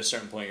at a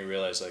certain point you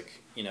realize,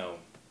 like, I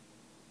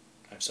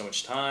have so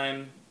much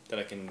time that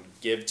I can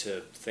give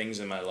to things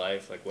in my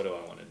life. Like, what do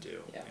I want to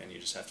do? Yeah. And you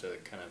just have to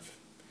kind of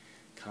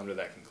come to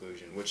that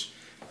conclusion, which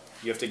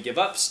you have to give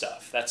up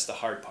stuff. That's the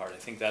hard part. I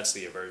think that's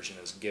the aversion,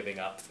 is giving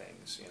up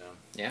things,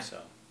 Yeah. So.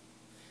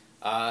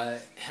 How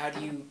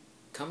do you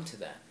come to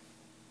that?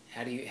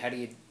 How do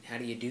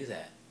you do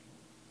that?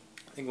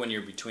 I think when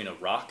you're between a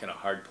rock and a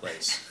hard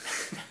place.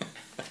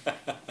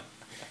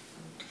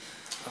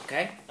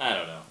 Okay. I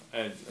don't know.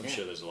 I'm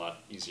sure there's a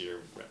lot easier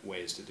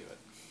ways to do it.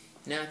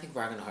 No, I think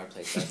rock and a hard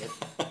place does it.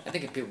 I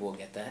think if people will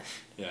get that,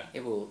 Yeah.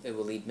 it will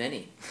lead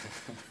many.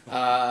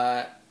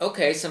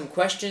 Okay, some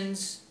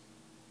questions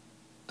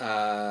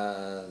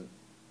that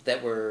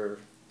were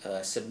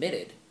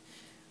submitted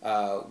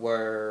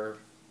were.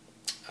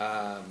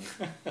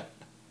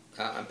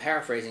 I'm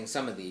paraphrasing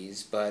some of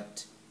these,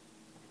 but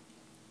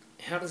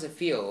how does it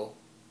feel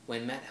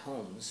when Matt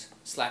Holmes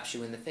slaps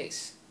you in the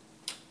face?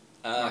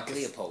 Mark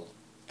Leopold.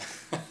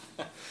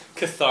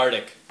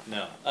 Cathartic.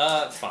 No.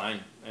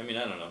 Fine. I mean,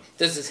 I don't know.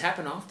 Does this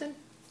happen often?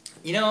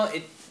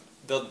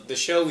 The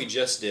show we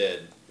just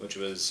did, which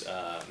was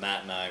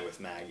Matt and I with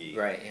Maggie.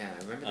 Right, yeah,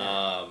 I remember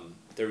that.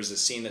 There was a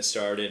scene that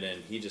started,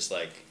 and he just,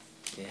 like,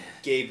 Yeah.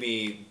 gave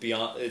me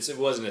beyond... It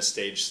wasn't a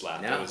stage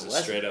slap. No, it was it a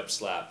wasn't. straight-up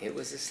slap. It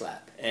was a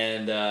slap.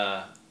 And...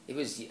 It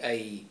was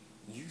a...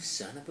 You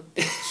son of a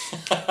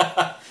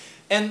bitch.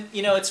 And,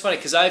 it's funny,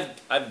 because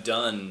I've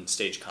done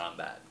stage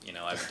combat.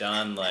 I've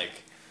done, like...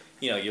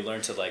 you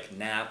learn to, like,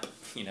 nap,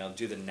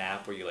 do the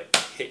nap where you, like,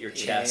 hit your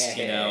chest,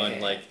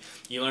 and, like,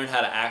 you learn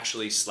how to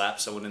actually slap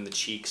someone in the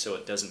cheek so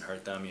it doesn't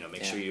hurt them,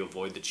 make sure you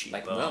avoid the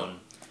cheekbone. Like Mo.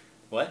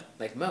 What?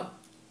 Like Mo.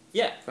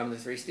 Yeah. From the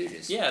Three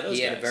Stooges. Yeah, those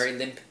He had guys. a very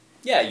limp...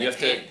 Yeah, you limp have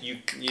to, hand.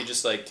 you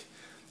just, like,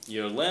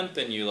 you're limp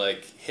and you,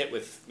 like, hit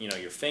with,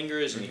 your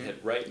fingers and Mm-hmm. you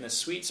hit right in the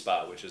sweet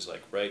spot, which is,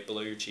 like, right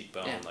below your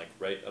cheekbone, like,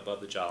 right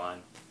above the jawline.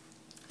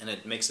 And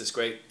it makes this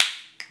great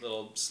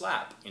little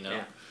slap,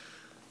 Yeah.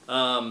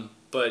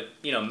 But,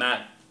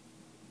 Matt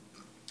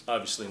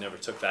obviously never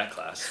took that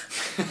class.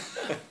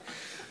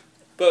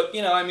 But,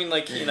 I mean,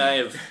 like, he and I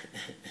have,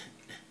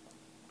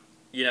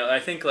 I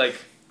think, like,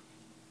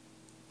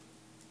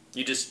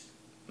 you just,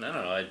 I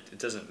don't know, it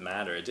doesn't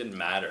matter. It didn't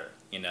matter,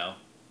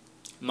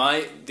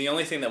 The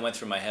only thing that went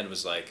through my head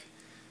was, like,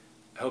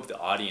 I hope the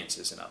audience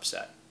isn't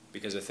upset.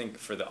 Because I think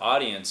for the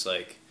audience,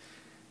 like,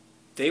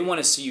 they want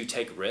to see you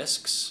take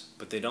risks,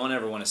 but they don't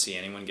ever want to see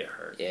anyone get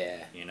hurt.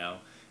 Yeah.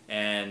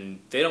 And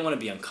they don't want to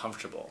be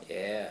uncomfortable.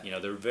 Yeah.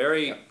 They're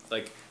very,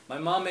 like, my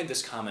mom made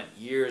this comment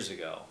years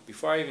ago,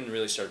 before I even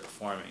really started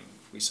performing.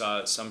 We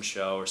saw some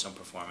show or some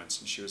performance,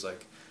 and she was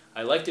like,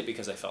 I liked it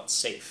because I felt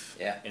safe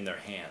in their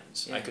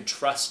hands. Yeah. I could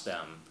trust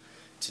them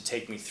to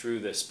take me through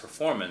this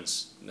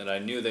performance, that I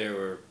knew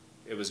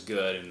it was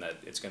good and that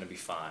it's going to be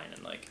fine.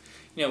 And, like,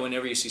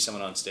 whenever you see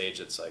someone on stage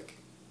that's, like,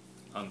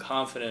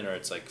 unconfident or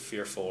it's, like,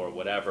 fearful or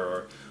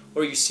whatever,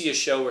 or you see a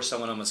show where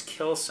someone almost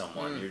kills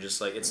someone, you're just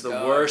like, it's the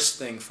worst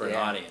thing for an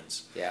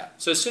audience. Yeah.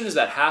 So as soon as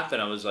that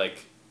happened, I was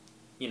like,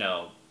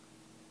 there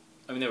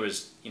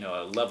was,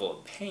 a level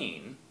of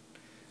pain,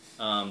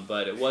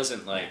 but it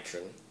wasn't like,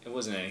 Naturally. it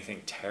wasn't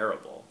anything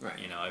terrible. Right.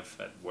 I've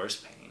had worse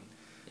pain.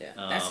 Yeah.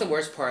 That's the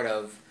worst part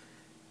of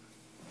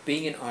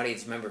being an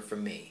audience member for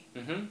me,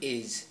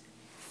 is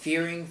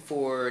fearing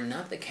for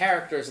not the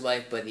character's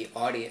life, but the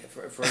audience,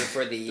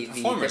 for the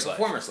performer's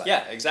life.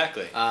 Yeah,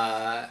 exactly.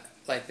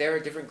 Like, there are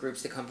different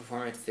groups that come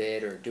perform at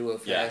FIT or Duo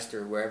Fest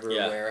or wherever,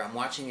 where I'm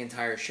watching the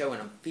entire show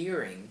and I'm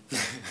fearing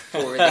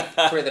for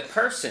the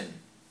person.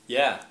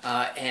 Yeah.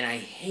 And I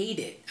hate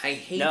it.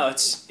 No,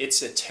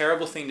 it's a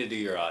terrible thing to do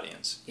your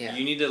audience. Yeah.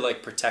 You need to,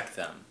 like, protect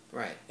them.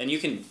 Right. And you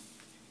can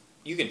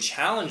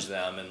challenge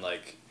them and,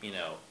 like,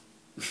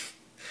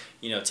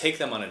 take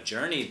them on a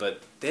journey,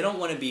 but they don't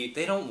want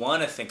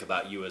to think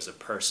about you as a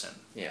person.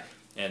 Yeah.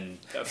 And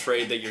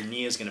afraid that your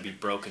knee is going to be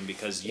broken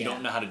because you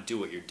don't know how to do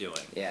what you're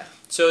doing. Yeah.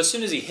 So as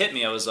soon as he hit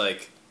me, I was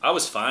like, I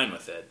was fine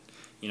with it.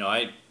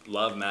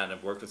 love Matt and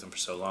I've worked with him for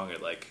so long.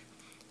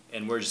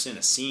 And we're just in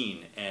a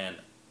scene, and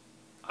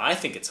I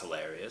think it's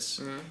hilarious,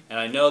 and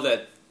I know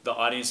that the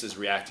audience is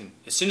reacting.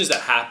 As soon as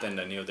that happened,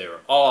 I knew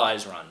all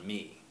eyes were on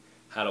me.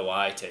 How do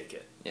I take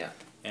it? Yeah.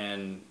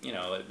 And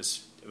it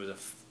was a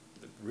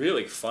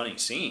really funny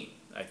scene.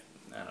 I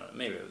don't know.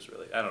 Maybe it was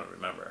really. I don't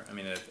remember. I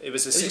mean, it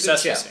was a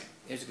successful scene.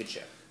 It was a good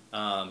show.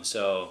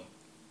 So,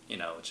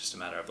 it's just a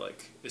matter of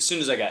as soon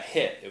as I got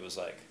hit, it was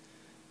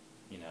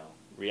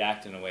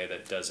react in a way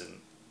that doesn't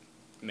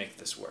make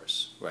this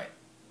worse. Right.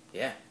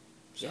 Yeah.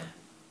 So. Yeah.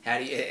 How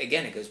do you?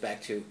 Again, it goes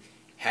back to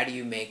how do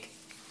you make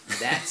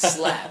that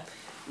slap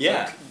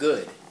look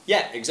good?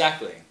 Yeah,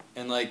 exactly.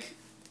 And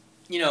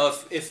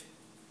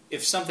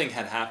if something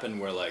had happened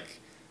where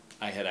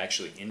I had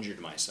actually injured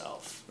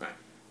myself, right?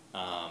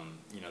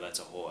 That's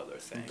a whole other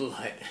thing.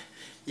 Blood.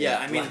 Yeah,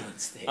 I mean,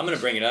 I'm going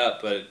to bring it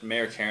up, but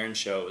Mayor Karen's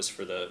show was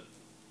for the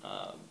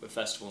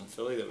festival in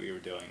Philly that we were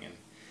doing, and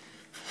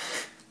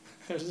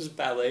there's this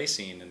ballet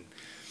scene, and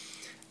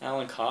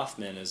Alan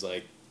Kaufman is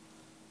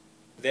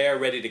there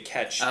ready to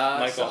catch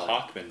Michael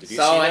Hockman. Did you see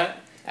that?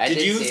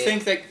 Did you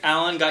think that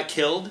Alan got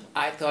killed?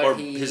 I thought or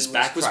his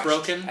back was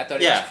broken? I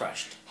thought he was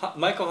crushed.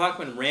 Michael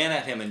Hockman ran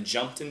at him and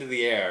jumped into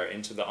the air,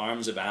 into the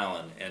arms of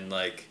Alan, and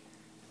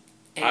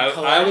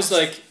I was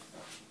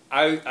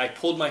I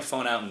pulled my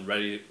phone out and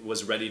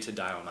was ready to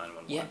dial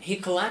 911. Yeah, he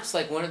collapsed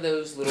like one of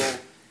those little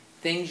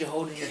things you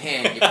hold in your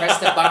hand. You press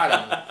the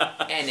bottom,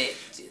 and it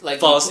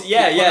falls.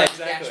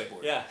 Exactly.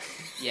 Yeah.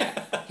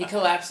 Yeah, he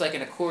collapsed like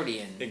an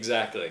accordion.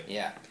 Exactly.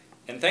 Yeah.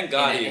 And thank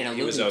God in a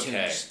he was Looney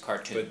okay. Tunes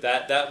cartoon.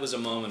 But that was a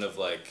moment of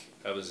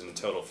I was in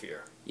total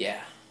fear.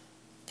 Yeah.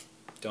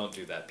 Don't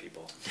do that,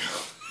 people.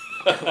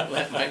 Don't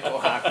let Michael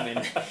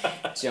Hockman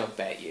jump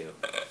at you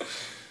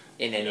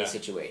in any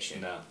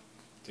situation. No.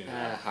 Do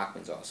not.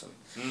 Hockman's awesome.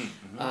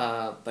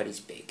 Mm-hmm. But he's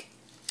big.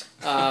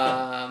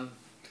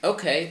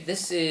 Okay,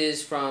 this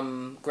is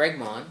from Greg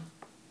Mon.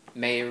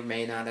 May or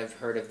may not have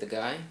heard of the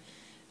guy.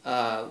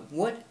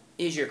 What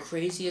is your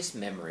craziest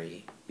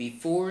memory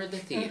before the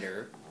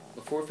theater,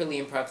 before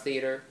Philly Improv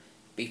Theater,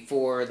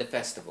 before the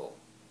festival?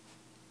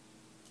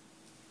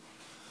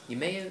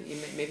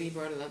 Maybe you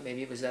brought it up.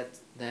 Maybe it was that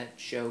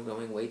show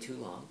going way too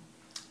long.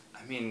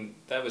 I mean,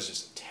 that was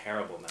just a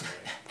terrible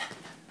memory.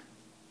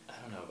 I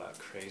don't know about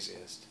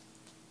craziest.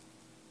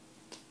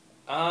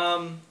 Let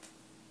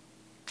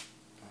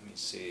me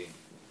see.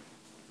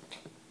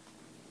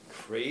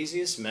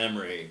 Craziest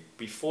memory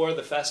before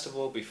the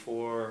festival,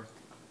 before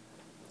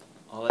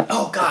all that.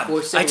 Oh God!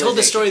 I told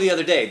the story the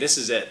other day. This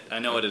is it. I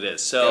know what it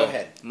is. So go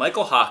ahead.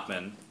 Michael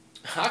Hockman.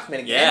 Hockman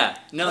again? Yeah.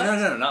 No,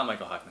 not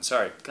Michael Hockman.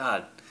 Sorry.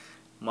 God.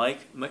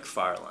 Mike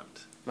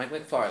McFarland. Mike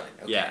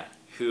McFarland. Okay. Yeah.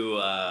 Who?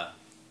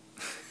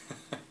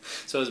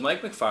 So it was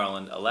Mike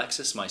McFarland,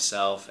 Alexis,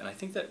 myself, and I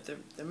think that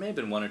there may have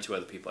been one or two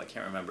other people. I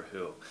can't remember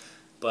who.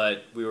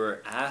 But we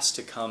were asked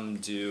to come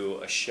do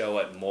a show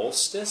at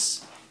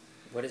Molestus.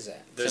 What is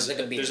that? There's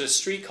a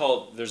street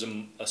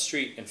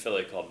in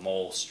Philly called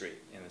Mole Street,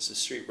 and it's a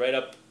street right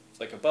up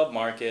above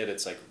Market.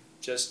 It's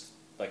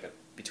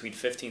between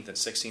 15th and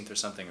 16th or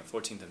something, or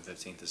 14th and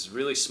 15th. This is a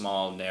really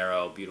small,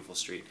 narrow, beautiful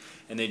street,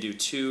 and they do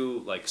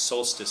two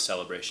solstice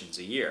celebrations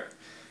a year.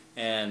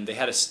 And it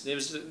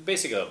was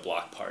basically a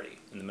block party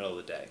in the middle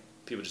of the day.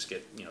 People just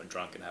get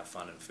drunk and have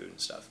fun and food and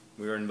stuff.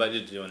 We were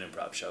invited to do an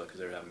improv show because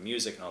they were having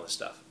music and all this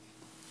stuff.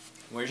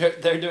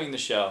 They're doing the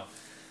show,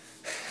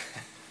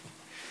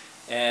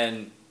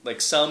 and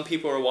some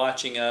people were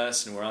watching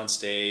us, and we're on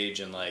stage,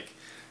 and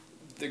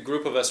the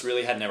group of us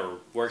really had never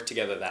worked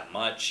together that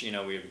much. We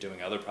were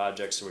doing other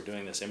projects, so we're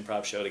doing this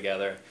improv show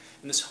together.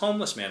 And this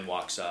homeless man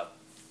walks up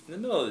in the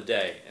middle of the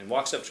day and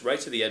walks up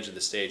right to the edge of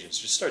the stage and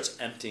just starts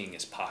emptying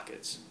his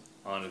pockets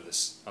onto the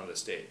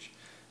stage.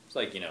 It's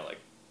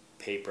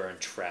paper and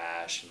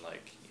trash and I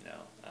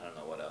don't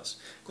know what else.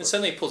 And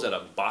suddenly he pulls out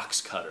a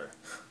box cutter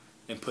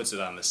and puts it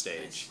on the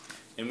stage,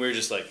 and we were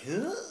just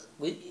huh?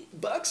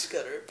 Box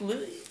cutter.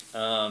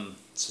 So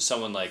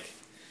someone and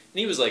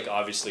he was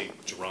obviously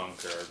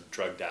drunk or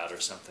drugged out or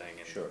something,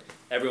 and sure.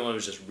 Everyone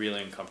was just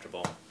really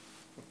uncomfortable.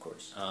 Of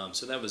course.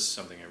 So that was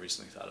something I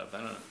recently thought of. I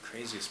don't know,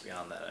 craziest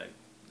beyond that. I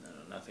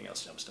don't know, nothing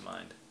else jumps to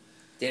mind.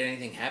 Did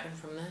anything happen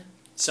from that?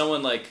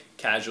 Someone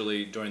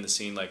casually during the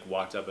scene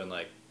walked up and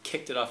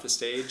kicked it off the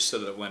stage so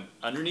that it went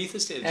underneath the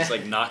stage.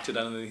 Just knocked it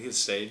underneath the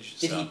stage.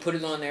 Did he put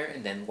it on there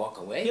and then walk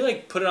away? He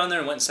put it on there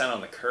and went and sat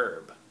on the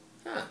curb.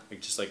 Huh.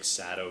 Just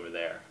sat over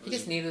there. He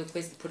just needed a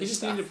place to put his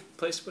stuff. He just needed a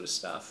place to put his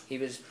stuff. He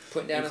was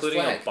putting down including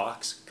his flag. A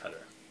box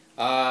cutter.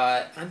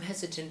 I'm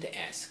hesitant to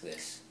ask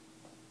this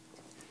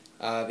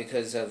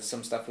because of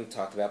some stuff we've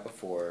talked about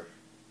before.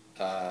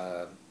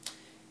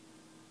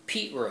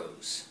 Pete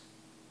Rose.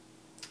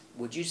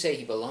 Would you say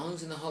he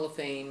belongs in the Hall of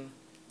Fame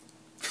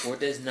or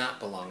does not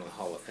belong in the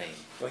Hall of Fame?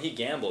 Well, he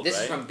gambled, This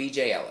right? is from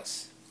B.J.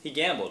 Ellis. He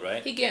gambled,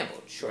 right? He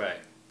gambled, sure. Right.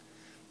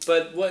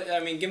 But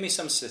give me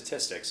some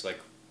statistics.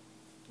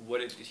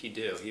 What did he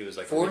do? He was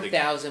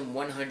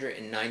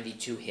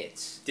 4,192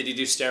 hits. Did he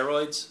do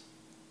steroids?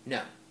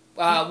 No.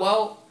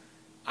 Well,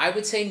 I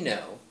would say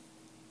no,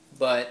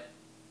 but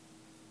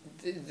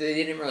they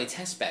didn't really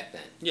test back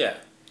then. Yeah.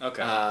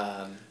 Okay.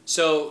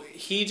 So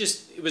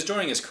it was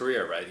during his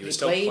career, right? He was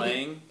still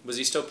playing. Was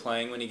he still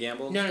playing when he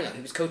gambled? No.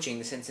 He was coaching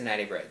the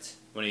Cincinnati Reds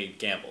when he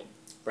gambled.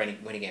 When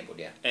he gambled,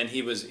 yeah. And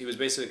he was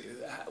basically.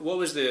 What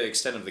was the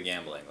extent of the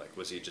gambling? Like,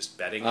 was he just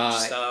betting on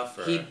stuff?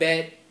 Or? He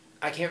bet.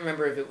 I can't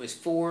remember if it was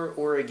for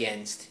or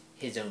against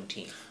his own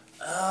team.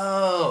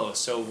 Oh,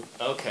 so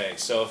okay.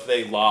 So if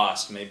they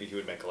lost, maybe he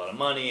would make a lot of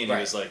money, and he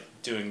was like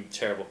doing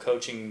terrible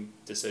coaching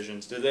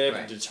decisions. Did they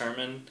ever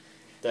determine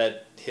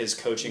that his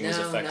coaching was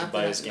affected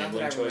by his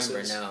gambling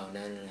choices? No.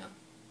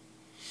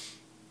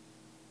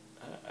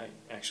 I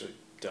actually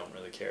don't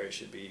really care. He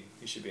should be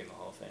in the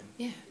Hall of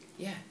Fame.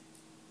 Yeah.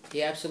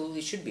 He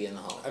absolutely should be in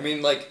the Hall of Fame. I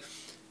mean, like,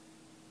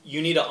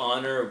 you need to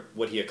honor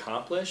what he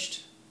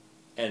accomplished,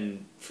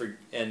 and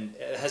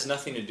it has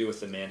nothing to do with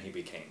the man he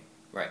became.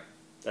 Right.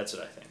 That's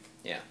what I think.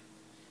 Yeah.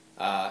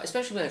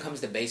 Especially when it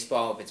comes to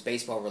baseball, if it's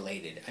baseball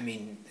related. I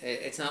mean,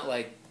 it's not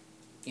like,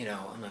 I'm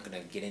not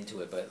going to get into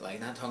it, but like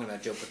not talking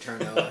about Joe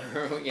Paterno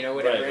or,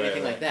 whatever,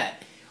 anything like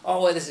that.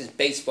 Oh, well, this is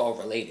baseball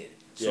related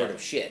sort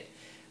of shit.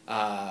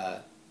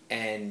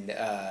 And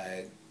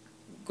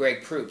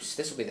Greg Proops,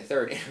 this will be the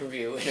third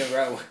interview in a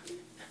row.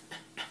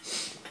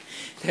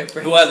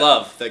 Who I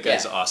love. That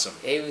guy's awesome.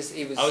 He was.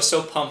 I was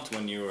so pumped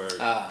when you were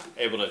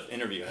able to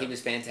interview him. He was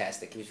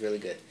fantastic. He was really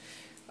good.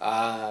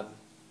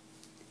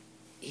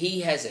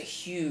 He has a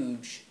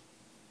huge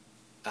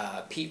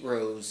Pete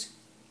Rose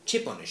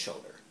chip on his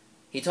shoulder.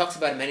 He talks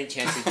about him any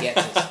chance he gets,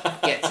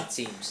 it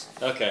seems.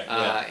 Okay,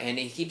 And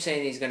he keeps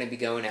saying he's going to be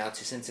going out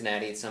to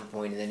Cincinnati at some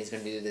point, and then he's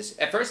going to do this.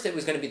 At first, it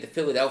was going to be the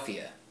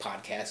Philadelphia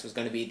podcast. It was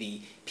going to be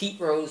the Pete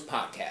Rose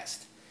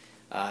podcast.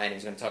 And he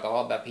was going to talk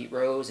all about Pete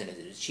Rose and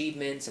his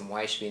achievements and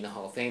why he should be in the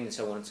Hall of Fame and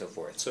so on and so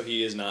forth. So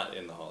he is not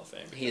in the Hall of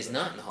Fame. He is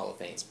not in the Hall of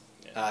Fame.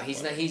 Yeah,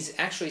 he's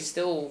actually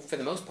still, for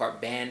the most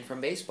part, banned from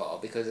baseball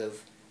because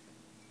of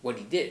what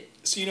he did.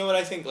 So you know what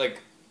I think,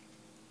 like,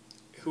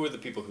 who are the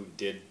people who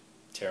did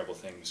terrible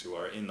things who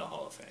are in the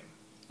Hall of Fame?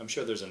 I'm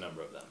sure there's a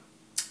number of them.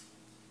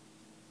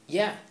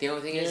 Yeah, the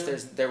only thing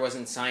is there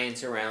wasn't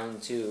science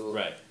around to...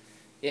 Right.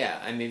 Yeah,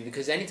 I mean,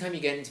 because anytime you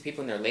get into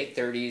people in their late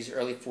 30s,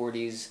 early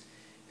 40s,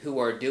 who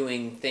are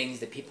doing things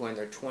that people in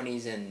their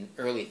 20s and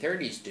early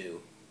 30s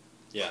do,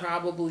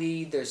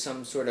 probably there's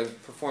some sort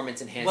of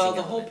performance-enhancing element.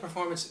 Well, the whole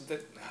performance...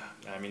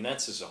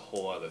 that's just a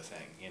whole other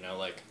thing,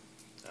 like,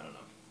 I don't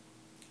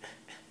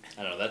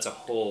know, that's a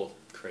whole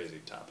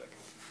crazy topic.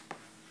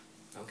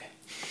 Okay.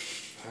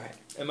 All right.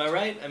 Am I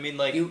right? I mean,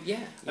 like...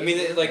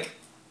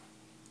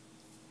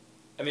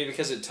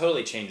 because it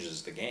totally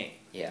changes the game,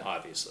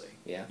 obviously.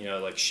 Yeah.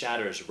 Like,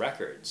 shatters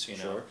records,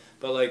 Sure.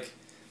 But, like,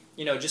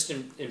 just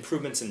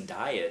improvements in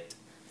diet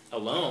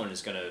alone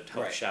is going to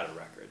help shatter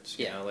records.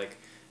 You know, like,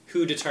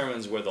 who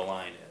determines where the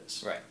line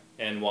is? Right.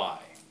 And why?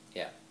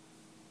 Yeah.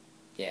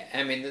 Yeah,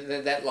 I mean,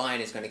 that line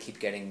is going to keep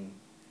getting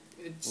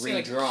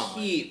redrawn.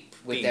 Keep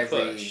with being every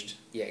pushed.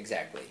 Yeah,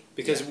 exactly.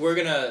 Because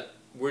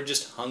we're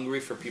just hungry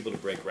for people to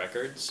break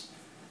records.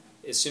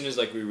 As soon as,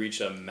 like, we reach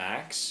a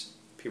max,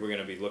 people are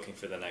going to be looking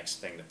for the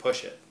next thing to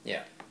push it.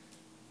 Yeah.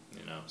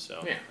 So,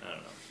 I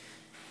don't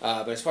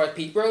know. But as far as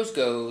Pete Rose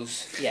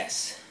goes,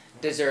 yes,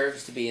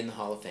 deserves to be in the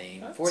Hall of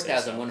Fame.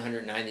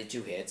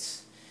 4,192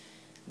 hits.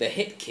 The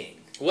Hit King.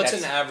 What's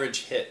an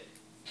average hit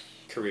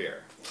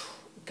career?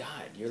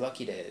 God, you're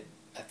lucky to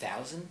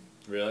 1,000?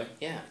 Really?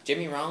 Yeah.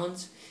 Jimmy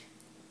Rollins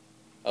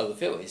of the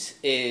Phillies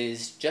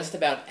is just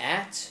about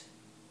at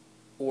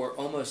or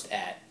almost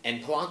at,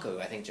 and Polanco,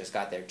 I think, just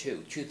got there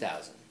too,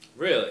 2,000.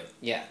 Really?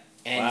 Yeah.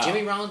 And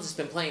Jimmy Rollins has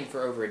been playing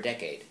for over a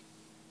decade.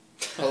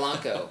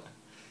 Polanco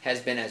has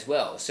been as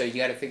well. So you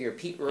got to figure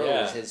Pete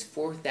Rose has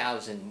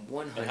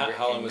 4,190.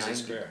 How long was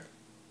his career?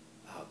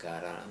 Oh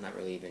God, I'm not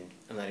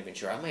even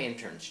sure. I'll my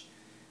interns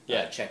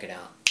check it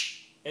out.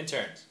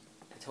 Interns.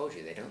 I told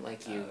you they don't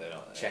like you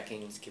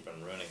checking. Just keep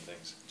on ruining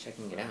things.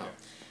 Checking it out.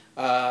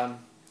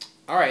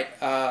 All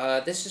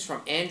right. This is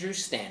from Andrew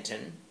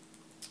Stanton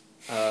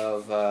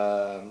of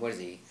what is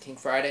he? King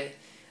Friday.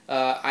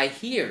 I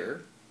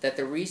hear that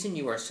the reason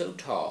you are so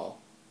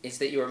tall is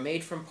that you are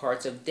made from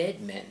parts of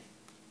dead men.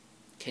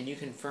 Can you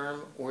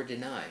confirm or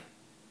deny?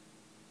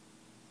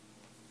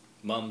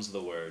 Mum's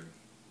the word.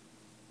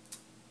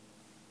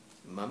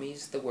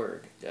 Mummy's the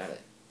word. Got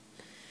it.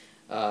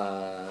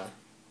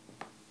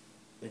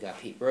 We got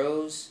Pete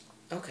Rose.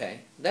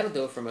 Okay, that'll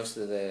do it for most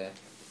of the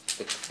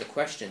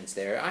questions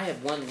there. I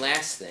have one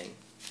last thing.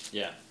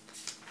 Yeah.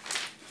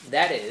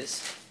 That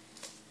is,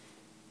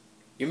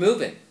 you're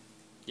moving.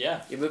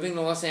 Yeah. You're moving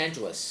to Los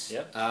Angeles.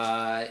 Yep.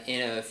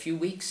 In a few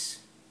weeks.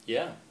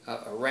 Yeah.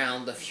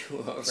 Around a few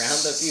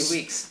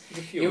weeks.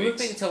 You're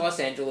moving to Los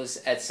Angeles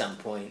at some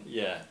point.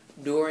 Yeah.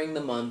 During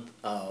the month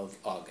of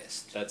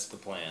August. That's the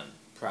plan.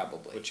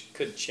 Probably. Which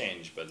could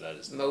change, but that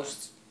is the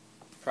most plan.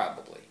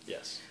 Probably.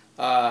 Yes.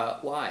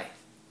 Why?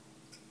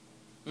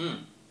 I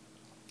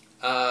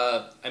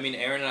mean,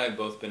 Erin and I have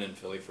both been in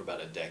Philly for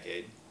about a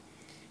decade.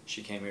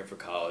 She came here for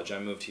college. I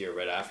moved here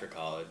right after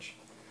college.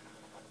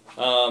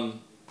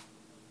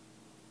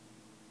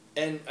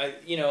 And I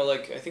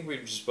think we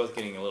were just both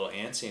getting a little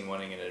antsy and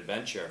wanting an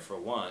adventure for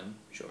one.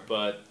 Sure.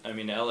 But I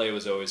mean, LA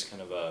was always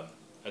kind of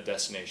a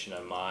destination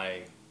on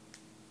my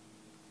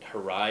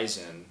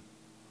horizon,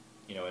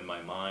 in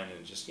my mind,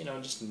 and just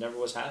never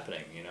was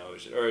happening, it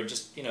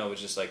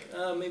was just like,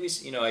 maybe,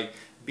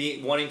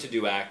 wanting to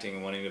do acting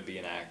and wanting to be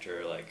an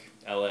actor, like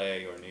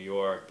LA or New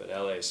York, but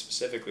LA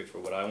specifically for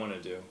what I want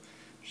to do,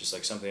 was just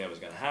like something that was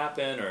going to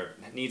happen or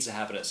needs to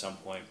happen at some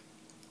point.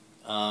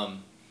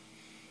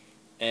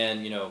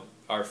 And,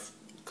 our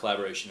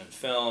collaboration in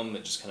film,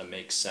 it just kind of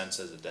makes sense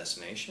as a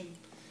destination.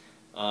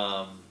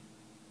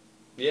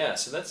 Yeah,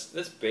 so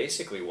that's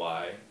basically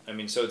why. I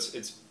mean, so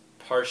it's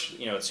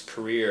partially, it's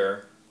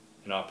career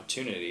and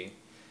opportunity,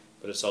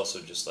 but it's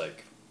also just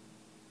like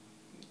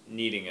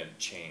needing a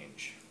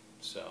change.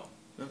 So,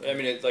 okay. I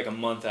mean, it's like a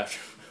month after.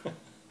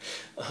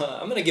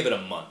 I'm going to give it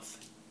a month.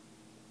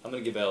 I'm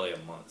going to give LA a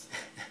month.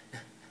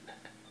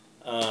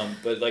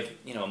 But like,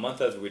 a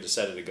month after we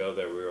decided to go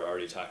there, we were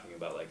already talking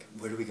about like,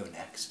 where do we go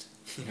next?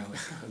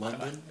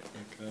 London?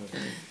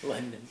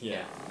 London.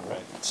 Yeah,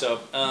 right. So,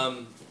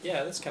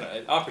 that's kind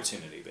of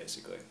opportunity,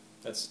 basically.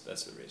 That's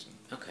the reason.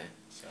 Okay.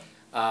 So.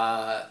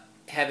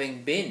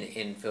 Having been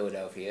in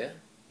Philadelphia,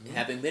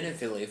 having been in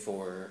Philly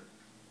for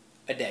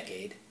a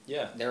decade,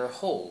 there are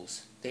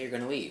holes that you're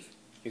going to leave.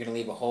 You're going to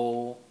leave a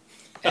hole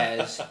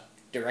as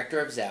director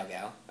of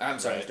Zalgal.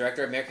 As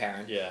director of Mayor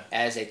Karen. Yeah.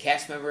 As a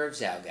cast member of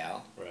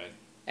Zalgal. Right.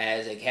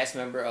 As a cast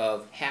member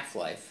of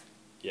Half-Life.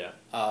 Yeah.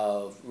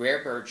 Of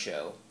Rare Bird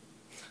Show.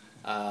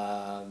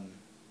 I'm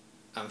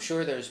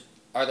sure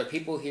are there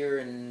people here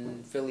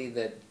in Philly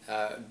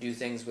that do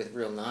things with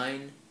Real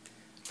 9?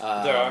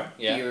 There are,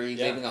 yeah. You're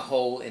leaving a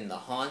hole in The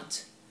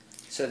Haunt.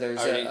 So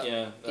there's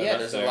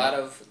there's there. a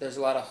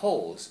lot of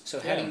holes. So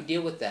how do you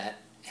deal with that?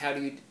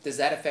 Does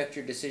that affect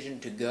your decision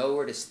to go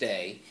or to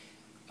stay?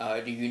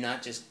 Do you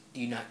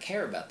not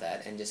care about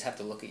that and just have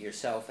to look at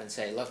yourself and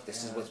say, look,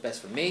 this is what's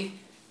best for me.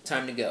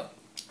 Time to go.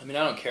 I mean,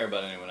 I don't care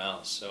about anyone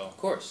else, so. Of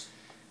course.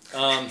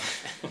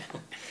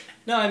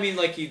 No, I mean,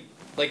 I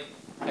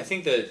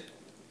think that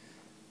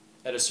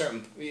at a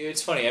certain,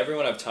 it's funny,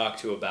 everyone I've talked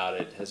to about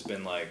it has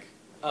been like,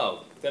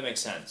 oh, that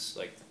makes sense,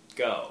 like,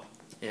 go.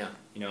 Yeah.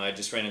 I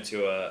just ran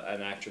into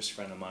an actress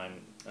friend of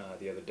mine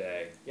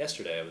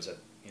yesterday I was at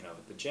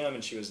the gym,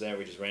 and she was there,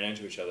 we just ran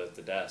into each other at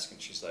the desk,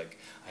 and she's like,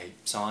 I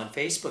saw on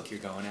Facebook you're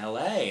going to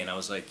LA, and I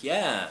was like,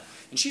 yeah.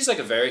 And she's like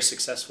a very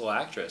successful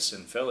actress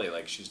in Philly,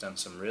 like, she's done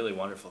some really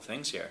wonderful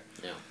things here.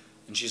 Yeah.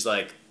 And she's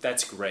like,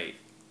 that's great.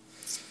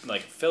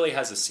 Like, Philly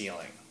has a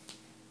ceiling.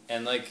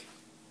 And, like,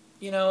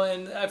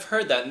 and I've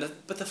heard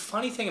that. But the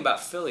funny thing about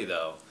Philly,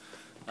 though,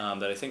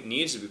 that I think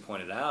needs to be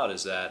pointed out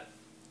is that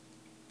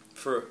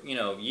for,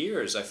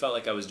 years, I felt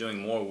like I was doing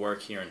more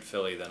work here in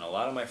Philly than a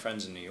lot of my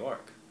friends in New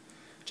York.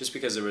 Just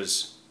because there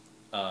was,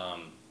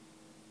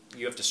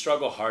 you have to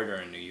struggle harder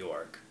in New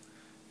York.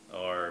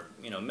 Or,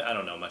 I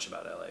don't know much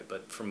about LA,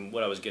 but from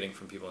what I was getting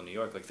from people in New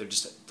York, like, they're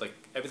just, like,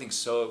 everything's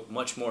so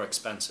much more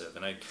expensive.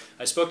 And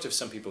I spoke to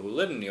some people who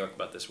live in New York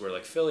about this, where,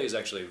 like, Philly is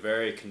actually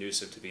very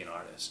conducive to be an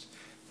artist.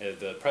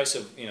 The price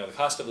of, the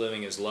cost of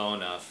living is low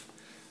enough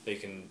that you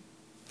can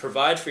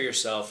provide for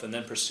yourself and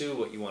then pursue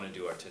what you want to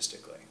do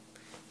artistically.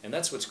 And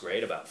that's what's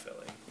great about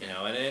Philly,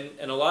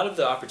 and a lot of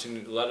the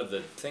opportunity, a lot of the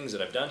things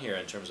that I've done here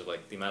in terms of,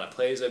 like, the amount of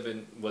plays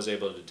was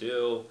able to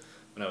do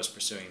when I was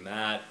pursuing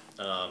that,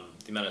 the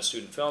amount of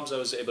student films I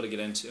was able to get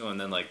into, and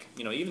then, like,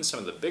 even some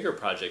of the bigger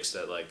projects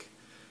that, like,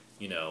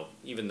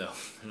 even though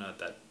they're not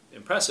that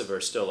impressive,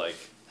 are still, like,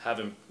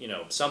 having,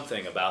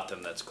 something about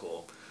them that's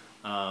cool.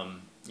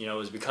 It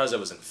was because I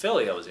was in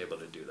Philly I was able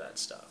to do that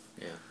stuff.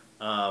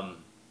 Yeah.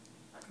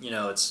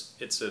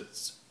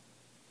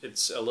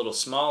 It's a little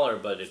smaller,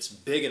 but it's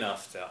big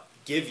enough to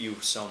give you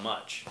so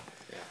much.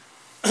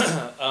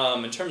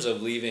 Yeah. In terms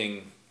of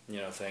leaving,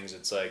 things,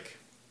 it's like,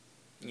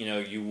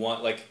 you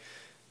want, like,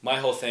 my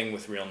whole thing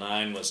with Real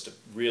 9 was to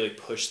really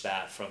push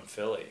that from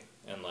Philly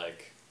and,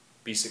 like,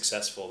 be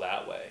successful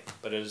that way.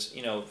 But as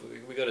we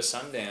go to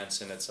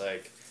Sundance, and it's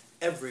like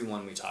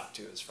everyone we talk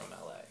to is from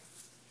LA.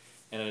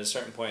 And at a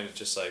certain point, it's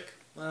just like,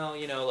 well,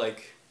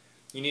 like,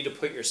 you need to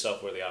put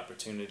yourself where the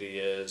opportunity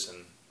is.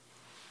 And,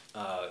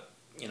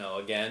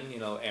 again,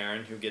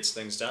 Erin, who gets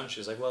things done,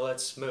 she's like, well,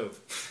 let's move,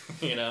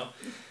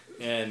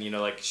 And,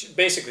 like, she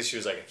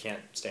was like, I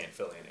can't stay in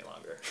Philly any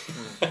longer.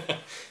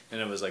 And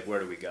it was like, where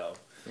do we go?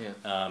 Yeah.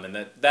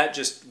 And that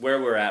just,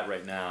 where we're at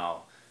right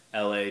now,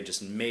 LA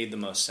just made the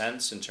most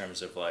sense in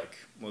terms of, like,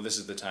 well, this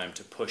is the time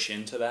to push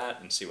into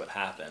that and see what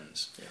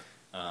happens.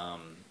 Yeah.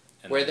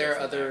 Were there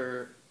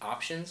other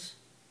options?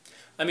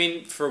 I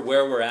mean, for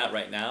where we're at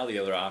right now, the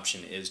other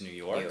option is New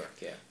York. New York,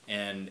 yeah.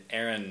 And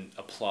Erin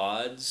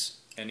applauds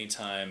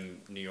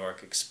anytime New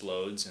York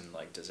explodes in,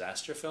 like,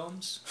 disaster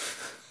films.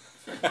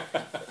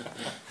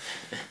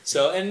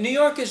 So, and New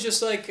York is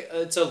just like,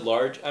 it's a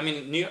large, I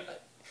mean, New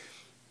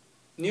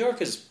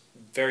York is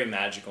very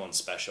magical and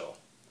special,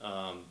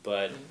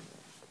 but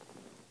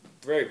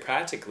very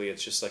practically,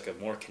 it's just like a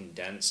more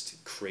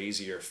condensed,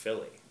 crazier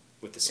Philly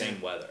with the same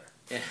weather.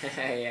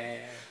 Yeah.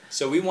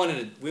 So we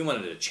wanted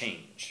a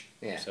change.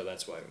 Yeah. So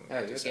that's why we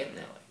went to Center in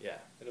LA. Yeah,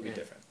 it'll be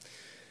different.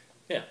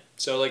 Yeah.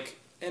 So like,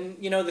 and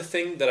the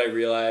thing that I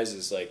realize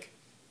is like,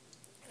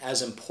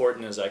 as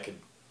important as I could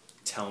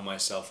tell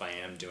myself I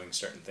am doing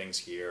certain things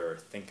here or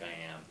think I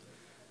am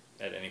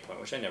at any point,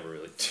 which I never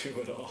really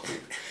do at all.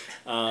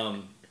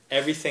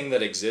 Everything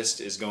that exists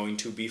is going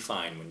to be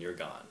fine when you're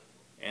gone.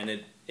 And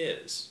it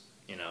is,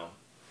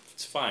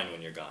 it's fine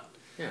when you're gone.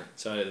 Yeah.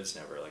 So it's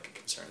never like a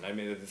concern. I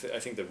mean, I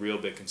think the real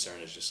big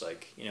concern is just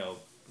like,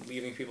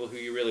 leaving people who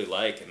you really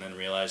like and then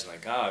realizing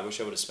like, I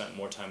wish I would have spent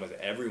more time with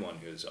everyone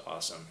who's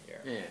awesome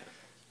here.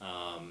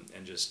 Yeah.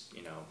 And just,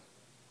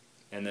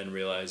 and then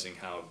realizing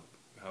how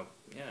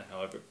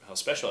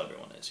special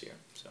everyone is here.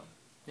 So.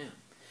 Yeah.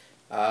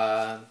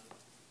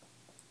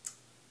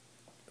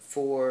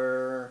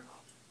 For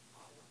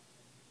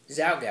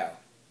Zhao Gao.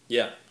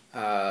 Yeah.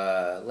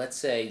 Let's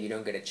say you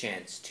don't get a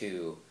chance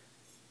to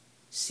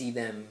see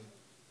them,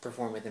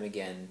 perform with them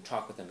again,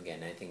 talk with them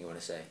again. Anything you want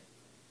to say?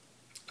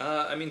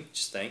 I mean,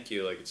 just thank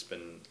you. Like, it's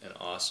been an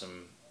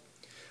awesome...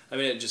 I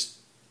mean, it just...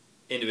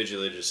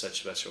 Individually, just such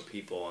special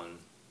people. And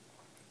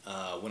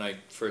when I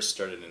first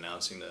started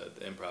announcing the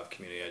improv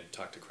community, I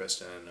talked to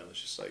Kristen, and I was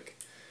just like...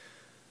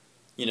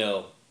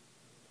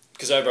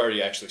 Because I've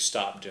already actually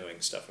stopped doing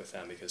stuff with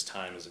them because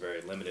time is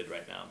very limited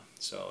right now.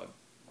 So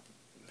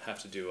I have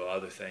to do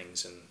other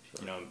things, and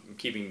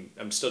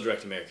I'm still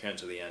directing Mary Karen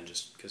to the end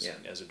just because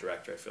as a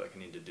director I feel like I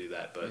need to do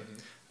that. But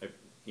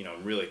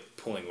I'm really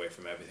pulling away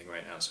from everything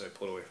right now. So I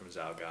pulled away from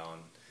Zhao Gao,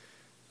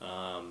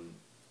 and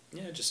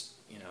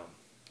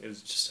it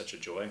was just such a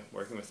joy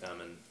working with them,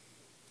 and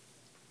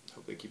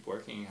hopefully keep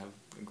working and have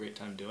a great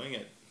time doing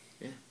it.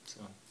 Yeah.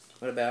 So.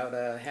 What about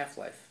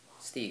Half-Life?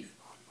 Steve?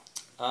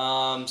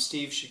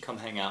 Steve should come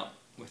hang out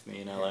with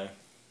me in LA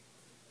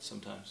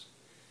sometimes.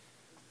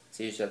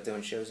 See yourself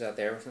doing shows out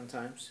there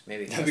sometimes?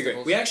 Maybe that'd be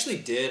great. We actually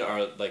did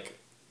our I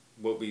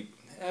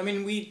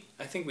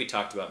think we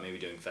talked about maybe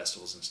doing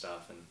festivals and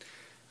stuff, and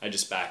I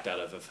just backed out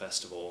of a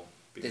festival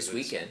this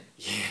weekend.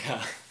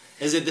 Yeah.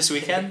 Is it this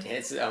weekend?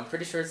 I'm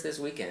pretty sure it's this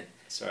weekend.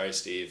 Sorry,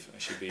 Steve. I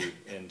should be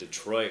in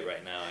Detroit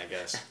right now, I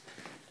guess.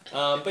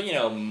 But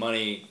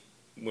money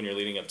when you're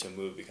leading up to a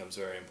move becomes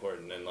very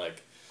important, and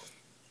like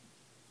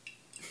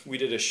we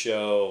did a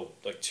show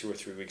like 2 or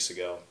 3 weeks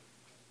ago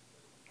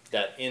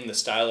that in the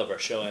style of our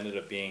show ended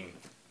up being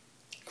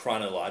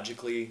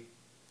chronologically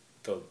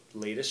the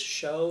latest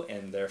show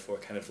and therefore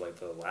kind of like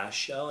the last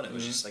show, and it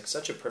was just like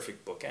such a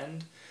perfect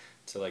bookend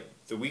to like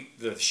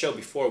the show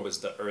before was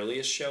the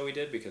earliest show we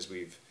did because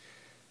we've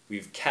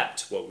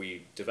kept what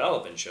we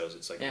develop in shows.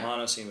 It's like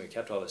mono scene, we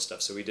kept all this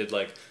stuff. So we did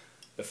like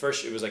the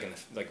first, it was like in the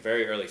like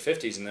very early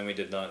 50s, and then we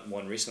did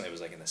one recently, it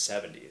was like in the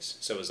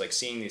 70s. So it was like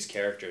seeing these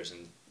characters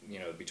and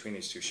between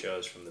these two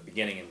shows from the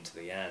beginning into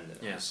the end.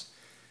 And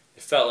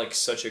it felt like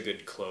such a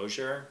good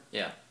closure.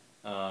 Yeah.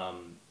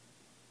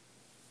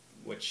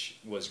 Which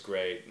was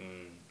great,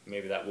 and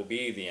maybe that will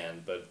be the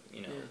end, but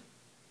who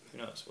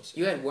knows? We'll see.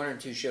 You had 1 or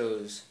 2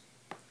 shows.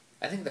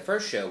 I think the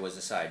first show was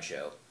a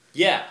sideshow.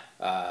 Yeah.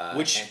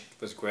 Which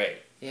was great.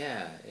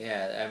 Yeah.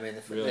 I mean,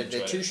 really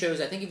the 2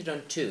 shows, I think you've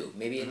done 2,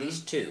 maybe at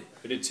least 2.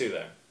 We did 2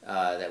 there.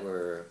 That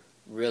were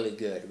really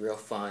good, real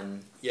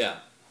fun. Yeah.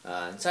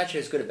 And Sideshow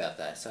is good about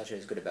that. Sideshow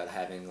is good about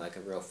having like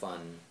a real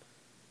fun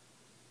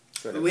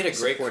sort of we had a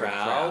great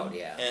crowd.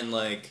 Yeah. And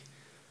like,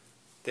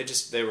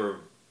 they were,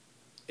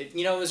 it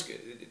was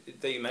good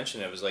that you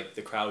mentioned it. It was like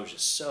the crowd was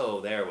just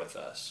so there with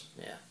us.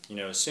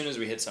 Yeah. As soon as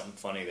we hit something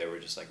funny, they were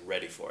just like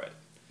ready for it.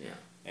 Yeah.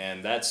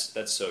 And that's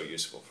so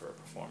useful for a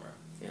performer.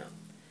 Yeah.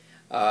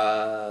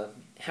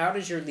 How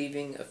does your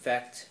leaving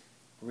affect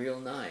Reel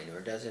 9,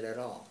 or does it at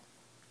all?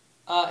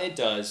 It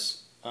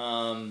does.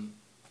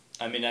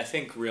 I mean, I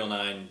think Reel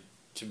 9,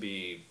 to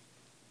be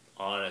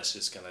honest,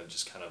 is going to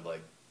just kind of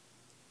like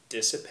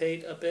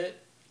dissipate a bit.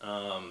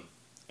 I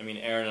mean,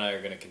 Aaron and I are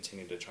going to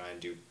continue to try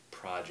and do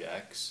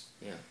projects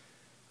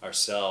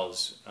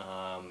ourselves,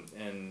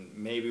 and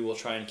maybe we'll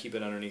try and keep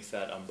it underneath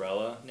that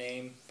umbrella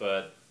name,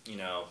 but,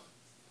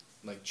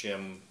 like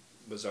Jim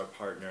was our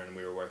partner, and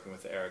we were working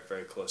with Eric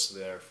very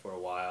closely there for a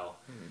while.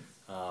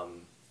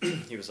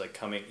 He was like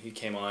he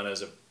came on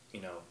as a,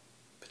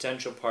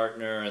 potential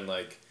partner, and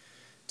like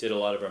did a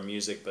lot of our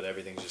music, but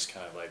everything's just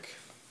kind of like,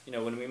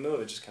 when we move,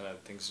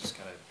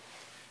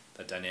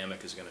 that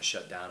dynamic is going to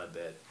shut down a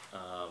bit.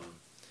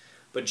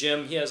 But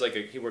Jim, he has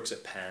he works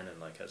at Penn and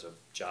like has a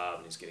job,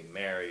 and he's getting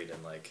married,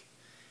 and like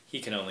he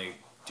can only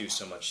do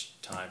so much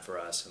time for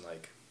us, and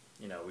like,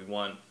 we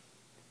want,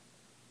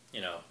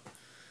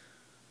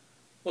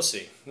 we'll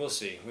see.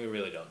 We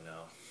really don't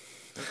know.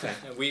 Okay.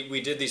 We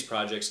did these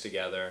projects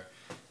together,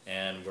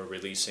 and we're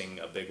releasing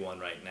a big one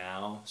right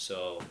now,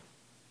 so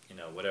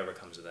whatever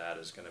comes of that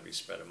is going to be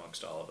spread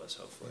amongst all of us,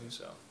 hopefully.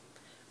 So,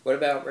 what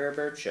about Rare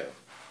Bird Show?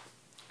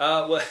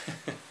 Well,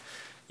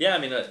 yeah, I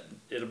mean,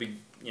 it'll be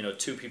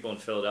 2 people in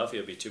Philadelphia,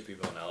 it'll be 2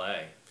 people in LA,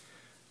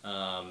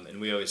 and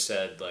we always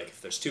said like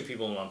if there's 2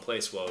 people in one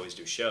place, we'll always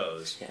do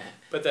shows. Yeah.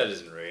 But that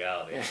isn't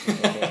reality.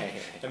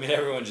 I mean,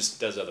 everyone just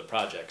does other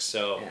projects.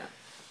 So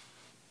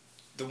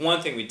the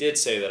one thing we did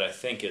say that I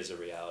think is a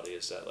reality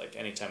is that like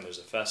anytime there's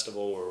a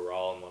festival where we're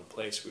all in one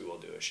place, we will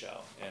do a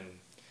show. And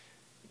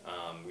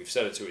we've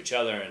said it to each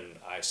other, and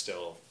I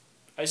still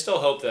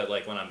hope that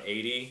like when I'm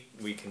 80,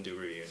 we can do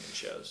reunion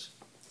shows.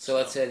 So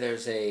let's say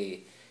there's a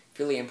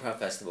Philly Improv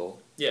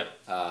Festival. Yeah.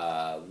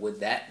 Would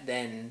that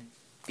then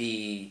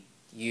be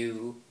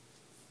you,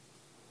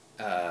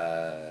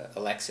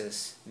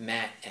 Alexis,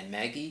 Matt, and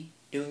Maggie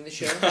doing the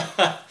show?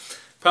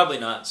 Probably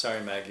not.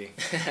 Sorry, Maggie.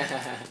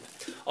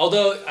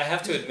 Although I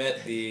have to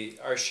admit,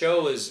 our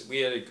show was we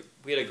had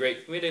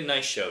a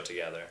nice show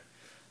together,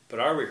 but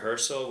our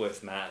rehearsal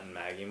with Matt and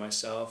Maggie and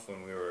myself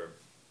when we were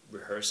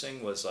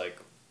rehearsing was like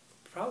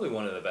probably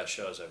one of the best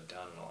shows I've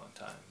done in a long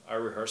time. Our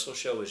rehearsal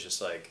show was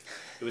just like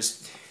it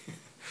was.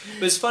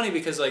 It was funny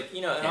because like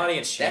an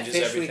audience changes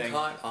everything. That fish we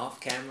caught off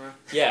camera.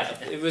 Yeah,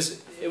 it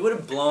would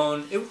have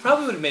blown. It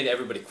probably would have made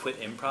everybody quit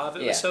improv.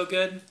 It was so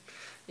good.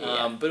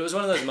 But it was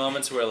one of those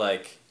moments where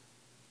like.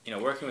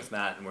 Working with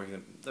Matt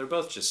and they're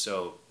both just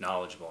so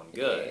knowledgeable and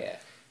good. Yeah.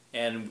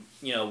 And,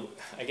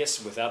 I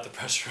guess without the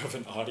pressure of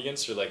an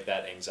audience or like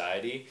that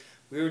anxiety,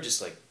 we were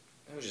just like,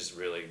 it was just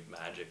really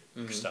magic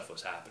stuff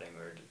was happening.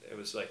 It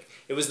was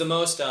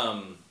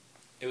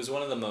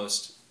one of the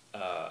most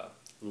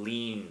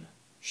lean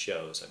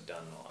shows I've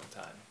done in a long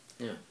time.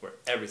 Yeah. Where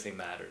everything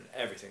mattered and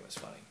everything was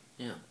funny.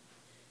 Yeah.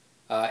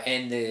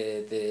 And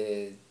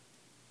the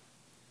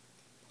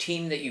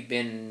team that you've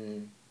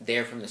been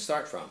there from the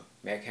start from,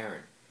 Mayor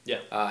Karen.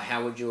 Yeah.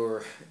 How would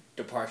your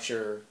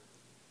departure?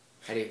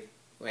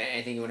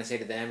 Anything you want to say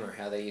to them, or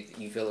how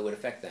you feel it would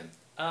affect them?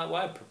 Well,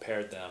 I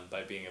prepared them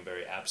by being a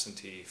very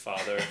absentee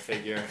father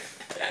figure.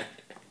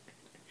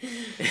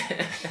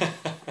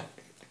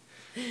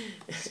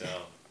 So,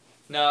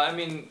 no, I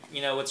mean,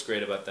 what's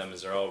great about them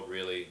is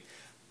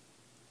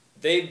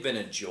they've been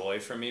a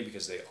joy for me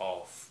because they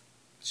all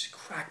just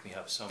crack me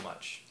up so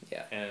much.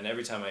 Yeah. And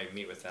every time I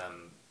meet with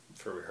them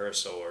for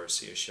rehearsal or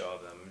see a show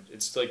of them,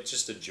 it's like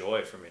just a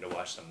joy for me to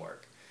watch them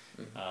work.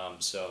 Mm-hmm.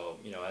 So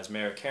as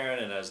Mayor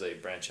Karen and as they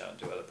branch out and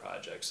do other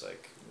projects,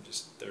 like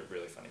they're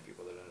really funny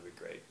people. They're gonna be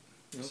great.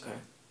 Okay. So.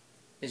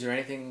 Is there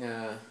anything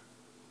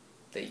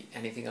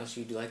anything else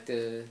you'd like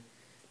to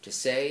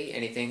say?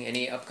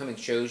 Any upcoming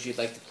shows you'd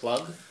like to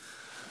plug?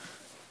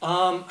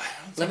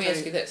 Let me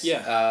ask you this.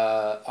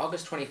 Yeah.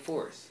 August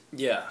 24th.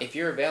 Yeah. If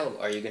you're available,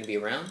 are you going to be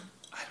around?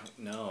 I don't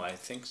know. I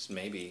think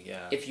maybe.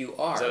 Yeah. If you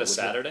are, is that a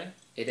Saturday?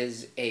 It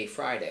is a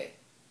Friday.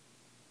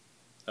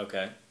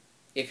 Okay.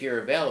 If you're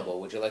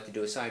available, would you like to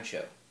do a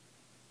sideshow?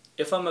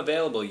 If I'm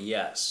available,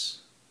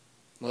 yes.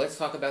 Well, let's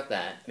talk about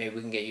that. Maybe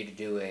we can get you to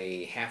do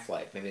a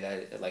Half-Life. Maybe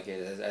that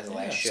as a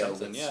last show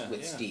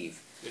with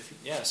Steve.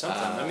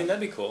 Something. I mean,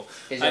 that'd be cool.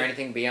 Is there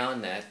anything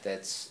beyond that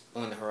that's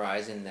on the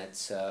horizon?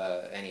 That's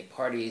any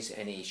parties,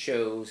 any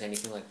shows,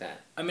 anything like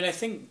that? I mean, I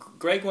think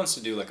Greg wants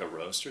to do like a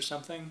roast or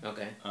something.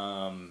 Okay.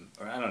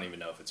 Or I don't even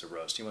know if it's a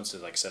roast. He wants to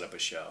like set up a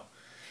show.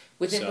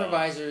 With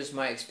improvisers,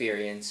 my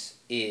experience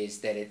is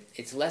that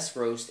it's less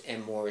roast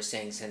and more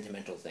saying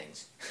sentimental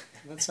things.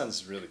 That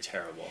sounds really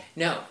terrible.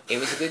 No, it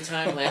was a good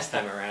time last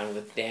time around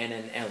with Dan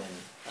and Ellen.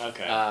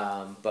 Okay.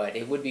 But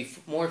it would be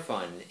more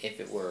fun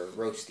if it were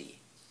roasty.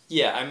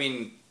 Yeah, I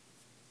mean,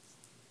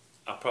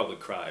 I'll probably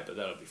cry, but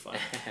that'll be fun.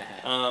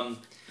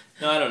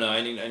 No, I don't know.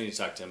 I need to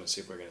talk to him and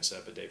see if we're going to set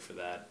up a date for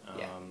that.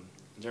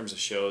 In terms of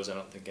shows, I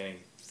don't think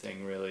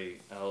anything really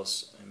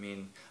else. I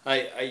mean,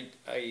 I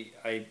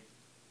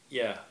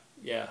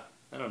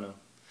don't know.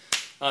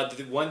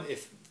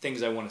 If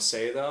things I want to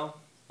say though,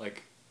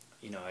 like,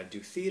 I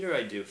do theater,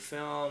 I do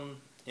film,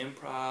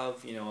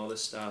 improv, all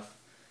this stuff.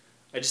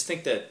 I just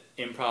think that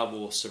improv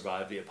will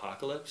survive the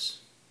apocalypse.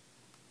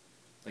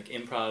 Like,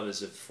 improv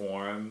is a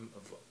form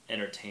of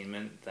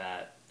entertainment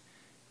that,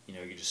 you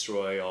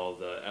destroy all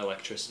the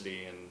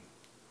electricity and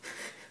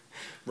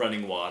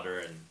running water,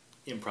 and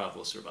improv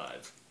will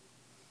survive.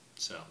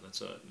 So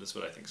that's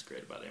what I think is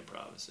great about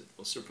improv, is it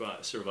will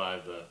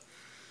survive the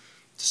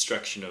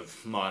destruction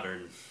of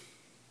modern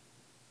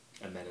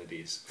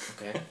amenities.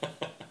 Okay.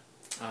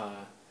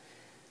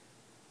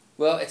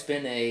 Well, it's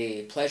been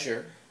a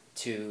pleasure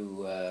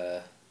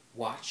to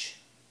watch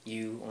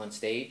you on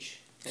stage.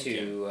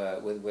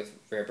 With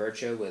Rare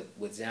Bircho,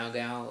 with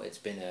Zalgao. It's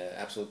been an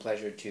absolute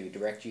pleasure to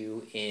direct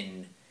you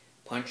in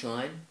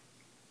Punchline,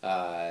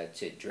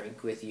 to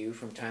drink with you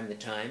from time to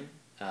time,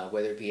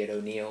 whether it be at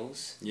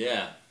O'Neill's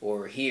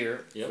or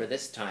here for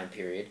this time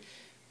period.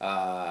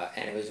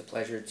 And it was a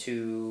pleasure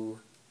to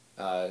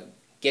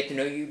get to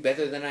know you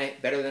better than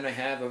I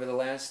have over the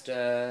last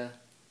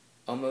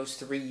almost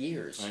 3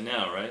 years. I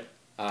know, right?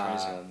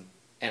 Crazy.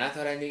 And I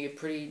thought I knew you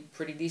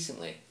pretty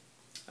decently.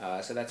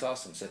 So that's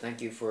awesome. So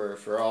thank you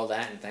for all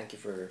that, and thank you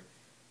for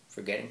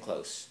getting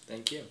close.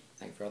 Thank you.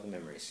 Thank you for all the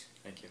memories.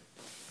 Thank you.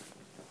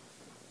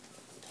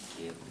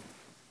 Thank you.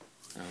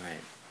 All right.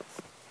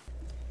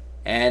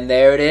 And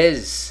there it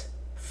is.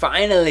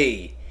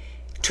 Finally,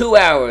 2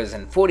 hours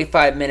and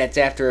 45 minutes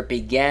after it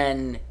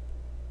began,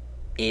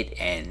 it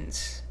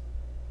ends.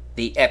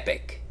 The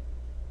epic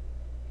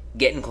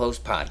Getting Close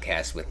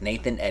podcast with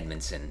Nathan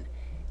Edmondson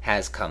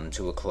has come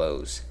to a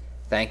close.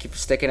 thank you for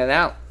sticking it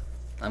out.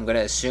 I'm going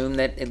to assume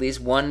that at least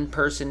one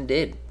person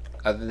did,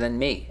 other than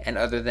me and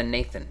other than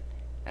Nathan.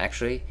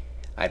 Actually,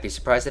 I'd be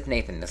surprised if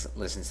Nathan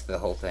listens to the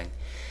whole thing.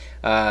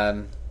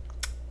 But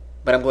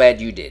I'm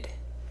glad you did.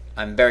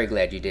 I'm very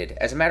glad you did.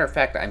 As a matter of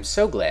fact, I'm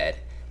so glad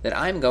that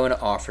I'm going to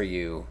offer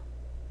you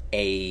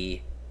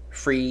a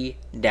free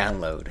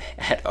download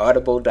at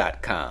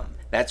audible.com.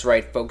 That's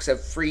right, folks, a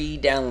free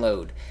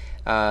download.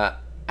 I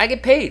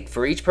get paid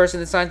for each person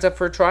that signs up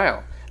for a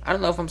trial. I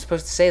don't know if I'm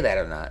supposed to say that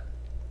or not,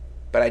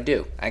 but I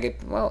do. I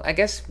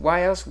guess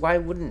why else? Why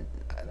wouldn't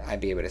I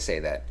be able to say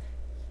that?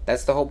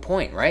 That's the whole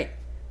point, right?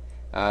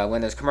 When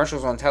there's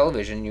commercials on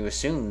television, you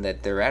assume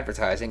that they're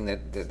advertising,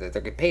 that they're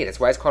getting paid. That's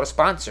why it's called a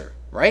sponsor,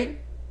 right?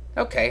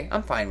 Okay,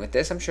 I'm fine with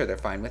this. I'm sure they're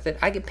fine with it.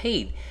 I get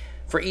paid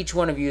for each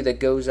one of you that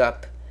goes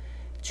up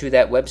to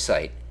that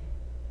website,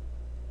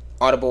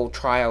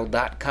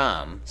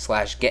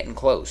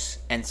 audibletrial.com/gettingclose,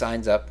 and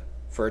signs up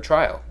for a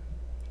trial.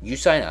 You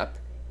sign up,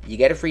 you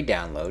get a free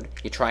download,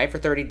 you try it for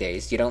 30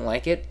 days, you don't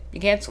like it,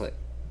 you cancel it.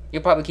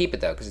 You'll probably keep it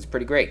though, because it's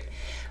pretty great.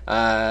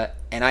 And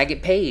I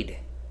get paid.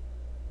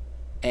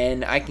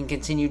 And I can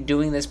continue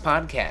doing this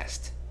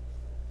podcast.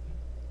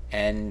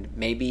 And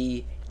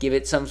maybe give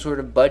it some sort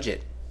of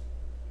budget.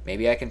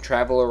 Maybe I can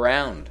travel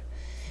around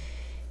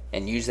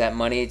and use that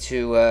money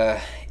to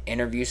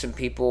interview some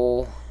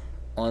people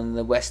on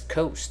the West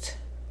Coast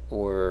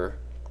or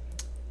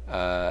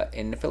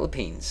in the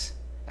Philippines.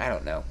 I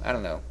don't know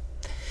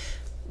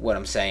what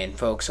I'm saying,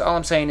 folks. All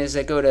I'm saying is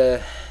that go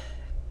to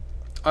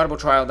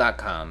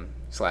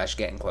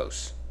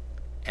audibletrial.com/gettingclose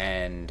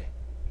and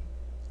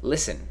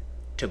listen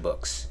to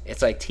books.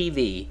 It's like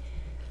TV,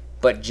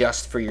 but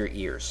just for your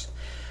ears.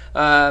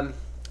 Back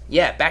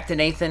to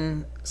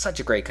Nathan.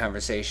 Such a great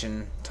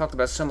conversation. Talked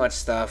about so much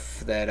stuff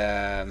that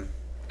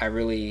I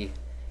really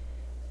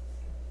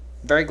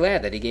very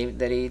glad that he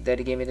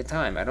gave me the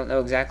time. I don't know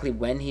exactly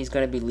when he's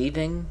going to be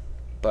leaving,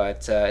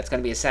 but it's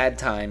going to be a sad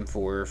time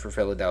for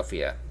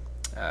Philadelphia.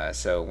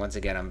 So once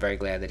again, I'm very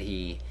glad that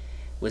he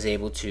was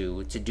able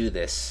to do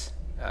this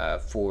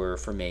for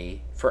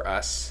me, for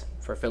us,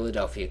 for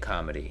Philadelphia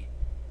comedy,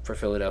 for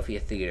Philadelphia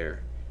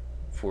theater,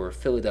 for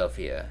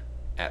Philadelphia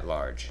at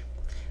large.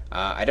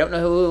 I don't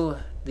know who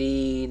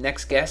the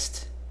next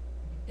guest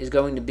is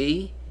going to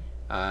be,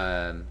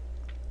 but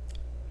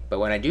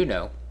when I do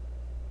know,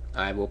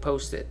 I will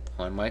post it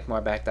on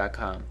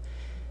MikeMarback.com.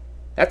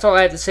 That's all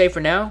I have to say for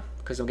now,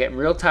 because I'm getting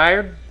real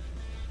tired.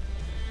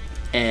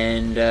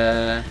 And,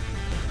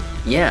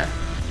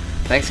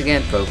 thanks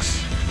again,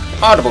 folks.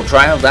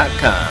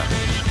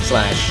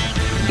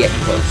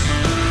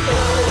 audibletrial.com/gettingclose.